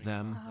hovering above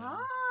them.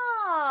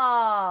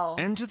 Oh.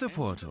 Enter the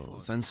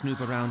portals and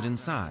snoop around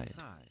inside.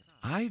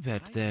 I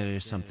bet there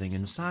is something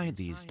inside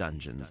these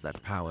dungeons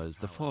that powers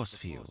the force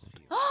field.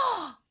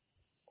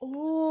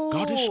 Ooh.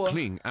 Goddess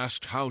Kling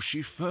asked how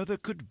she further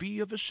could be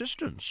of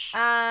assistance.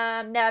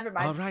 Never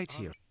mind. All right,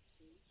 here.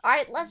 All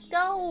right, let's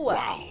go.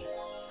 Wow.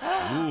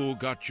 You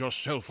got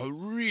yourself a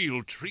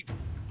real treat.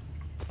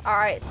 All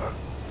right.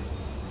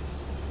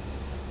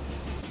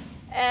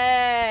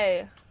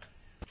 Hey.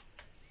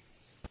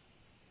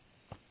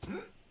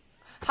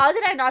 How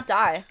did I not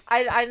die?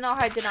 I know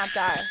how I did not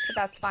die, but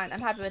that's fine. I'm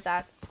happy with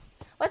that.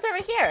 What's over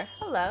here?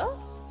 Hello?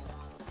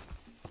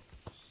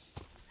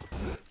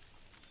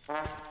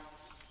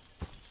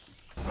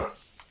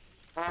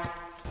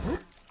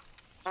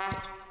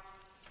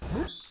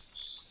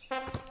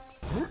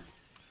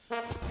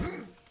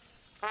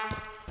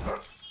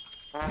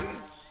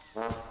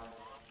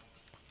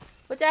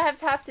 What do I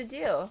have to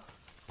do?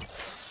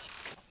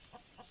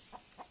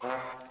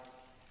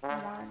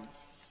 One.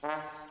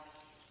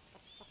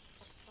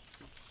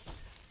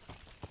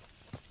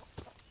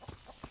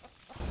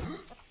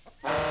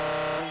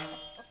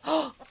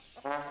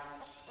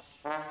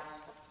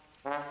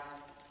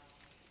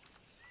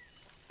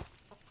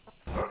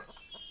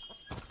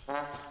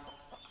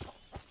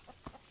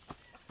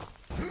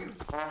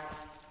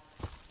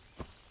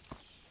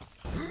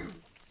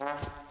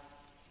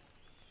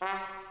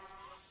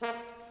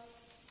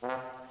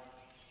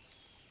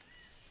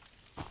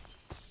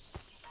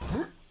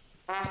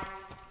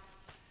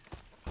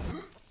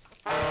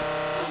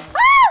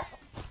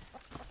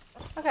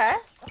 Okay.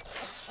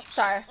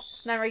 Sorry.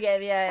 Never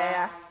gave.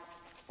 Yeah.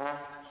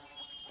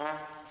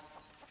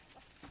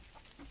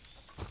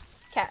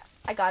 Okay.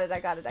 I got it.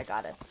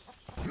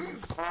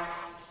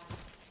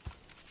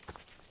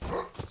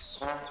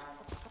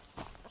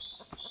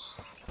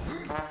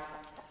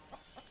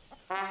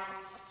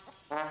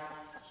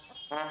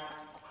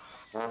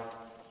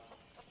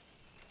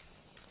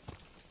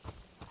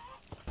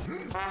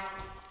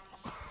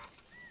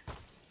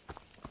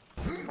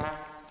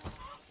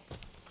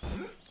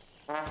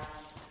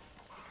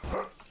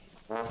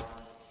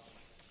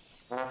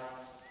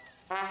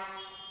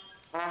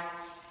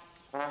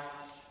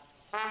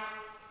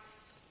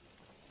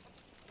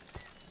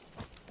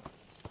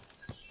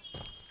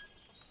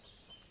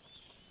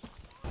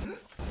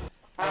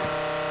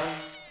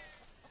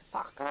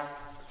 Fuck.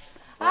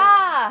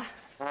 Ah!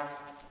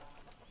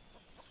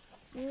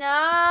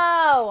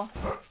 No!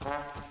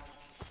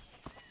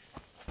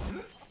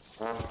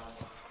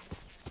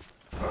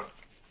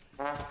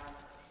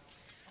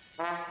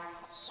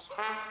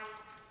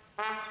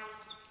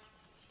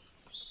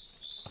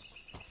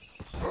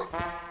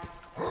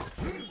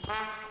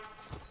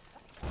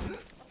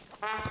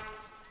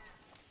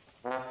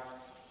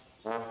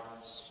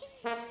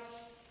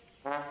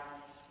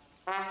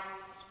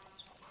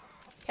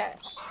 Okay.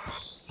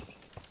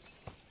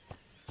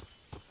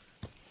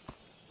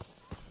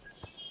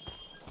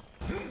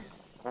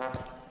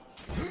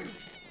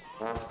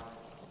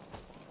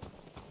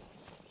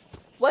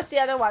 What's the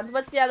other ones?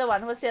 What's the other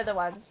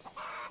ones?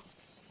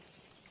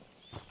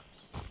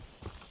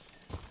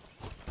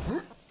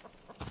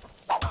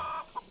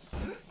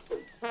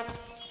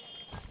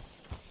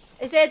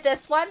 Is it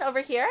this one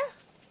over here?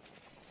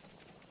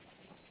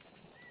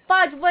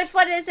 Fudge, which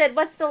one is it?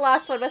 What's the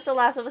last one?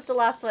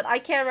 I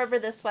can't remember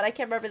this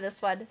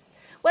one.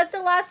 What's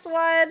the last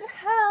one?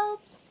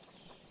 Help!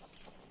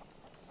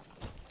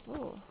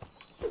 Ooh.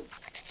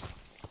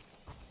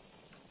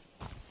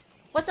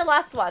 What's the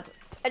last one?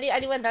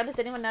 Anyone know? Does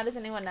anyone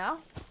know?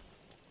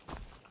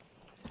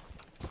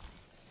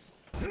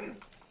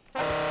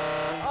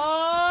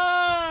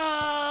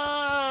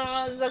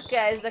 Oh, it's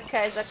okay.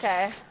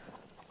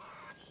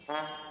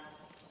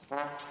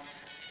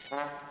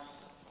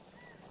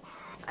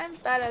 I'm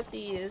bad at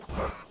these.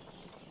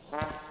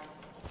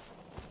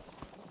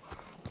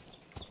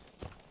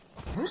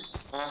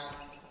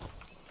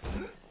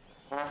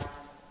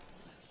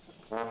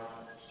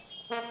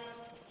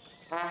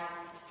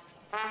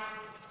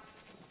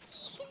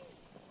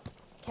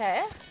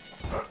 Okay.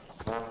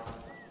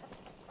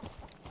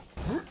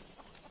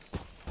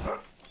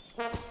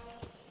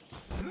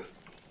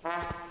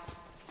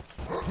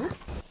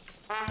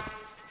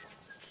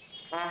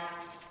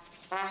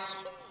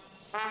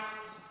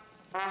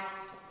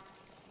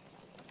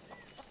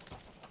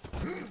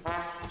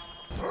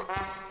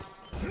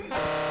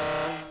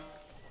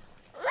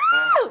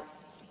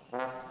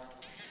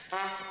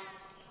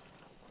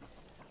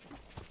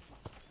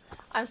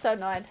 I'm so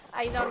annoyed.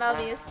 I don't know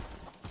these.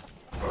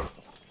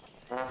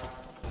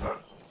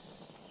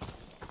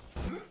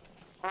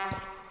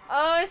 Oh,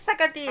 I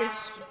suck at these.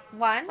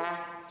 1,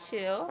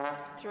 2,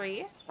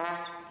 3.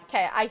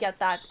 Okay, I get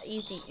that.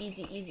 Easy.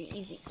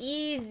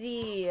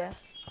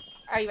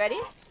 Are you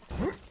ready?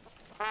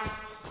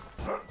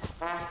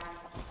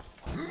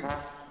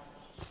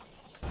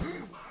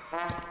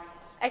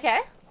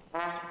 Okay.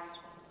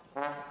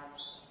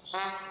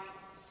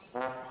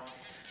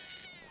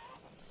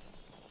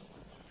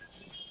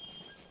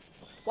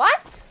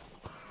 What?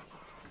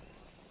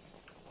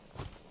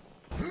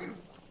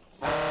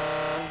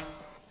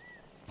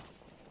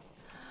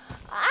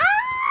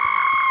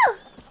 Ah!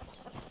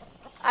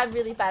 I'm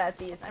really bad at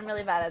these.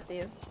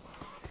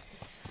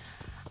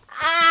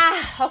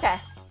 Ah,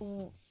 okay.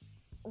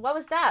 What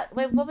was that?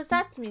 Wait, what was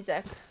that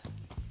music?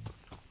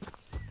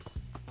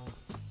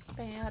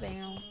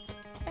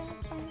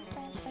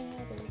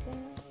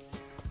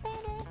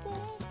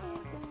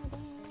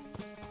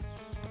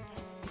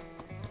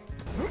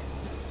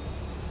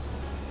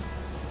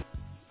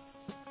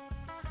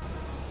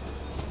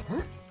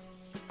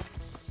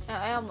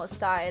 I almost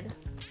died.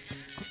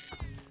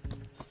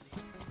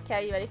 Okay,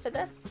 are you ready for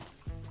this?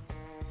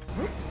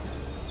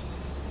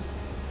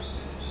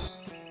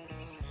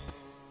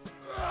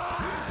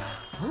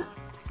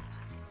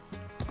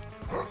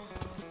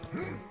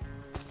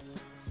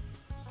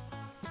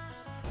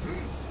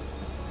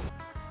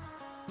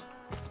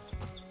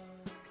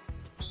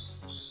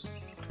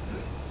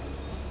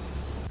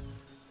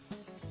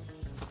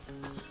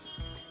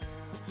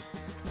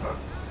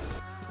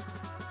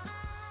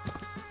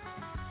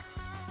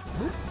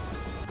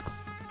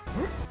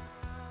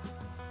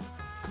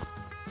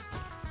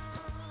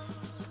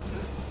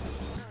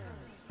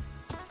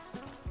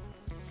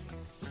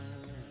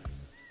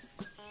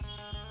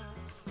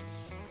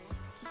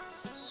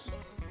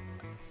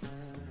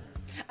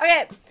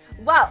 Okay,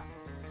 well,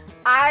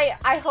 I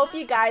hope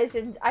you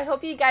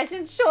guys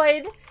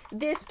enjoyed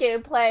this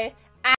gameplay.